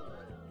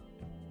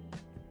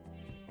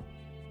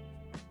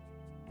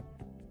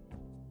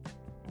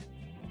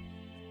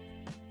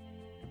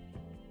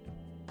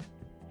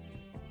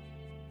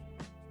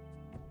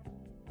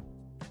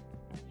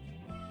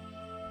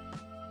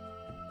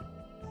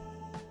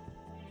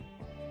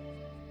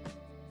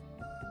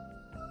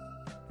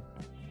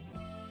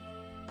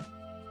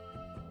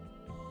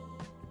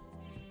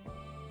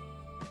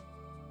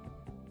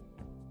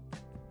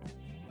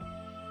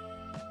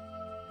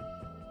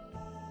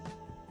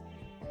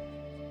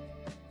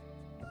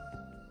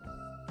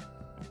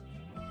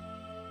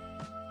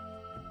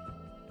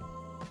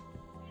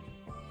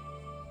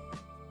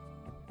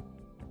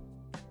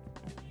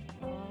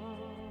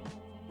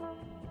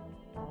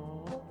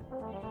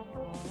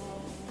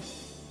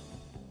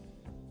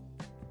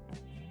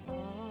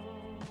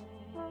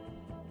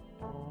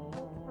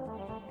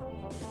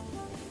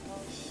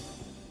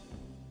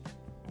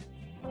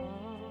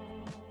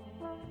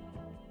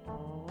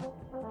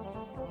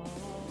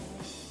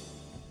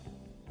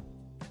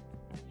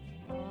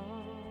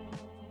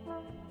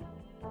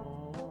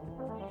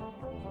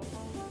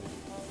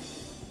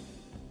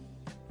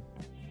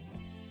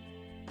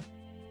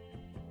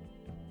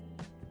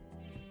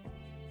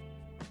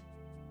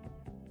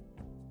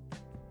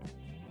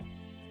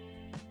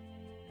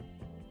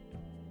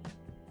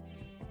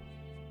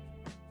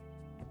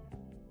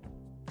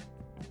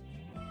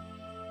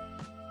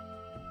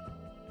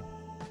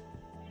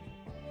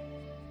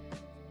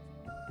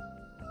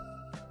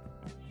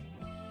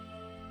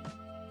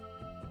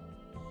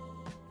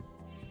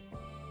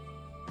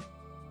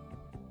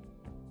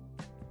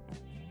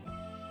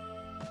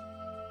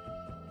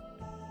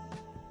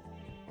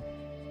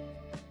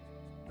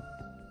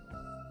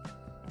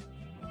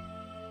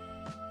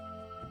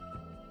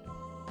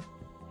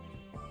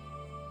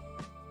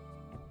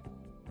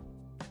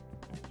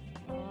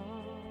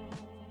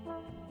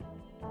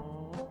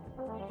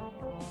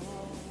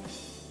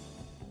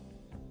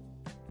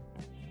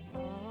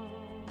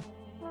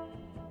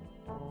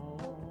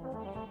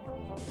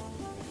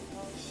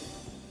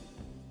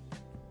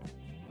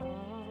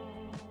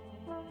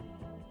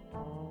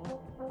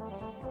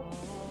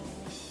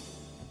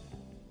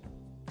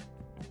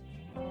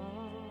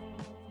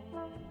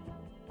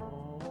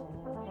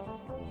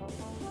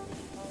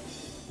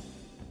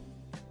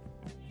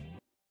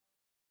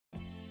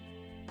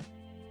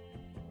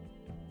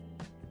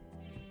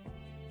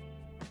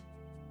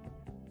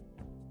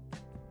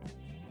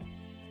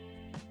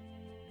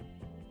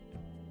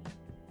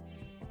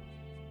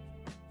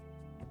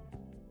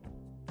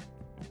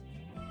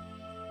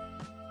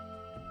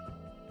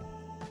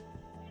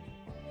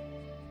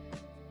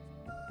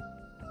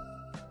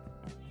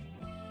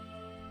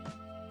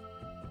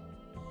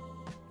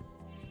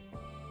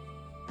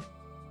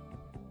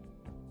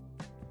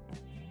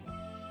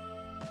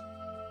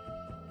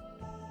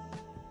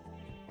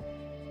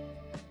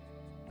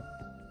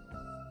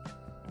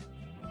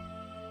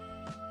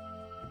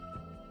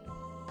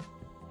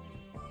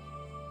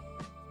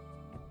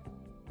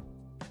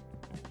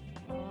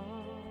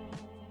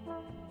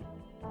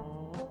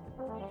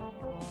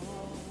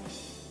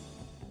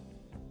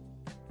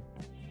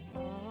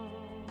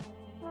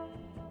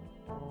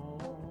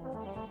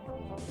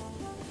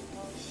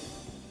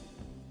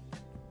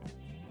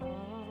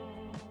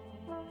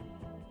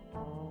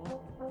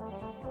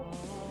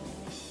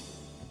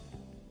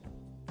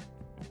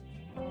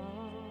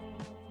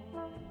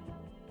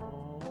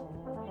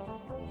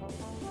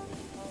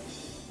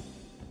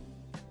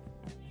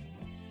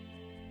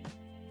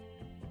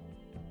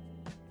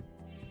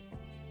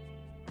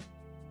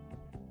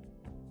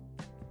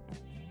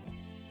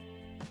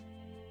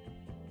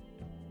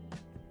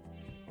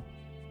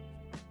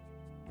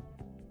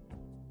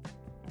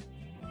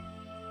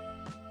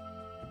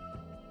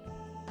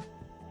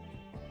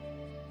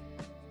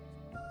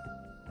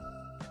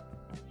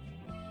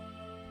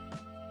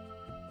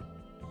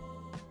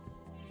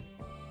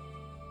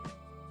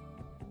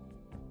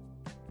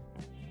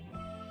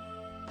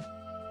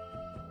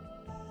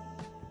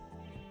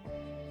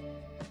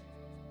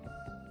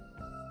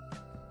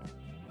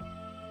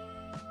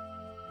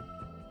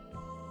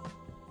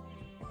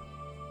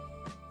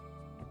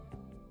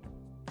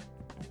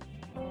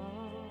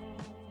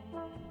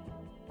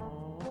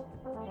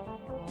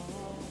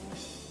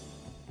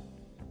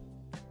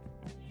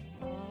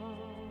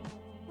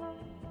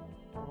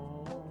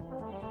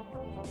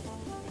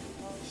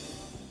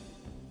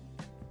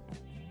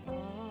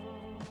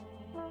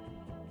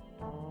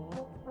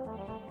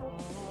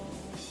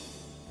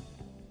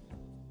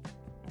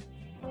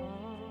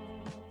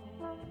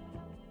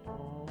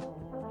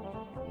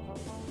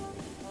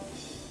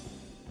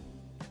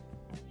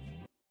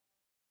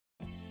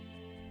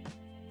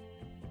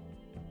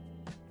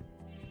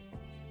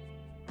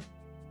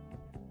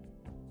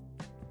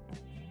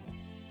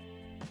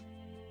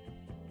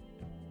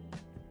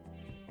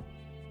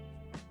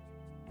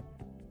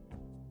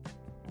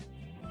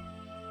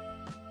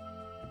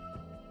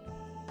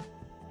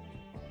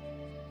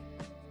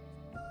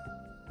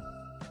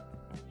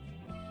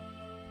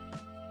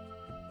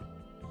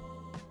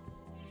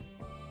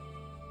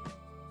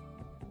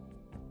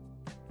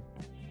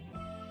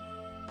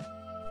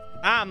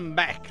 I'm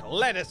back.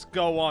 Let us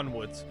go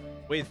onwards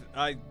with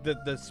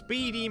the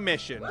speedy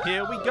mission.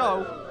 Here we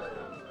go.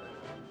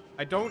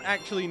 I don't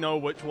actually know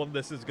which one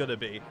this is gonna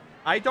be.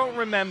 I don't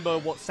remember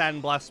what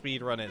Sandblast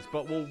speedrun is,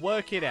 but we'll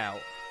work it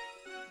out.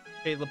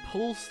 Okay, the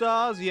pull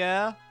stars,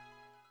 yeah.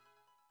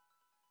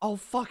 Oh,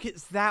 fuck,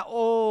 it's that.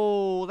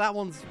 Oh, that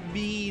one's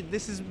mean.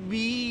 This is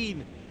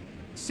mean.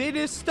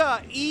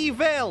 Sinister,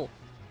 evil.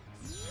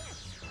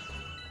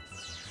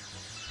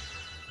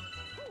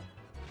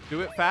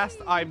 Do it fast.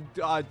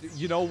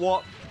 You know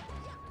what?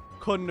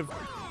 Couldn't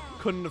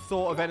have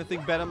thought of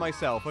anything better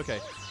myself. Okay.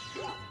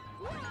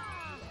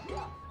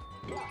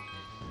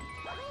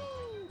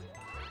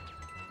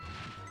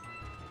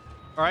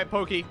 All right,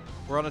 Pokey.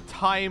 We're on a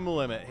time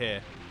limit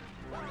here.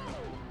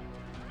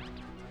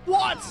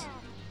 What?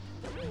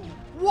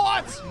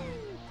 What?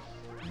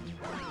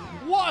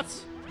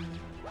 What?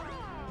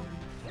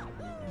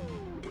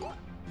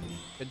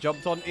 Get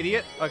jumped on,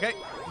 idiot. Okay.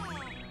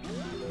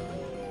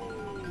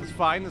 That's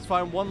fine. That's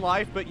fine. One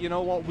life, but you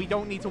know what? We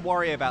don't need to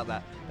worry about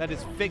that. That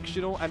is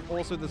fictional, and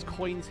also there's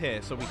coins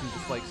here, so we can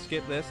just, like,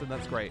 skip this, and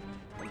that's great.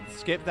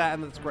 Skip that,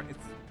 and that's great.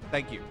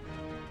 Thank you.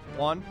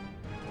 1,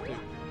 2.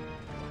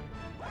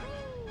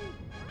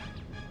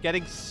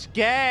 Getting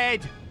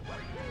scared.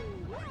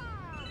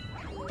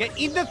 Get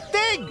in the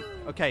thing.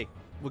 Okay,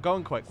 we're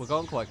going quick. We're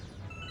going quick.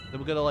 Then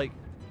we're gonna like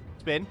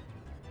spin.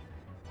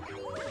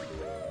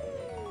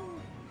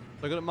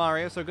 So good at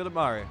Mario. So good at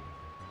Mario.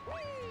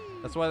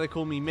 That's why they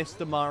call me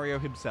Mr. Mario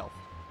himself.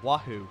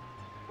 Wahoo.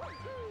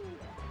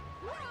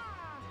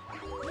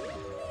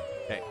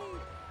 Okay.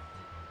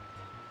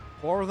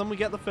 4 of them we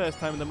get the first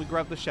time, and then we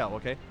grab the shell.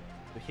 Okay.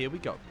 So here we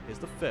go. Here's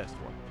the first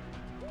one.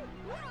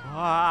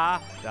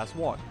 Ah, that's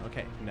 1.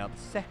 Okay, now the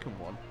second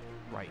one,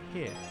 right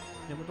here.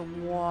 Then with the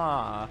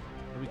wah.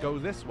 Then we go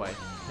this way.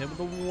 Then with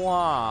the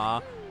wah.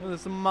 Oh,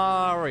 there's the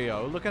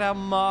Mario. Look at how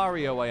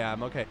Mario I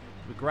am. Okay,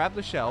 we grab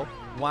the shell.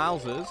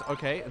 Wowzers.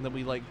 Okay, and then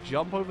we like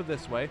jump over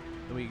this way.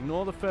 Then we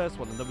ignore the first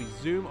one, and then we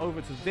zoom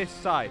over to this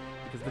side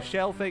because the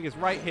shell thing is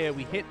right here.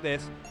 We hit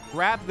this,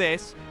 grab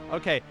this.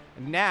 Okay,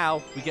 and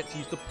now we get to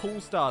use the pull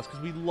stars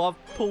because we love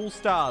pull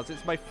stars.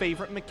 It's my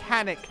favorite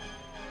mechanic.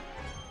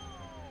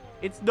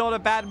 It's not a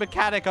bad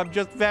mechanic. I'm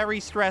just very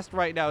stressed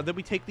right now. Then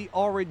we take the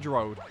orange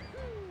road.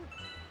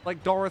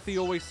 Like Dorothy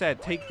always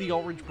said, take the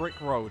orange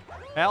brick road.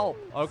 Help.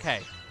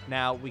 Okay.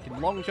 Now we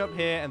can long jump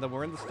here, and then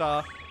we're in the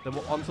star. Then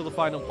we're onto the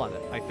final planet,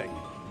 I think.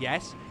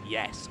 Yes?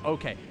 Yes.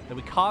 Okay. Then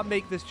we can't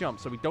make this jump,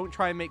 so we don't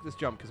try and make this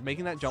jump, because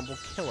making that jump will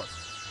kill us.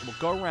 And we'll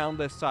go around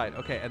this side.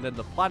 Okay, and then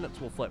the planets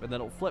will flip, and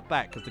then it'll flip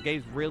back, because the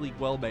game's really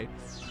well made.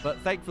 But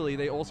thankfully,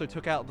 they also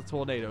took out the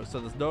tornado, so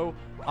there's no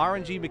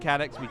RNG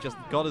mechanics. We just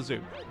gotta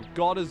zoom. We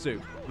gotta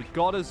zoom. We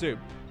gotta zoom.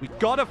 We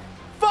gotta...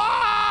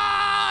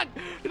 Fun!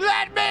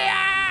 Let me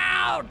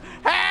out!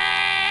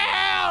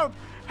 Help!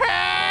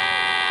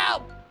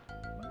 Help!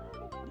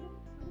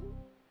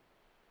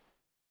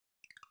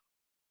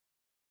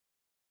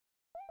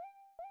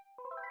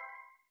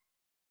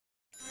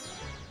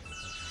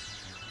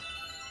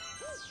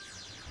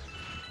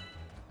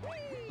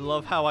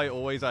 Love how I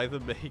always either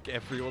make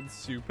everyone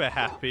super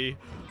happy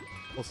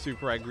or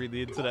super angry in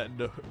the internet.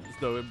 No,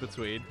 there's no in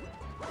between.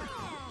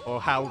 Or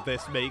how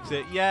this makes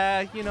it.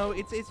 Yeah, you know,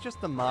 it's just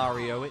the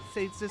Mario.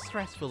 It's a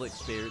stressful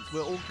experience.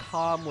 We're all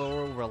calm. We're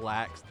all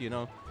relaxed. You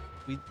know,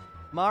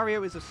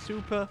 Mario is a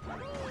super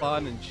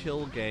fun and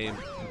chill game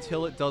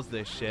until it does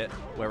this shit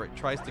where it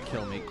tries to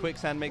kill me.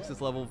 Quicksand makes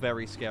this level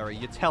very scary.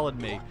 You're telling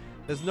me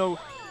there's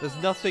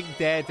nothing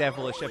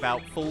daredevilish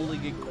about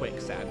falling in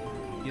quicksand.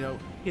 You know,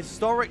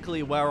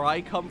 historically, where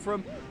I come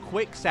from,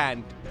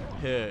 quicksand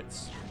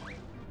hurts.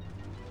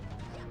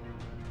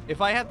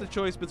 If I had the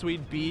choice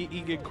between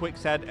being in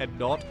quicksand and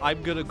not,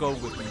 I'm gonna go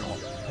with not,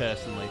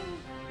 personally.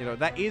 You know,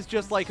 that is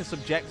just like a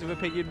subjective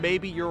opinion.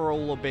 Maybe you're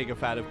all a bigger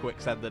fan of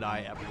quicksand than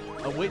I am.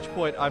 At which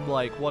point, I'm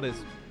like,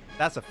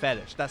 that's a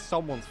fetish. That's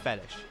someone's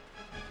fetish.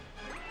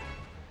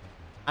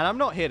 And I'm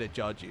not here to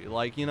judge you.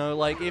 Like, you know,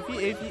 like,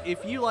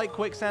 if you like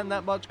quicksand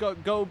that much,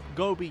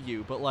 go be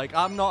you. But, like,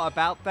 I'm not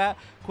about that.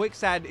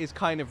 Quicksand is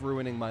kind of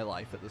ruining my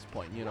life at this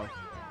point, you know.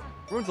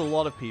 Ruins a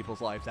lot of people's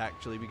lives,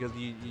 actually, because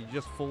you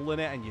just fall in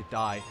it and you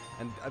die.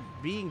 And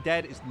being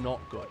dead is not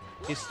good.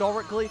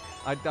 Historically,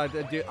 I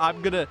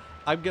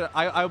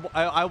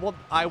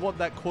want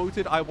that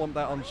quoted. I want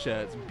that on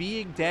shirts.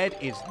 Being dead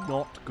is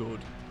not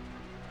good.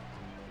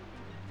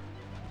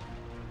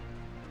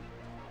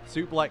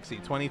 Soup Lexi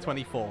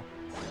 2024.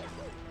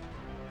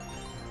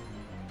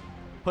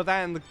 Put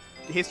that in the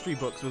history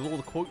books with all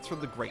the quotes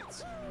from the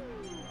greats.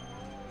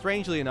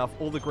 Strangely enough,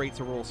 all the greats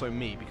are also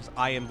me, because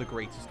I am the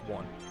greatest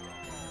one.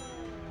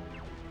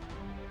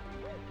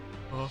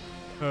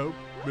 Help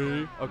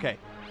me. Okay.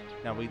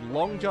 Now we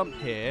long jump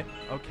here.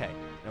 Okay.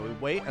 Now we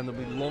wait, and then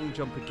we long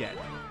jump again.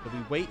 Then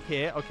we wait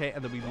here. Okay.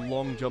 And then we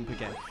long jump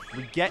again.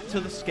 We get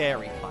to the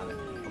scary planet.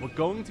 And we're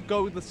going to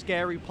go to the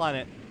scary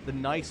planet the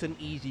nice and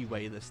easy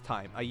way this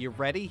time. Are you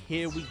ready?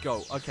 Here we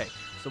go. Okay,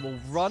 so we'll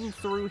run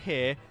through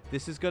here.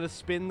 This is going to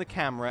spin the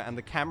camera, and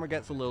the camera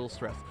gets a little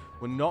stressed.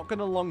 We're not going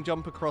to long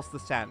jump across the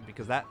sand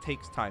because that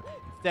takes time.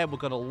 Instead, we're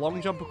going to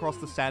long jump across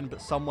the sand,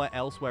 but somewhere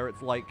else where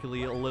it's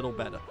likely a little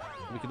better.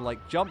 We can,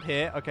 like, jump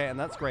here. Okay, and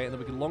that's great. And then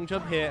we can long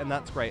jump here, and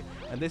that's great.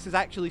 And this is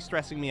actually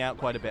stressing me out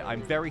quite a bit.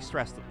 I'm very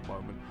stressed at the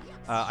moment.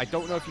 I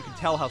don't know if you can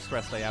tell how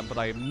stressed I am, but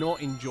I am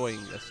not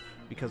enjoying this.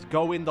 Because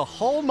go in the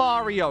hole,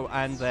 Mario,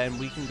 and then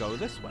we can go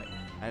this way.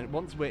 And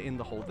once we're in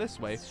the hole this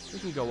way, we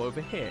can go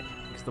over here.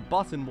 Because the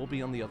button will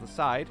be on the other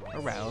side,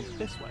 around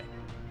this way.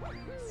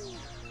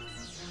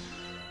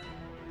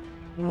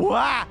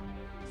 Wah!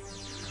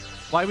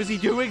 Why was he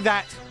doing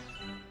that?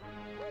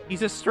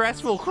 He's a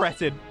stressful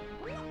cretin.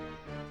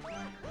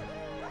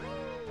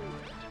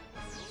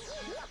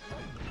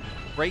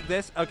 Break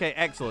this? Okay,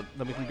 excellent.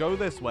 Then we can go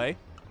this way.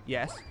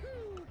 Yes.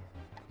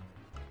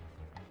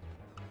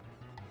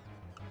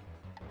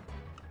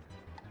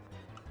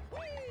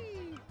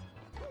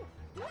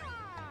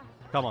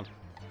 Come on.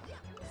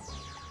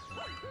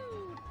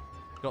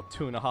 Got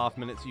 2.5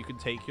 minutes. You can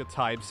take your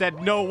time.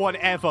 Said no one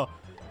ever.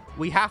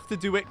 We have to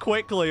do it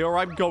quickly or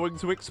I'm going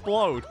to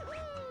explode.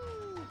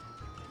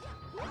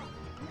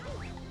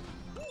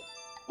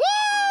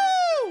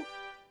 Woo!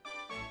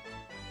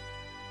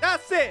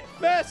 That's it.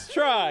 First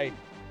try.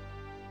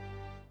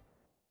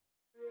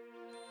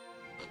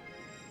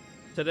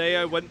 Today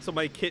I went to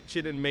my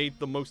kitchen and made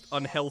the most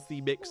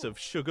unhealthy mix of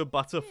sugar,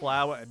 butter,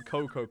 flour, and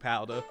cocoa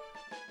powder.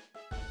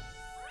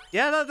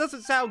 Yeah, that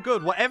doesn't sound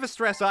good. Whatever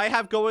stress I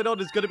have going on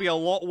is going to be a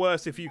lot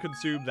worse if you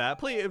consume that.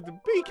 Please,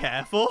 be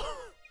careful.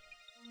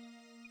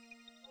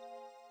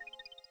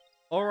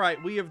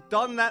 Alright, we have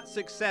done that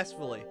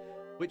successfully.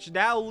 Which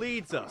now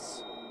leads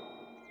us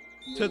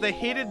to the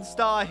hidden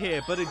star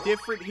here, but a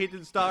different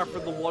hidden star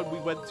from the one we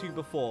went to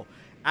before.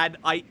 And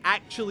I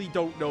actually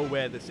don't know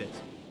where this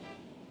is.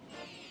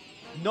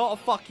 Not a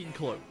fucking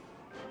clue.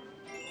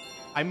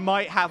 I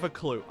might have a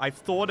clue. I've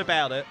thought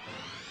about it.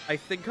 I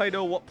think I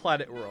know what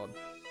planet we're on.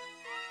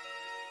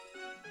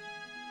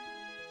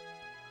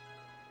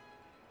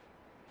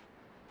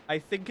 I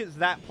think it's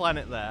that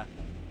planet there.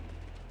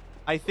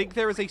 I think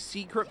there is a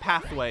secret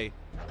pathway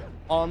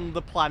on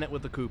the planet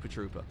with the Koopa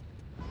Troopa.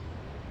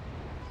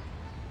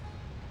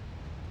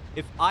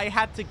 If I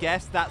had to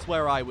guess, that's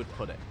where I would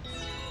put it.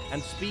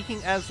 And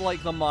speaking as,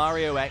 like, the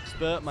Mario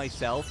expert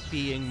myself,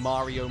 being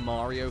Mario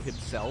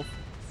himself,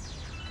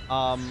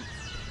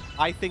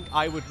 I think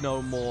I would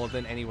know more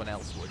than anyone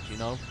else would, you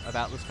know,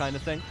 about this kind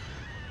of thing.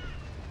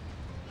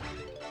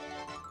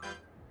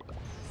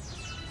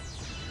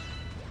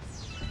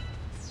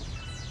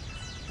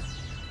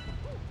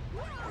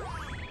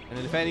 And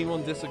if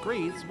anyone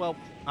disagrees, well,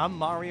 I'm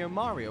Mario.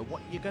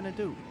 What you gonna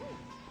do?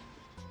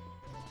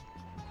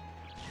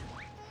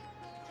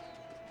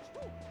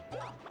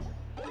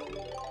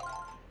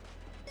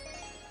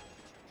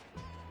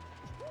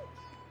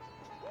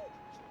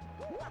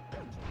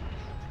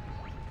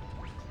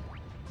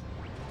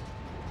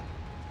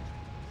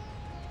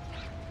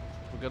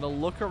 We're gonna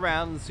look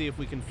around and see if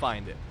we can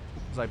find it.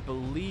 Because I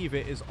believe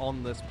it is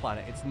on this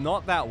planet. It's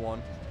not that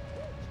one.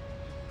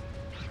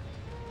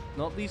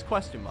 Not these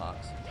question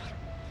marks.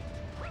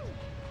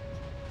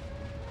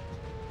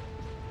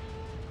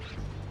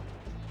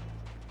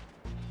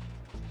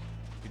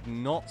 Did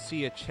not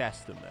see a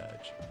chest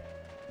emerge,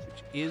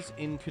 which is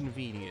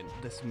inconvenient.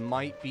 This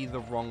might be the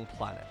wrong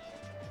planet.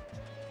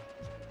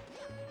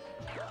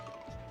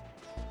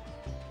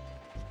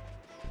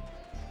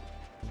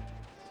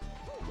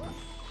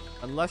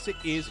 Unless it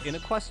is in a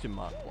question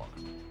mark block.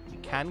 We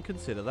can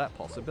consider that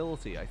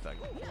possibility, I think.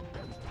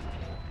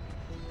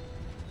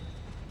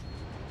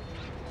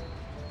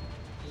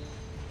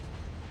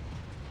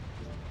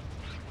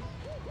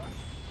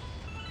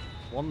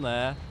 One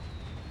there,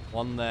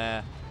 one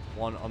there,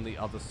 one on the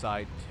other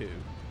side too.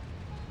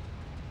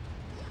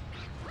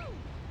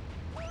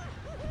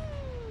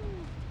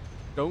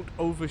 Don't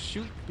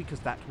overshoot because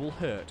that will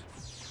hurt.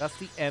 That's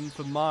the M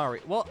for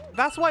Mario. Well,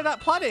 that's why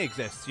that planet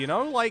exists, you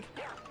know? Like,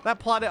 that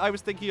planet I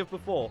was thinking of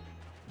before.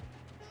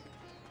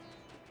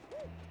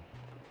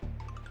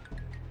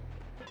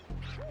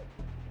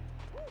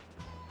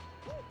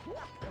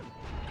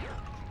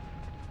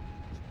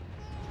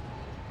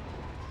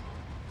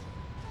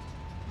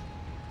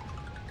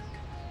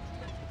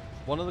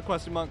 One of the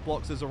question mark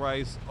blocks is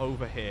arise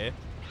over here.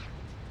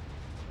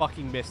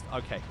 Fucking missed.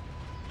 Okay.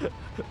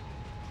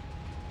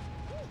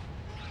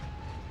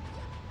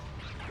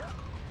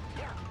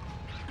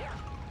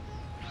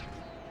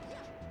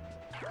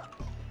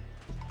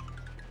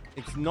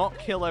 It's not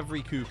kill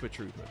every Koopa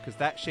Troopa, because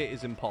that shit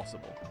is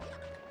impossible.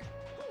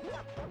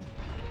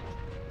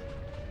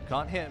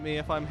 Can't hit me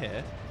if I'm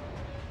here.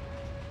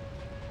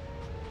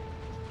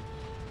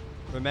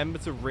 Remember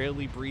to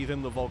really breathe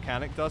in the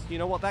volcanic dust. You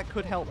know what? That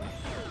could help me.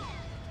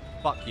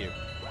 Fuck you.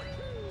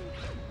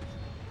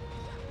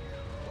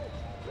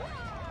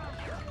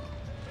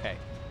 Okay.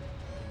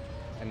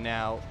 And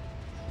now...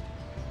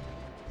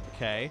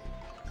 Okay.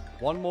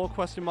 One more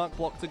question mark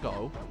block to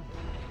go.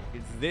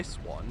 It's this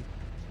one.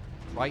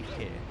 right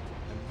here.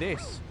 And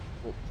this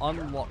will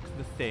unlock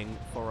the thing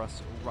for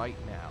us right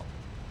now.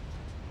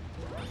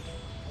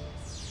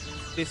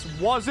 This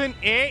wasn't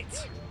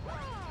it!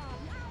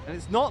 And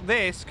it's not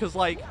this, because,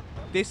 like,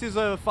 this is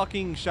a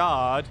fucking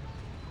shard.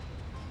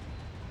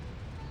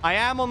 I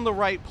am on the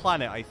right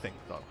planet, I think,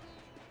 though.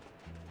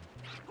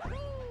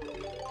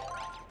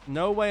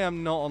 No way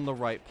I'm not on the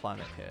right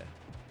planet here.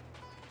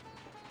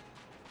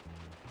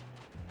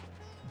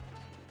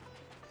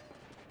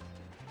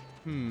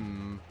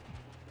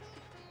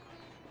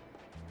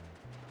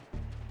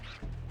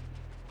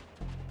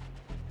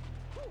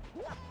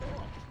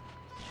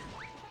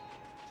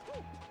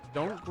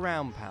 Don't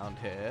ground pound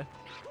here.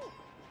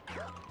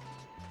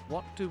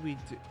 What do we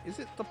do? Is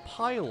it the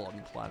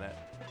pylon planet?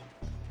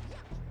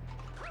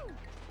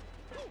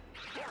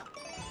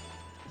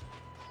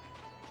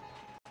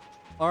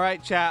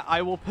 Alright, chat.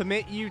 I will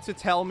permit you to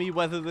tell me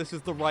whether this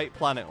is the right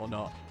planet or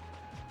not.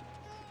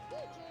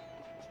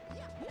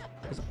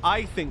 Because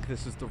I think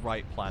this is the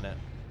right planet.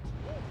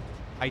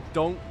 I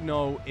don't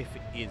know if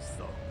it is,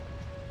 though.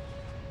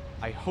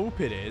 I hope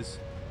it is.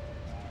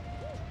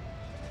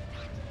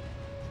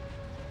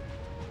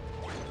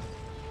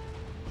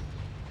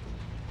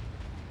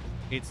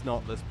 It's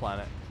not this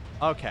planet.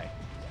 Okay.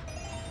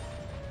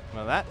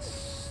 Well,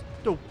 that's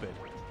stupid.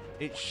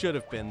 It should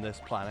have been this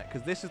planet,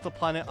 because this is the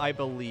planet I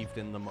believed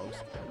in the most.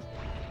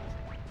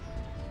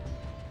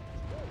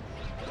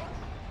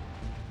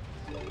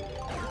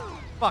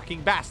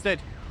 Fucking bastard!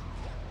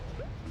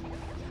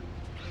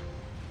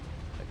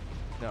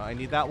 No, I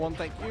need that one,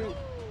 thank you.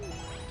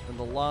 And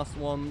the last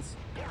one's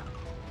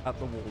at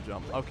the wall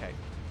jump. Okay.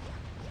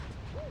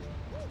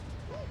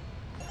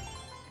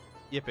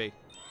 Yippee.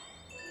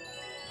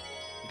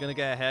 You're gonna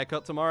get a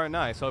haircut tomorrow?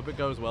 Nice, hope it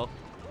goes well.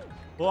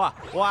 Wah,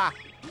 wah.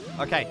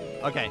 Okay,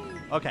 okay,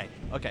 okay,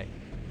 okay.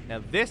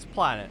 Now this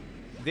planet,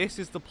 this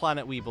is the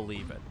planet we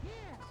believe in.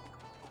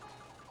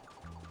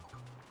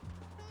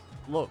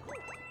 Look.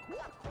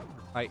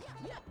 Right.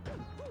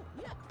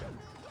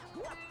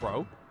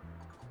 Bro.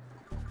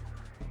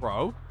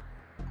 Bro.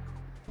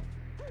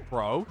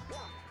 Bro.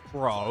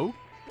 Bro.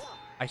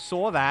 I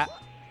saw that.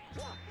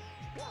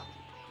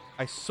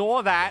 I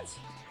saw that.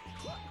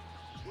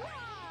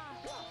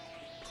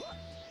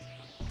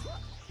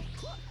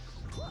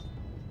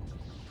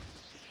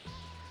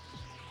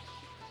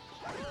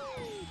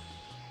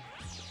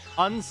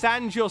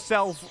 Unsand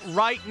yourself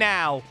right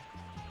now.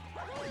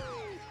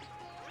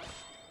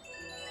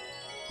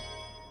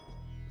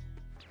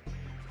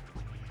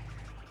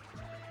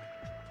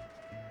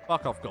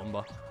 Fuck off,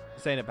 Gumba.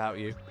 This ain't about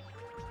you.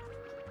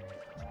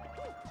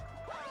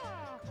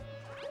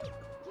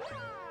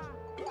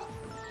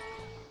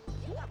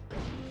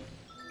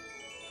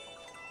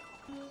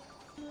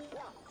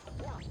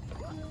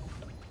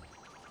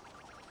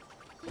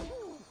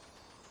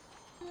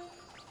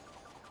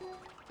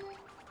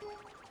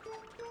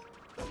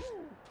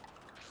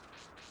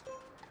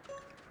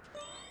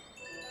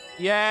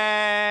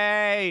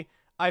 Yay!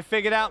 I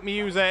figured out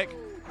music.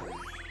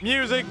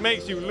 Music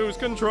makes you lose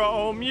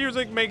control.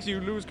 Music makes you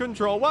lose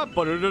control. What?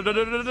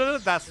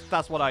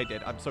 That's what I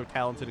did. I'm so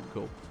talented and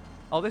cool.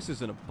 Oh, this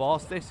isn't a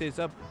boss. This is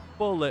a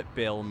bullet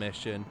bill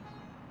mission.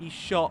 He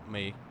shot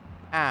me.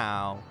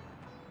 Ow.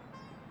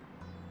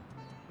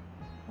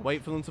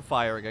 Wait for them to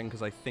fire again,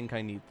 because I think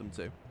I need them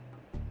to.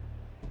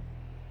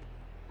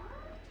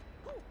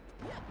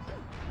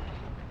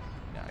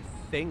 Now, I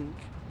think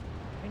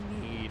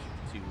I need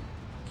to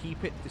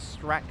keep it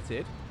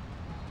distracted.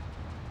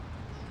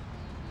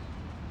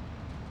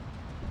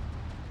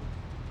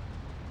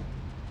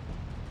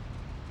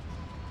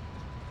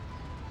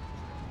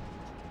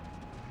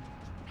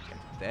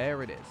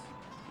 There it is.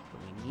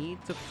 But we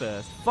need to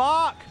first...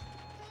 Fuck!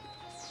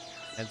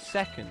 And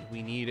second,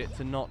 we need it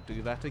to not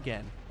do that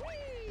again.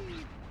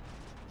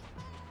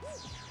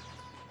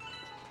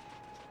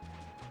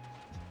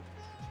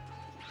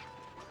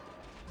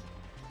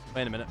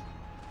 Wait a minute.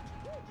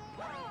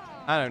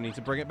 I don't need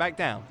to bring it back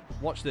down.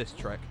 Watch this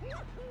trick.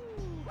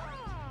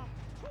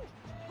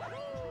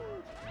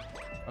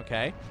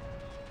 Okay.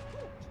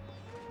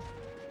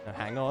 Now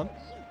hang on.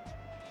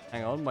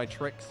 Hang on, my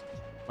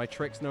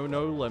tricks know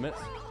no limits.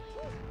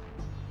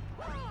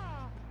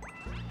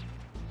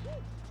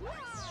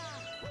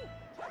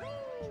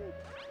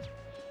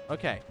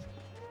 Okay.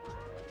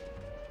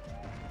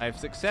 I've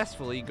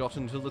successfully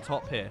gotten to the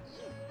top here.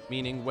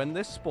 Meaning when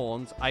this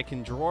spawns, I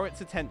can draw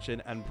its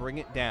attention and bring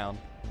it down.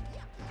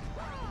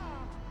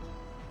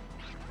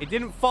 It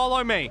didn't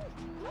follow me!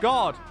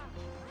 God!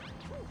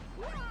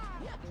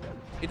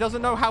 It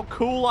doesn't know how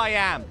cool I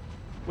am.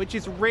 Which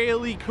is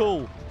really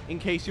cool, in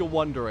case you're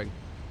wondering.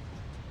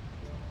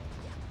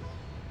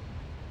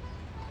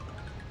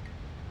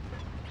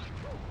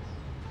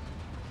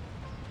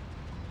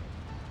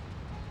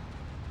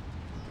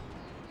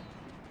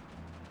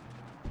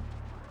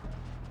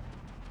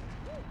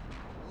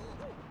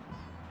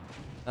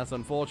 That's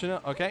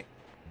unfortunate. Okay.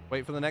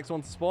 Wait for the next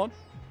one to spawn.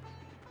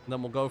 And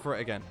then we'll go for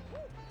it again.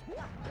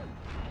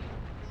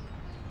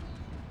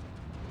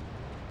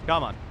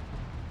 Come on.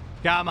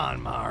 Come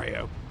on,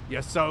 Mario.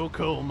 You're so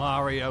cool,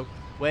 Mario.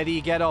 Where do you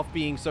get off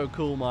being so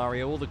cool,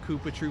 Mario? All the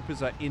Koopa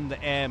Troopers are in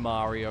the air,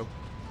 Mario.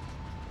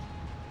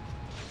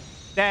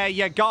 There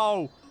you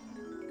go.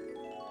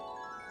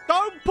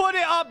 Don't put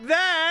it up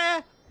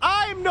there.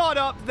 I'm not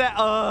up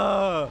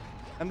there.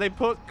 And they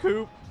put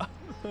the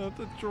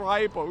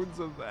dry bones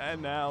are there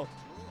now.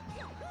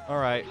 All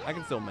right, I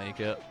can still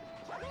make it.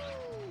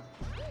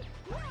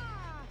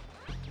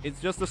 It's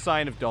just a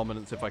sign of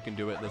dominance if I can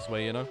do it this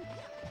way, you know?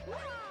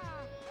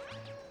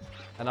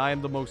 And I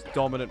am the most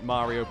dominant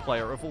Mario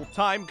player of all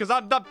time because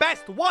I'm the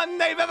best one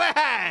they've ever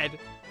had!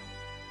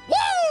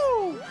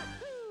 Woo!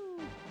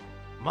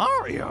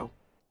 Mario!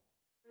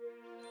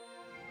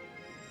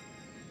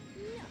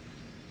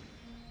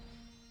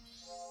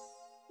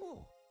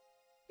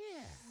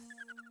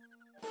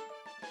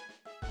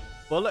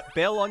 Bullet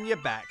bill on your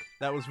back.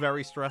 That was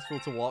very stressful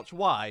to watch.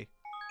 Why?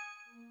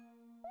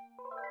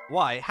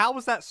 Why? How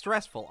was that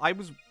stressful? There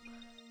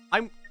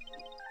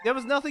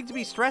was nothing to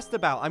be stressed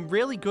about. I'm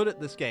really good at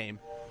this game.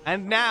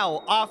 And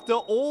now, after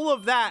all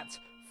of that,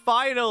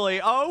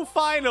 finally, oh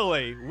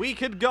finally, we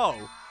could go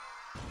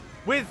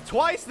with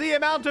twice the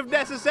amount of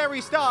necessary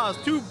stars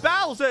to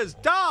Bowser's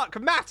Dark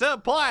Matter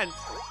plant.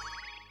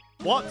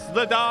 What's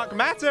the Dark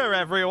Matter,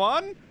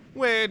 everyone?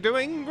 We're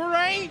doing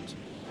great.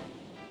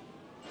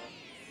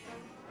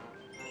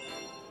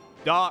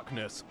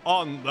 Darkness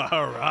on the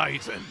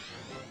horizon.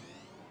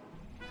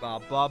 Ba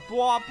ba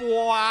blah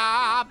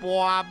blah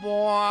blah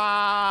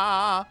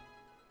blah.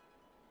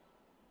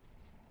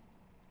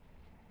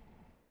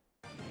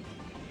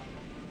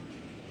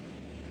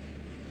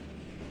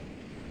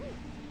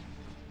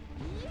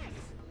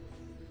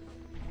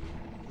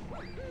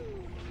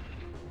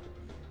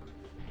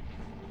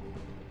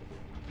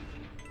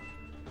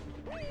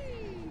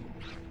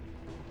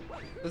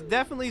 There's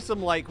definitely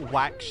some, like,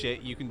 whack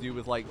shit you can do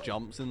with, like,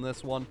 jumps in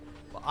this one.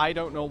 But I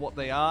don't know what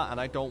they are, and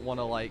I don't want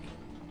to, like,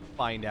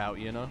 find out,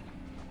 you know?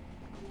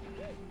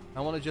 I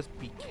want to just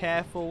be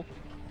careful,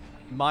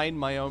 mind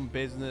my own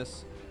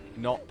business,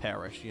 not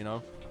perish, you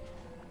know?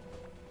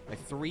 My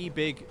 3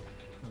 big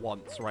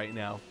wants right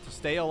now. To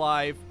stay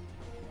alive,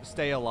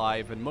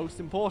 and most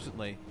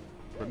importantly,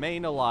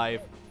 remain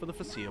alive for the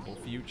foreseeable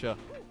future.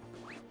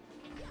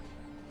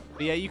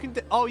 But yeah, you can...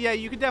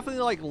 you can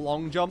definitely, like,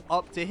 long jump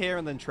up to here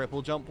and then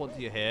triple jump once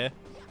you're here.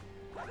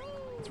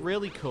 It's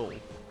really cool.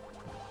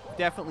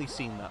 Definitely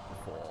seen that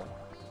before.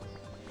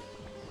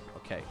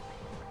 Okay.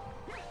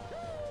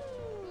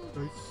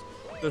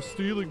 They're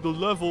stealing the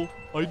level.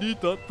 I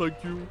need that,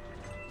 thank you.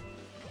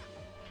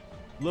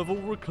 Level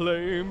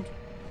reclaimed.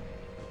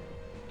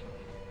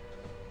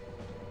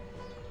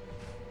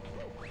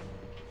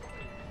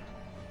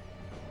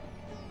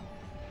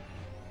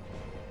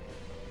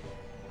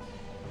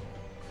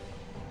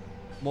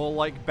 More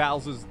like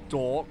Bowser's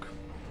dork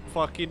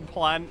fucking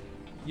plant.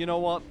 You know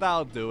what?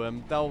 That'll do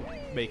him. They'll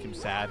make him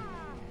sad.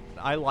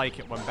 I like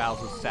it when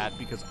Bowser's sad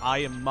because I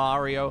am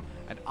Mario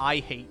and I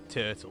hate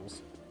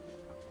turtles.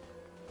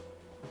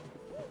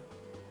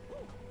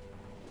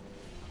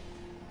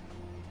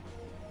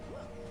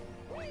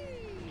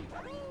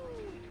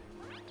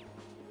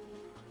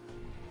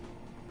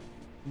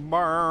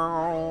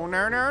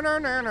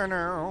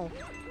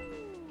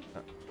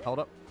 Hold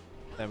up.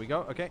 There we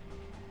go. Okay.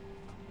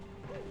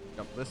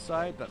 Jump this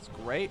side. That's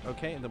great.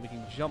 Okay, and then we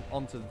can jump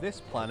onto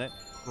this planet,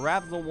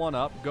 grab the one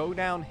up, go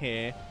down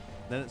here.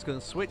 Then it's going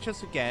to switch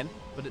us again,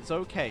 but it's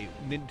okay.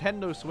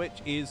 Nintendo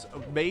Switch is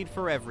made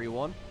for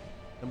everyone.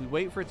 And we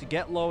wait for it to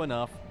get low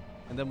enough,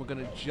 and then we're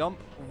going to jump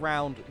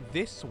around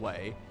this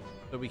way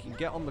so we can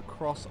get on the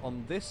cross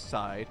on this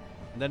side.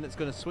 And then it's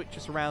going to switch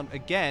us around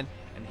again.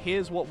 And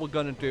here's what we're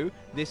going to do.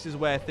 This is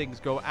where things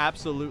go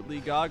absolutely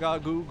gaga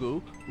goo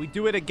goo. We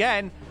do it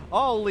again.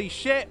 Holy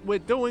shit, we're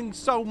doing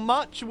so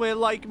much. We're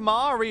like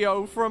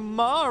Mario from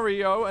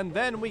Mario. And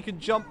then we can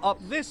jump up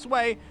this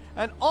way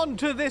and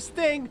onto this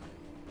thing.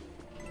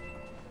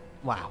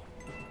 Wow.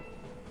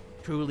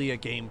 Truly a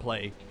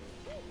gameplay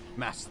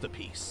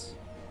masterpiece.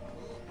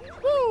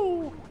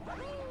 Woo!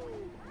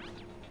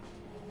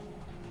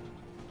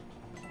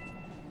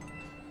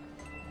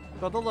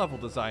 God, the level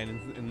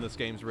design in this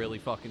game's really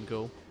fucking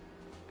cool.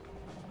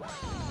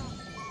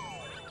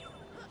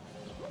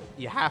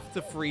 You have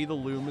to free the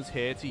Lumas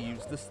here to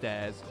use the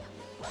stairs.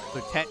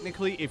 So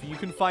technically, if you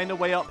can find a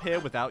way up here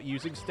without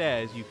using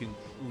stairs, you can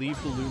leave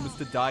the Lumas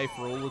to die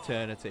for all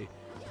eternity.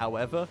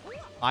 However,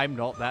 I'm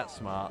not that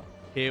smart.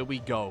 Here we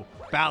go.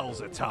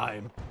 Bowser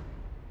time.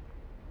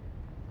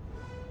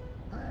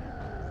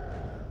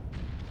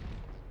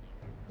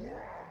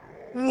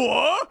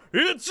 What?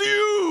 It's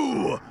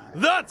you!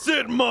 That's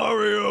it,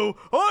 Mario!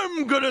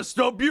 I'm gonna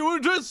stomp you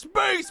into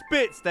space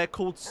bits! They're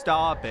called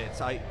star bits.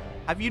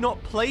 Have you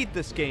not played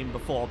this game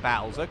before,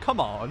 Bowser? Come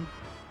on.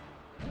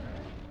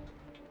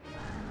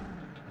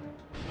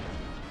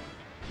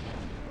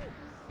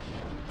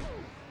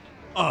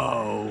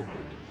 Oh.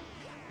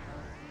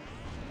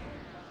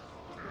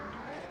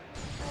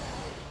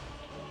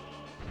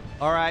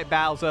 Alright,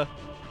 Bowser.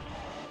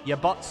 Your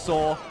butt's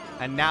sore,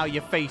 and now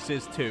your face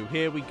is too.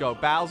 Here we go.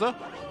 Bowser,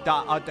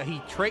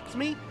 he tricked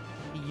me.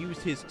 He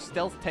used his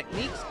stealth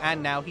techniques,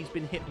 and now he's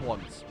been hit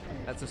once.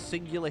 That's a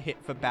singular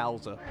hit for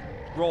Bowser.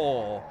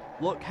 Roar.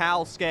 Look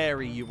how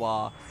scary you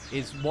are,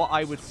 is what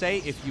I would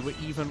say if you were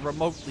even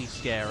remotely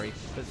scary.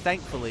 But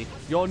thankfully,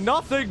 you're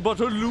nothing but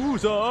a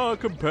loser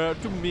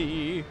compared to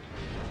me.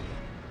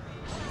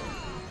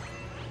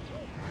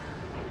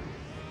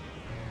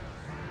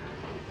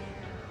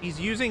 He's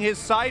using his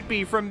side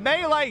B from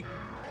melee.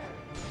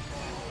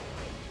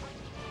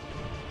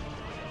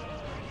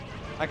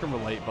 I can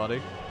relate,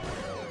 buddy.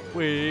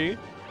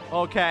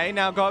 Okay,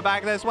 now go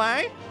back this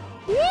way.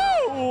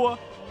 Woo!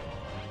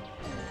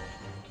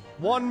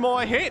 One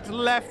more hit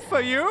left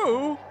for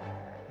you.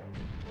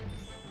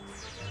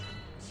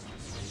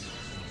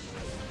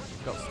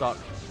 Got stuck.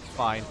 It's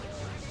fine.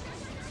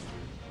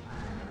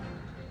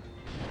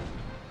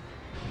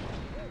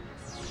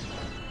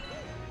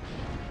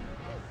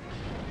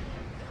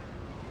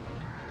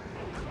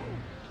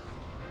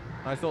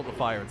 I thought the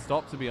fire had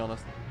stopped, to be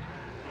honest.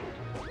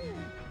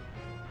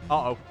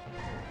 Uh-oh.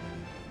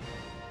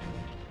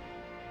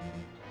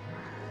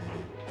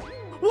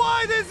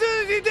 Why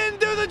he didn't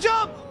do the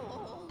jump?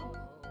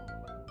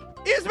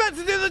 He was meant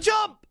to do the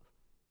jump.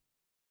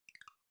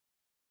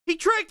 He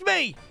tricked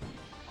me.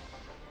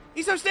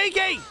 He's so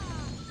sneaky.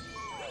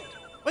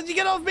 When did you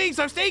get off being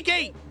so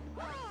sneaky?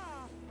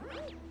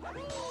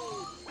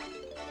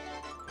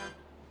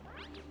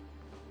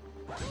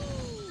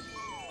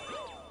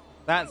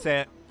 That's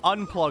it.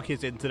 Unplug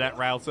his internet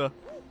router.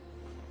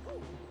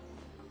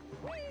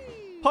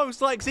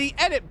 Post Lexi,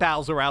 edit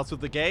Bowser out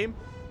of the game.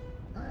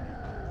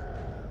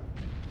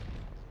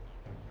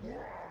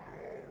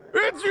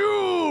 It's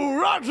you,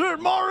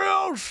 Ratchet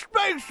Mario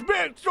Space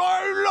Bits.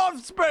 I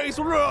love space.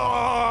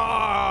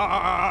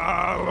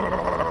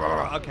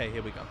 Okay,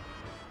 here we go.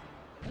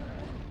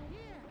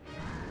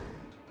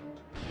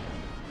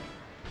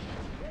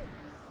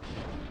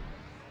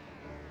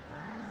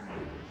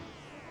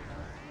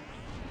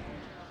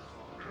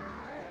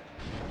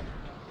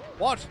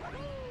 What?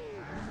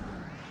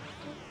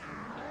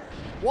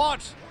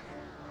 What?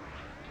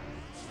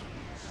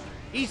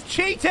 He's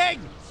cheating!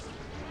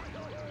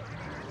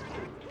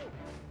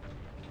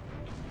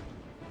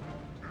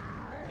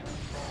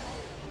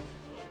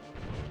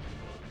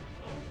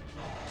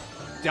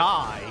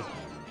 Die.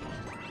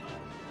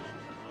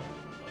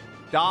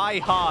 Die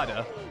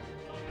harder.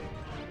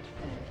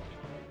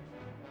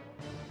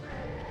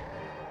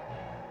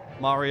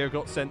 Mario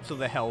got sent to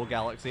the Hell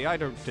Galaxy. I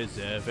don't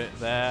deserve it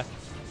there.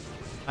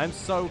 I'm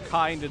so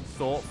kind and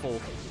thoughtful.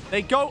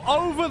 They go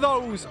over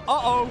those!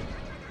 Uh-oh!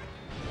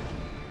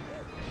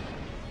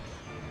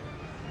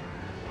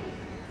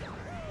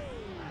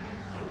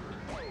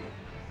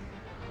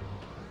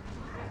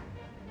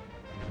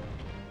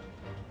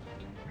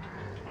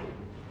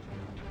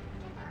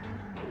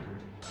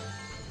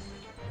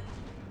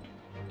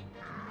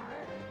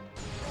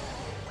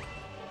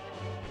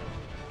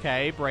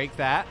 Okay, break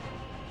that.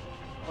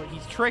 Oh,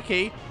 he's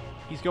tricky.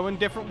 He's going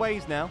different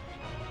ways now.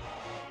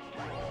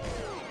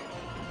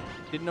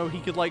 Didn't know he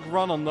could, like,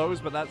 run on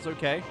those, but that's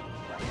okay.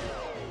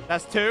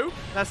 That's two.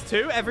 That's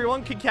two.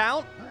 Everyone can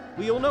count.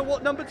 We all know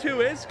what number 2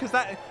 is, because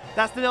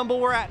that's the number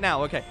we're at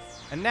now. Okay.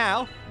 And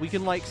now, we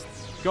can, like,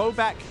 go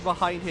back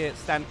behind here,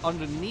 stand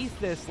underneath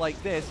this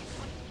like this,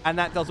 and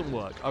that doesn't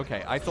work.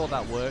 Okay, I thought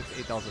that worked.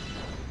 It doesn't.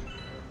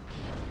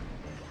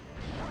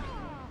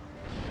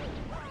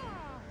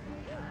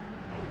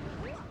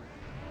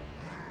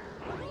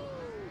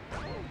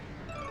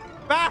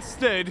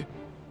 Bastard!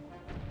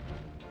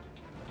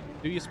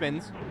 Do your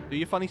spins. Do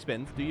your funny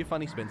spins. Do your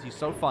funny spins. He's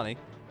so funny.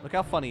 Look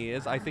how funny he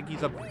is. I think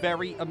he's a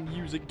very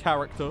amusing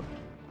character.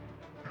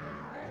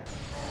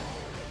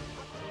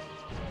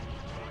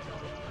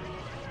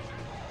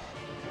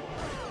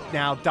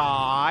 Now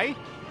die.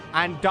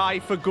 And die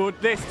for good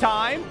this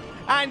time.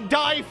 And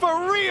die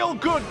for real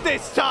good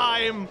this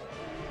time.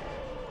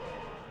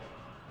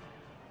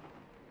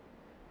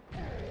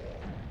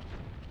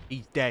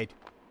 He's dead.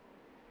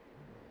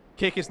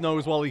 Kick his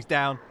nose while he's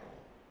down.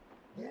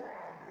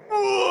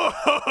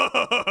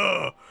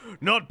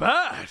 Not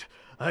bad.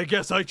 I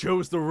guess I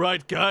chose the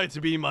right guy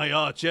to be my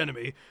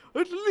archenemy.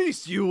 At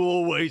least you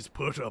always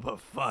put up a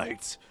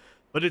fight.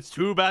 But it's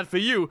too bad for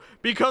you,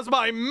 because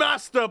my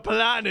master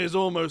plan is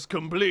almost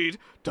complete.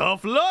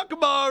 Tough luck,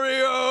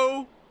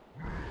 Mario!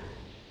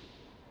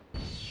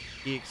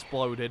 He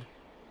exploded.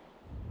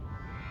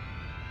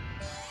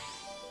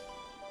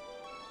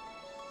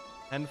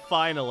 And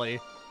finally,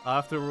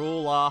 after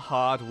all our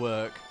hard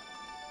work,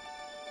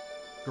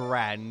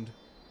 grand.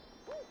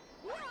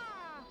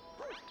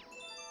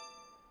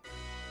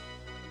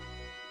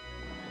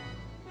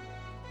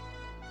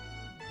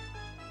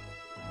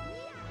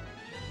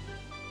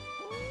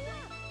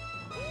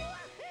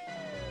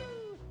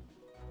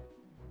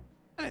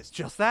 And it's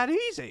just that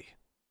easy.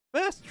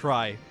 First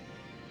try.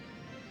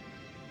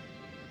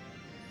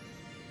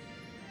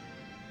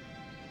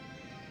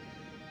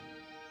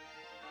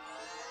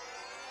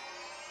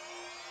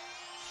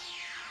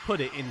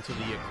 Put it into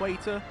the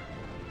equator.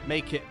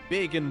 Make it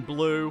big and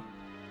blue.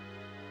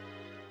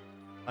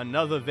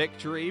 Another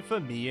victory for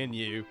me and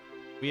you.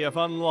 We have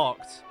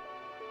unlocked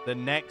the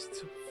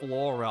next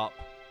floor up,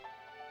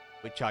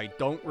 which I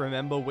don't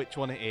remember which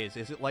one it is.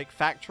 Is it like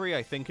factory?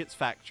 I think it's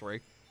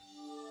factory.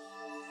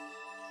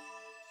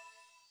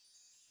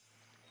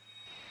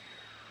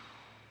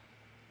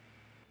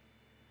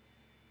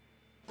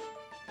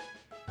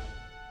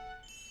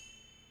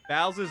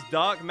 Bowser's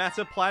dark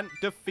matter plant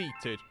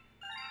defeated.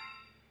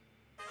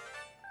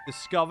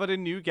 Discovered a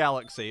new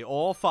galaxy.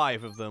 All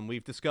 5 of them.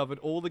 We've discovered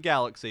all the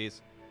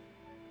galaxies.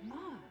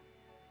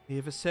 We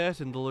have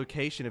ascertained the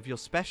location of your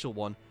special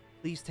one.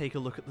 Please take a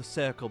look at the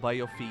circle by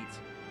your feet.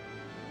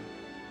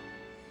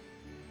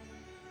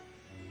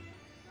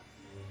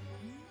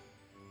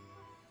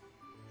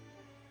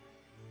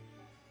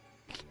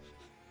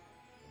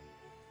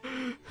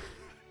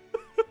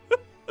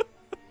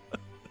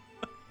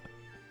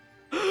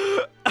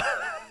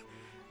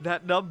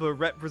 That number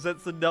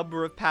represents the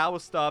number of power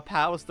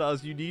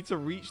stars you need to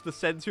reach the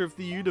center of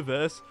the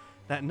universe.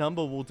 That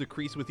number will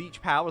decrease with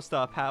each power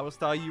star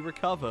you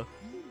recover.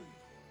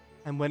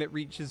 And when it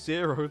reaches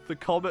 0, the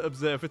Comet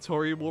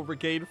Observatory will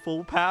regain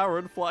full power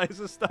and fly as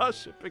a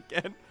starship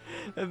again.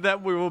 And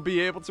then we will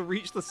be able to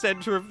reach the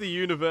center of the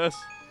universe.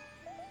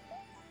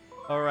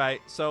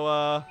 Alright,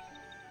 so,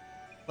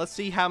 let's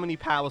see how many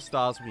power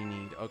stars we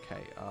need.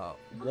 Okay,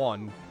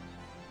 1.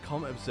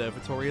 Comet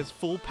Observatory has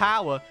full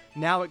power.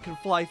 Now it can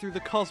fly through the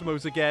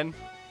cosmos again.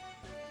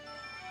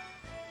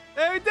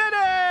 They did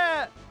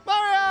it!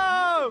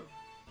 Mario!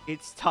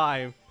 It's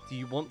time. Do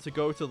you want to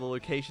go to the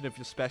location of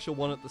your special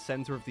one at the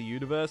center of the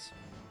universe?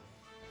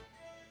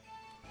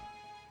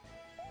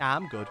 Nah,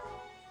 I'm good.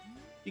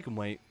 You can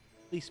wait.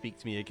 Please speak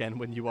to me again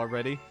when you are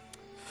ready.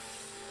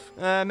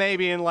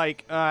 Maybe in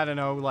like, I don't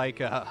know, like,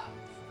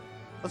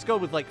 let's go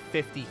with like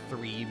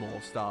 53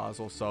 more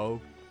stars or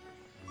so.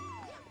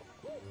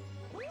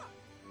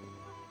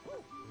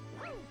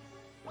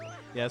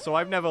 Yeah, so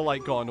I've never,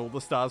 like, gotten all the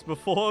stars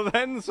before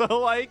then, so,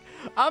 like,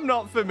 I'm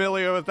not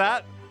familiar with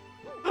that.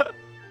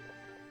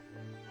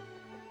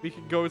 We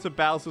can go to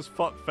Bowser's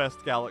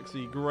Fuckfest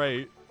Galaxy.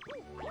 Great.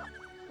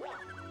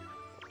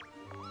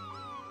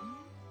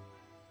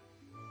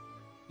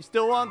 You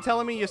still aren't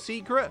telling me your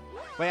secret?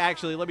 Wait,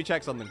 actually, let me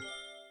check something.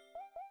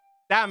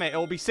 Damn it,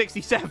 it'll be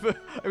 67.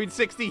 I mean,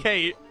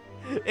 68.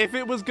 If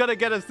it was gonna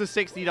get us to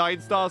 69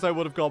 stars, I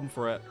would have gone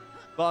for it.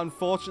 But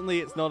unfortunately,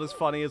 it's not as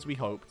funny as we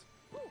hoped.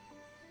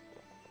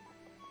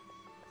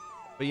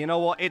 But you know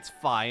what? It's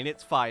fine.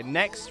 It's fine.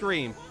 Next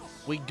stream,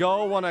 we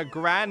go on a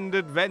grand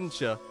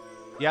adventure.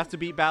 You have to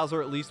beat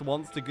Bowser at least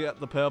once to get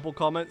the purple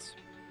comets.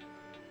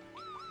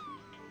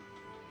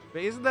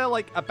 But isn't there,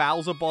 like, a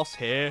Bowser boss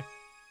here?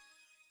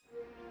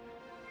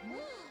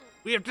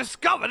 We have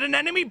discovered an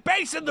enemy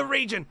base in the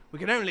region. We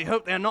can only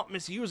hope they are not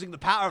misusing the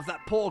power of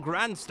that poor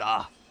Grand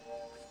Star.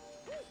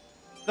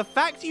 The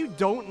fact you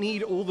don't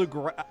need all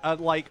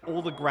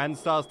the Grand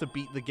Stars to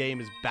beat the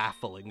game is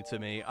baffling to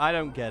me. I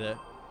don't get it.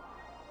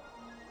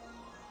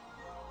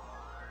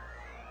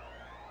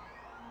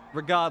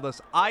 Regardless,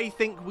 I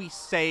think we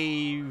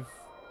save...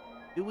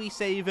 Do we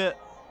save it?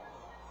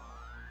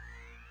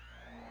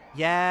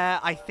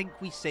 Yeah, I think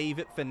we save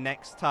it for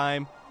next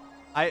time.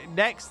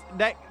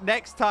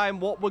 Next time,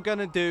 what we're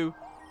gonna do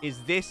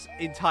is this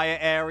entire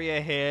area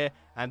here,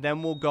 and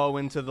then we'll go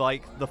into,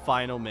 like, the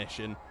final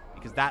mission,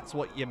 because that's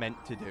what you're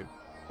meant to do.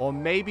 Or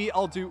maybe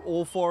I'll do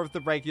all 4 of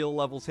the regular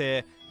levels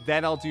here,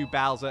 then I'll do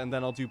Bowser, and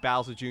then I'll do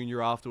Bowser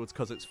Jr. afterwards,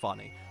 because it's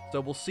funny. So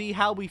we'll see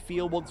how we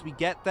feel once we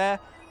get there.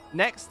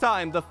 Next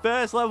time, the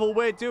first level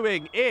we're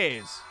doing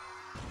is...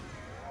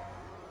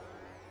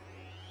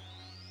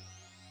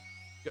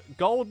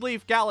 Gold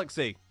Leaf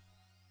Galaxy.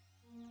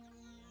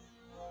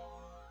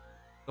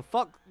 The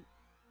fuck?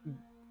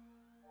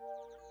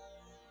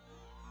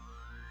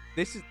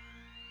 This is...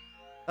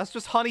 That's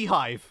just Honey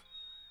Hive.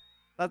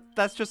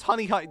 That's just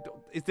Honey Hive.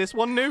 Is this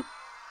one new?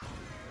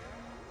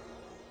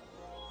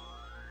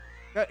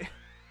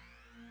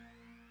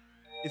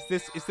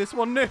 Is this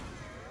one new?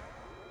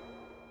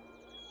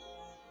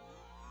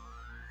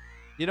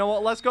 You know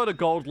what? Let's go to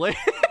Gold Leaf.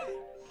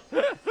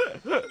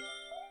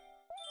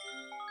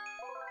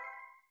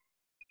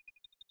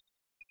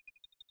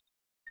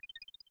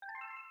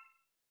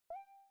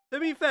 To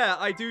be fair,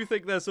 I do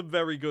think there's some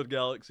very good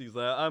galaxies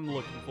there. I'm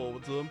looking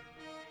forward to them.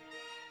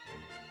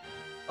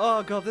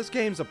 Oh god, this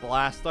game's a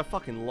blast. I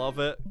fucking love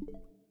it.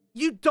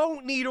 You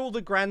don't need all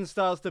the Grand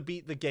Stars to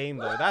beat the game,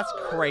 though. That's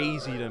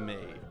crazy to me.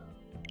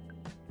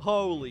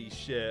 Holy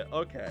shit.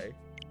 Okay.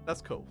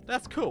 That's cool.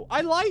 That's cool.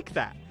 I like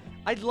that.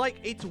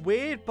 It's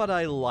weird, but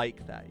I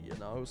like that, you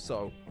know?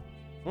 So,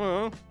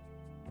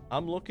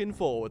 I'm looking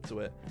forward to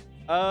it.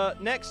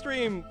 Next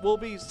stream will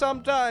be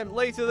sometime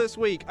later this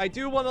week. I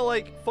do want to,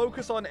 like,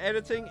 focus on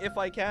editing if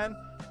I can.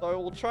 So I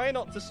will try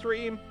not to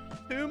stream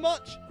too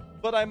much,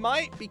 but I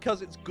might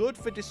because it's good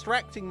for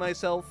distracting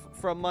myself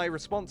from my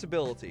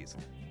responsibilities.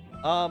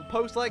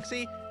 Post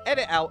Lexi,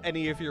 edit out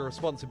any of your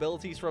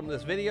responsibilities from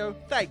this video.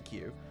 Thank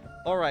you.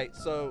 Alright,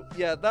 so,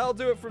 yeah, that'll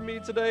do it from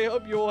me today.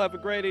 Hope you all have a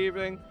great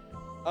evening.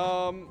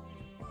 I've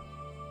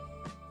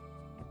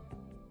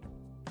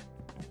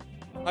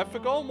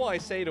forgotten what I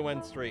say to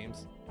end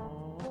streams.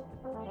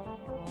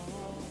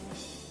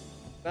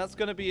 That's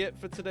gonna be it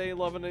for today,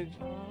 Love and Energy.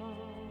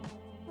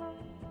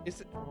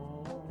 Is it?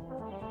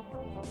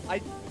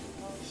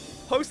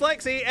 Post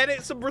Lexi,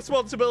 edit some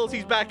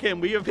responsibilities back in.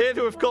 We appear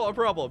to have caught a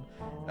problem.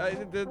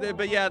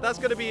 But yeah, that's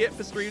gonna be it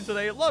for stream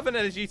today. Love and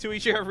energy to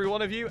each and every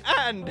one of you.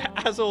 And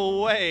as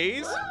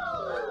always,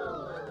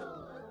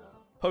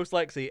 Post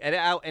Lexi, edit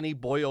out any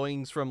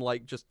boyoings from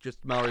like just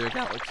Mario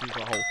Galaxy as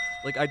a whole.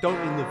 Like, I don't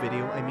mean the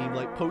video, I mean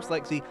like Post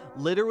Lexi,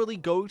 literally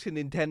go to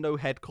Nintendo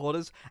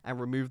headquarters and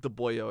remove the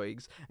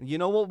boyoings. And you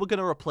know what we're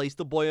gonna replace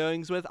the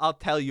boyoings with? I'll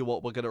tell you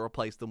what we're gonna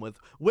replace them with.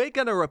 We're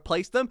gonna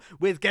replace them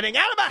with getting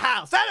out of my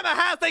house! Out of my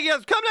house! They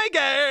just come and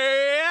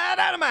get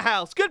out of my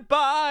house!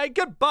 Goodbye!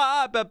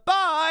 Goodbye!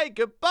 Bye-bye!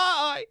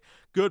 Goodbye!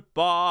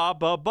 Goodbye!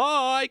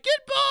 Bye-bye!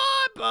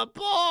 Goodbye!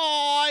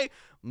 Bye-bye!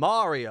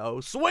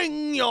 Mario,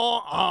 swing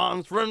your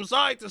arms from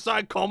side to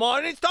side. Come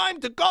on, it's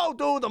time to go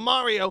do the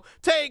Mario.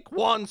 Take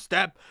one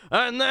step,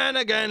 and then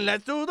again,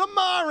 let's do the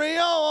Mario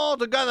all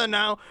together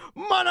now.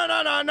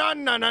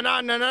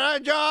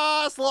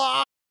 Just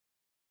like